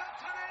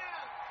sets it in.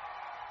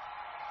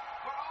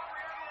 But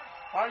Aubrey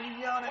Edwards. Why are you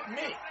yelling at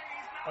me?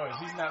 Oh,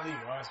 he's not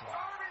legal. That's why.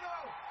 Darby,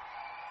 though.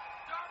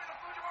 Darby, the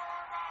Fujiwara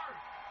armbar.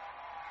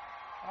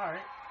 All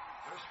right.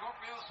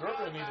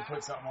 Scorpio need to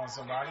put something on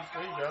somebody.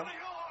 There you go.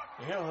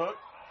 The heel hook.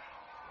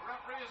 The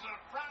referee is in a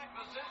frantic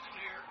position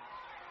here.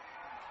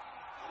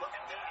 Look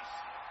at this.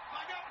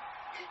 My God.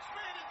 Each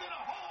man is in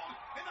a hold,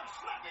 and they're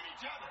slapping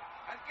each other.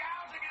 And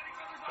gouging at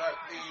each other's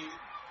eyes.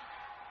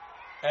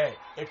 Hey,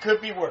 it could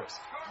be worse.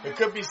 It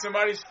could be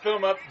somebody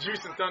film up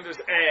Juicing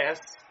Thunder's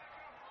ass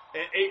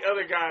and 8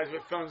 other guys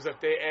with thumbs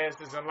up their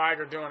asses and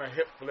Liger doing a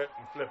hip flip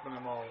and flipping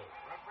them all over.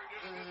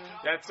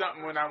 That's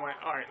something when I went,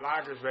 all right,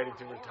 Liger's ready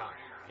to retire.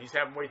 He's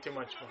having way too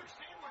much fun.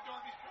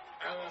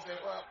 I was going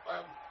to say,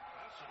 well,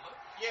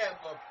 yeah,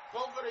 but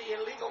both of the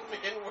illegal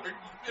men were in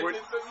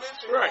the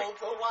submission hold,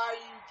 so why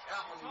are you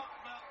counting? Talk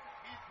about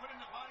being put in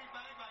the body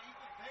bag by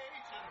Ethan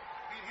Page and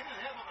being hit in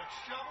the head with a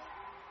shovel.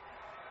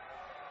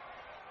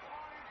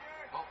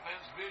 Both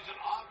men's vision,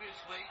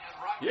 obviously, and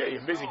right. Yeah,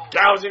 you're busy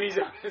gouging his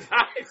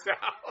eyes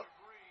out.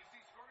 You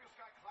see Scorpio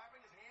Sky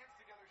clapping his hands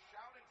together,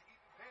 shouting to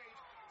Ethan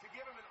Page to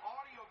give him an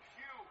audio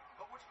cue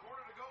of which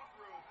corner to go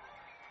through.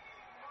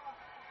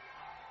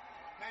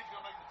 Page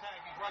gonna make the tag.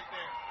 He's right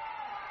there.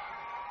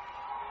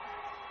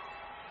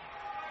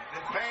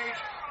 And Page.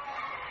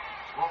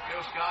 Scorpio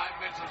Sky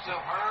makes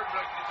himself heard,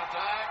 making the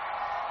tag.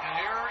 And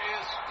here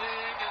is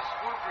Sting and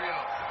Scorpio.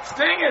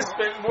 Sting has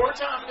spent more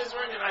time in this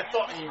ring than I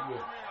thought he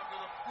would.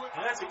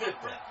 And that's a good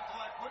thing.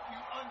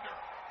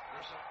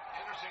 There's some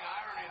interesting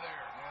irony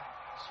there.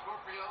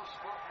 Scorpions.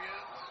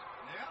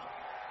 Yeah.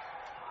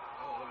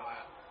 Oh, look at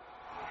that.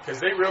 Because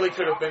they really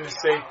could have been a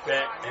safe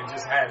bet and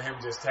just had him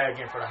just tag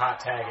in for the hot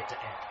tag at the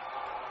end.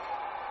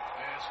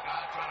 And Sky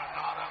trying to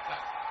knot up the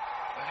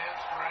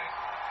hamstring.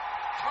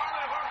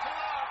 Charlie hooks it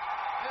up.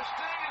 And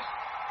Sting is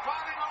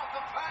fighting off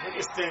the pain. Look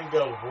at Sting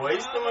go, boy.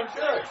 He's doing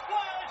good.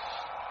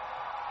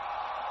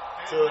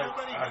 So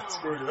I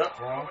screwed it up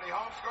for him. Nobody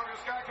home. Scorpio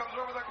Sky comes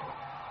over the.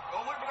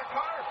 Oh, look for the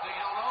cutter. Sting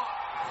held on.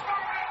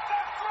 Scorpion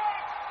Death Drop.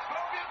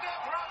 Scorpion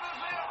Death Drop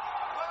is in.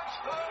 Let's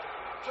go.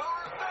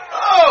 Shoulders down.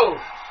 Oh!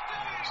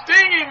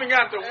 Sting even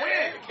got the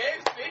win. They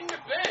gave Sting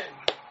the pin.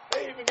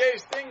 They even gave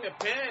Sting the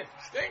pin.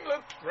 Sting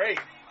looked great.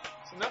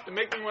 It's enough to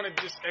make me want to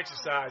just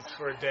exercise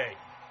for a day.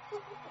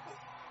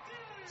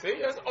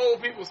 See, us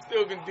old people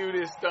still can do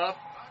this stuff.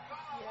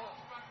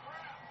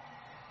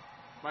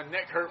 My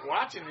neck hurt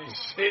watching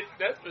this shit,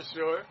 that's for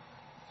sure.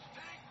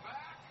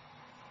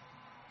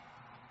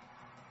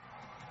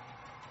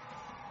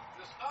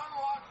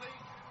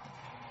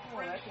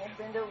 Well, I can't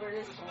bend over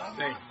this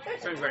one.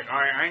 Sting's like, all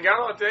right, I ain't got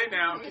all day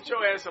now. Get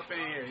your ass up in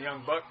here,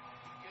 young buck.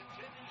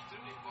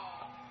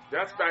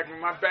 That's back when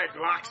my back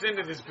locks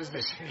into this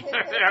position. You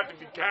have to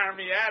be carrying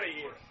me out of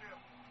here.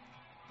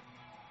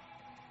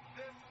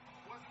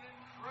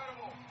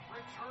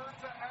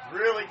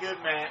 Really good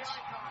match.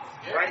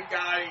 Right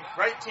guy,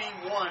 right team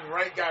won.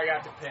 Right guy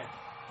got the pin.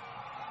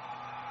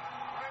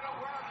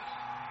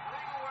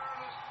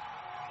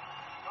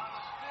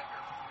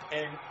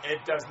 And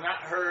it does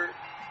not hurt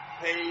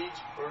Page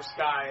or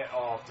Sky at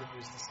all to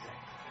lose the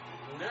Sting.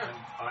 None.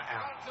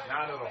 Out.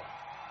 Not at all.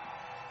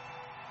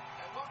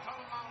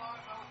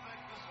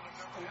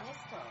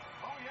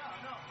 Oh, yeah, I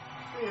know.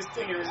 Look at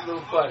Sting and his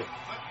little buddy.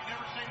 But you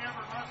never say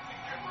never in wrestling,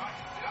 Jim, right?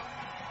 Yep.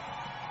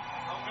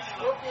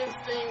 Scorpion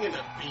Sting and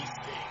a beast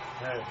Sting.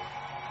 Hey.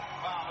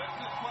 Wow, this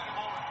is quite a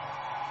moment.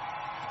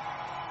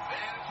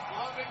 Fans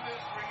loving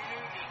this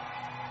reunion.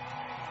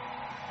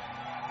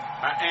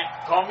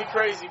 Call me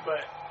crazy,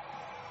 but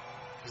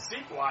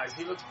physique-wise,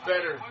 he looks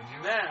better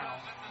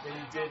now than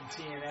he did in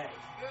TNA.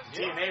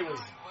 TNA was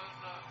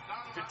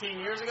 15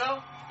 years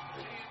ago?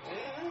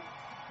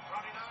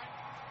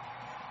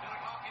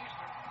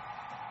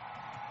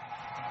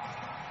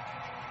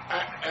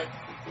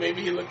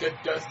 Maybe he looked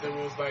at Dustin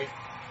and was like,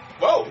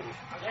 whoa.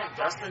 Yeah,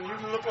 Dustin, you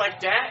look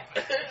like that.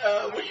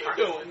 What you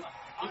doing?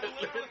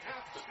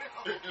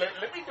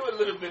 Let me do a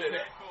little bit of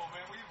that. Cool,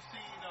 man. We've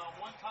seen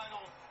one title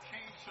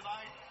change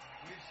tonight.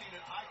 We've seen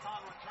an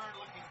icon return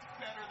looking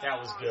better than That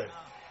was good.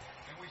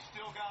 And we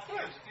still got a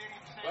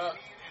stadium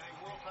stampede and a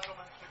world title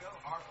match to go.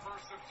 Our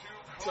first of two.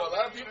 So a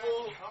lot of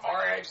people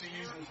are actually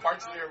using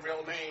parts of their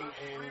real name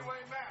in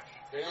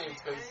their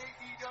names because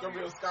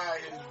Scorpio Sky,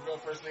 his real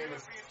first name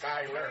is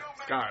Skyler.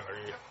 Skyler,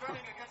 yeah.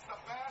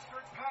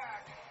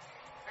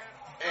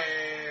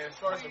 And as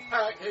far as the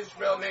Pac, his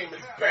real name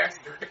is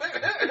Bastard.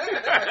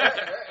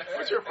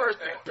 What's your first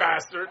name,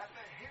 Bastard?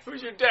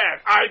 Who's your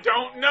dad? I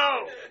don't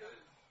know.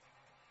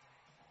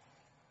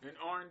 And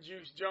Orange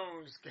Juice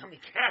Jones,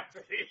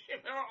 Kamikaze.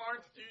 Remember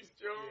Orange Juice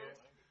Jones?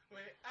 Yeah.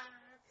 When I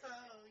saw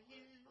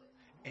you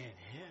and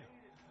him.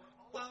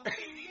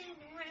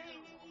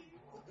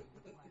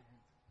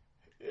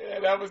 Yeah,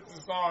 that was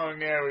the song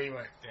there where he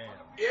went, damn.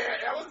 Yeah,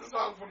 that was the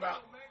song for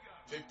about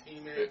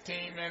 15 minutes.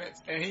 15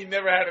 minutes, and he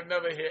never had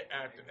another hit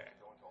after that.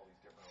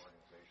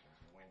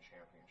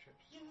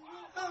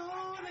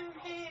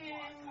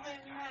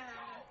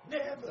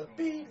 Never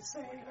be the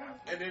same.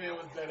 And then it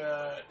was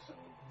that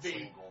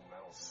the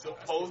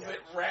supposed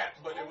rap,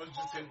 but it was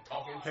just him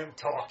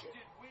talking.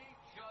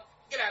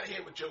 Get out of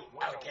here with your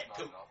alley cat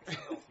coat.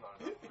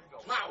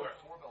 It's my world.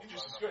 You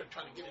just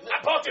trying to get it.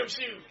 I bought them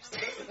shoes.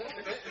 There's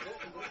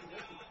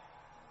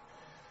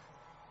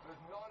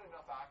not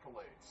enough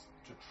accolades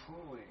to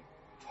truly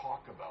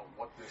talk about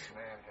what this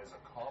man has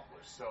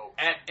accomplished. So,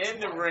 in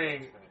the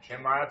ring,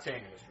 in my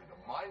opinion,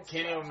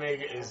 Kenny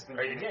Omega is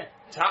again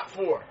top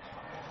 4.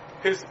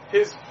 His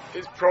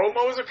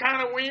promos are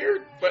kind of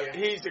weird, but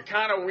he's a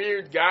kind of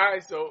weird guy,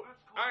 so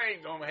I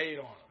ain't gonna hate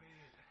on him.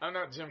 I'm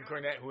not Jim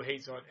Cornette who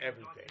hates on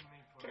everything.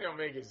 Kenny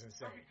Omega is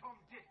insane.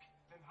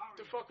 What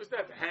the fuck was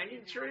that? The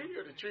hanging tree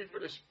or the tree for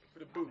the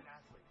boot?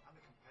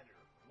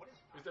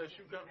 Is that a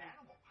shoe company?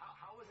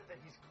 How is it that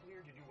he's clear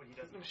to do what he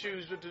does? Them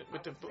shoes with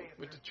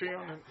the tree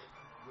on the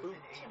boot.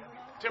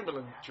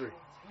 Timberland tree.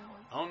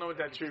 I don't know what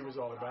that tree was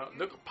all about.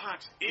 Look at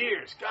Pac's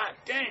ears. God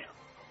damn.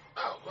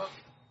 Oh, well,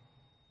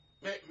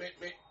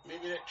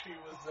 maybe that tree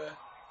was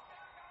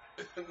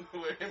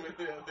where him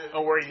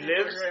and where he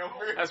lives?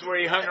 That's where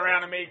he hung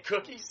around and made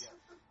cookies?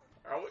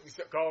 I wouldn't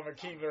call him a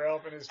Keebler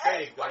elf in his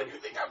face. Hey, why do you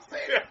think I'm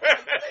saying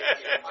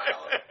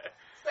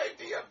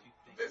safety of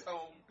this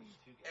home?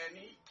 And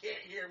he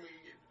can't hear me.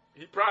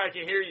 He probably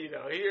can hear you,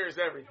 though. He hears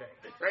everything.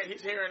 Right?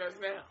 He's hearing us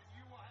now.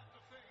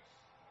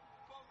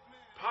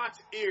 Pac's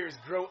ears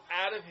grow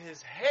out of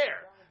his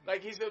hair.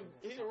 Like he's a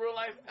real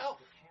life elf.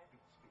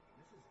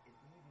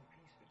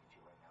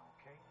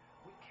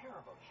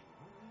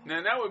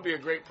 Now, that would be a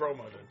great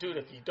promo, though. Dude,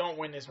 if you don't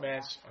win this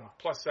match, on the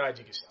plus side,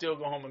 you can still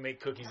go home and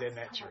make cookies in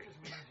that tree.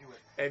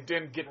 And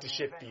then get the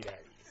shit beat out of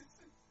you.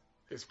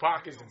 Because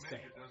Pac is insane.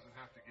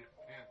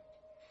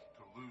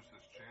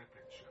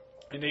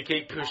 And they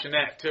keep pushing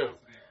that, too.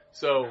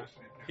 So,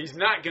 he's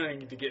not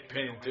going to get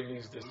pinned to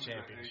lose this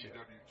championship.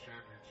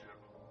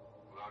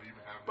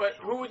 But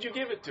who would you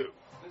give it to?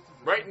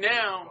 Right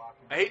now,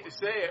 I hate to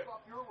say it,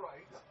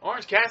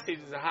 Orange Cassidy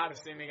is the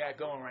hottest thing they got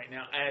going right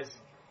now as...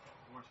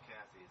 Orange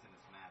Cassidy is in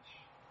this match.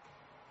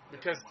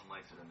 Because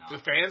likes it or not. the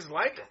fans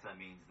like it. That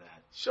means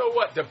that. So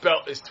what? The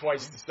belt is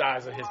twice the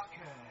size of his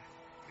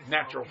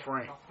natural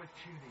frame.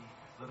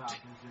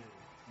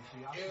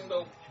 Even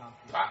though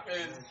Pac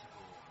is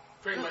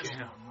pretty much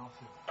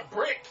a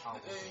brick.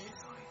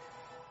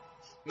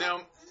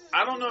 Now,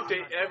 I don't know if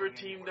they ever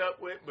teamed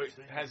up with, but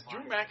has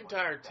Drew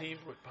McIntyre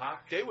teamed with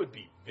Pac? They would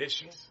be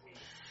vicious.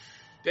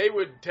 They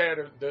would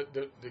tear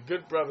the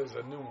Good Brothers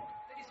a new one.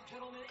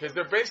 Because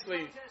they're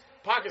basically,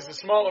 Pac is a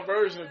smaller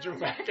version of Drew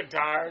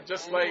McIntyre,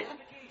 just like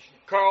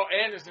Carl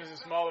Anderson is a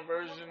smaller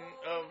version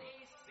of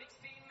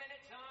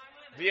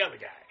the other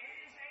guy.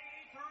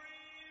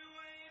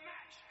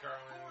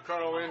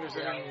 Carl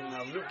Anderson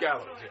and Luke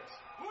Gallows, yes.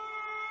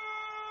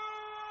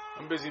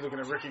 I'm busy looking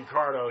at Ricky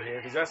Ricardo here,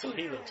 because that's what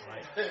he looks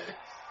like.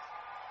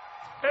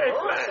 Hey,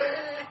 play!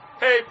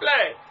 Hey,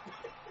 play!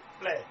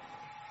 Play.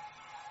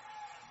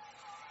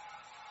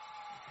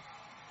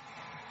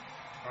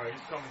 All right,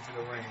 he's coming to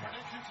the ring now.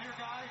 Predictions here,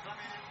 guys. I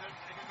mean,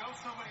 it can go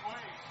so many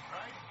ways,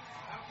 right?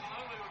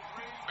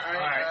 All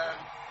right.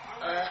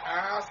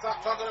 I'll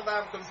stop talking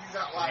about him because he's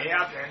out live. He's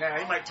out there now.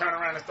 He might turn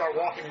around and start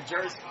walking in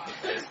Jersey.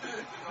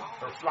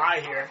 Or fly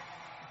here.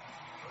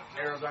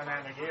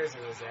 Aerodynamic ears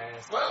in his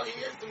ass. Well, he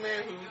is the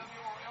man who...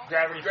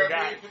 Gravity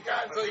forgot,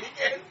 so he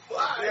can't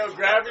fly. Yo,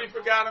 Gravity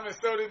forgot him, and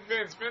so did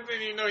Vince. Vince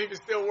didn't even know he was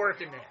still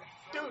working there.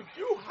 Dude,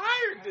 you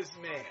hired this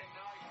man.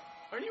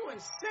 Are you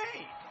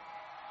insane?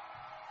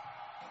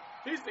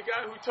 He's the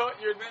guy who taught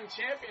your then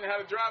champion how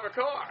to drive a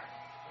car.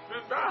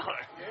 Finn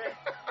Balor. Yeah.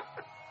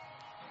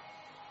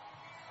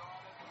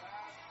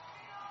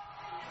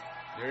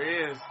 There he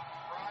is.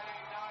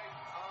 Friday night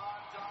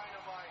on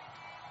Dynamite.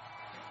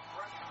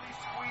 Freshly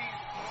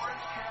squeezed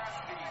Orange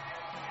Cassidy.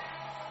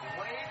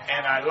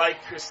 And I like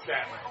Chris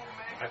Statler.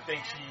 I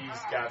think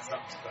she's got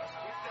something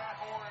special. With that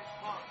orange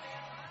punch.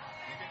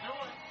 He can do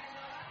it.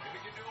 If he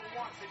can do it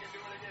once, he can do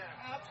it again.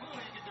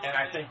 Absolutely, he can do it. And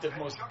I think the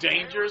most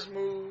dangerous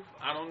move,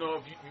 I don't know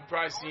if you've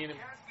probably seen it,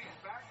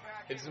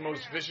 it's the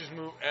most vicious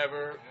move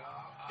ever,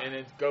 and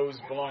it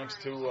belongs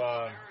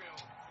to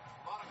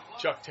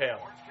Chuck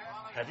Taylor.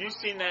 Have you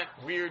seen that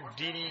weird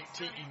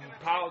DDT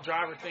pile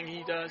driver thing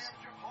he does?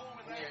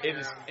 It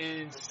is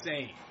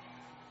insane.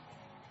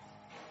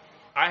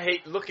 I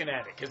hate looking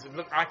at it because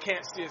I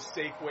can't see a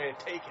safe way of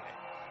taking it.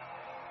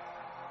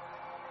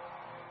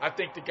 I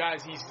think the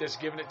guys he's just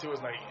giving it to is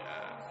like,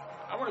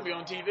 I want to be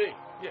on TV.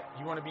 Yeah,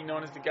 you want to be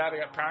known as the guy that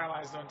got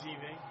paralyzed on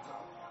TV?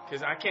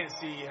 Because I can't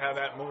see how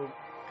that move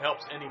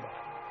helps anybody.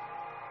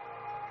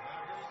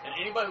 And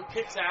anybody who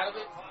kicks out of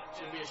it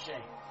should be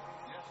ashamed.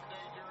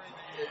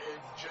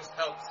 It just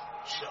helps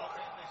Chuck.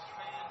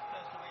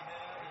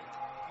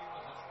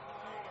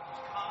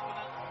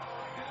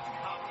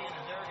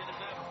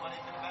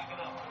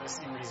 Let's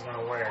see what he's going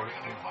to wear.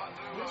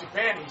 In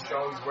Japan, he used to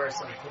always wear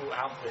some cool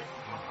outfit.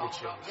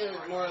 Which it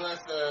was more or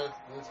less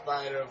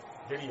inspired of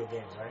video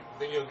games, right?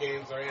 Video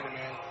games or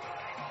anime.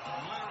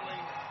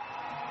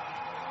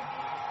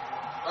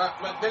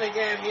 But then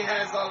again, he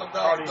has all the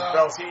belts. All these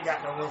belts, he ain't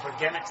got no room for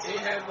gimmicks. He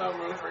has no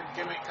room for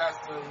gimmick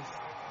costumes.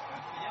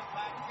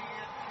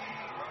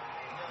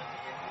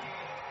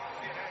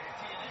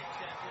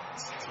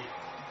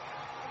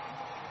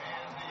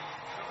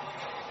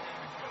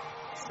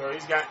 So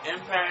he's got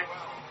Impact,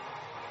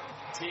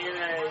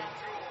 TNA,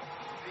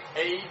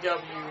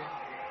 AEW,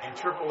 and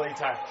AAA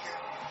titles.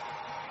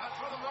 That's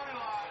where the money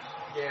lies.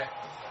 Yeah. You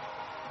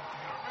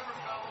remember,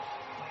 fellas,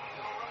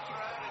 little Russell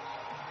adage.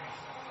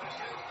 They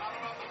say it's not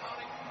about the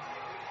money.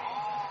 It's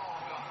all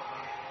about the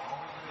money.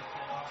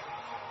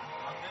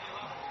 On many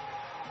levels.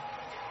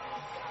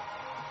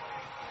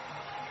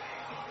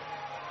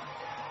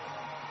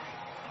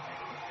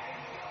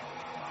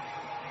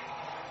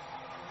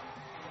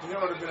 You know,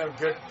 it would have been a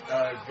good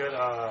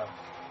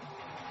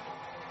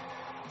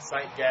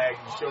sight gag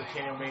to show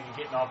Kenny Omega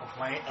getting off a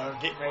plane, or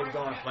getting ready to go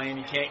on a plane.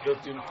 He can't go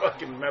through the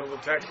fucking metal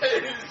detector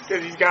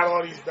because he's got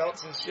all these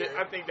belts and shit.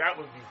 I think that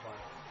would be fun.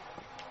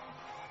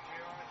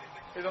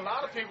 Because a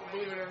lot of people,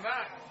 believe it or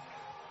not,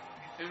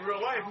 in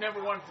real life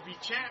never wanted to be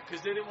champ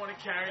because they didn't want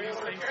to carry these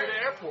things to the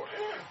airport.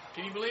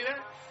 Can you believe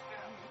that?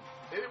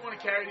 They didn't want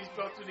to carry these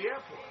belts to the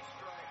airport.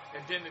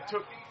 And then it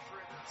took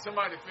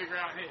somebody to figure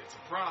out, hey, it's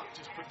a prop.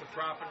 Just put the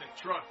prop in the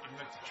truck and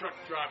let the truck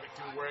drive it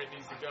to where it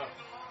needs to go.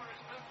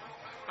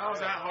 How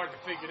is that hard to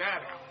figure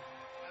that out?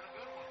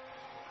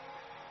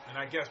 And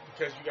I guess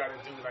because you got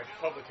to do like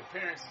public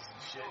appearances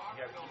and shit, you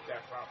got to keep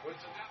that prop with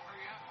you.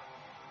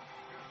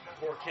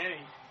 Poor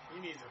Kenny,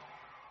 he needs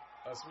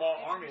a small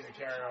army to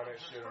carry all that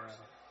shit around.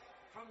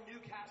 From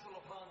Newcastle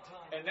upon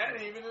Tyne. And that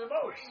ain't even the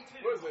most.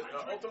 What is it?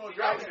 Ultimo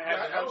Dragon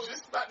had the most. I was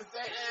just about to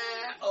say,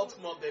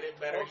 Ultimo did it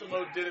better.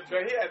 Ultimo did it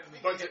better. He had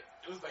a bunch of,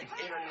 it was like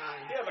 8 or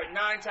 9. He had like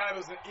 9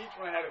 titles, and each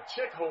one had a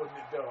chick holding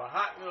it though. A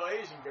hot little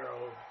Asian girl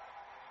holding it.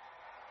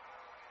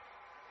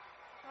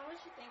 How much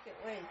you think it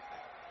weighs?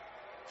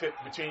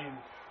 Between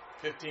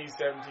 15,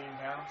 17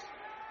 pounds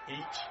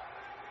each.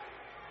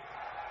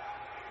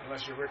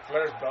 Unless you're Ric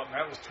Flair's belt, and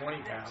that was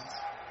 20 pounds.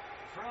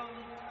 From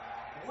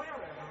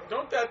wherever.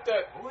 Don't that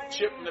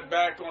chip in the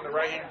back on the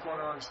right-hand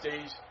corner on the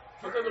stage,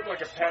 don't that look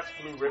like a Pabst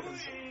Blue Ribbon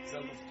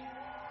symbol? Orange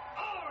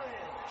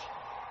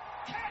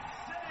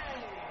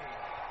Cassidy.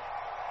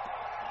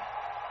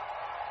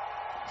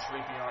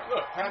 Sleepy on.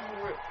 Look, Pabst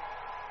Blue Ribbon.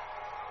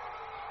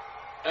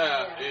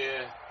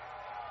 Yeah.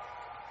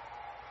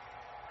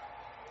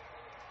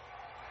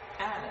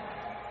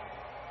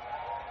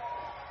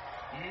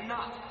 And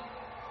not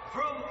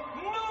from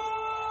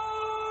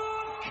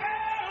North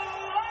Carolina.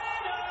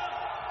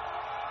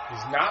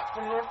 He's not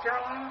from North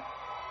Carolina?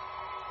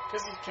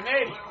 Because he's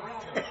Canadian.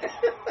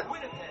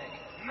 Winnipeg,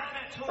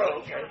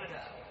 Manitoba,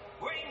 Canada.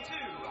 Weighing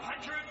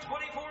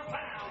 224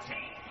 pounds.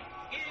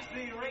 He is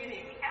the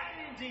reigning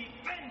and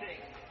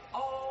defending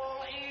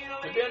All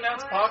Elite. Did they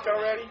announce Pac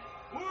already?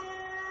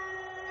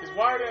 Because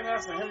why are they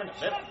announcing him in the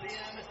middle?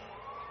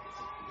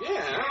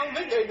 Yeah, I don't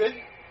think they did.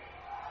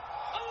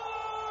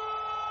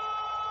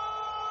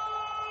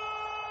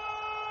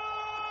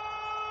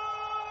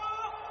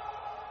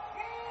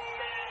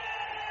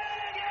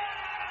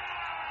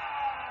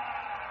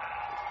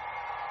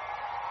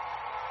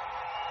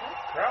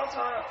 Crowds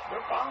are,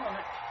 they're following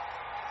it.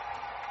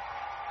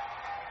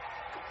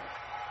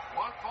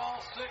 One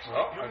fall, 6.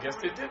 Well, I guess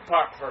they did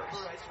Pac first.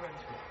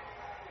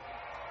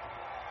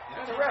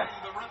 And the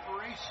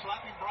referee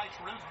slapping Bryce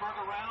Remsburg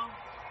around.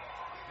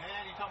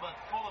 And he's talking about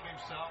full of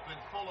himself and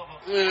full of a...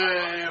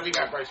 Yeah, we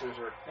got Bryce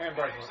Remsburg. And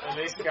Bryce Remsburg. At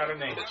least he got a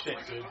name. Shit,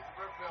 dude.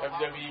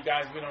 WWE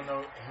guys, we don't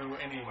know who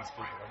any of these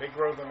people are. They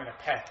grow them in a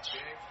patch.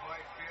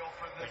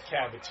 Like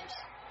cabbages.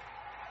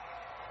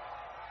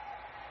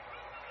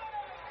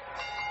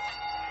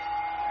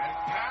 And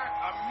Pac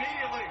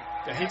immediately.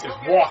 And he just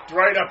walked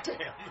right up to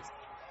him.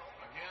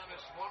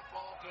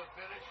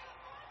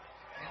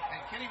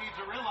 Kenny needs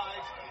to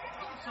realize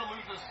he can still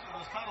lose this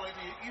title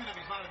even if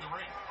he's not in the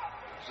ring.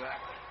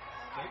 Exactly.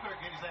 So he better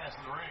get his ass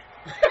in the ring.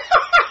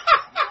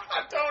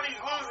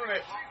 Tony's losing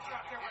it.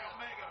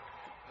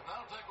 And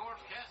that'll take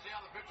Orange Cassidy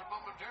out of the picture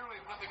momentarily,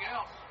 if nothing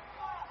else.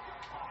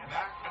 And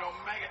back and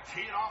Omega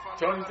teeing off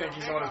on Tony thinks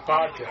he's on his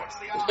podcast.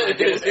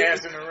 Get his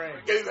ass in the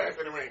ring. Get his ass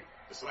in the ring.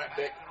 The slap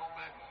dick.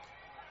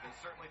 They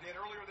certainly did.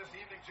 Earlier this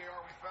evening, JR,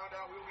 we found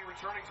out we will be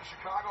returning to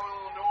Chicago,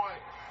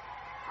 Illinois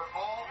for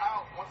All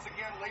Out once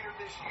again later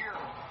this year.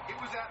 It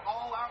was at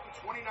All Out in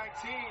 2019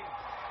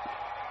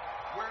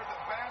 where the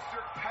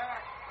bastard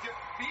Pac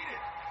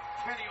defeated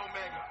Kenny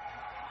Omega.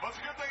 Well,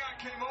 it's a good thing I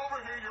came over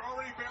here. You're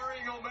already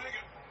burying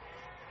Omega.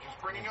 Just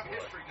bringing up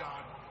history,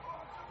 Don.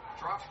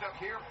 Drop step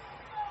here.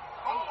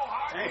 Oh,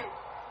 high boot.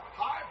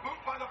 High boot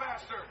by the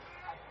bastard.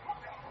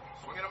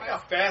 Swinging a Look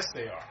how fast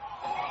they are.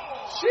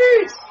 Oh,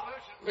 jeez.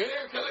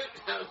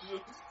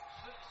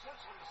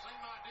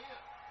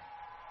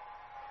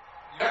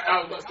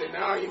 I was about to say,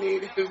 now all you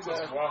need is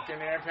just walk in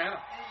there and pound.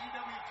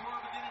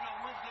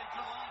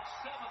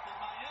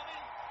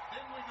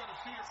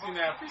 See,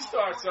 now, if he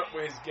starts up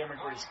with his gimmick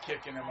where he's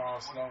kicking him all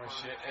slow and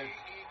shit,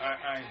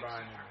 I ain't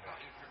buying into that.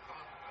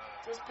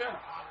 Just pin him.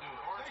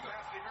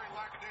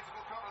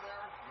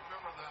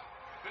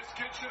 This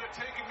kid should have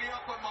taken me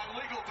up on my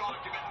legal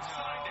document and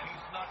signed it.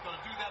 He's not going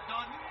to do that,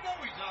 Don. You know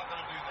he's not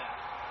going to do that.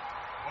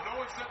 Well, no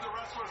one said the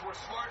wrestlers were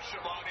smart,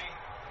 Shivani.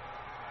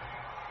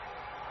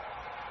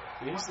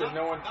 He said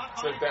no one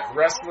said that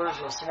wrestlers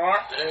were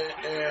smart.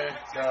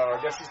 So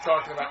I guess he's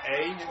talking about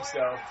A,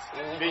 himself,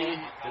 B,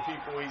 the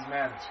people he's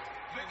managing.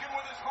 Thinking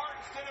with his heart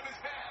instead of his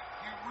head.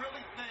 You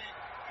really think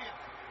if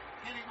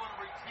Kenny would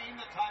retain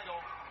the title,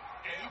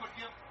 and he would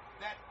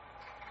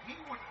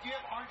give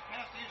Orange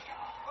Cassidy a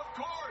shot? Of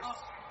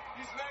course.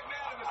 He's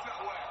magnanimous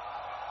that way.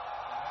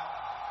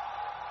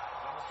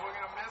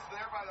 Swinging a miss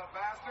there by the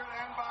bastard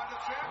and by the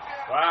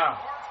champion.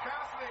 Wow. Orange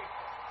Cassidy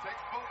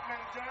takes both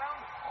men down.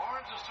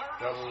 Orange asserts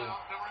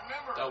himself. Now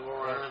remember. Double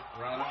run.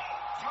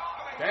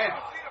 Damn.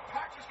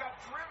 Pac just got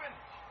driven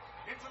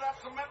into that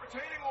cement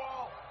retaining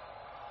wall.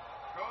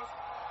 Goes.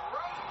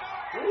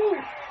 Ooh.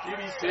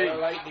 DDT.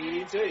 Like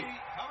DDT.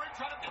 Howard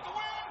trying to get the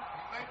win.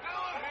 They do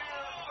it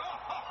here.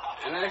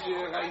 And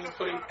actually, like he's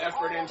putting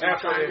effort into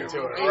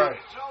it,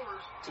 right.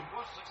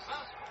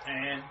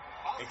 And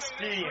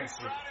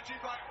expediency.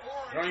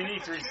 You only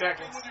need 3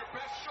 seconds. With your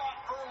best shot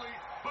early,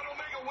 but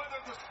Omega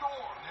weathered the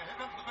storm. And here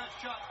comes the best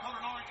shot,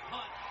 coming orange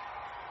punch.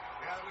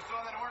 Yeah, we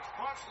saw that orange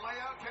punch lay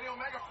out Kenny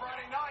Omega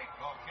Friday night.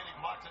 Oh, Kenny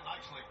blocked it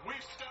nicely.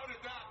 We've scouted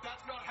that.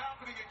 That's not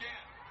happening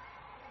again.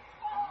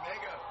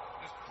 Omega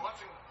just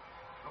clutching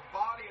the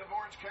body of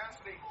Orange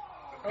Cassidy.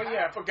 Oh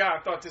yeah, I forgot. I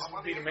thought this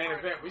would be the main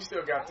event. We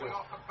still got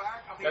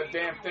that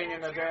damn thing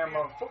in the damn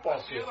football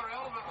field.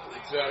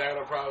 So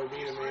that'll probably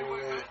be the main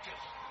event.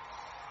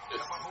 The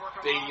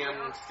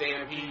stadium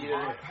stampede.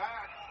 Now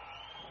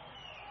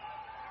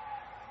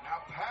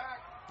Pac.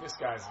 This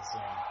guy's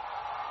insane.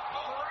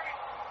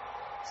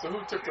 So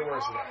who took the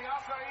worst of that?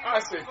 I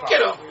say Pac.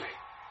 Get off me.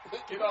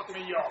 Get off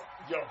me, yo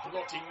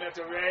blocking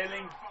metal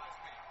railing.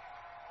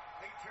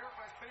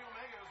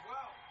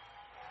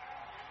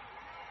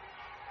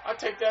 I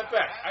take that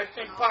back. I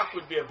think Pac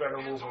would be a better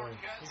Wolverine.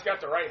 He's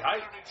got the right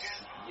height.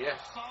 Yes.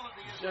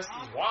 He's just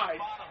as wide.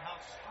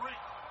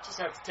 Just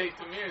have to take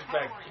the mirrors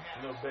back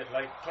a little bit.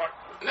 Like Clark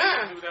do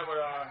that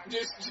with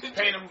just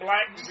paint him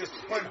black and just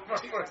put him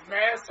for his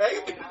mask.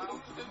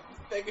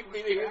 They could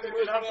be the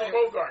Humphrey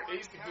Bogart. They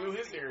used to glue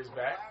his ears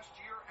back. Last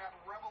year at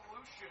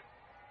Revolution,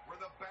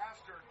 where the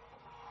bastard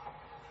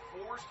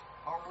forced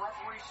a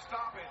referee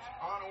stoppage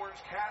on Orange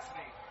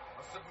Cassidy.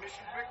 A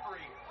submission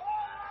victory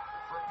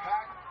for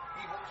Pac.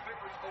 He holds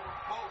victories over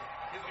both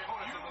his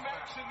opponents. You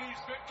mention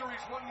these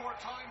victories one more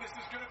time, this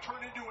is going to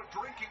turn into a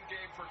drinking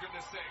game, for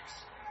goodness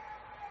sakes.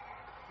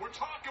 We're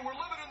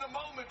living in the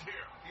moment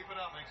here. Keep it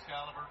up,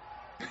 Excalibur.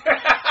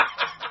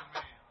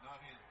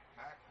 Not him.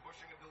 Pac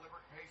pushing a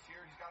deliberate pace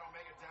here. He's got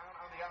Omega down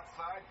on the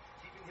outside,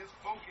 keeping his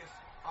focus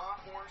on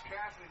Orange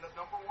Cassidy, the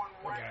 #1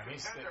 ranked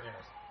He's sitting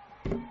contender.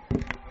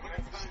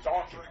 there.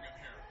 Stalking him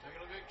here.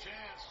 Taking a big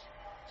chance.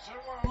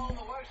 Somewhere along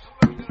the way,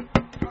 somebody's going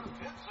to try to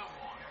pin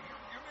someone.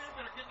 You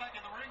better get back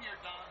in the ring here,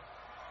 Don.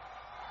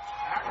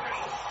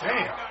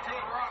 Damn.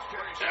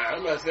 I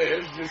was about to say,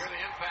 it's just...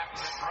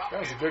 That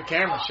was a good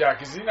camera shot,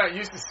 because he's not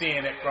used to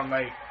seeing it from,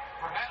 like,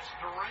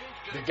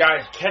 the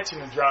guy catching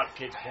the drop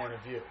kick's point of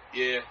view.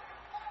 Yeah.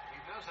 He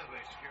does have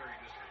a scary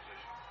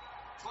disposition.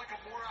 It's like a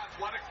more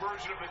athletic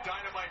version of the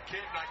Dynamite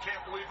Kid, and I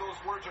can't believe those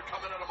words are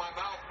coming out of my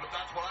mouth, but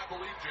that's what I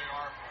believe,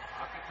 JR.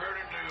 I compared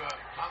him to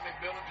Tommy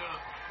Billington on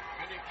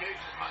many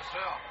occasions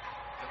myself,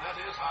 and that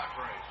is high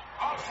praise.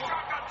 Oh,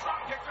 shotgun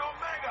drop kick to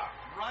Omega.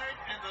 Right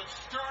in the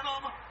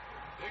sternum.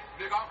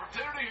 Big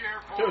opportunity here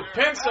for... Dude,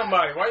 pin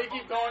somebody. Why you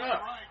keep going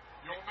up? Right.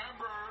 You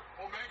remember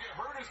Omega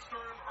hurt his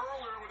sternum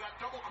earlier with that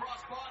double cross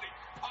body.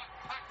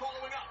 Pac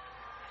following up.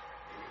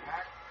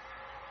 Pac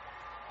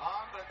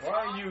on the top.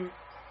 Why are you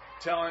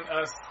telling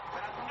us?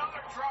 And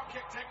another drop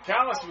kick.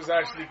 Callis was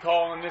actually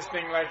calling this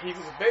thing like he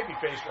was a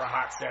babyface for a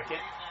hot second.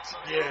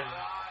 Yeah.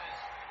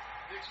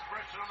 The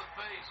expression on the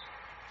face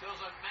tells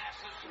a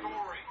massive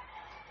story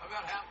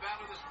about how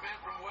badly this man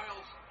from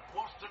Wales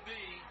wants to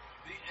be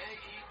the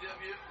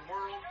AEW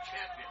World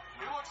Champion.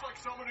 He looks like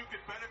someone who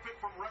could benefit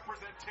from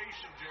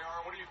representation,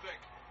 JR. What do you think?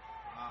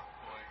 Oh,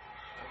 boy.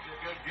 That's a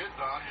good get,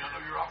 Don. I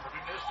know you're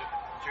opportunistic.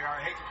 JR,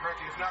 I hate to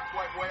correct you, it's not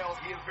quite Wales.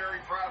 He is very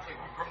proudly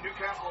from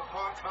Newcastle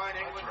upon Tyne,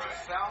 England,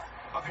 just south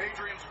of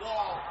Hadrian's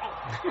Wall.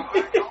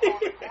 Back elbow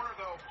in the corner,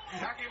 though.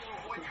 Attacking to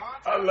avoid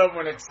contact. I love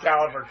when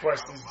Excalibur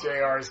questions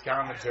JR's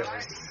commentary.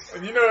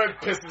 And you know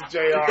it pisses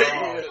JR off.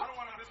 I don't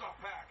want to miss off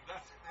pack.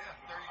 That's, Yeah,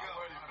 there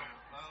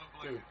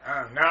you go. Dude,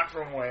 I'm not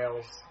from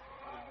Wales.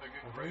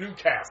 I'm from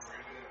Newcastle.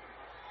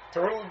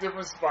 Totally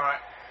different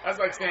spot. That's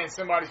like saying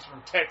somebody's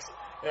from Texas,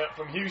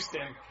 from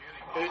Houston.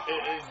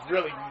 Is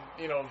really,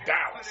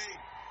 Dallas.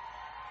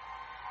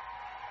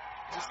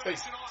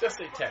 Just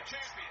say Texas.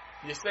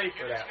 You're safe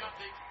for that one.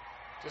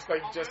 Just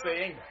say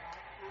England.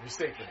 You're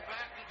safe for that.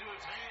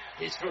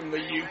 He's from the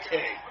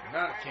UK.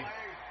 Not a king.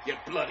 You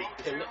bloody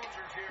pillock.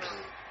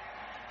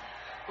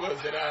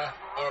 Was it,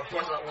 or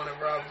point out one of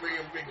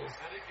William Biggles.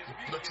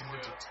 You looking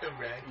with your toe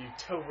rag. You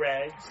toe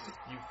rags.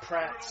 You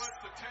prats.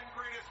 the 10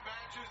 greatest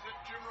matches that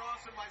Jim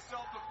Ross and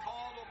myself have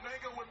called.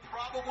 Omega would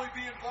probably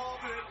be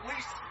involved in at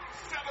least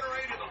 7 or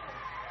 8 of them.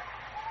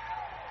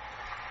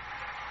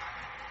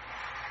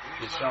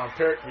 Get Sean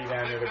Pertwee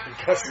down there to be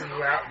cussing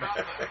you out.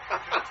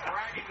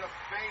 Dragging the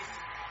face,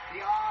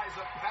 the eyes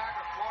of Pac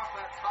across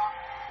that top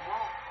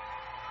rope.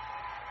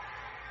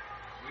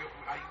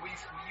 We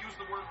use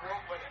the word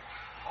rope, but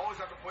always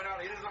have to point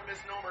out it is a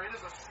misnomer. It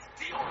is a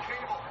steel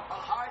cable, a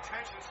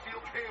high-tension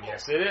steel cable.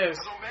 Yes, it is.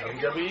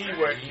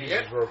 WWE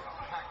uses rope.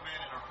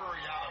 Pac-Man in a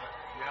hurry out of it.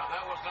 Yeah,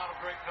 that was not a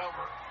great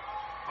cover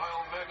by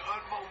Omega,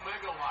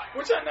 Omega-like.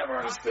 Which I never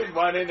understood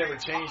why they never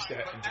changed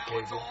that into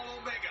cable.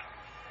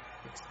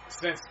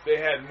 Since they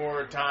had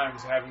more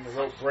times having the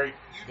rope break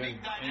than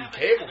in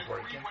cable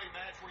breaking.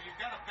 Match where you've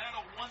got to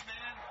battle one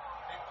man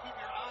and keep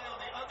your eye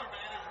on the other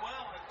man as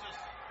well. It's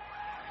just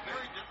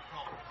very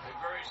difficult. A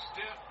very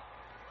stiff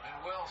and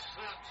well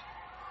sent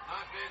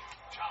knife-edge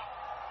chop.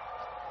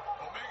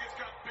 Omega's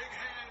got big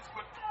hands,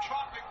 but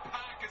chopping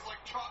Pac is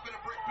like chopping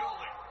a brick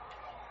building.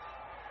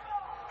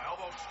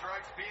 Elbow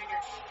strikes being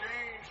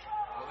exchanged.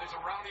 Well, these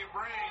are Rowdy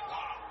brains.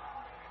 Wow.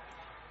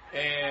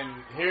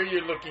 And here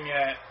you're looking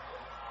at.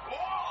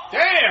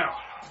 Damn!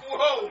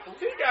 Whoa!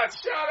 He got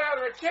shot out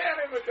of a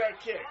cannon with that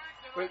kick.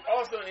 But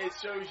also it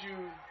shows you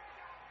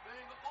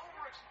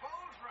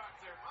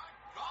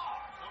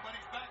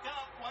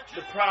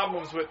the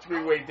problems with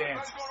three-way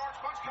dances.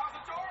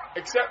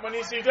 Except when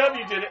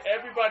ECW did it,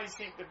 everybody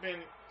seemed to have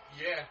been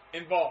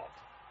involved.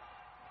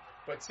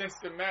 But since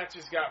the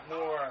matches got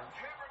more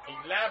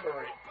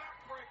elaborate,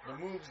 the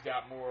moves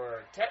got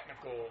more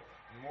technical,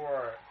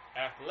 more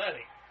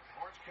athletic,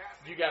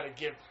 you got to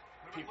give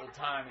people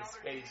time and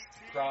space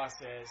to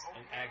process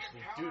and actually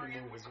do the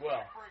move as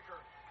well.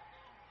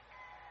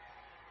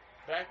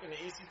 Back in the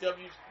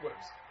ECW, what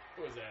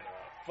was that?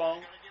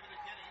 Funk,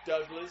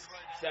 Douglas,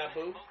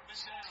 Sabu.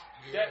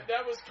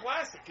 That was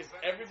classic because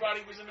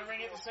everybody was in the ring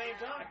at the same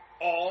time,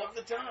 all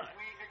the time.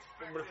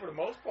 But for the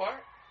most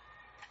part.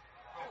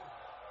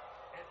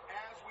 And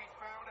as we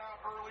found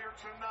out earlier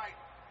tonight,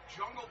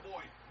 Jungle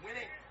Boy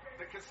winning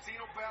the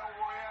Casino Battle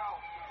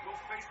Royale will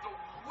face the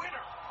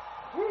winner.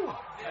 Woo!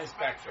 Nice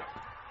backdrop.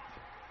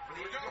 For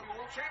the AEW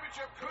World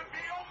Championship could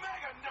be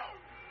Omega. No.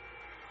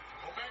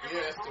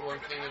 Omega that's the one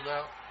thing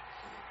about.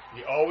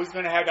 You're always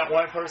going to have that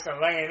one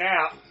person laying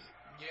out.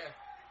 Yeah.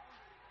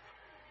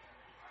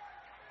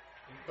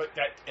 But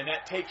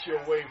that takes you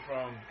away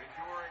from,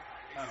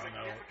 I don't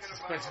know,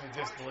 suspension of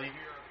disbelief.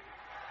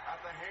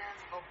 At the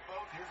hands of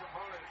both his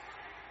opponents.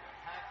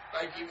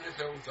 Like even if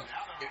there was a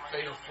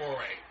fatal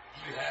foray,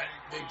 you had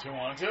big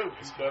 2-on-2.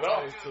 It's split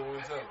off.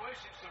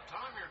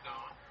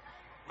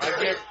 I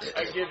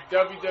give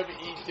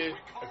WWE did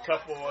a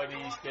couple of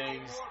these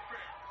things,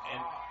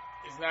 and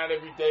it's not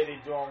every day they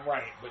do them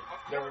right, but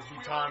there would be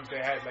times they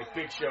had like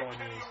Big Show in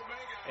these,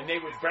 and they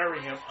would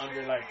bury him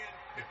under like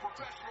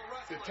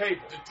the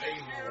table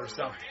or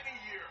something,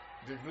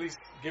 to at least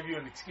give you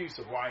an excuse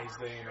of why he's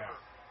laying out.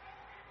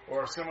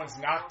 Or if someone's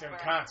knocked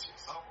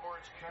unconscious,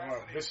 or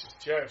a vicious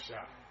chair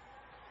shot.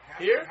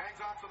 Here,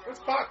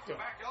 what's Pac doing?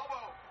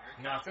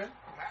 Nothing.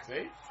 See?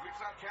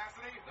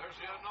 There's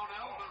the unknown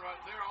element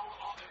right there.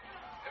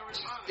 Every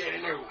time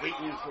standing there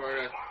waiting for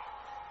the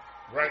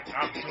right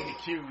opportunity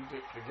cue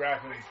to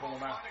grab him and pull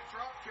him out.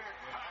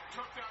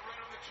 Took that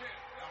right on the chin.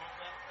 That was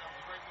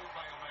a great move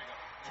by Omega.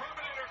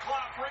 Terminator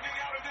clap ringing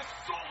out in this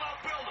sold-out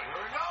building.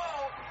 Here we go.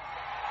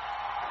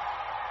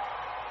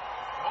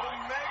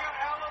 Omega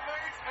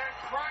elevates and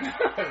cracks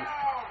it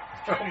down.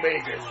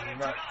 Omega is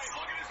nuts.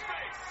 Look at his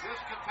face. This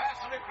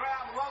capacity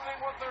crowd loving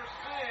what they're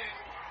seeing.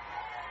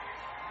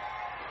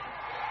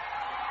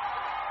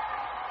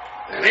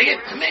 Make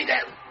it, I made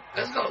that.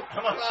 Let's go.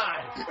 I'm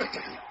alive.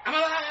 I'm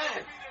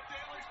alive.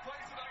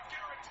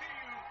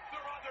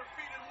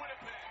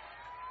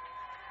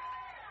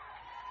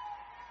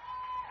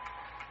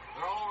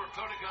 They're all over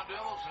Tony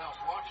Condello's house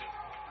watching.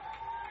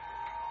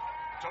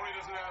 Tony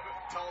doesn't have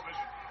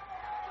television.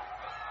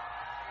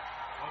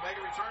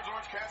 Omega returns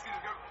Orange Cassidy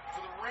to go to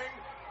the ring.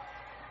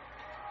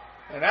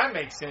 And that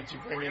makes sense. You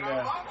bring in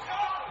the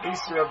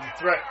Easter of the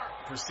threat,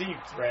 perceived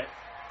threat.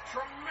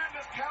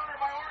 Tremendous counter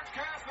by Orange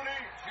Cassidy.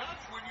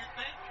 Just when you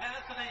think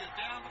Cassidy is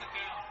down to the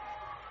count,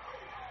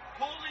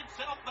 pulls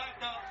himself back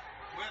up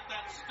with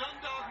that stun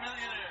dog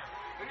millionaire.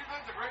 Who do you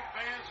think the great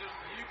fans in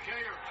the UK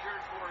are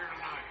cheering for here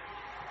tonight?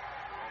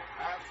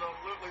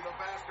 Absolutely, the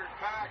bastard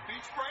Pac.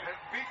 Beach break. And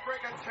beach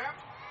break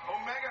attempt.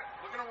 Omega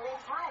looking to roll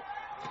through.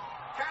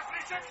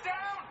 Cassidy sits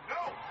down.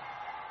 No.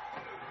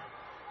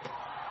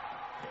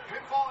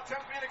 Pinfall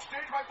attempts being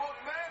exchanged by both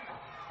men.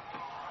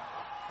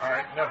 All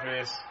right, enough of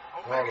this.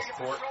 We're all the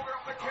sport.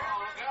 Watch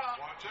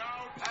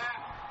out.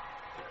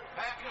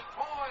 Pac is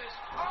poised.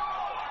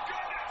 Oh, my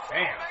goodness.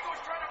 Damn. Omega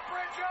was trying to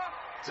bridge up.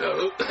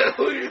 So,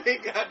 who do you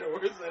think got the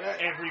worst of that?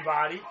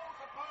 Everybody.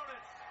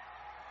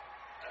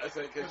 I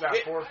said, It was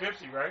at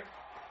 450, right?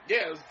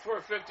 Yeah, it was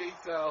 450,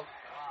 so.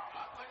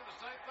 I'm thinking the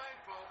same thing,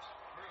 folks.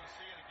 We're going to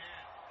see it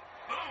again.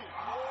 Boom.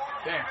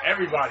 Damn,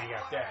 everybody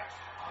got that.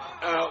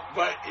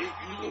 But you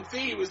can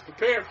see he was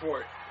prepared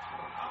for it.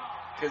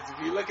 Because if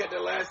you look at the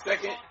last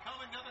second,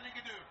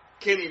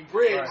 Kenny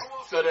bridged,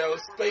 so there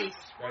was space.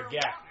 That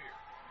gap.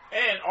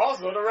 And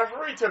also, the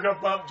referee took a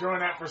bump during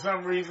that for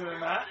some reason or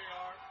not.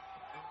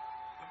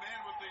 The man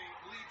with the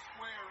lead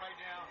square right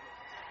now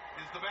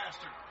is the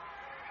bastard.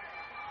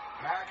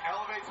 Pac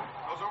elevates,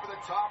 goes over the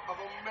top of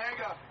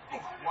Omega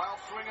while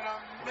swinging a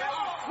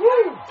middle.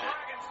 Woo!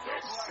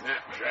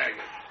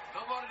 Snapdragon.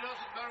 Nobody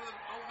does it better than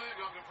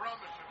Omega, I can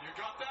promise you. You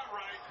got that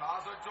right.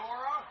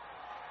 Cazadora.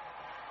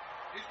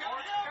 He's got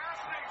Orange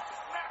Cassidy,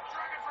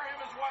 Snapdragon for him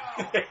as well.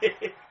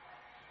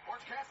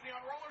 Orange Cassidy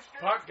on roller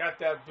skates. Pac got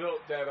that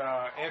built that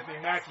Anthony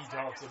Mackie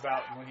talks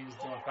about when he was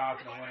doing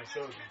Falcon and Winter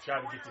Soldier. He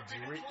tried to get the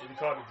Doritos, they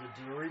called it the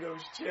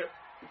Doritos chip.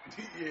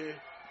 Yeah.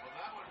 Well,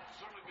 that would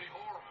certainly be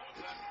horrible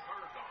if that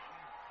occurred on.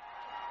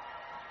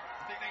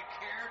 You think they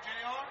care,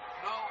 JR?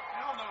 No.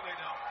 Hell no, they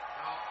don't.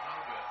 No, not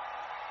a bit.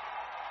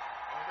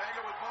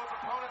 Omega with both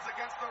opponents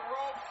against the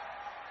ropes.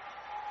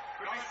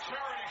 Could be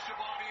charity,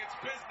 Shivani. It's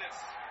business.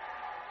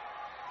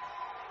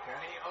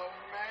 Kenny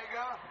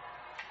Omega.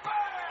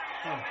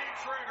 Bang! Knee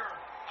trigger.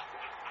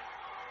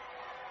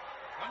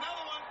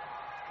 Another one.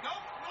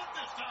 Nope, not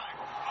this time.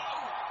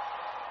 Oh!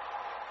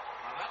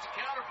 Now that's a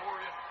counter for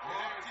you.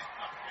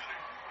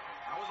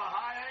 That was a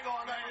high angle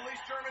on that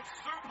release German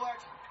suplex.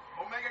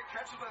 Omega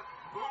catches the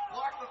boot,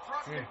 blocks the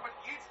thrust kick, but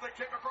eats the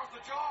kick across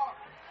the jaw.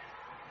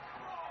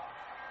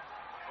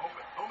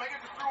 Omega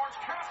just threw Orange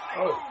Cassidy.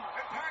 Oh.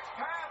 And Pac's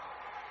path.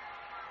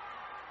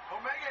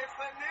 Omega hits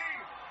the knee.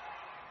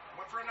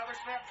 Went for another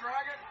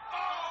Snapdragon.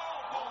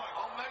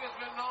 Oh! Omega's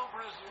been known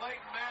for his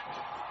late match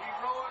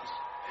heroics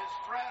and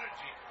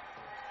strategy.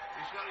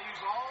 He's got to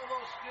use all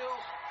those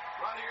skills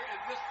right here in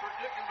this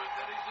predicament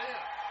that he's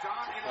in.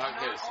 Don, it is I'll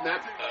get a not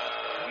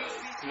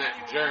snap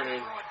German.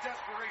 throw a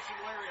desperation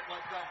lariat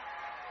like that.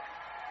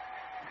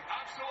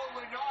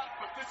 Absolutely not,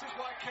 but this is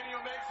why Kenny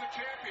Omega's the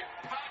champion.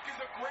 Pac is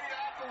a great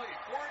athlete.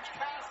 Orange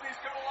Cassidy's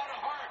got a lot of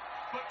heart,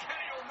 but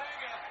Kenny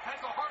Omega has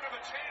the heart of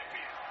a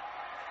champion.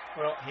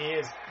 Well, he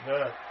is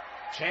the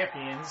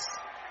champions.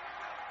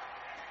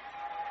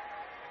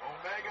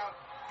 Omega.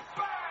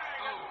 Bang!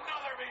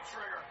 Another meat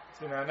trigger.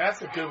 So now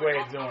that's a good way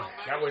of doing it.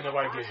 That way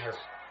nobody gets hurt.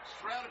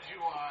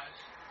 Strategy-wise,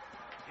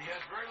 he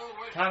has very little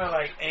way. Kind of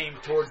like aim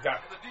towards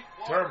that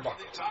turnbuckle.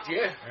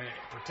 Yeah. And it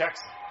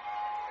protects him.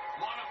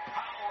 A lot of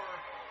power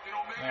in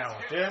Omega's Now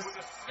with hip this, with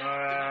the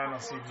I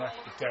don't see much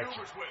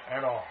protection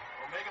at all.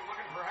 Omega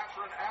looking perhaps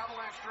for an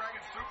avalanche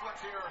dragon suplex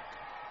here.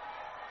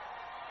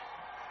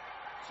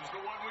 This is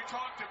the one we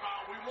talked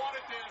about. We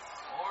wanted this.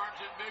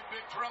 Orange in big,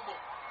 big trouble.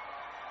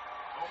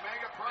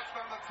 Omega perched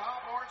on the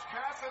top. Orange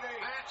Cassidy.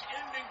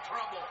 Match-ending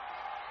trouble.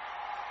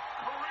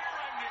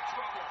 Career-ending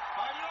trouble.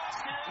 Fight it off,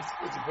 kid. He's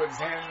supposed to put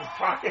his hand in his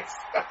pockets.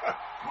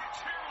 Quit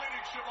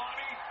cheerleading,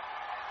 Shivani.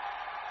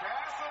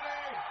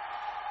 Cassidy.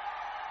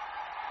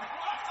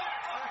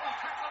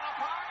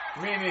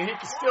 Meaning he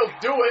can still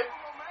do it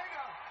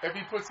if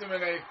he puts him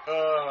in a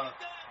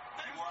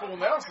full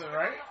Nelson,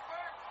 right?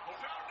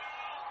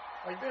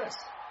 Like this.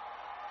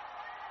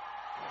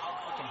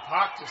 Fucking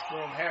Pac just threw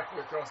him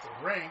halfway across the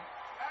ring.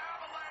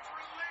 Avalanche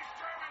release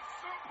German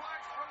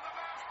suplex from the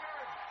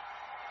bastard.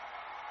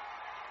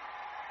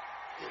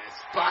 His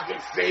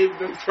pocket saved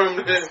him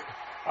from this.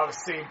 I was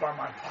saved by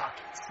my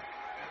pockets.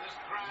 And this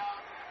crowd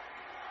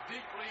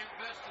deeply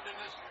invested in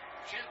this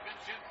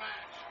championship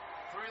match.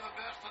 Three of the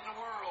best in the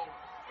world.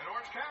 And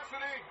Orange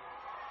Cassidy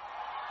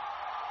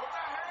with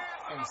the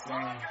hands in the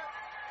Insane. pocket.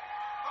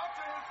 Up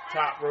to his feet.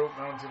 Top rope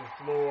onto the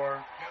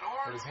floor. Can Put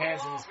Orange his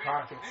hands in his pull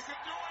off? pockets. He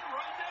could do it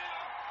right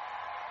now.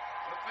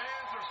 The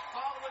fans are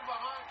solidly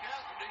behind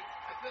Cassidy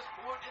at this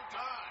point in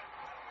time.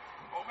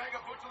 Omega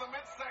foot to the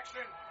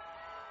midsection.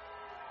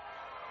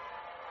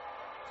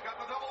 He's got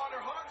the double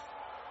underhooks.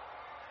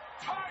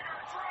 Tiger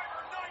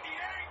Driver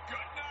 98.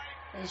 Good night.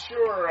 And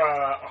sure,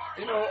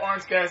 you know,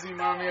 Orange Cassidy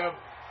remind me of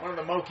one of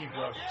the Mookie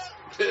brothers.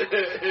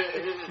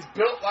 He's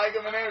built like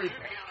him and everything.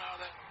 Out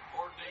of that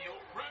ordeal.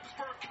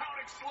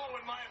 slow,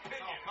 in my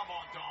opinion. Oh, come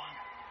on, Dawn.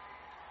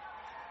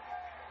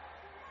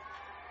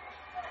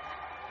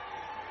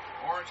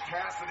 Orange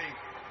Cassidy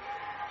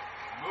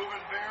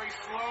moving very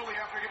slowly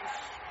after getting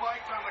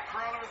spiked on the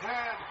crown of his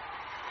head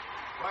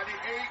by the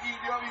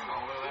AEW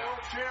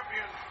World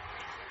Champion.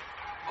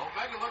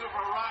 Omega looking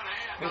for a right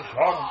hand. Good Doesn't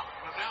call. block,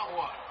 but now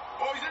what?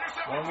 Oh, he's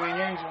intercepted. One-wing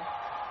angel.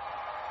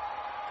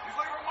 He's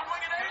looking for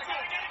one-winged angel.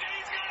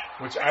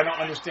 Which I don't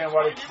understand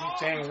why they keep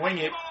saying wing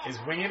it. Is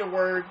wing it a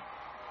word?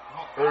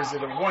 Or is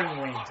it a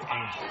one-winged angel?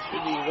 It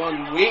should be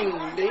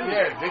one-winged angel.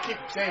 Yeah, they keep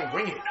saying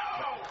wing it.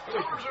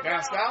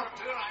 Down south?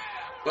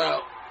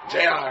 Well,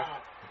 JR.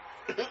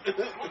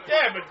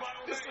 Yeah, but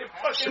this is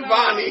fucking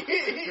Shivani.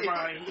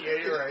 Shivani,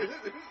 yeah, you're right.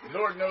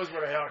 Lord knows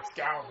where the hell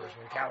Excalibur's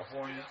from,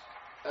 California.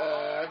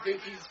 I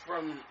think he's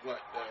from,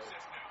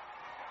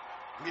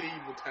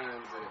 medieval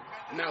times.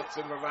 Knights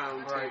of the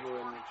Round Table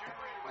and all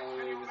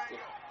that stuff.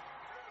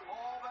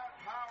 All that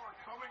power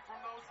coming from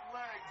those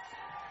legs.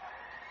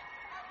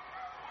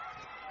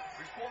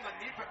 He's pulling the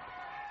knee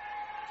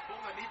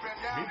pad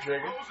down. Knee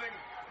trigger.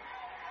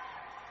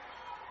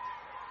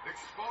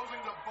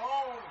 Exposing the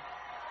bone.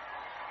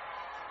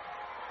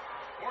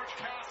 Orange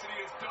Cassidy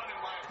is done, in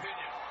my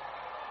opinion.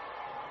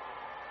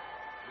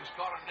 Just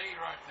caught a knee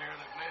right there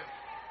that may have,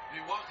 if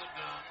he wasn't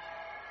done,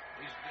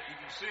 you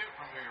can see it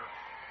from here.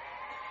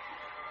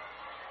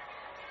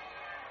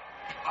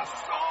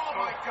 Oh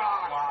my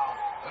God! Wow.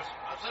 That's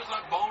just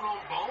like bone on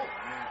bone.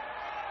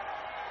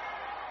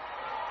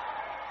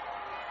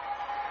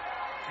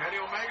 Kenny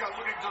Omega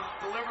looking to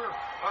deliver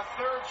a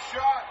third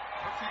shot.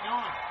 What's he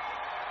doing?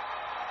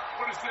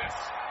 What is this?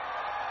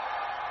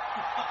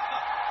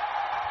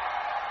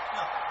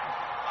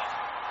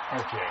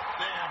 Okay.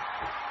 Damn.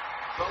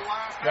 The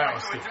last That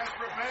was act of a stupid.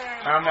 desperate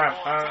man. I'm not,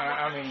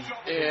 I mean,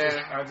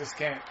 Yeah. I just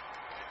can't.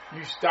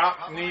 You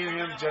stop kneeling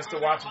him just to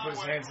watch him put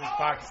his hands in his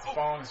pockets to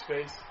fall on his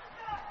face.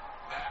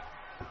 Back.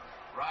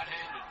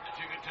 Right-handed, as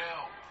you can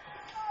tell.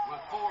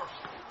 With force.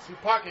 See,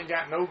 Pac ain't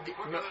got no, he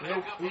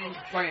ain't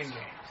playing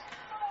games.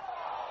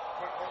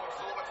 Quick roller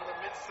Silva to the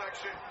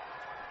midsection.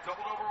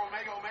 Doubled over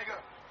Omega. Omega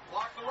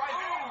blocks the right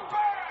hand.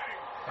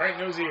 Bang! Right in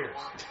those ears.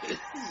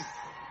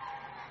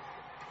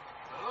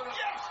 Look at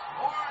Yes!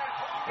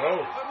 Whoa.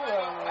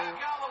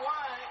 Back out of the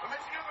way. The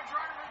Mexican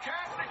driver from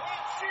Cassidy.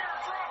 Sheer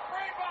drop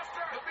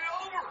brainbuster. Could be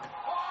over.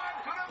 One.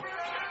 Could have been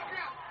a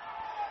champion.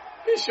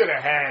 He should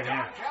have had him.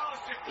 Don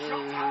Callis just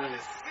jumped out of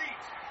his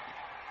seat.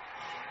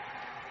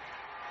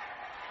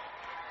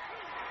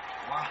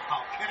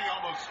 Wow, Kenny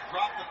almost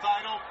dropped the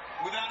title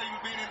without even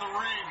being in the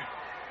ring.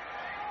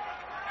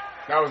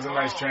 That was a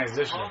nice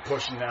transition of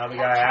pushing the other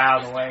guy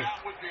out of the way.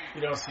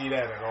 You don't see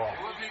that at all.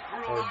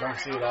 Or don't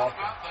see it often.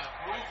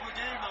 Rules of the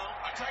game, though.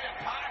 I tell you,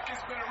 Pac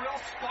has been a real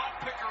spot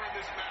picker in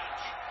this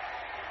match.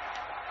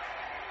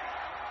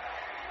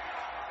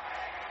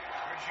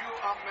 Could you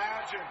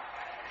imagine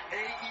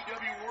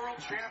AEW World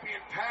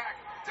Champion Pac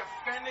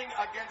defending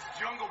against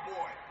Jungle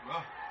Boy?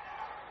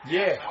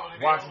 Yeah,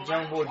 watching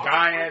Jungle Boy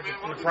die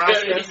in the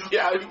process.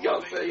 Yeah, you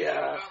gonna say, yeah.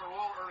 Battle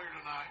Royal earlier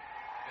tonight,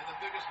 and the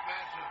biggest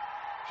match of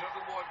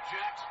Jungle Boy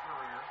Jack's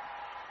career.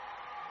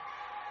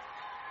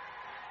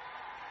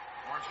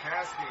 Orange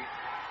Cassidy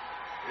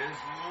is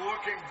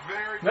looking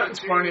very Nothing's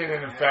good. funnier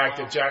than the fact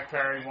that Jack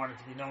Perry wanted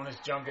to be known as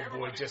Jungle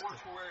Boy just to,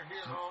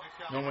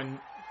 no one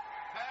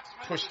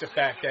pushed the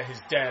fact that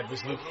his dad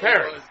was Luke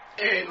Perry.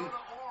 And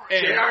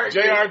And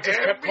JR just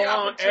kept every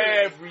calling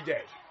opportunity. every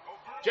day.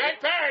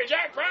 Jack Perry,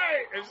 Jack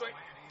Perry. It's like,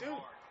 dude,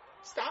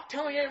 stop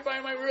telling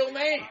everybody my real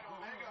name.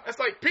 That's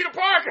like Peter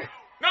Parker.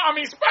 No, I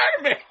mean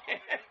Spider-Man.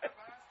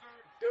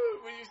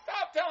 Dude, will you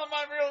stop telling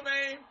my real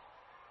name?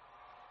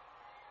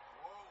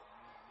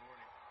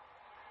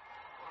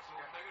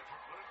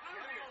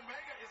 Kenny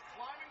Omega is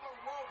climbing the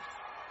ropes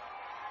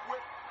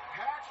with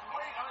Pac's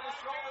weight on his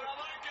shoulder.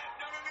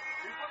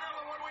 He's looking at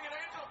the one-winged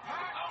angel.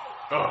 Pac.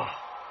 Oh,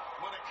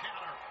 What a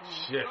counter.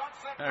 shit.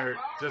 That hurt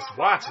just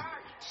watching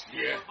it.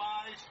 Yeah.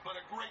 Devised, but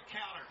a great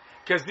counter.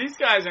 Because these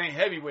guys ain't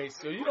heavyweights,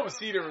 so you don't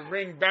see the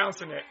ring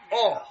bouncing at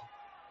all.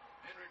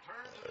 And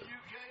returns to the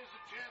UK as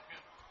a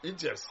champion. It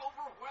just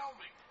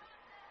Overwhelming.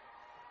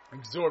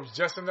 absorbs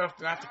just enough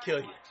not to kill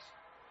you.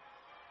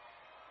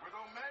 With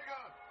Omega.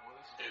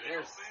 And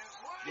they're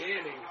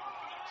standing.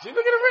 See,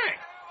 look at the ring.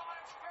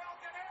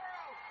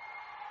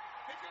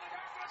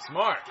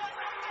 Smart.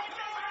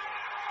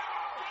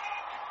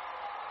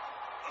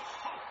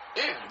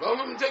 Yeah, both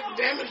of them take the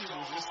damage.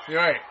 Just You're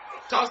right.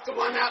 toss the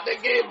one out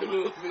that gave the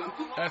move.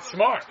 That's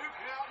smart. Two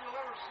count you'll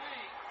ever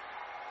see.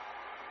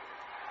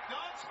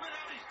 Don spit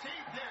out his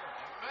teeth there.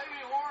 Maybe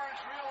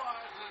Orange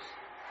realizes,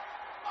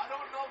 I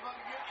don't know if I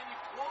can get any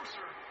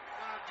closer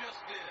than I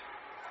just did.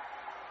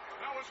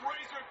 That was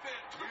razor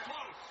thin. Too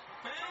close.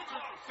 Fans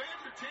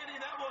are chanting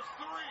that was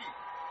 3.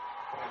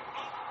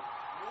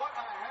 What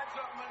a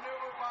heads-up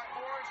maneuver by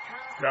Orange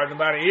Cassidy. Grabbed him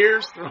by the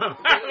ears, threw him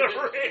out of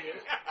the ring.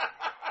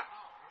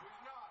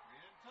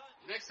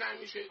 Next time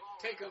you should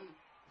take them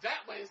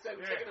that way instead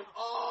of taking them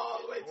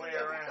all the way to the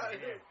other around. side.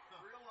 Yeah. Yeah,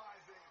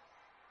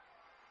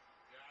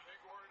 I think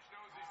Orange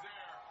knows he's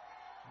there.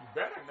 You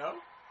better know.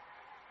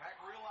 Pac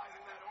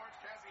realizing that Orange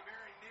Cassidy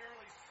very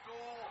nearly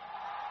stole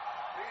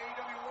the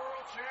AEW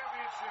World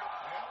Championship.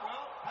 Yeah,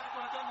 well, Pac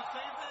would have done the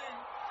same thing.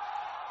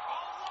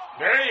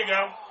 There you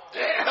go.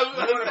 Yeah, You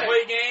want to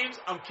play games?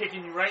 I'm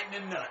kicking you right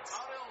in the nuts.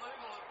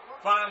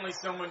 Finally,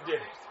 someone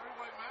did it.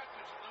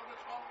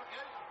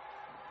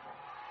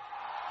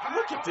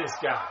 Look at this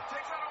guy.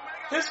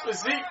 His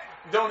physique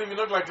don't even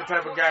look like the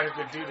type of guy who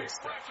could do this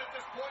stuff.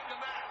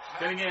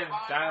 Then again,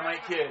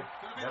 Dynamite Kid.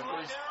 That's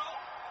where he's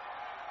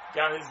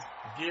got his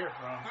gear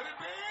from.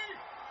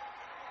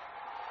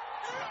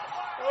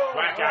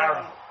 Black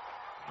Arrow.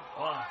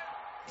 1,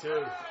 2,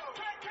 3.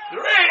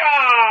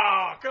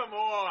 Oh, come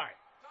on.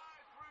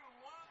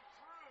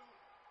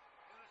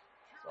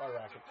 Sorry,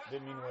 Rocket.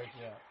 Didn't mean to wake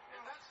you up.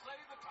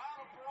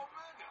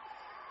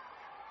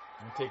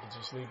 Let me take it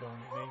to sleep on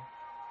me.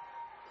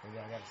 Maybe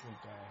I got to sleep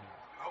down here.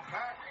 Oh,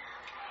 Pac.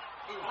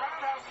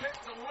 Roundhouse kick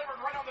delivered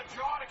right on the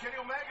jaw to Kenny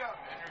Omega.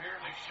 And you're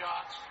hearing these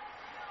shots.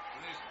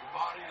 And the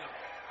body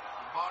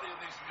of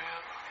these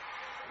men.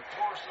 Their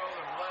torso,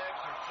 their legs,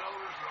 their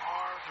shoulders, their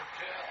arms, their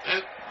chest.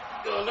 And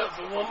going up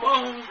for one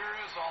more. Sure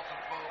is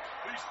awesome, folks.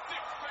 These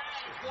six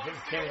fans. Give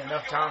Kenny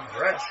enough time to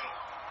rest.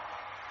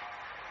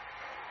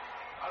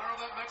 I don't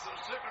know if that makes them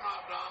sick or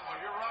not, Don, but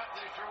you're right.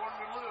 They sure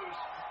wanted to lose.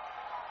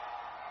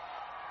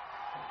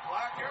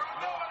 Black Arrow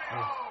doing it.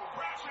 Oh,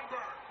 crash and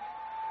burn.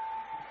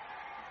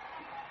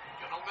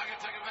 Can Omega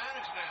take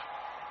advantage now?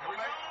 Here we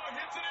go.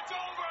 Hits it. It's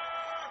over.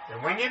 The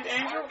winged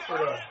angel or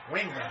the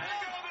wingman?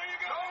 There you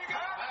go.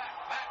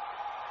 Back.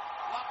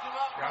 Locked him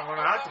up. Got one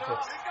of the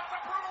octopus. He's got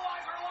the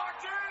brutalizer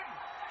locked in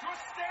to a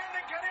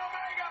standing Kenny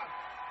Omega.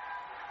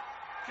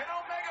 Can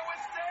Omega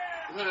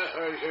withstand?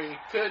 Or you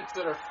could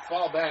sort of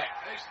fall back.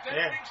 A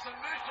standing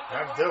submission.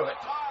 That'll do it.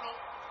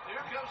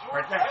 Here comes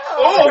Right there.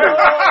 Oh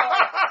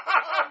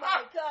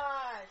my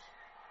gosh.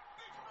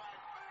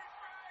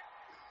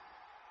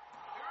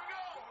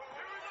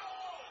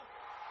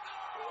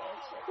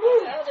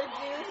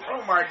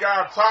 Oh my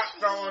God, Pac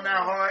fell on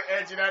that hard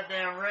edge of that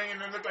damn ring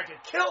and it looked like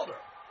it killed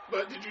her.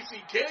 But did you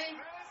see Kenny?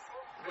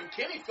 When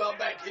Kenny fell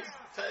back, his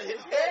head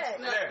Yeah.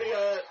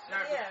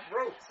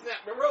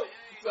 snapped the rope.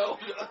 So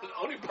the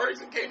only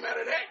person came out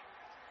of that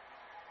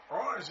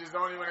Orange is the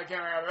only one that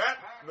came out of that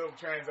little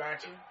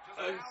transaction.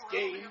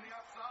 unscathed.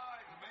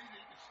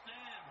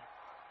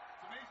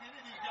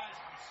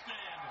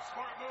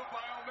 Smart move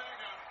by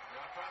Omega.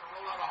 Yeah, trying to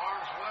roll out of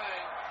harm's way.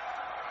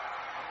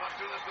 I'm not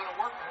sure that's going to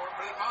work for him,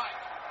 but it might.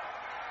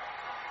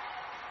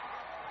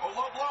 Oh,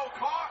 low blow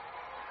caught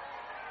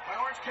by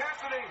Orange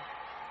Cassidy.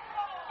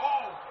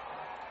 Oh.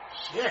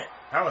 Shit,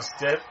 that was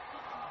stiff.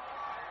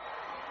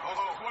 Oh,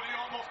 what he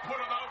almost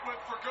put him out with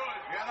for good.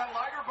 Yeah, that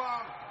Liger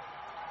bomb.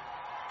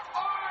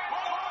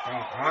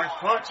 Orange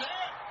punch.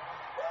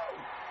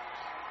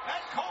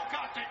 That's Cole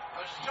got it.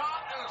 A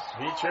shot and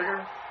a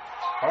V-trigger.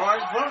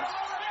 Orange punch.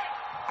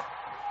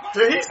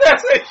 Did he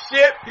say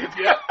shit?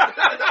 Yeah.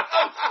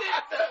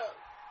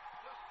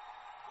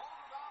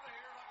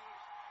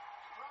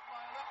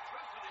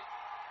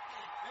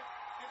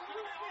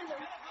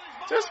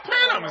 Just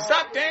pin him and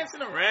stop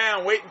dancing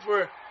around waiting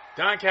for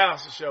Don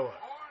Callis to show up.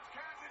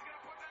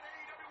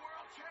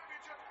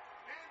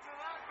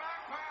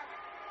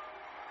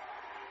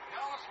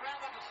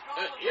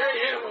 You're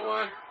hit him with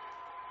one.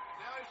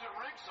 Now he's at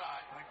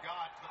ringside. Thank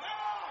God. No!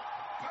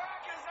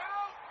 Pac is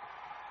out!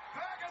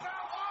 Pac is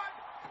out!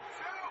 1,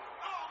 2.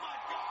 Oh my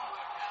God!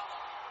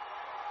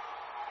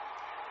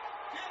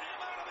 Get him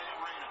out of the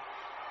arena!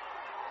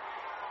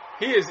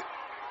 He is,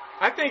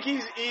 I think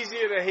he's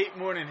easier to hate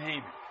more than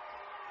Heyman.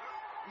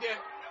 Yeah.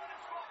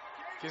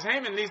 Because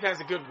Heyman at least has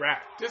a good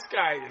rap. This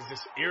guy is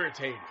just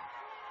irritating.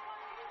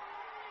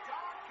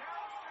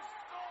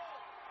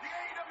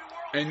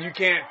 And you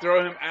can't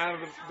throw him out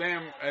of the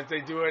damn, as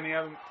they do any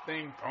other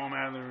thing, throw him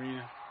out of the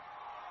arena.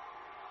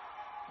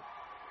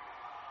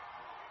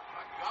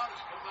 My God,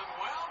 it's come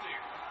unwound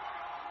here.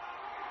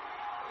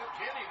 Look at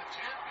Kenny, the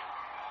champion.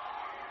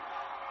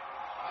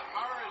 I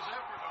admire his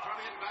effort to try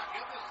to get back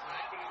in this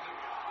thing, but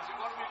is he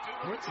going to be too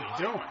much? What's he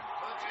doing?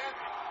 For the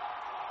champion.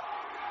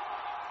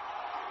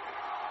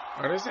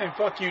 Are they saying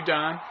fuck you,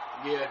 Don?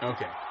 Yeah.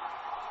 Okay.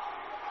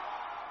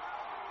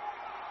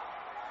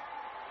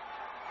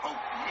 Oh,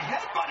 he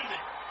headbutted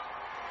it.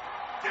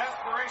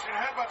 Desperation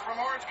headbutts from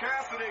Orange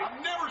Cassidy.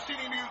 I've never seen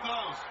him use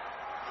those.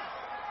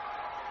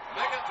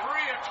 Make it 3,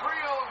 a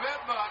trio of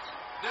headbutts.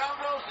 Down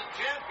goes the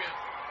champion.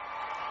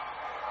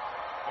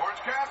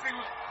 Orange Cassidy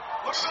was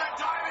looking at that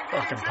diving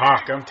Fucking DDT.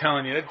 Pac, I'm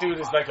telling you, that dude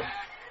is like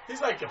he's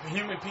like a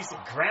human piece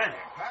of granite.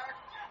 Pac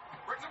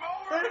brings him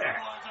over.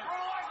 Yeah.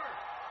 Brutalizer.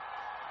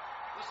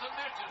 The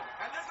submission.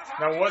 And this is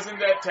how Now, wasn't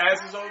that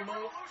Taz's old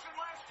move? Revolution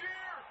last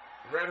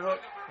year. Red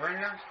hook,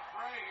 ringer?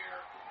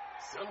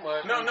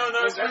 Somewhat. No,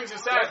 that's Rings of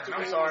Saturn.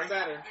 I'm sorry.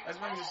 Saturn. That's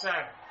Rings of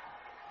Saturn.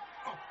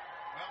 Oh,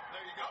 well,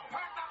 there you go.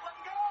 Pac not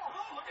letting go.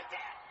 Oh, look at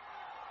that.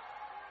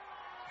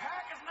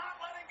 Pac is not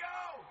letting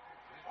go.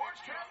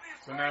 Orange Cassidy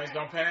is So now he's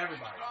gonna pin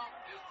everybody.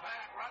 His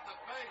Pac right in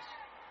the face.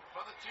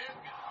 for the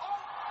champion.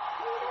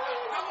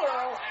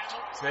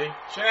 See?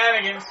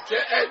 Shenanigans.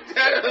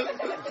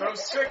 I'm so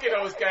sick of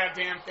those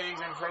goddamn things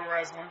in pro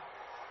wrestling.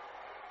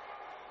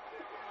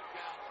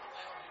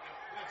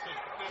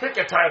 Pick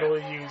a title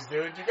to use,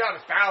 dude. You got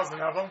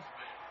 1,000 of them.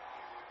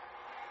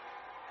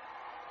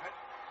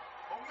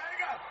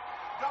 Omega,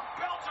 the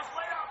belt just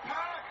laid out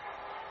Pac.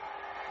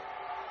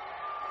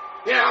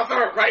 Yeah, I'll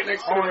throw it right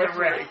next to On the the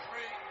ring. This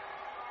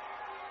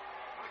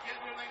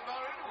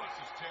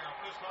is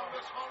terrible. This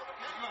is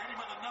hit him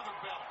with another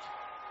belt.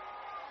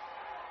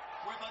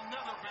 With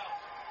another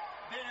belt.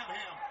 Damn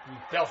him.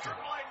 Belted.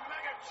 Triple A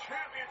Mega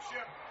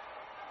Championship.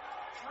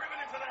 Driven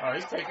into the Oh,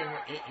 he's taking,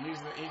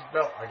 using each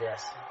belt, I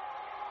guess.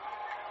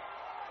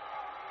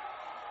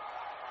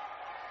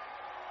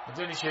 But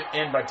then he should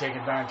end by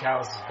taking Don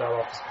Callis' belt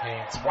off his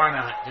pants. Why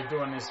not? You're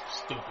doing this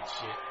stupid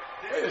shit.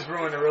 They just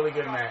ruined a really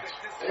good match.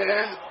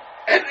 Yeah.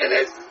 And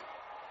it's,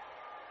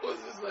 was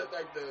this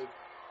like the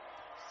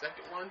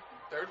second one?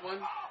 Third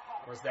one?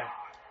 What's that?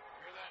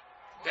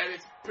 That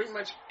it's pretty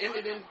much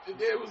ended in,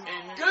 it was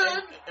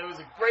good. It was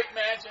a great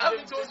match. Up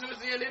until it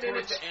was ended in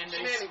towards the end,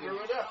 they screw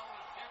it up.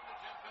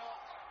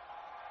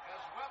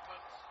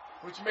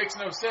 Which makes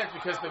no sense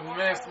because the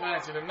last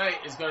match of the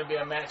night is going to be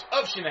a match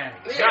of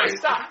shenanigans. Yeah.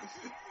 Non-stop.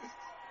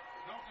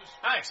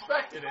 I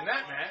expected in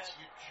that match.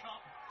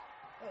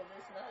 Oh,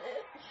 that's not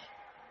it?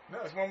 No,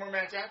 there's one more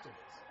match after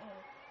this.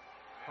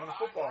 On the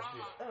football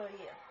field. Oh,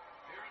 yeah.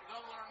 Here in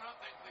Double or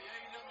Nothing, the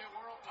AEW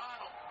World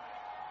Title.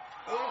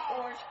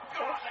 Orange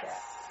Crush.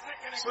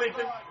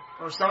 Sleeping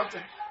or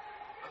something.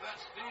 That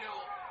steel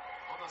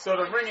on the So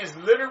the ring is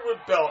littered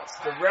with belts.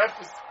 The ref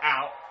is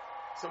out.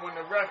 So when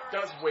the ref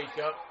does wake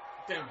up,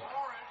 then what?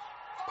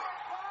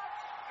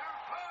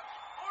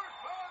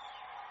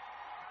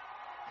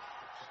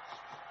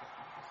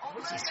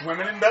 What's he,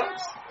 swimming in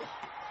belts?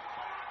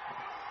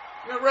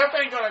 The ref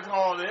ain't gonna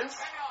call this.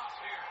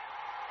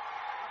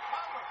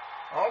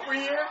 Aubrey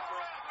here?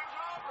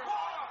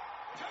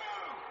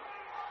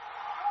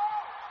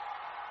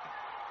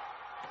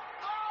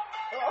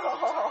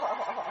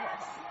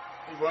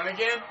 He won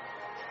again?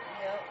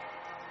 Yep.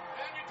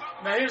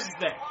 Now here's the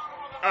thing.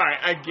 Alright,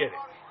 I get it.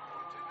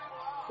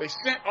 They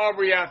sent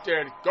Aubrey out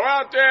there to go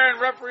out there and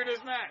referee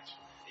this match.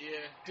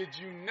 Yeah. Did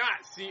you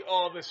not see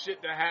all the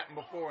shit that happened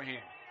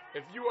beforehand?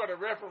 If you are the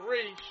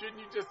referee, shouldn't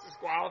you just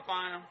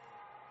disqualify him?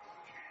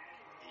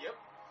 Yep.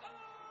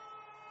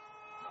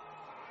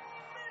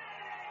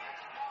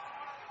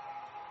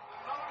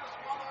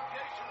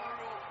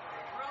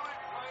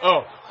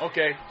 Oh,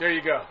 okay. There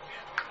you go.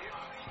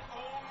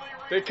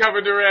 They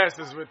covered their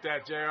asses with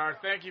that, JR.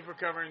 Thank you for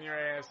covering your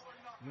ass.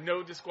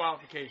 No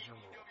disqualification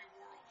rule.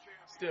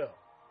 Still.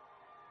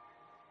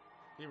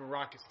 Even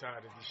Rocket's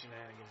tired of these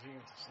shenanigans. He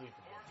went to sleep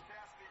again.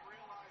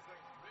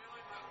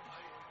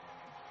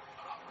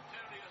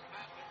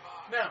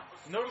 Now,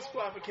 no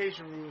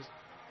disqualification rules.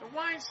 Then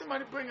why ain't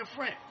somebody bring a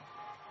friend?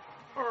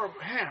 Or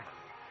a hammer?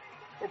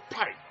 Or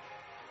pipe?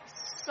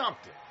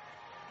 Something.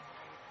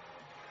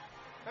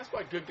 That's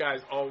why good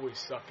guys always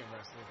suck in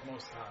wrestling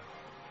most times.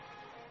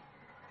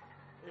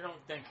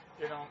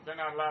 They're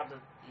not allowed to,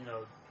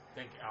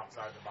 think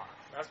outside the box.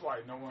 That's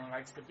why no one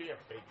likes to be a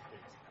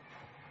babyface.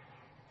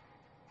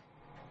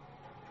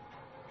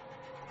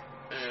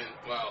 And,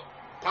 well,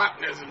 Pop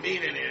doesn't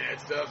mean any of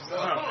that stuff, so.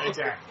 No,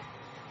 exactly.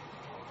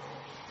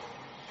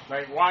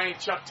 Like, why ain't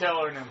Chuck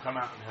Taylor and them come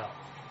out and help?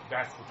 If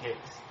that's the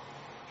case.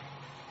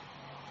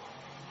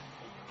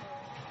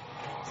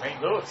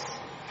 St. Louis.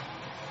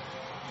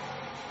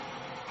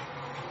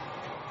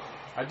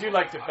 I do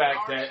like the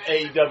fact that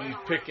AEW is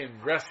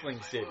picking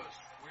wrestling cities.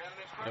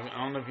 I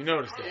don't know if you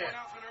noticed that. Yeah.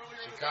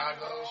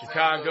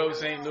 Chicago,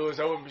 St. Louis.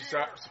 I wouldn't be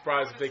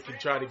surprised if they could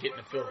try to get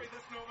into Philly.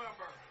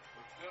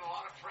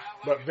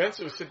 But Vince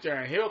will sit there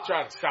and he'll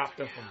try to stop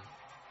them from.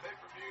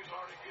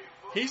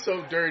 He's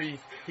so dirty,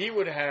 he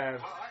would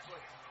have.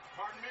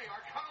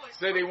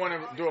 Say they want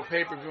to do a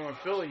pay-per-view in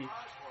Philly.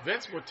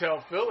 Vince would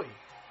tell Philly,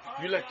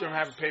 you let them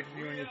have a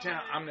pay-per-view in your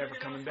town, I'm never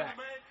coming back.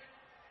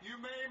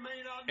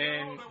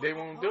 And they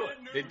won't do it.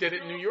 They did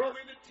it in New York.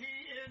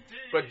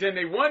 But then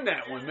they won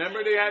that one.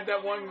 Remember they had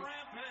that one,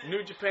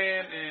 New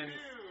Japan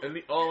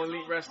and All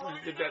Elite Wrestling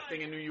did that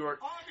thing in New York.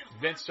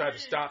 Vince tried to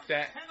stop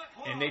that,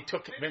 and they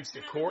took Vince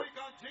to court.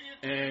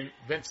 And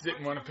Vince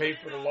didn't want to pay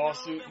for the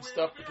lawsuit and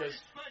stuff because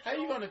how are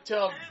you going to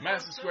tell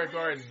Madison Square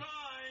Garden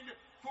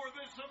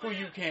who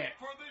you can't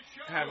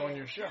have on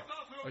your show?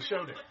 A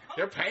show that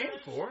they're paying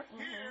for it.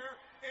 Here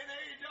in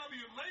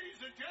AEW, ladies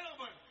and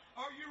gentlemen,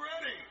 are you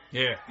ready?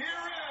 Yeah. Here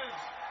is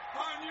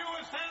our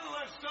newest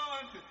analyst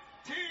on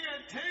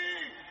TNT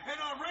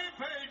and on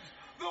Rampage,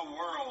 the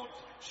world's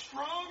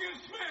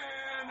strongest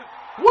man.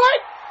 What?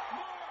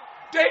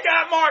 They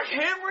got Mark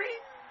Henry?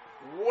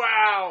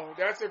 Wow,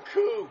 that's a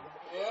coup.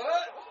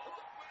 What?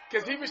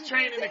 Because he was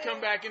training to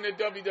come back into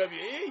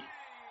WWE.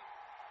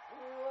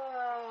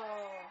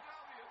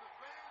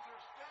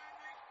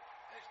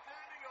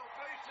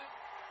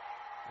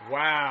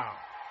 Wow.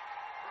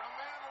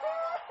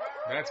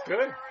 That's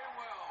good.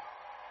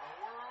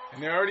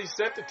 And they already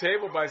set the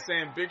table by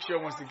saying Big Show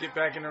wants to get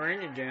back in the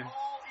ring again.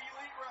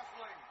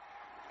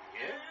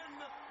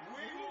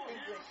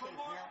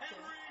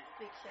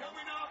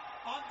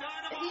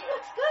 He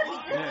looks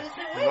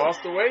good. He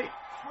lost the weight.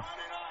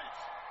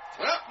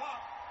 Well,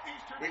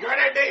 we got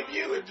our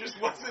debut. It just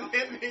wasn't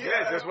in the.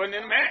 Yeah, it just wasn't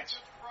in the match.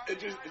 It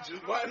just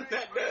wasn't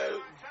that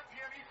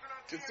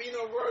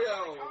Casino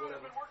Royale or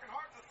whatever.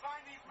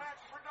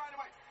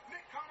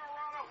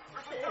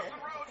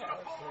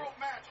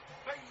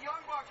 The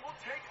Young Bucks will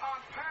take on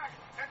Pac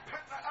and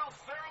Penta El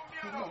Cerro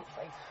Miedo.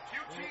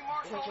 QT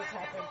Marshall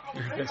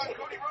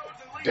Cody Rhodes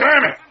and Lee.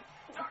 Damn it!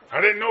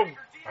 I didn't know.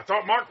 I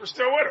thought Mark was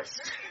still with us.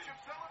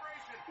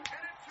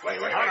 Wait.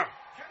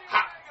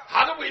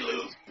 How did we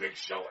lose Big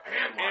Show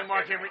and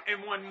Mark Henry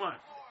in 1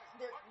 month?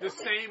 The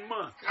same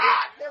month.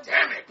 God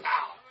damn it,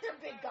 pal. They're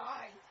big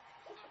guys.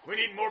 We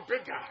need more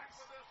big guys.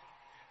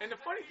 And the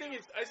funny thing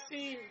is, I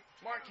seen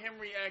Mark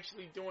Henry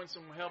actually doing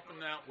some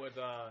helping out with,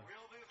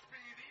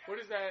 what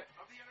is that?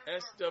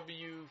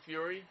 SW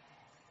Fury?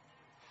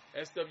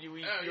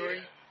 SWE Fury?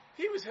 Yeah.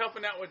 He was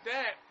helping out with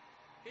that.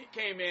 He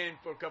came in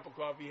for a cup of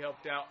coffee,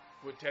 helped out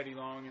with Teddy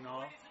Long and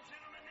all.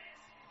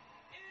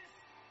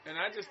 And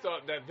I just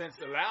thought that Vince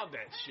allowed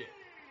that shit.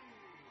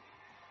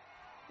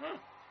 Huh.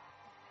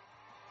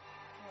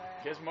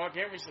 Guess Mark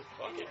Henry said,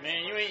 fuck it,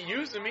 man. You ain't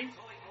using me.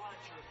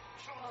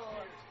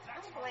 Oh,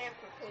 I'm glad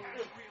for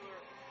Cody.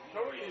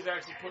 Cody is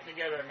actually putting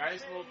together a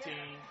nice little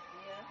team.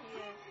 Yeah, he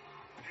is.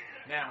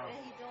 Now,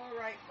 and he's doing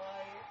right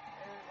by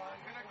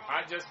everybody.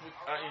 I just,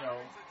 as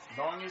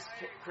long as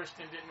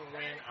Christian didn't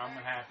win, I'm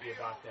happy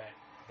about that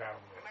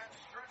battle royal.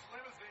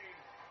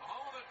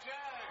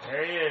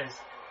 There he is.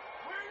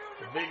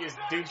 The biggest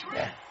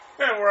douchebag.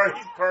 Where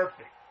he's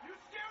perfect. You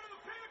scared of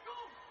the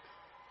Pinnacle?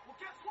 Well,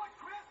 guess what,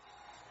 Chris?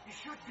 You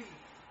should be.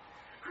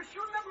 Chris,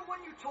 you remember when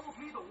you told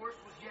me the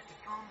worst was yet to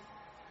come?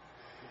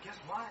 Well, guess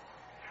what?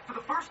 For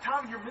the first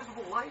time in your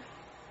miserable life,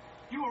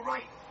 you were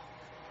right.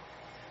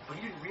 But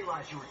you didn't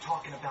realize you were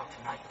talking about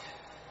tonight.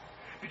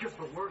 Because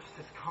the worst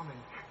is coming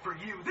for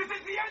you. This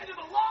is the end of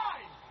the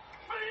line!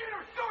 For the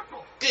inner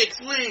circle! Dick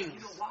Slings!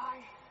 You know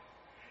why?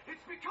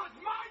 It's because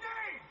my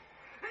name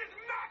is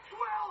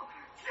Maxwell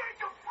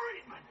Jacob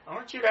Friedman!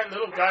 Aren't you that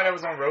little guy that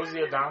was on Rosie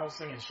O'Donnell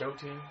singing show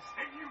tunes?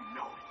 And you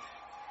know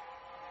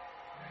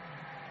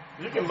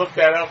it. You can look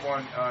that up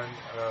on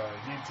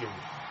YouTube.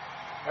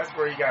 That's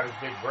where he got his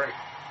big break.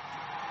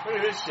 Look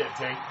at this shit,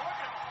 T.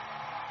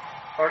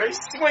 Are they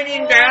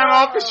swinging down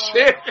off the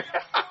shit?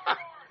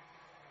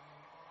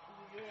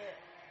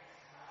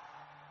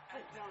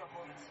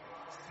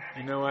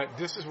 You know what?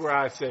 This is where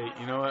I say,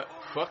 you know what?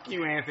 Fuck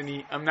you,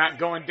 Anthony. I'm not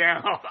going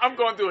down. I'm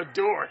going through a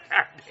door.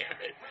 God damn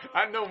it.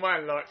 I know my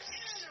luck.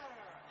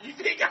 You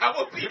think I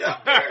will beat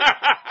up there?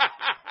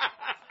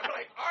 I'm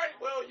like, all right,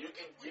 well, you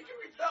can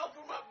repel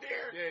from up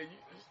there. Yeah, you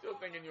still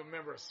thinking you're a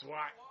member of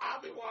SWAT?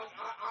 I'll be walking.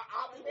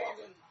 I'll be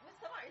walking.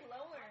 Somebody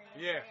lowering.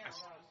 Yeah, I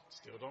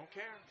still don't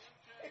care.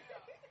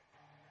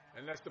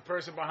 Unless the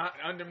person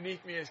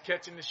underneath me is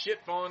catching the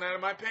shit falling out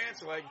of my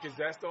pants, because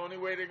that's the only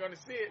way they're going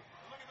to see it.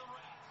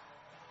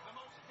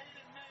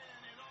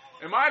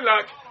 In my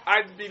luck,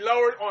 I'd be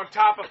lowered on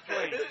top of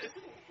flames.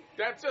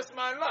 That's just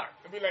my luck.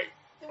 I'd be like,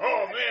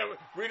 oh man,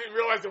 we didn't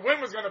realize the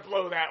wind was going to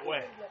blow that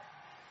way.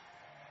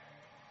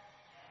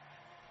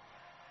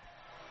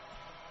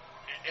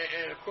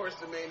 And of course,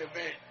 the main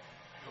event,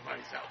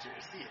 nobody's out here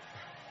to see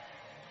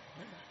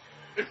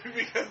it.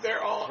 Because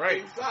they're all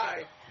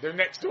inside. They're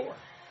next door.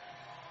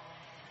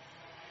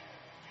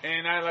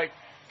 And I like,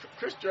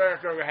 Chris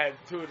Jericho had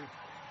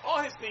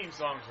all his theme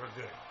songs were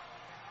good.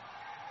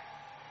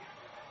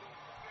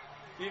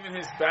 Even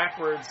his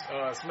backwards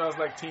Smells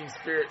Like Teen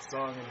Spirit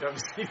song in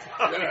WCW.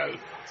 Yeah.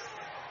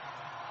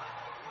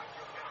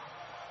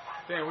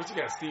 Damn, what you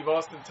got, Steve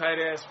Austin tight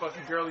ass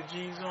fucking girly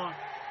jeans on?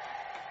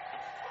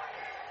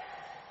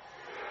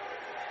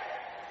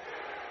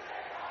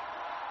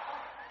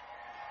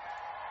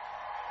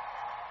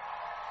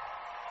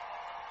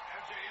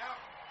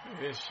 Look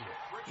at this shit.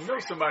 You know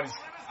something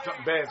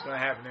bad's gonna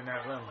happen in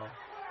that limo.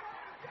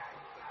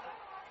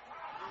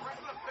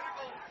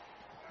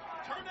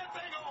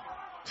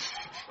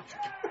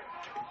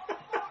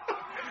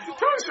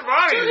 Tony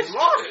Schiavone has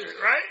lost it,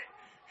 right?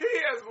 He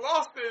has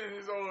lost it in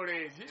his old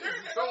age. He is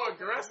so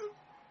aggressive.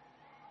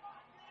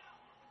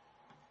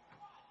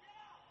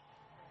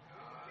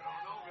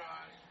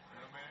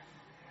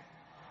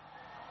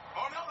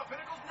 Oh no, the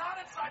Pinnacle's not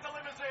inside the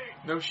limousine.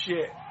 No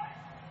shit.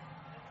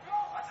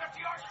 That's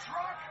FTR's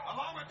truck,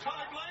 along with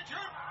Tully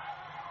Blanchard.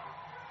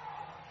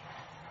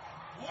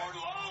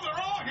 Wardlow,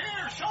 they're all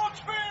here. Sean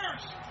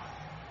Spears.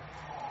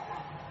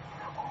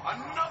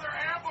 Another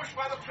ambush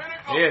by the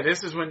Pinnacle. Yeah,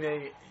 this is when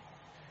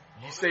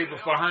you say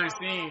behind the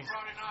scenes,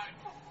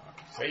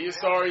 say your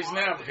sorries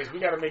now because we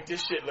got to make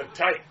this shit look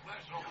tight.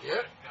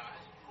 Yep.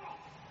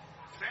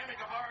 Sammy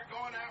Guevara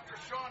going after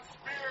Sean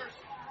Spears.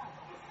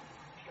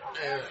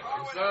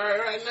 I'm sorry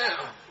right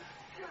now.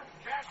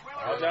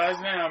 Apologize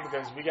now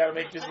because we got to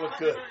make this look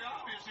good.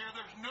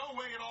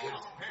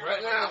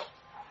 Right now,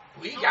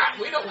 we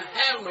don't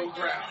have no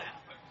crowd.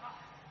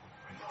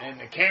 And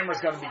the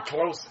camera's going to be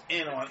close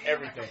in on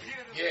everything.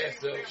 Yeah,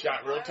 so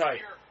shot real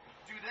tight.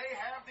 Do they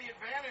have the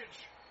advantage?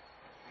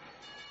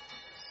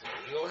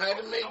 You don't have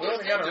to make We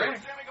only got a ring.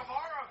 Sammy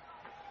Guevara.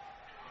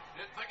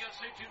 Didn't think I'd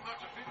see too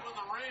much of people in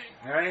the ring.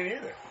 I ain't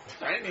either.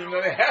 I didn't even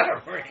know they had a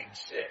ring.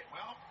 Shit.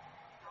 Well,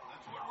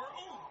 that's what we're.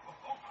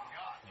 Oh my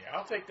God. Yeah,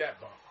 I'll take that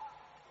bump.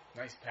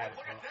 Nice padded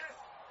bump.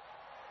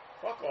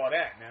 Fuck all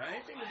that, man.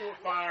 Anything to do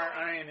with fire,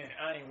 I ain't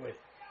with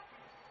it.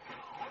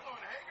 Wardlow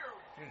and Hager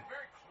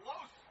very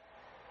close.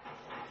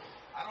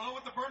 I don't know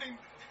what the burning.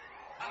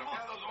 I don't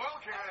know those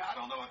oil cannons. I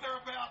don't know what they're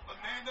about, but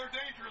man, they're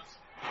dangerous.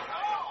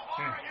 Oh,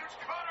 huge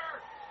cutter.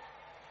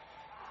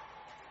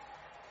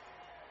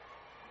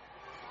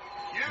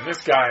 And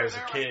this guy is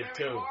a kid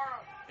too.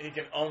 He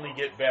can only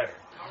get better.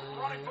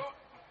 Running hook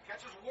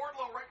catches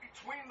Wardlow right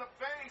between the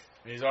face.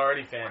 He's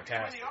already Between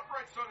fantastic. the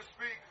uprights, so to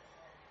speak.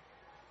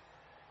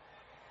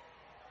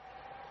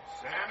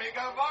 Sammy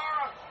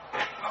Guevara.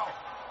 Oh,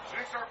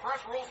 shooting star press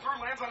rolls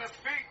through, lands on his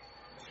feet.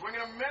 Swing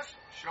and a miss.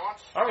 Sean.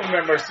 I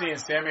remember seeing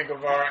Sammy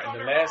Guevara in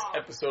the last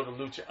episode of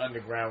Lucha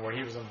Underground where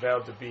he was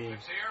unveiled to be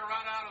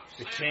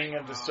the king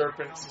of the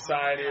Serpent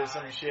Society or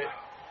some shit.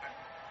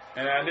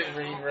 And I didn't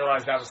even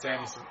realize that was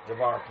Sammy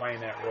Guevara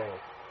playing that role.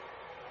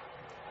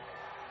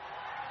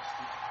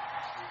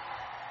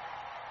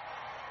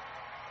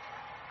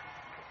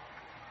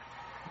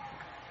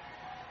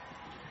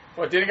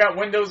 What, did he got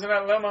windows in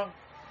that limo?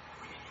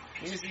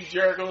 You see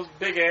Jericho's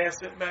big ass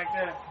sitting back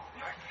there.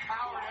 That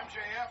coward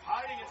MJF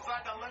hiding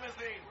inside the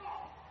limousine.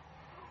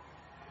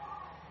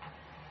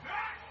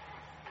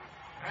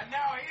 And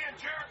now he and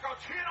Jericho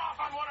teeing off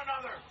on one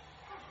another.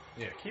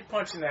 Yeah, keep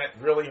punching that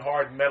really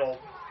hard metal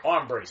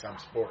arm brace I'm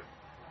sporting.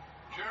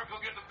 Jericho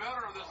getting the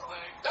better of this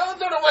thing. Don't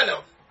through the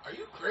window. Are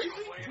you crazy?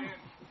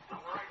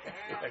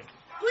 Like,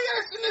 We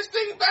gotta send this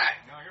thing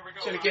back.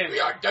 shit again. We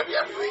are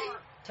WWE.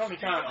 Tony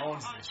Khan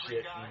owns this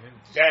shit, and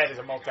his dad is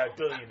a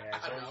multi-billionaire,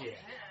 so yeah.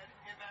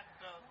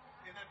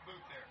 In that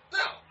booth there.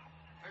 No.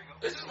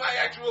 This is my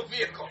actual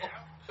vehicle.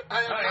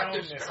 I am not own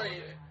this destroying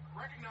one. it.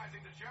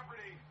 Recognizing the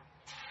jeopardy.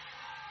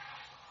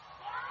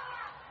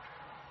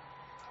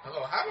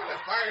 Hello, how did a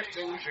fire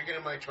extinguisher get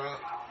in my trunk?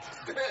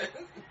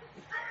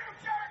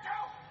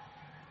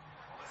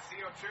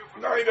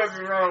 No, he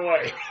doesn't run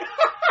away.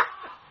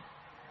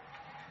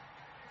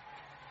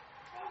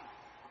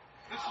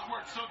 This is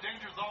where it's so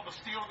dangerous, all the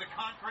steel and the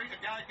concrete.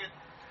 A guy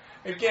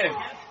can Again,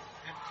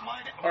 and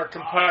slide it. our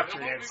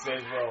compatriot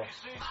says, well,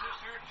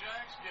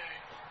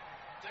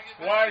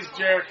 why does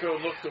Jericho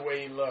look the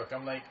way he look?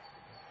 I'm like,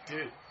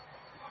 dude,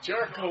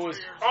 Jericho is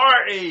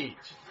our age.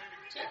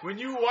 When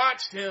you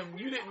watched him,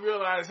 you didn't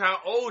realize how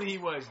old he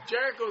was.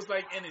 Jericho's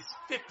like in his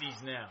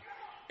 50s now.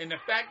 And the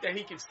fact that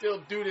he can still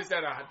do this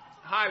at a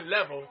high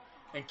level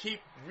and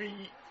keep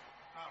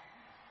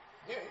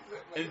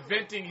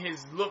inventing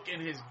his look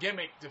and his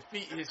gimmick to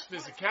fit his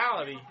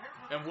physicality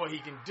and what he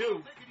can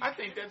do, I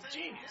think that's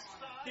genius.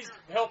 He's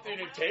healthier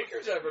than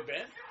Taker's ever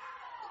been.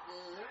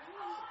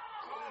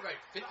 Like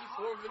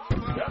 54,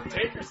 55. Yeah,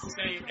 Taker's the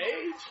same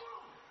age,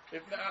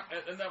 if not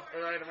enough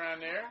right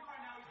around there.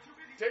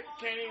 Taker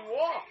can't even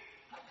walk.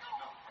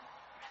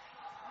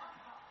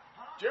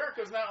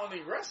 Jericho's not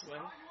only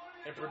wrestling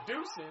and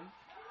producing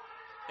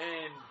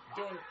and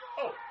doing,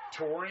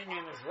 touring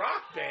in his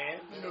rock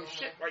band,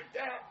 shit like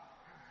that.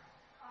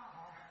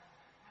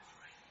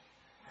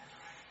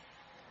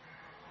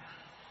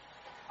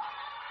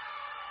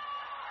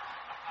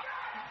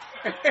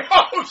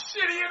 Oh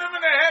shit, he hit him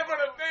in the head with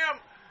a damn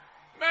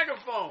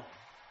megaphone.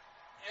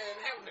 And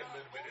having a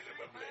little bit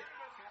of a blip.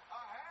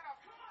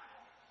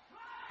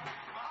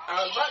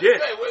 I was about Shit. to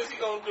say, what is he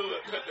going to do?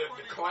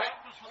 The clap?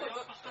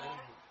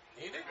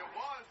 He did.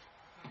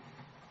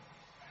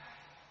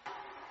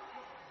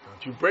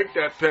 Don't you break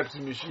that Pepsi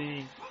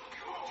machine.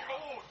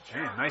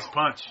 Man, nice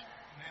punch.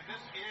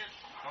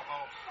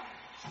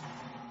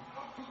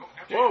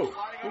 Whoa,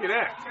 look at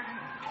that.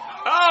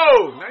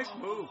 Oh, nice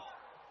move.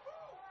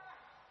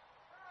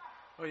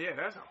 Oh yeah,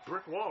 that's a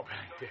brick wall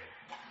back there.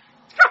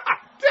 God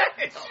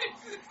damn!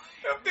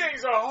 Them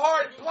things are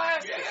hard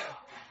plastic.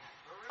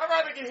 Yeah. I'd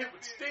rather get hit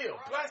with steel.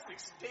 Plastic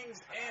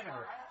stings and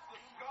hurt.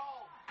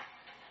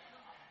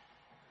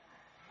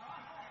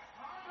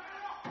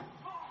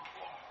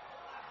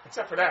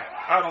 Except for that.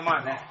 I don't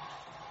mind that.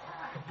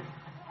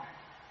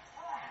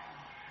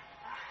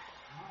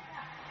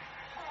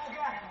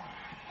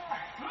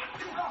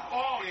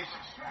 Oh, Jesus.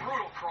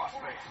 Brutal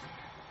crossface.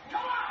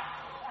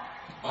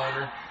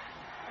 Honor.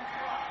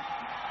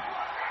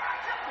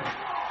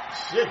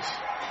 Shit.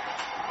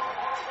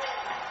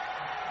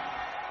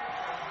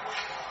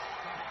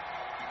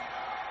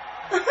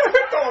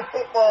 Throwing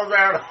footballs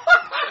at him.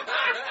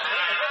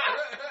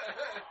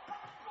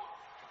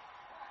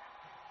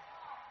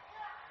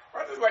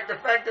 I just like the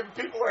fact that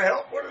people are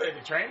help. What are they,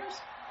 the trainers?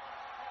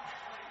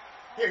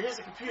 Here's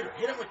a computer.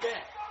 Hit him with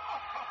that.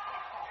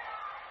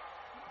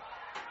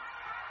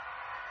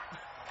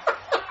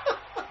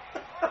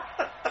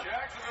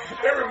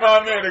 That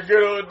reminds me of the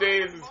good old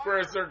days in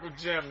Square Circle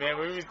Gym, man.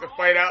 When we used to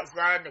fight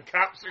outside and the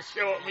cops would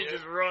show up, we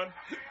just run.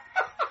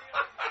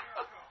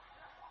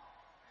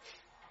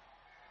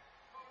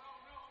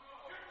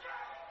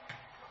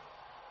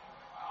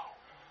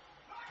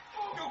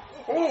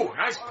 Ooh,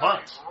 nice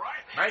punch.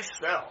 Nice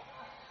sell.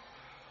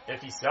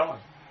 If he's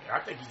selling. I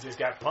think he just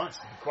got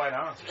punched, to be quite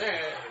honest with you.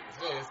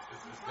 Yeah,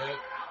 it's that.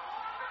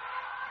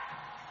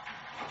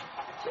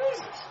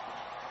 Jesus.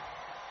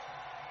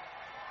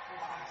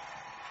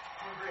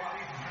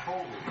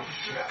 Holy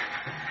shit.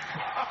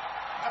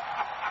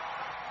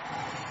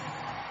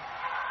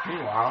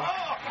 Meanwhile.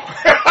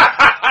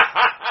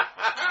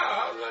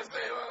 I was going to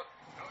say, well,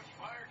 Coach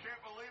Meyer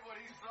can't believe what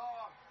he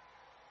saw.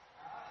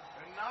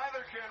 And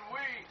neither can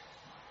we.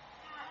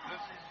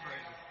 This is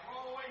crazy.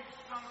 Oh, wait,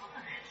 son of a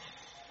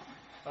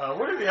bitch.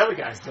 What are the other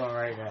guys doing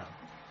right now?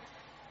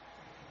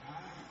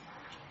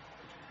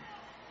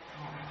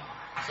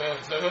 So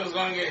who's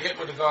going to get hit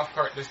with the golf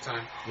cart this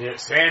time? Yeah,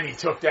 Sammy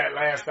took that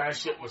last time. That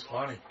shit was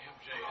funny.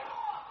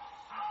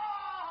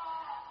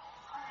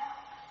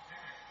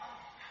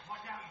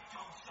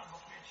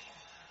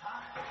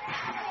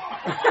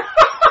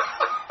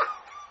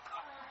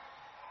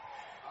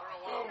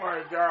 Oh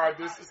my God,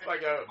 this is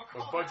like a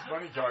Bugs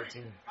Bunny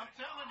cartoon. I'm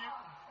telling you.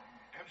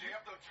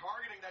 MJF though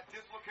targeting that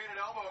dislocated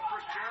elbow of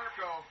Chris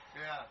Jericho.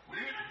 Yeah. What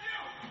are you gonna do?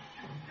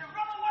 You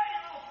run away, you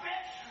little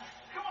bitch!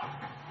 Come on!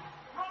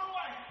 Run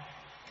away!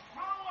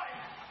 Run away!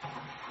 Come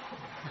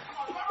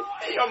on, run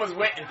away! He almost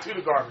went into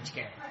the garbage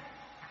can.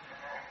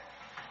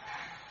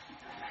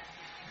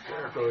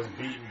 Jericho is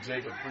beating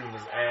Jacob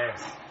Freeman's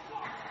ass.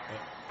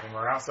 And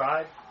we're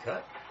outside.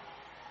 Cut.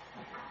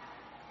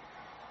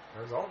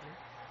 There's Aldrin.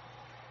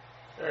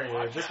 There he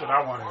is. This is what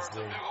I wanted to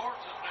see.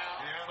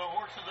 Yeah, the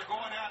horses are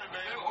going at it,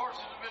 man. The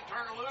horses have been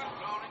turned loose,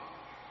 Tony.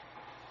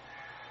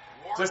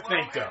 Just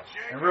think though,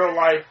 in real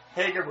life,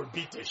 Hager would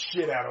beat the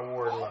shit out of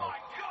Wardlow.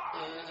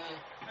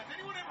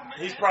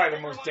 He's probably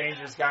the most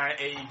dangerous guy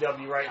in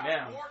AEW right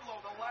now.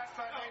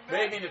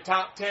 Maybe in the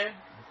top 10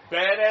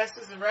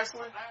 badasses in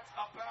wrestling.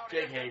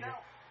 Jake Hager.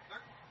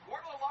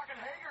 Wardlow locking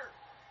Hager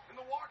in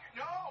the walk.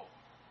 No.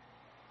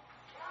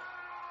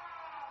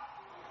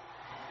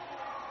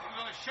 He's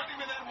gonna shut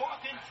him in that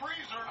walk-in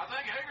freezer. I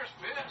think Hager's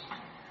pissed.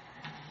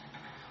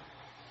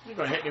 You're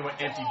gonna hit me with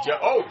empty jug.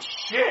 Oh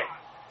shit!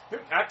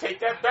 I take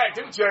that back.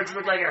 Them jugs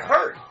look like it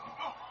hurt.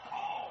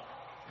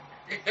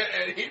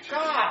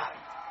 God.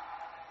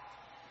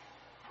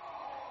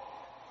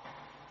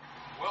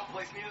 Well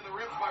placed knee to the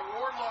ribs by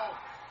Wardlow.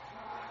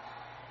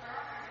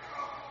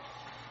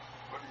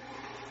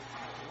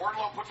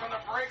 Wardlow puts on the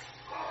brakes.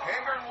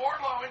 Hager and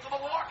Wardlow into the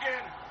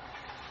walk-in.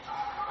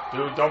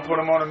 Dude, don't put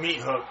him on a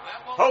meat hook.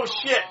 Oh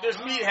shit, there's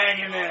meat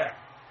hanging there.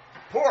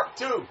 Pork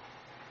too.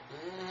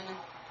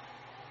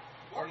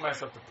 Don't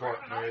mess up the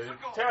pork, man.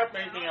 Tear up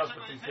anything else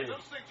but these pigs. Those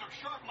things are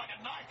sharp like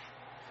a knife.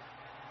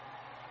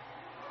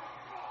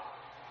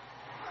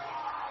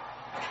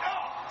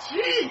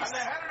 Jeez. And the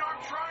head and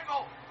arm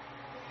triangle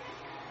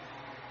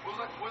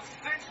was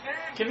cinched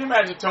in. Can you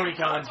imagine Tony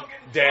Khan's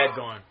dad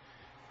going,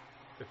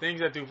 the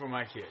things I do for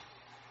my kid,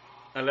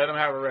 and let him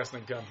have a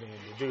wrestling company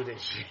and do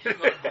this shit?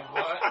 What?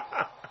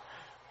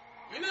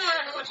 You know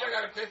how much I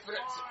got to pay for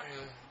that?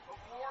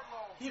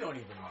 He don't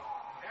even know.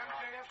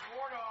 MJF's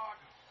War Dog.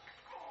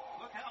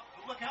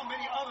 Look how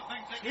many other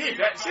things they See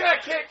can see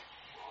that kick?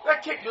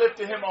 That kick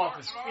lifted him off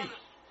his feet.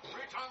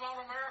 Three-time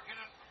All-American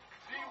in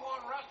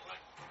D1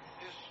 wrestling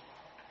is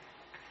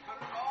put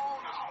it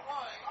all on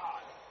display.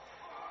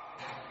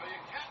 But you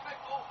can't make,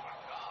 oh my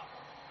God.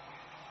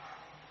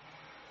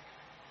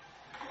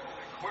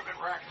 Equipment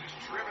rack just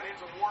driven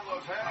into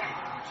Wardlow's head.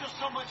 Just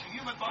so much a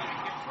human body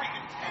can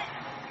freaking take.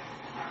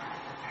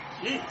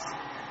 Jeez.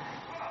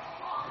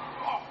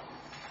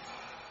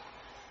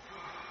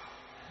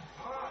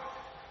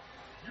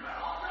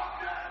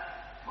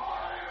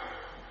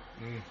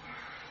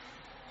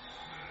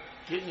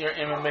 Get in your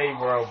MMA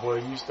world,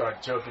 boy, you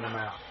start choking them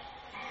out.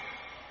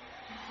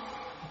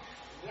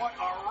 What a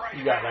right.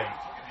 You got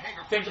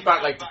think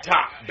about like the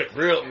top, the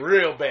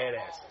real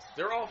badasses.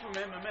 They're all from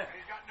MMA.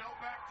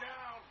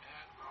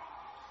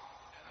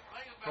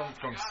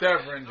 From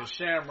Severn to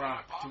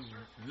Shamrock to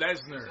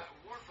Lesnar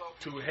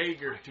to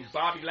Hager to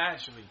Bobby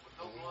Lashley.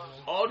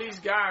 All these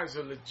guys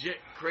are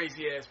legit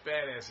crazy ass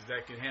badasses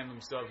that can handle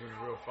themselves in a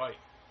real fight.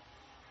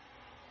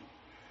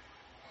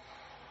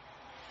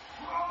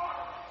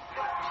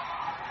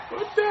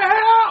 What the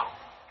hell?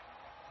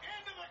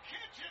 Into the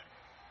kitchen.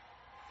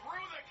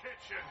 Through the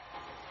kitchen.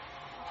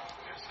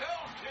 It's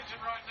Hell's Kitchen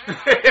right now.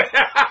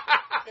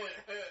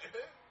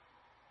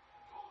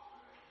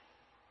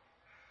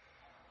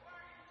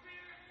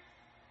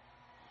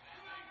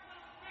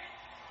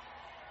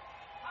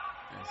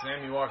 And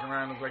Sammy walking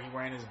around looks like he's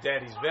wearing his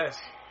daddy's vest.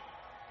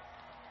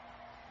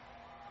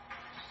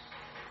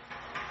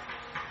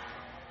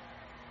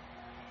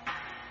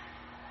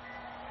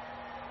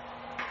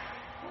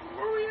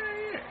 Where we at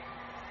here?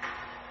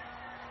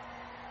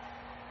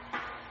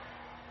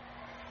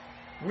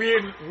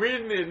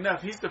 Weirdly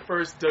enough, he's the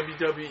first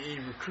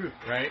WWE recruit,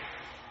 right?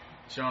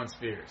 Shawn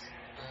Spears.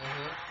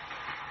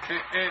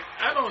 And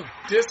I don't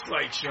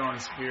dislike Shawn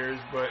Spears,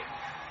 but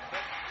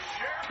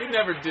he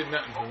never did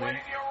nothing for me.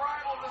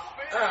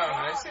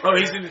 Oh,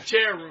 he's in the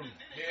chair room.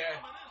 Yeah.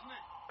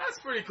 That's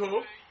pretty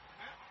cool.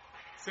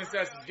 Since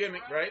that's his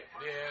gimmick, right?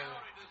 Yeah.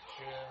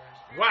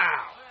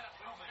 Wow.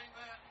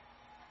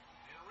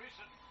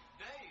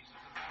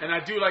 And I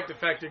do like the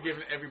fact they're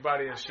giving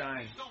everybody a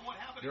shine.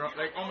 They're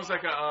like almost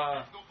like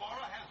a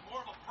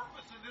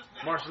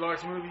martial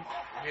arts movie,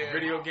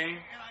 video game.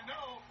 And I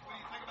know when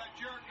you think about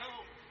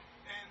Jericho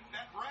and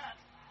that rat,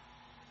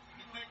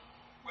 you think,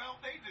 well,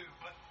 they do,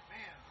 but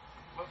man,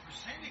 but for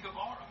Sammy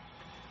Guevara,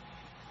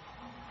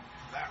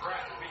 that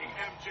rat being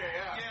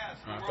MJF. Yes.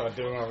 I thought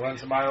they were going to run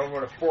somebody over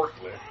with a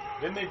forklift.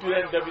 Didn't they do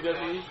that in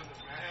WWE?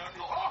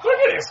 Look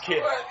at this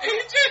kid.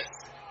 He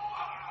just...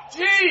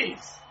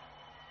 Jeez.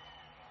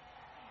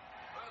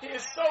 He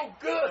is so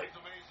good.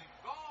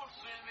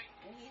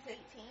 And he's 18?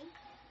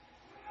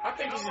 I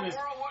think he's in his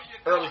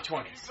early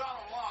 20s.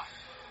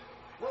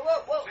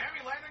 Whoa.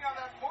 Sammy landing on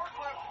that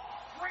forklift.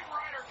 Great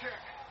rider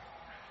kick.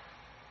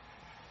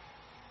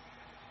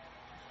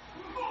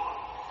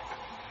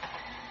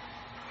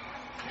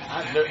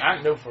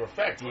 I know for a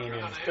fact he ain't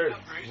in his 30s.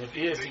 And if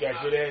he is, he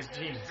got good ass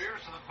jeans.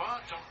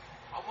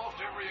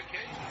 Almost every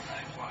occasion.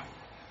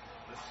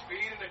 The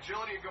speed and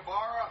agility of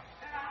Guevara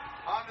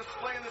on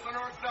display in this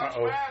unorthodox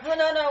match. No.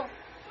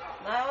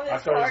 Not on this I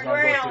thought he was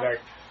going to go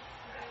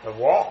through the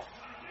wall.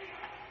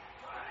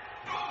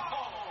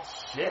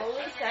 Shit. Well, at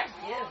least that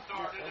gives.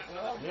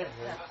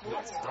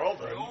 Well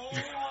done.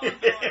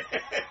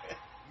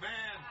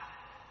 Man,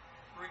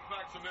 bring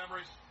back some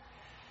memories.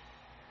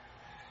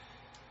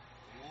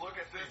 Look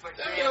at this.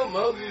 Samuel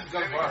Moses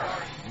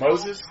Guevara.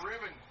 Moses?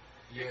 Driven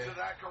into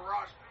that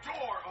garage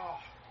door. Oh.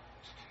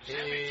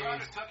 He's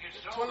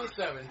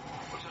 27.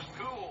 Which is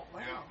cool.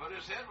 Yeah. But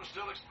his head was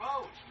still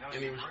exposed.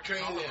 And he was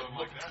trained at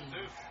like that,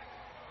 too.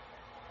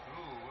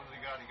 Ooh, what has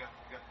he got? He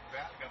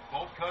got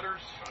bolt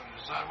cutters. Trying to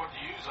decide what to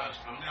use, I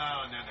suppose.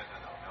 No,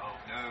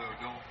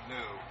 don't.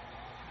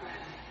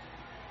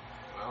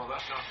 Well,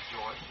 that's not the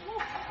choice. Woo.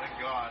 Thank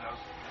God.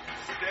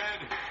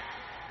 Instead,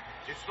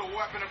 it's the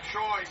weapon of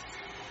choice.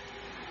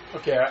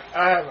 Okay,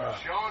 I have a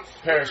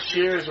pair of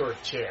shears or a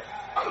chair.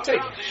 I'm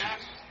taking a chair.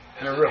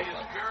 In a real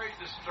one. Very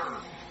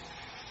disturbed.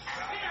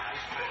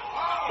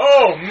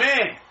 Oh,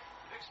 man.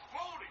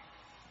 Exploding.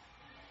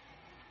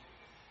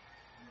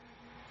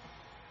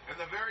 And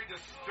the very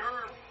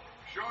disturbed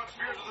Shawn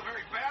Spears is a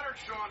very battered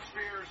Shawn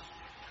Spears.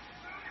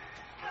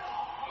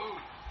 Ooh.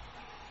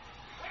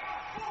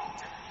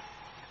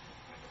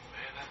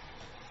 Man, that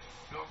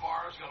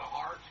Guevara's got a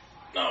heart.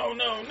 No.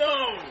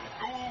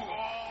 Ooh,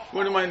 oh.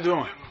 What am I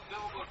doing?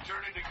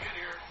 Turning to get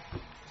here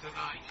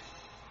tonight.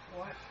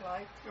 What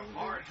flight?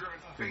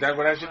 Is that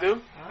what I should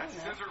do? Yeah,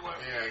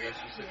 I guess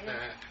you said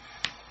that.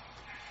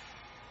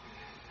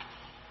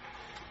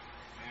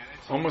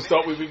 Almost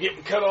thought we were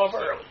getting cut off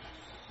early.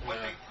 What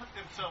they put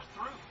themselves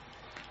through.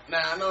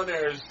 Now, I know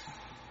there's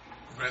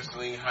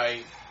wrestling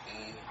height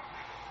and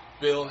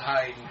build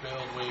height and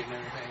build weight and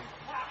everything.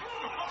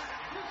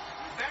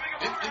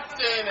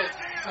 It's saying that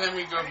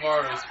Sammy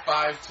Guevara is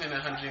 5'10",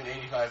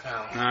 185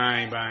 pounds. I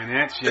ain't buying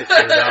that shit for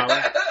 $1.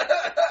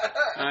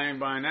 I ain't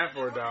buying that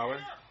for $1.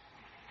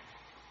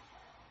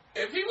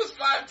 If he was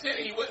 5'10",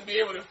 he wouldn't be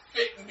able to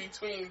fit in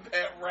between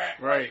that rack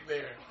right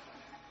there.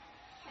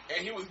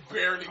 And he was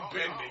barely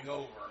bending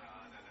over.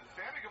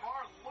 Sammy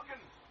Guevara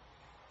looking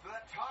for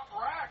that top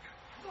rack.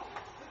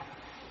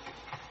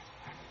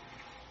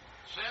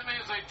 Sammy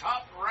is a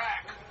top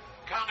rack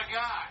kind of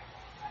guy.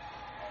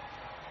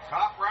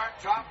 Top rack,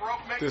 top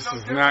rope makes This no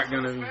is difference. not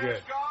going to be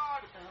good.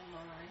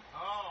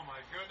 Oh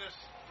my goodness.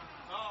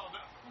 Oh no.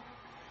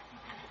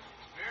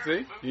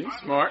 See? He's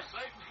smart.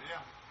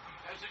 Yeah.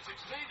 As he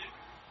succeeded.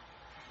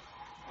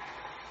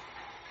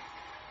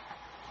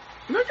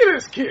 Look at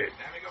this kid.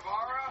 Sammy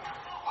Guevara.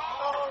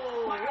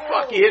 Oh,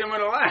 fuck, he hit him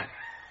with a ladder.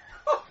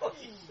 Oh,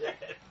 shit.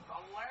 The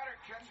ladder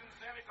catching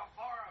Sammy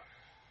Guevara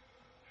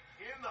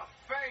in the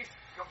face.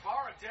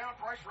 Guevara down.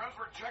 Bryce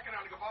Remsburg checking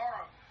on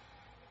Guevara.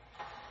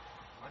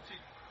 What's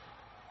he?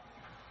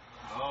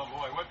 Oh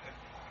boy, what?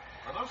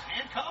 Are those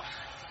handcuffs?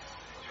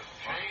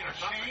 Chain or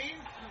something?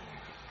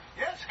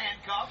 Yes,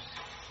 handcuffs.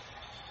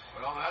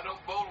 Well, that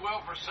don't bode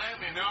well for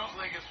Sammy. No, I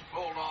think it's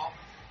pulled off.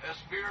 As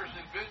Spears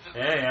envisioned.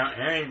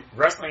 Hey,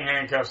 wrestling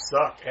handcuffs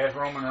suck. Ask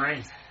Roman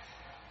Reigns.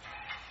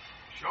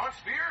 Shawn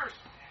Spears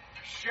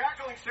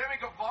shackling Sammy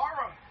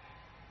Guevara.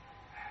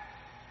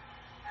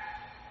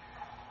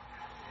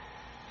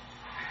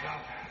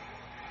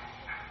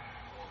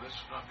 Well, this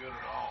is not good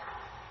at all.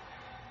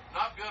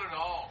 Not good at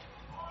all.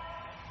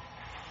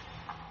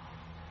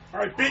 All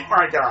right, beat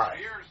my guy.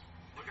 Spears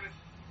looking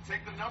to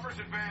take the numbers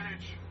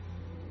advantage.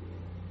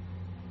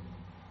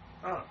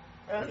 Oh,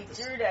 he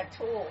threw that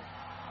tool.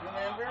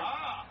 Remember?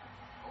 All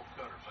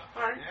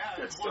right,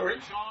 good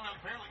story.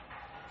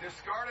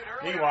 Discarded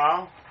earlier.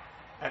 Meanwhile,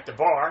 at the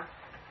bar,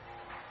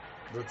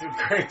 the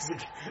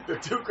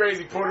two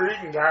crazy Puerto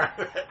Rican guys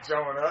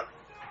showing up.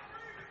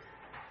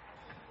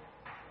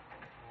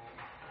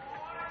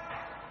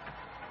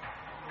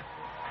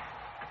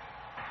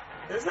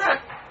 Is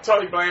that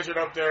Tully Blanchard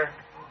up there?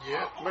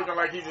 Yeah. Looking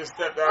like he just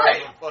stepped out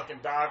of a fucking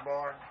dive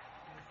bar.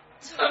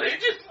 So they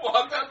just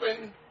walked up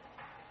and...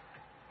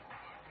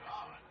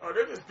 Oh,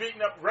 they're just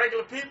beating up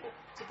regular people,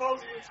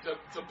 supposedly?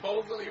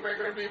 Supposedly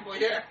regular people,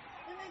 yeah.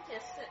 they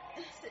just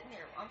sitting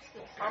here? I'm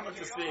still. I'm gonna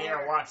just sit here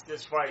and watch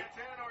this fight.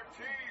 Santana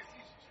Ortiz.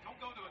 Don't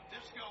go to a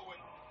disco with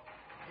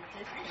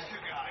these two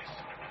guys.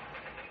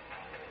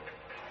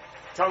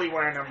 Tully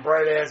wearing them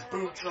bright ass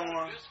boots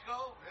on.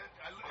 Disco?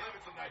 I believe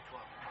it's a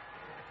nightclub.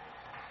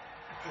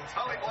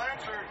 Tully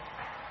Blanchard.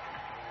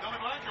 Tully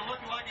Blanchard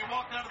looking like he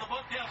walked out of the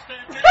bunkhouse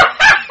stand.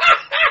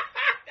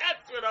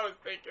 That's what I was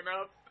thinking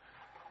of.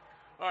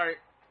 All right,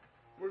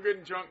 we're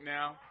getting drunk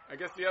now. I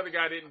guess the other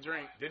guy didn't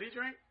drink. Did he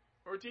drink?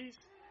 Ortiz?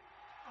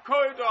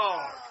 Coy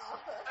Dog.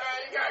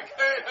 You got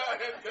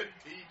K-Dog as the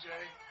DJ.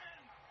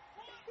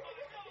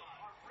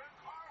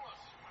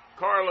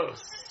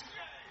 Carlos.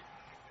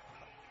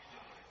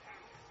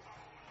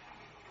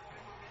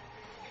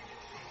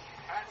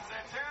 At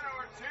Santana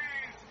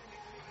Ortiz,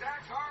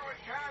 Dax Harwood,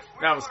 Cash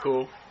Wheeler. That was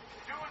cool.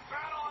 Doing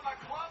battle on the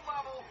club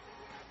level.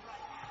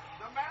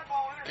 The mad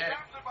ball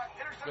intercepted by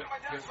Dax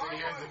Harwood.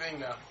 Here's the thing,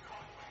 though.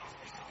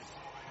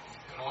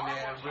 Only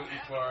I'm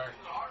rooting for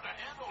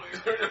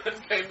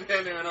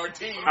Santana and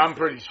Ortiz. I'm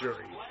pretty sure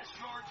he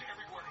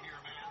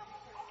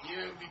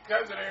is.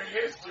 Because of their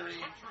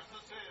history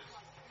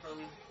from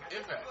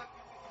Impact.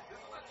 This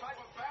is the type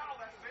of battle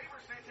that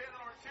favors Santana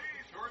and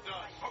Ortiz. Sure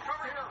does. Oh,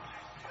 cover here.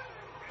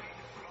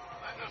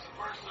 That was the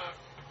first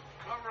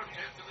cover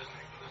attempt in this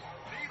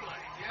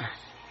D-lane, yes.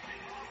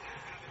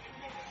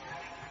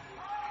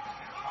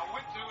 I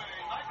went to a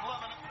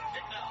nightclub and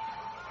kicked out.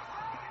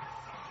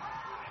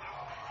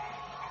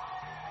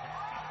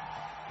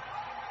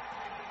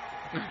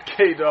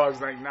 K-Dog's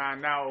like, nah,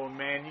 old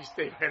man, you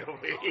stay right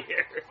over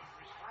here.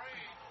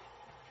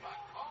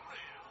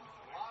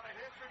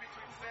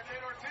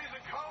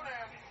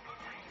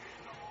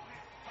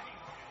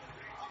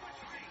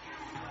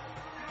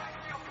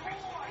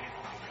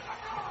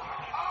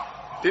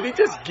 Did he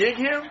just gig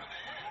him?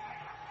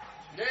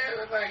 Yeah,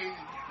 that's like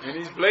and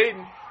he's bleeding.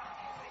 There's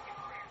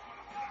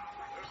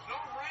no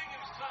ring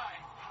in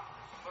sight,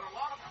 but a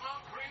lot of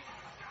concrete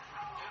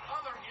and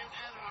other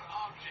inanimate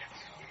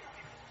objects.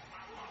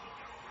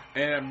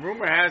 And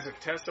rumor has it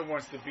Tessa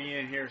wants to be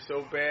in here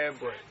so bad,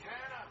 but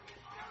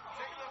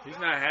he's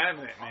not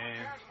having it,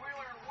 man.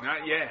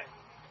 Not yet.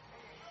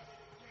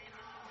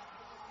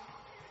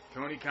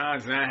 Tony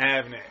Khan's not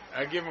having it.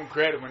 I give him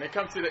credit. When it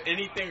comes to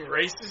anything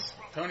racist,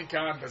 Tony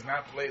Khan does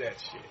not play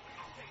that shit.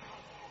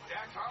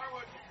 Dax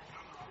Harwood,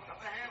 got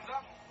the hands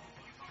up.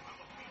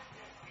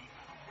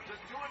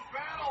 Just doing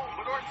battle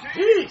with Ortiz.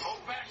 Jeez.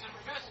 Old-fashioned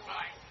fist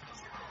fight.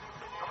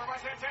 Covered by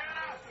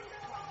Santana.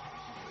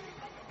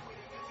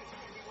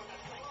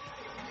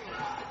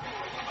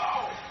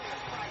 Oh.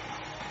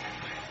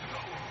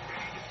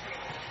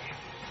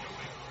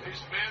 These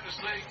men to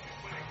say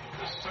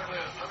this is certainly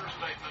an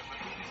understatement, but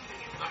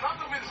they're not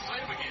going to be the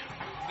same again.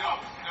 No.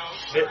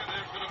 There's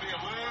going to be a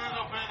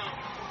little bit of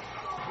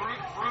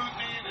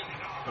bruising and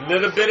a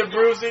little bit of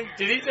bruising?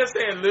 Did he just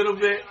say a little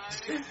bit?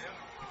 And a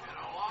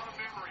lot of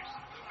memories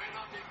that may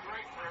not be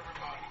great for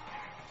everybody.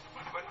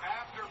 But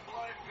after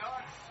blood and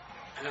guts,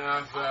 and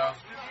also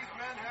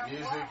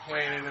music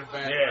playing in the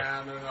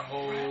background and the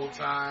whole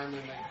time,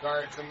 and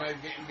somebody's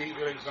getting beat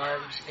with a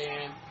garbage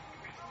can.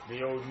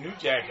 The old New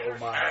Jack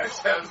Omar. That's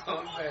what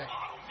I'm saying.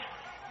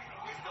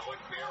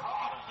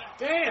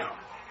 Damn.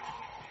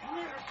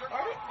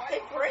 They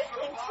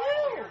breaking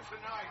too.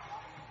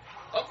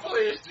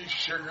 Hopefully it's these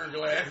sugar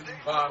glass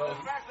bottles.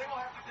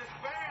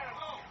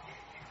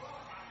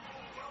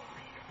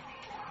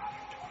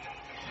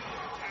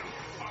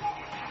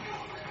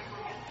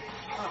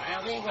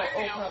 They ain't gonna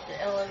open up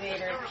the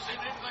elevator.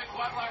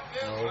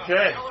 Okay.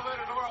 The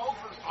elevator door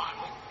opens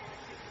finally.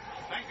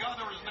 Thank God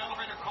there was an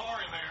elevator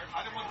car in there.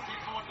 I didn't want to see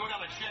someone go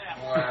down a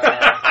shaft. Wow.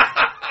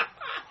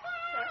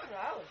 That's what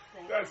I was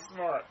thinking. That's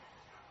smart.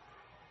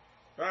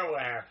 That's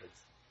what happens.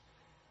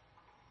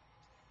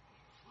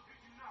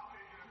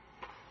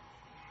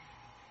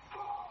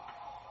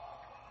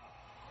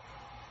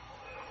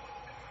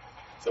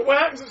 So what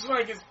happens if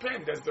somebody gets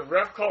pinned? Does the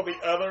ref call the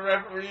other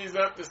referees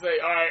up to say,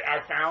 all right,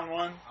 I found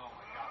one? Oh,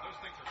 my God. Those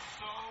things are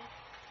so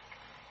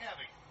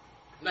heavy.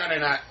 No, they're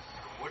not.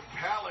 Wood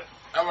pallet.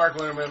 I work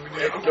with them every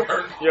day at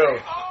work. Yo,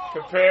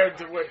 compared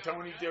to what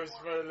Tony does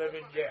for a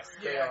living, yes,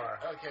 they Yeah. are.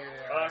 Okay,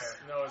 they are. Us,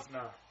 no, it's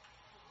not.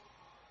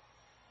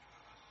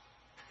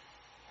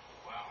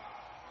 Wow.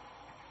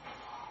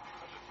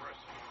 That's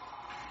impressive.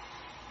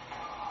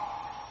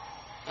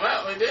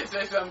 Well, we did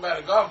say something about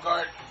a golf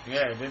cart.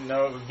 Yeah, didn't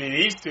know it would be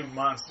these two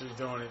monsters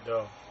doing it,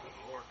 though.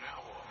 Lord,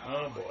 now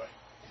Oh, boy.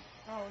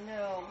 Oh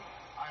no.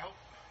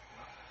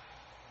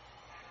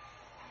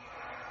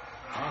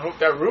 I hope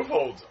that roof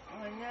holds them.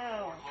 Oh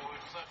no. Lord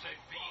is such a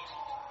beast.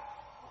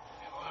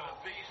 But a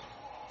beast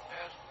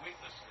has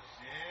weaknesses.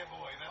 Yeah,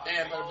 boy.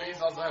 Yeah, but the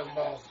beast also has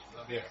balls.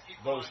 Yeah,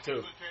 those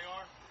two.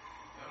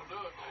 That'll do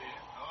it to you.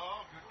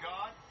 Oh, good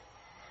God.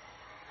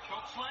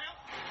 Choke slam?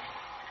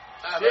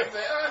 Let's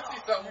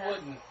see something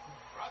wooden.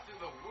 Right through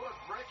the wood,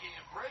 breaking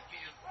and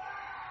breaking.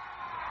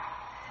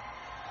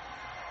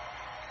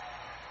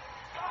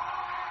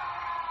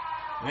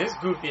 And his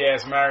goofy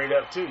ass married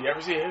up, too. You ever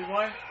see his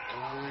wife?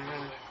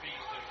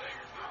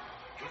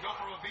 We go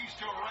from a beast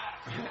to a rat.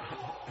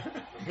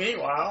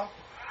 Meanwhile,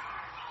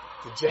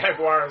 the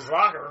Jaguars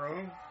locker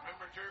room.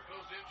 Remember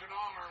Jericho's injured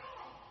arm.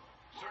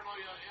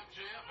 Certainly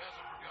MJF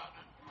hasn't forgotten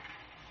it.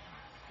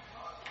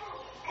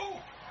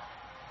 Oh!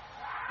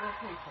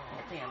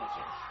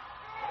 Damages.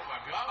 Oh my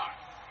God.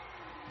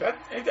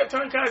 Ain't that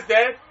Tony Khan's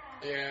dad?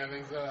 Yeah, I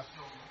think so.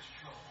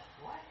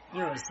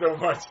 You're in so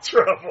much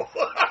trouble.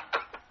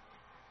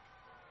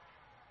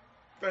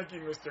 Thank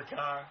you, Mr.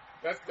 Khan.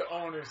 That's the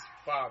owner's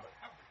father.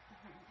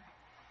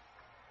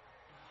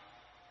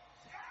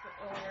 The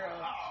owner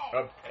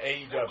of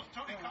AEW. That was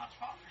Tony Khan's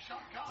father, Sean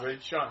Khan.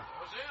 Great Sean.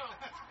 That was him.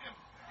 That's him.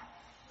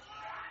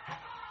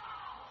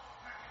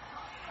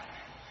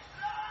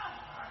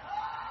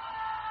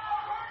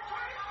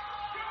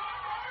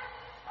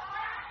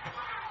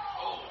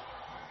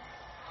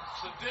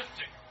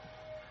 Sadistic.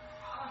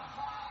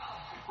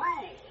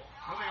 Cruel.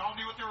 Well, they all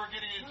knew what they were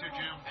getting into,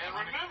 Jim. And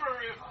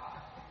remember, if...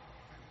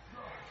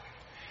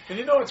 And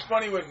you know what's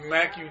funny with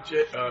Matthew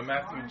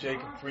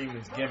Jacob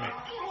Freeman's gimmick?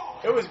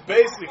 It was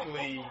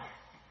basically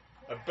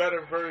a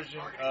better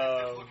version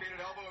of...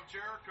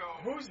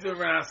 Who's the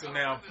announcer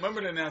now?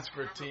 Remember the announcer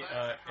for...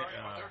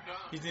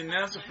 he's the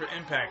announcer for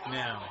Impact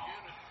now.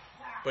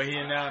 But he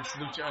announced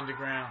Lucha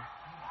Underground.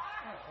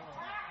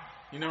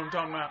 You know what I'm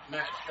talking about?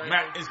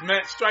 It's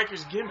Matt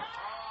Striker's gimmick,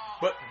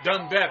 but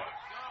done better.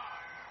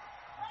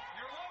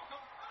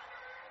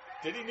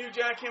 Did he New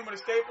Jack him with a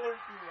stapler?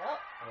 Yep.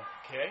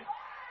 Okay.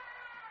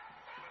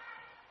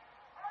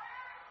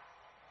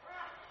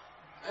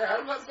 Yeah, I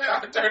was about to say, I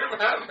turned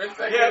around for a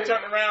second. Yeah, I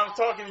turned around, was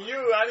talking to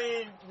you. I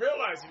didn't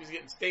realize he was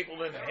getting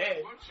stapled in the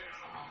head.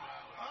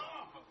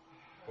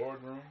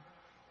 Boardroom.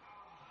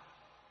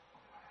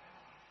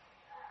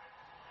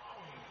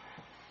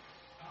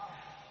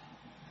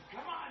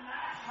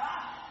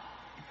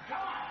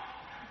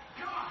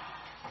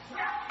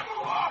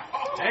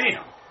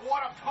 Damn.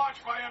 What a punch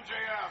by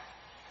MJF.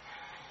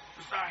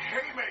 Just a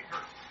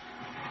haymaker.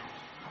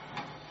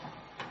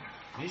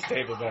 These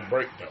tables don't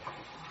break, though.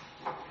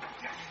 It's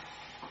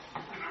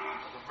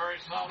a very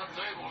solid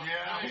table.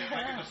 Yeah, he's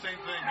thinking the same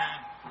thing, man.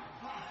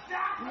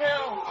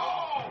 No.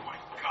 Oh, my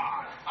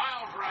God.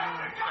 I'll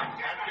drive.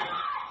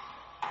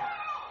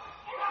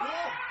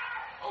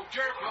 Oh,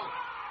 Jericho.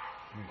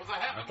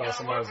 I thought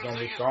somebody was going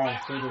to be thrown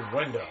through the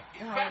window.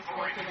 I was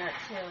thinking that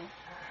too.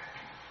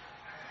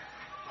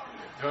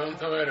 Goes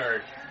to it,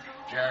 or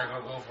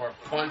Jericho go for a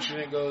punch and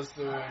it goes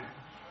through it.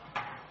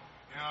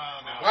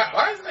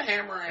 Why is the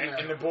hammer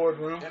in the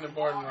boardroom? In the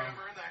boardroom.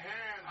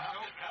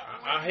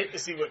 I hate to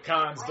see what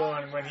Khan's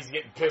doing when he's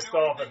getting pissed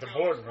off at the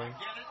boardroom.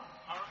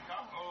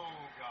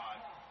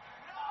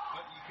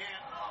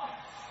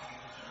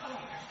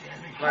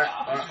 Why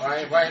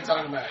are you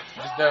talking about it?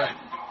 Just do it.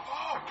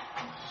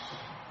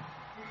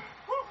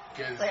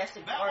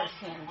 Plastic bars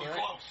can't do it.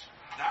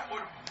 That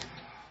would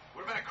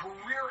have been a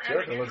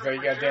career-ending Jericho looks like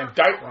he got a damn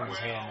diaper on his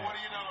hand now.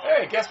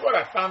 Hey, guess what?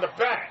 I found a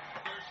bat.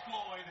 There's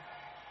Floyd.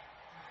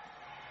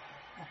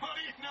 What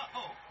do you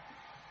know?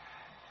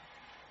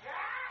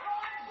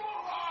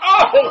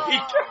 Holy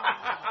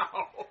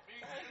cow!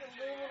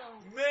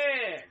 Man! You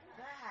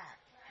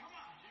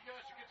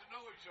guys should get to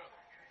know each other.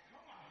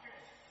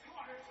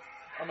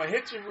 I'm going to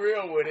hit you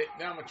real with it.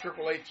 Now I'm going to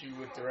Triple H you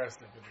with the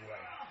rest of the way.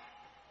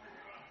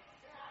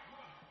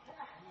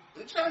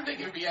 I'm trying to think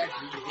if he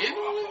actually hit him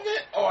with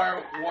it,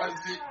 or was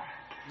it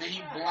that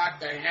he blocked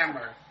the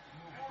hammer?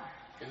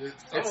 It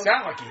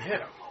sounded like he hit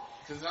him.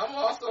 Because it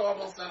also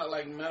almost sounded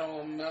like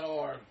metal,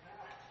 or...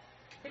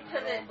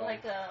 Because it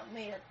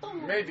made a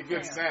boom. Made the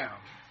good sound.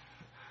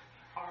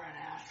 Are an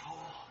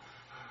asshole.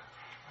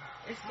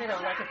 Instead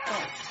of like a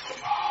thump.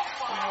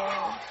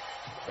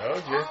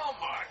 Told you. Oh,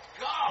 my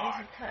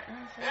God.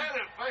 Head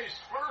and face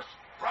first,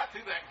 right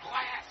through that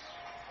glass.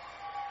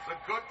 The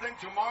good thing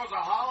tomorrow's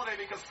a holiday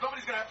because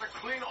somebody's going to have to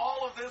clean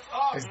all of this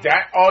up. Is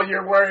that all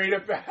you're worried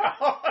about? I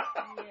hope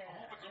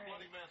it's a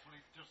bloody mess when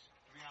he just,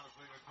 to be honest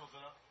with you, he pulls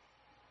it up.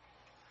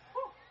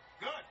 Whew,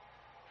 good.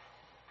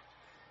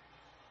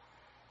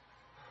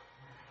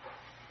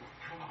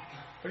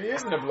 But he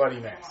isn't a bloody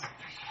mess.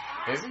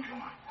 Is he?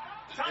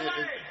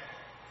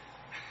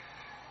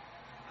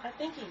 I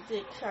think he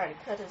did try to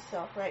cut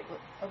himself right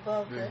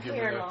above the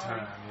hairline.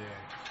 Time, yeah.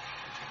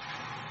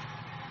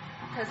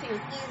 Because he was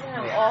easing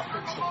him out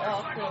of the...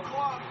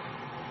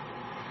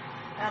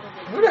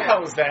 Who the hell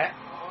was that?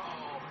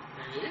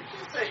 Did you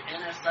just say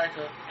inner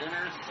circle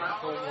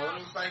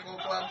motorcycle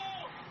club?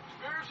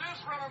 There's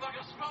this running like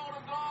a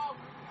scalded dog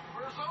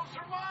for his own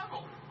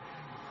survival.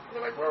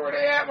 We're like, where were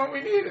they at when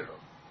we needed them?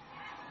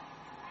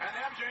 And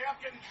MJF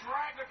getting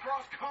dragged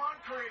across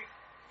concrete.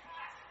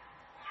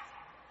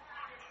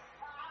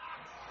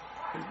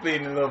 He's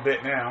bleeding a little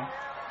bit now.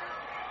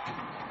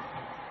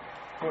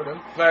 Oh,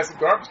 them plastic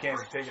garbage cans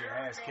are taking an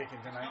ass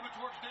kicking tonight. Coming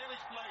towards Daly's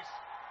place.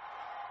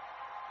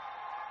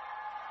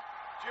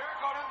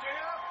 Jericho and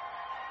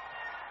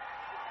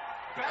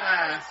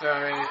MJF.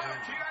 Sorry.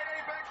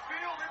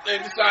 They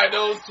decide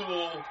those two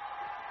will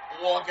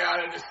walk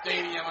out of the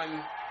stadium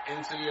and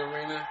into the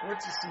arena.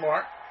 Which is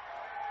smart.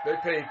 They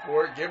paid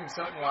for it. Give them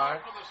something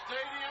live. For the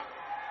stadium,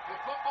 the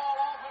football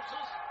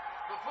offices,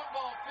 the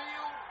football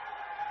field,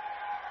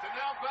 to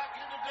now back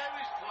into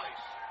Daly's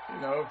place. You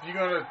know, if you're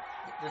gonna,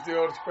 there's the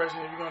old expression,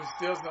 if you're gonna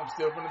steal something,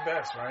 steal from the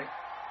best, right?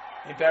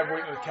 Ain't that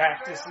what the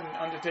Cactus and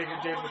Undertaker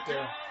did with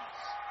their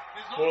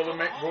Boiler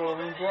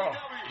Room Brawl?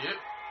 Yep.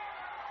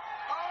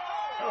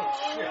 Oh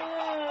shit!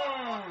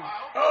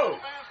 Oh,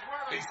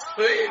 he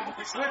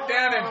slid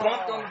down and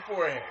bumped on the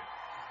forehead.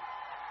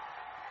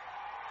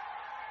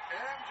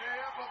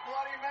 MJF a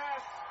bloody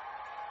mess.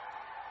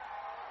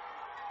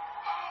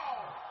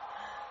 Oh!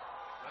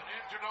 An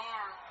injured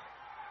arm.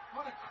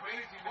 What a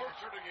crazy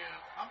tortured again.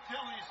 I'm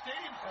telling you,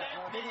 Stadium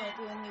Stampede. They're going to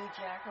do a new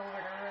Jack over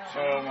there.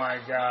 Oh my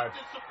God.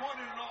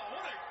 Disappointed at all.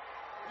 What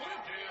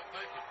MJF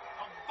thinking.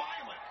 a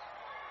violent,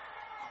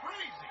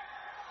 crazy,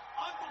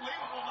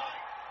 unbelievable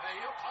night. Hey,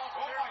 he'll toss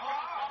Oh there my on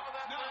God. top of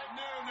that No. thing.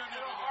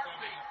 In a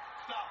heartbeat.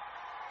 Stop.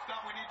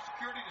 We need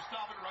security to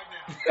stop it right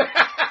now.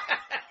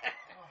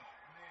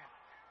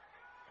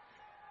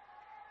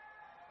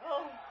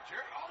 Oh.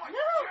 Oh,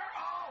 No.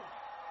 Oh!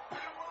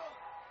 Look at one of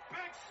those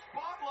big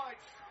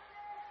spotlights.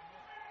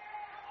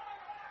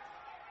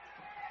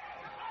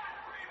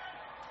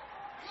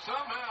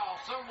 Somehow,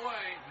 some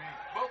way,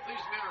 both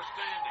these men are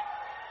standing.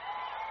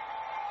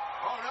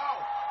 Oh no!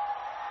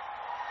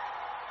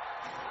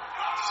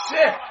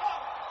 Shit!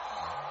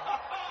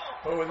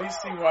 Oh, at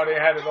least see why they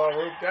had it all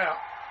roped out.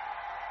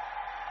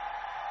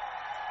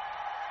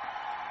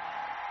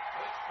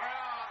 This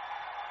crowd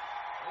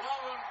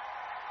loving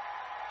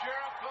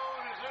Jericho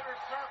and his inner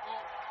circle.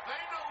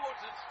 They know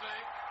what's at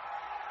stake.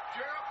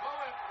 Jericho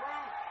and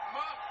crew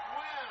must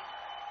win.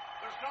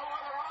 There's no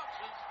other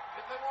options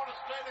if they want to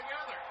stay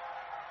together.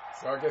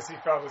 So I guess he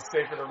felt it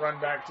safer to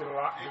run back to the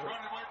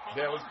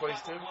Daly's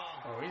place too.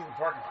 Oh, he's in the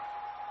parking lot.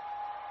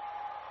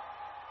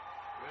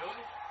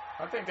 Really?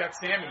 I think that's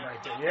Sammy right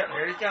there. Yep,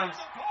 here he comes.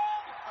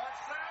 That's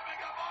Sammy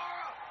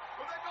Guevara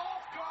with a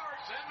golf cart.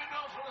 Sammy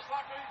knows what it's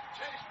like to be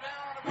chased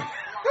down on a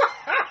golf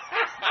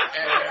cart.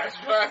 And that's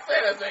what I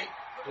said. I say,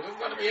 who's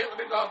going to be hit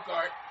with a golf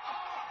cart?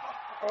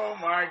 Oh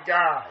my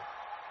God.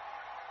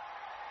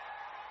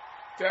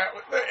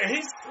 Look,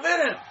 he slid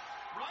him.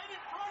 Right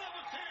in front of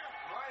us here.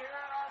 Right here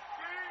at our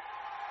feet.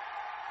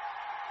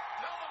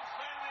 Tell him,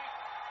 Sammy.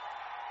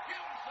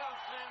 Give him some,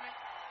 Sammy.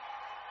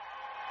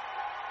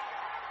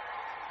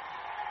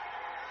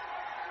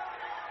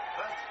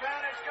 The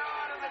Spanish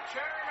God and the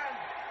chairman.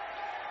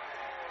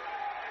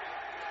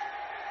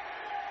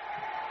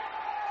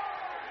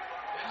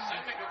 And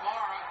Sammy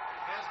Guevara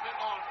has been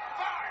on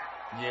fire.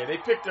 Yeah, they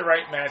picked the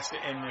right match to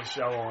end this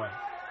show on.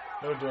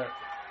 No doubt.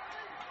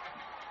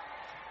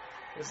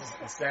 This is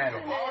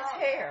insanity. Look at his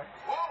hair.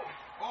 Whoa!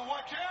 Oh,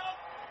 watch out!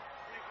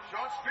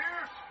 Sean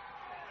Spears.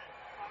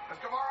 Has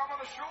Guevara up on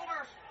the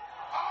shoulders.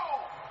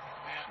 Oh!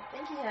 Man. I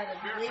think he had a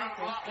bleeder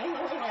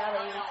dangling out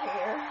of his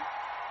hair.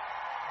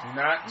 Do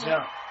not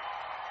jump.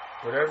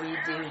 Whatever you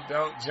do,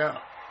 don't jump.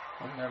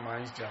 Oh, never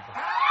mind, he's jumping.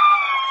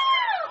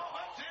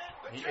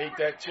 He ate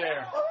that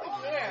chair. Oh,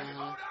 yeah. Oh,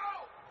 no!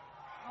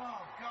 Oh,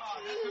 God.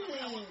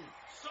 That was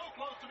so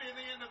close to being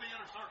the end of the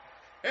inner circle.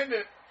 End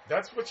it.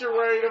 That's what you're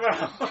worried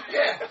about.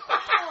 Yeah.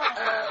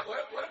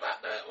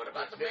 What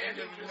about the man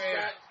who just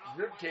got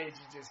rib cage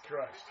he just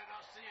crushed? We may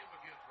not see him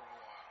again for a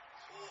while.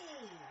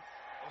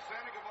 Well,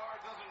 Sammy Guevara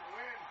doesn't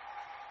win.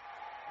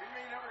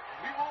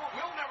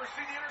 We'll never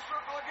see the inner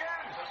circle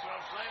again. That's what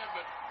I'm saying,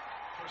 but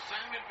for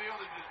Sammy to be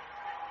able to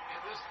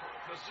in this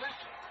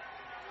position,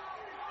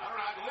 I don't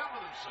know how to live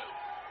with himself.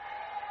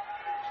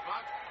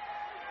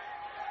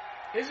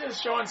 Isn't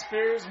Sean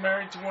Spears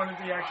married to one of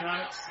the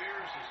Iconics?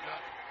 Spears has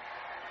got.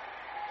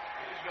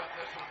 He's got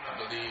this one. I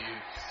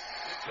believe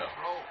so.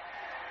 Control.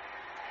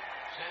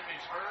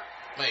 Sammy's hurt.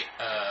 Wait,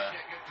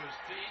 Can't get to his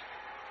feet.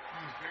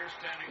 Spears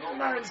standing He's over.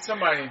 married to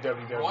somebody in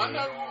WWE. Well,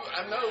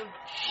 I know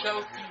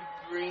Chelsea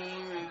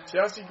Green.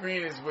 Chelsea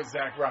Green is with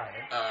Zack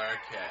Ryder.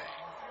 Okay.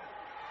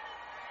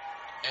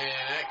 And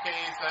in that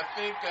case, I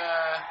think,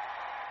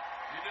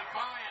 The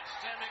defiant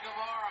Sammy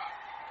Guevara.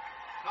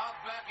 Not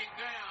backing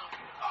down.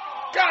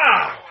 Oh,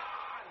 God!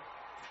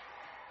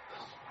 The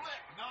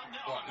split.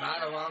 well,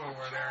 not along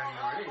over there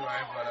anymore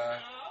anyway, but, I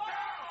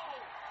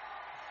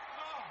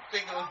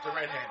think it was the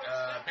redhead,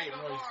 Peyton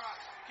Royce.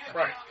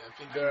 Right. I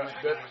think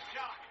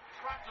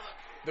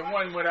The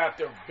one without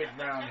the big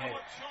round head.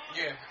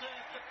 yeah.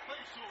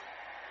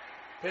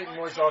 Peyton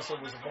Royce also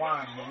was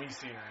blonde when we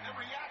seen her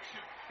in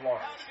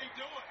Florida.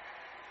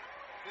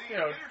 You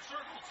know,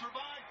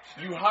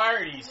 you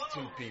hire these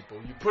two people,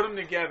 you put them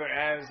together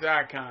as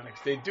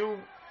Iconics.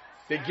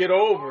 They get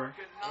over.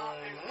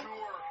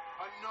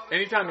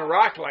 Anytime The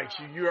Rock likes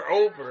you, you're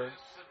over.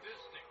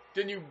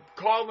 Then you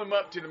call them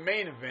up to the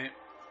main event,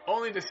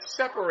 only to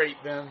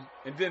separate them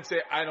and then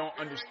say, I don't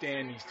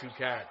understand these two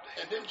characters.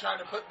 And then try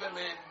to put them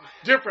in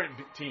Different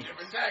teams.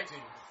 different tag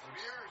teams.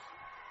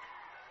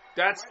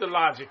 That's the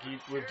logic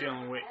we're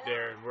dealing with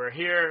there. Where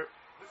here,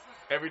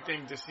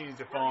 everything just seems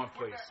to fall in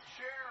place.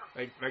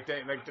 Like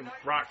the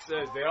Rock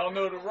says, they all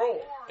know the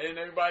role, and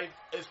everybody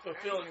is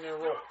fulfilling their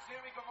role.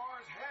 Sammy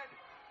Guevara's head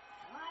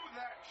through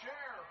that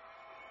chair.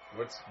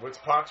 What's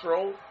Pac's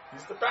role?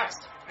 He's the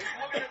best.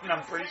 And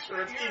I'm pretty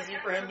sure it's easy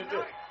for him to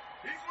do.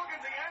 He's looking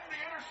to end the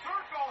inner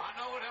circle. I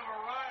know we'd have a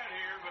riot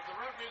here, but the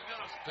referee's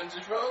got a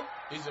Control?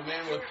 He's a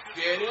man with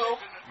miedo.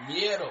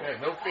 Yeah,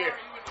 no fear.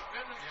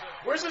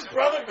 Where's his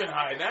brother been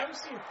hiding? I haven't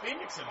seen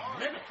Phoenix in a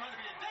minute.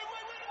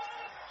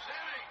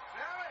 Sammy!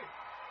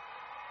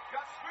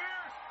 Got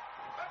Spears!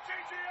 That's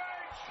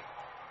GTH!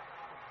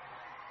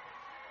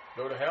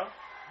 Go to hell?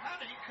 How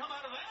did he come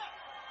out of that?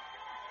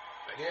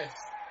 I guess.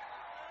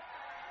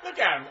 Look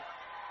at him.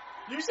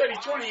 You said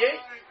he's 28?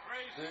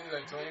 He's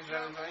like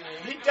 27,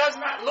 28. He does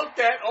not look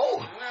that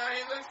old. Nah,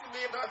 he looks to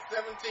be about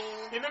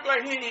 17. He looked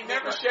like he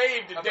never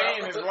shaved a day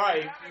in his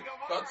life.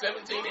 About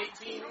 17,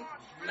 18,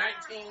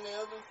 19 the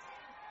others.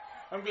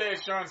 I'm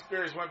glad Sean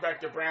Spears went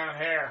back to brown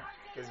hair,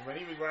 because when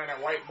he was wearing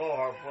that white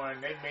mohawk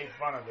one, they made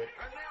fun of it.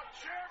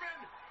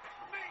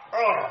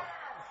 Oh!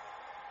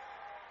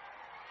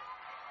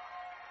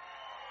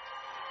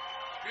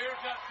 Spears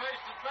got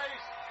face to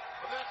face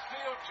with that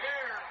steel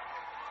chair.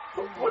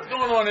 What's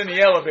going on in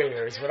the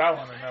elevator is what I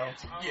want to know.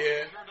 Yeah.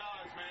 Getting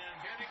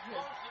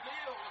close to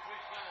deal, as we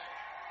say.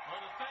 Well,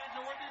 the fans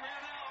are with him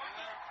here now. And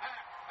they're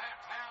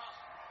packed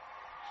house,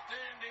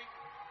 standing,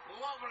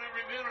 loving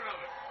every minute of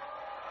it.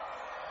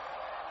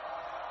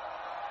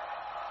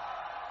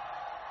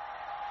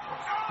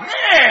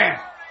 Man!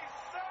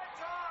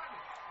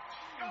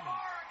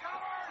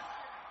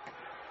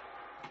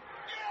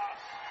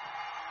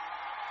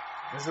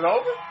 Is it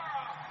over?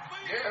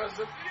 Yeah, it was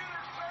a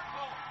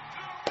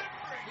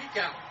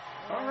count.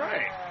 All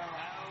right.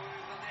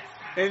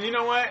 And you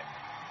know what?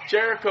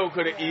 Jericho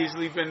could have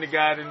easily been the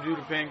guy to do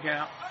the pin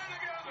count.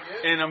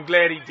 Yeah. And I'm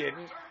glad he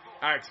didn't.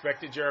 I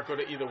expected Jericho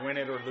to either win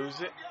it or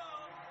lose it.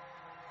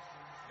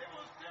 It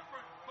was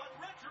different, but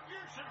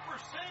retribution for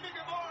Sammy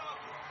Guevara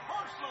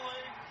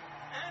personally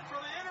and for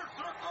the inner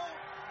circle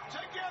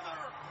together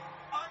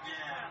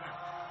again.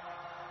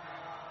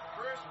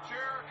 Chris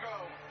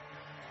Jericho.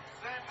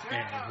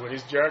 Santana. And what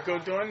is Jericho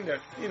doing?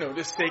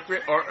 The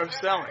sacred art of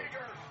selling.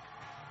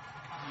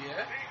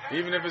 Yeah.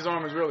 Even if his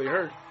arm is really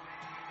hurt.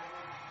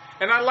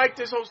 And I like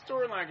this whole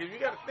storyline because you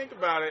got to think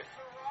about it.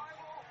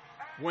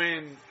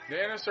 When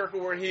the inner circle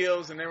were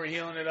heels and they were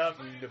healing it up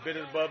and the bit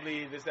of the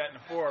bubbly, this, that, and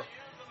the fourth,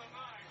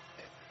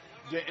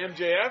 the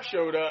MJF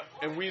showed up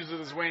and weaseled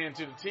his way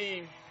into the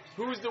team.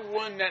 Who's the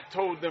one that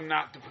told them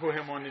not to put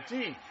him on the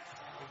team?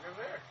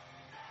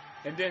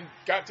 And then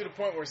got to the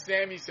point where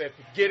Sammy said,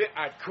 forget it,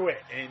 I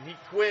quit. And he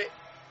quit.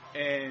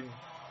 And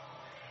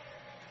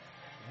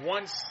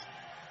once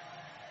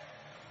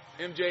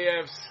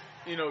MJF's,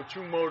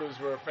 true motives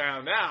were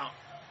found out,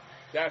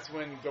 that's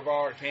when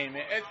Guevara came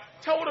in. It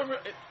told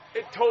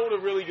a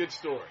really good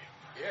story.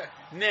 Yeah.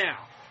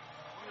 Now,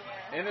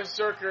 Inner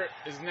Circle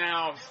is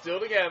now still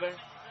together.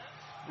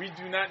 We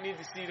do not need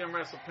to see them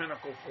wrestle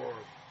Pinnacle for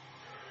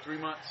 3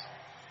 months.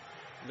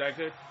 Is that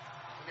good?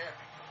 Yeah.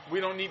 We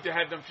don't need to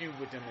have them feud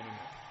with them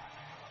anymore.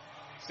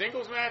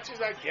 Singles matches,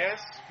 I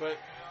guess, but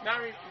not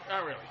really.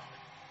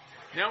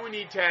 Now we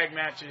need tag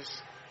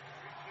matches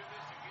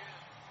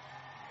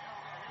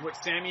with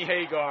Sammy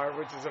Hagar,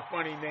 which is a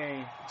funny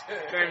name.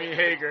 Sammy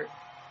Hagar.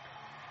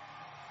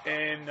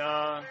 And,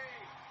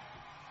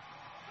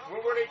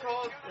 what were they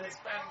called? The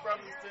Hispanic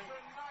brothers thing?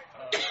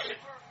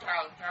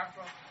 Pride and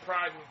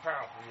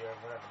Powerful, yeah,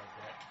 whatever like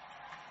that.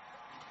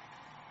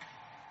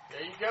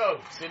 There you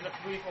go. Send the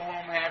people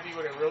home happy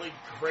with a really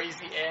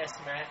crazy ass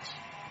match.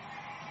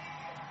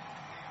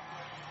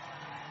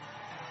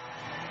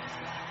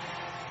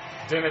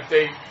 Then if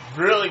they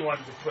really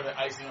wanted to put an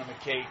icing on the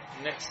cake,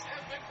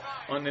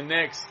 on the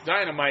next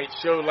Dynamite,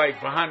 show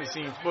like behind the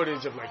scenes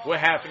footage of like what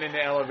happened in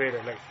the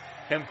elevator, like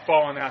him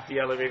falling out the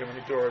elevator when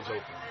the door is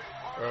open,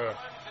 or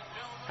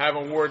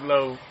having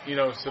Wardlow,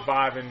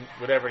 surviving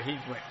whatever he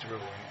went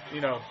through,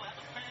 and,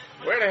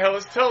 where the hell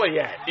is Tully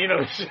at?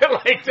 Shit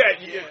like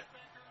that. Yeah.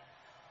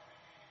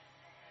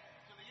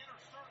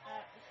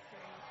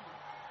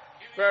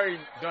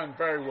 Done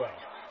very well.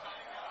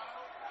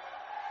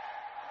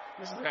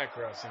 Listen to that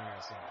crowd singing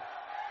that song.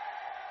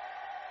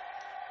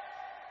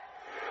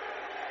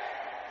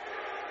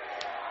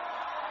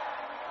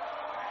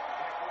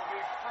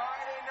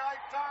 Friday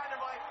Night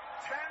Dynamite,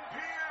 10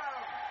 p.m.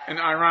 And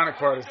the ironic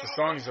part is the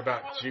song is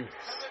about Judas.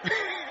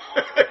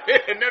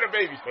 And they're the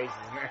baby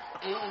faces now.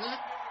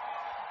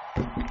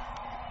 Mm-hmm.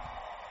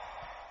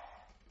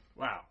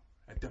 Wow.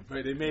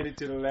 They made it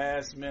to the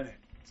last minute.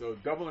 So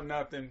Double or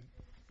Nothing,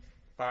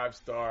 5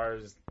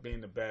 stars,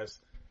 being the best.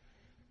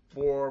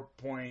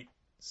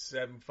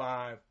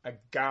 4.75. I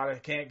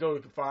can't go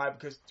with 5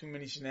 because too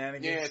many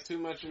shenanigans. Yeah, too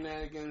much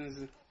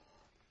shenanigans.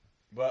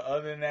 But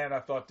other than that, I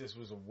thought this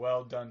was a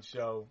well done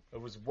show. It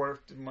was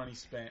worth the money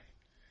spent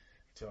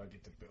until I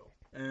get the bill.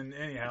 And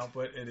anyhow,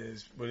 but it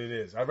is what it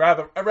is. I'd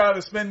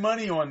rather spend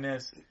money on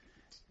this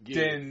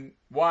than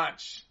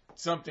watch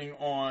something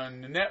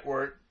on the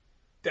network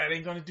that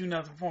ain't gonna do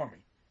nothing for me.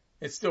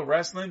 It's still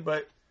wrestling,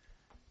 but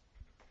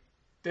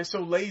they're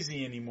so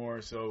lazy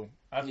anymore. So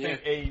I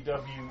think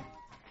AEW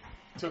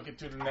took it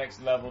to the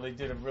next level. They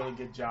did a really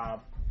good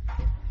job.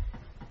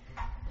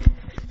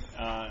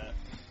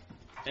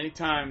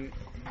 anytime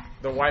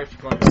the wife's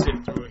going to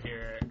sit through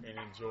here and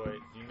enjoy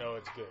it, you know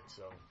it's good.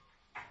 So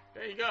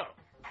there you go.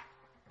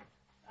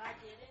 I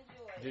did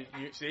enjoy it.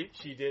 You see?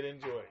 She did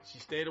enjoy it. She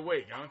stayed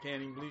awake. I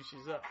can't even believe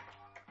she's up.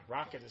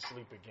 Rocket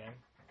asleep again.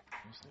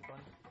 You sleep,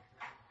 buddy?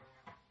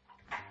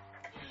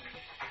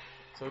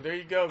 So there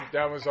you go.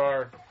 That was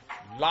our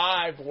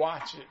live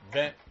watch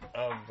event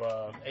of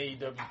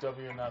AEW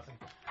Double or Nothing.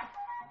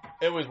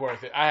 It was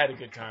worth it. I had a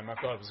good time. I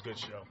thought it was a good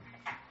show.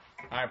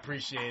 I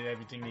appreciated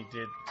everything they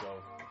did.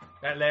 So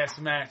that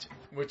last match,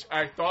 which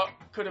I thought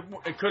could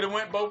have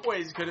went both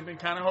ways. It could have been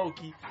kind of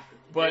hokey,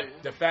 but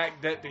the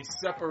fact that they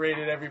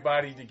separated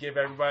everybody to give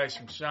everybody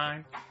some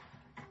shine,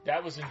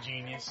 that was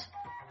ingenious,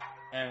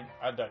 and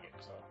I dug it.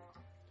 So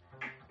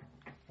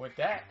with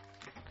that,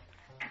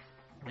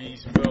 we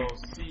will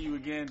see you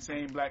again,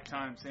 same black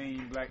time,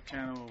 same black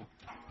channel,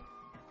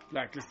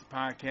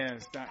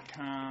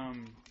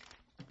 blacklistedpodcast.com.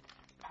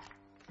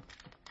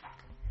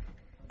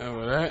 And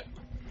with that,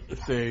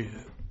 say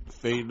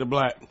fade to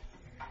black.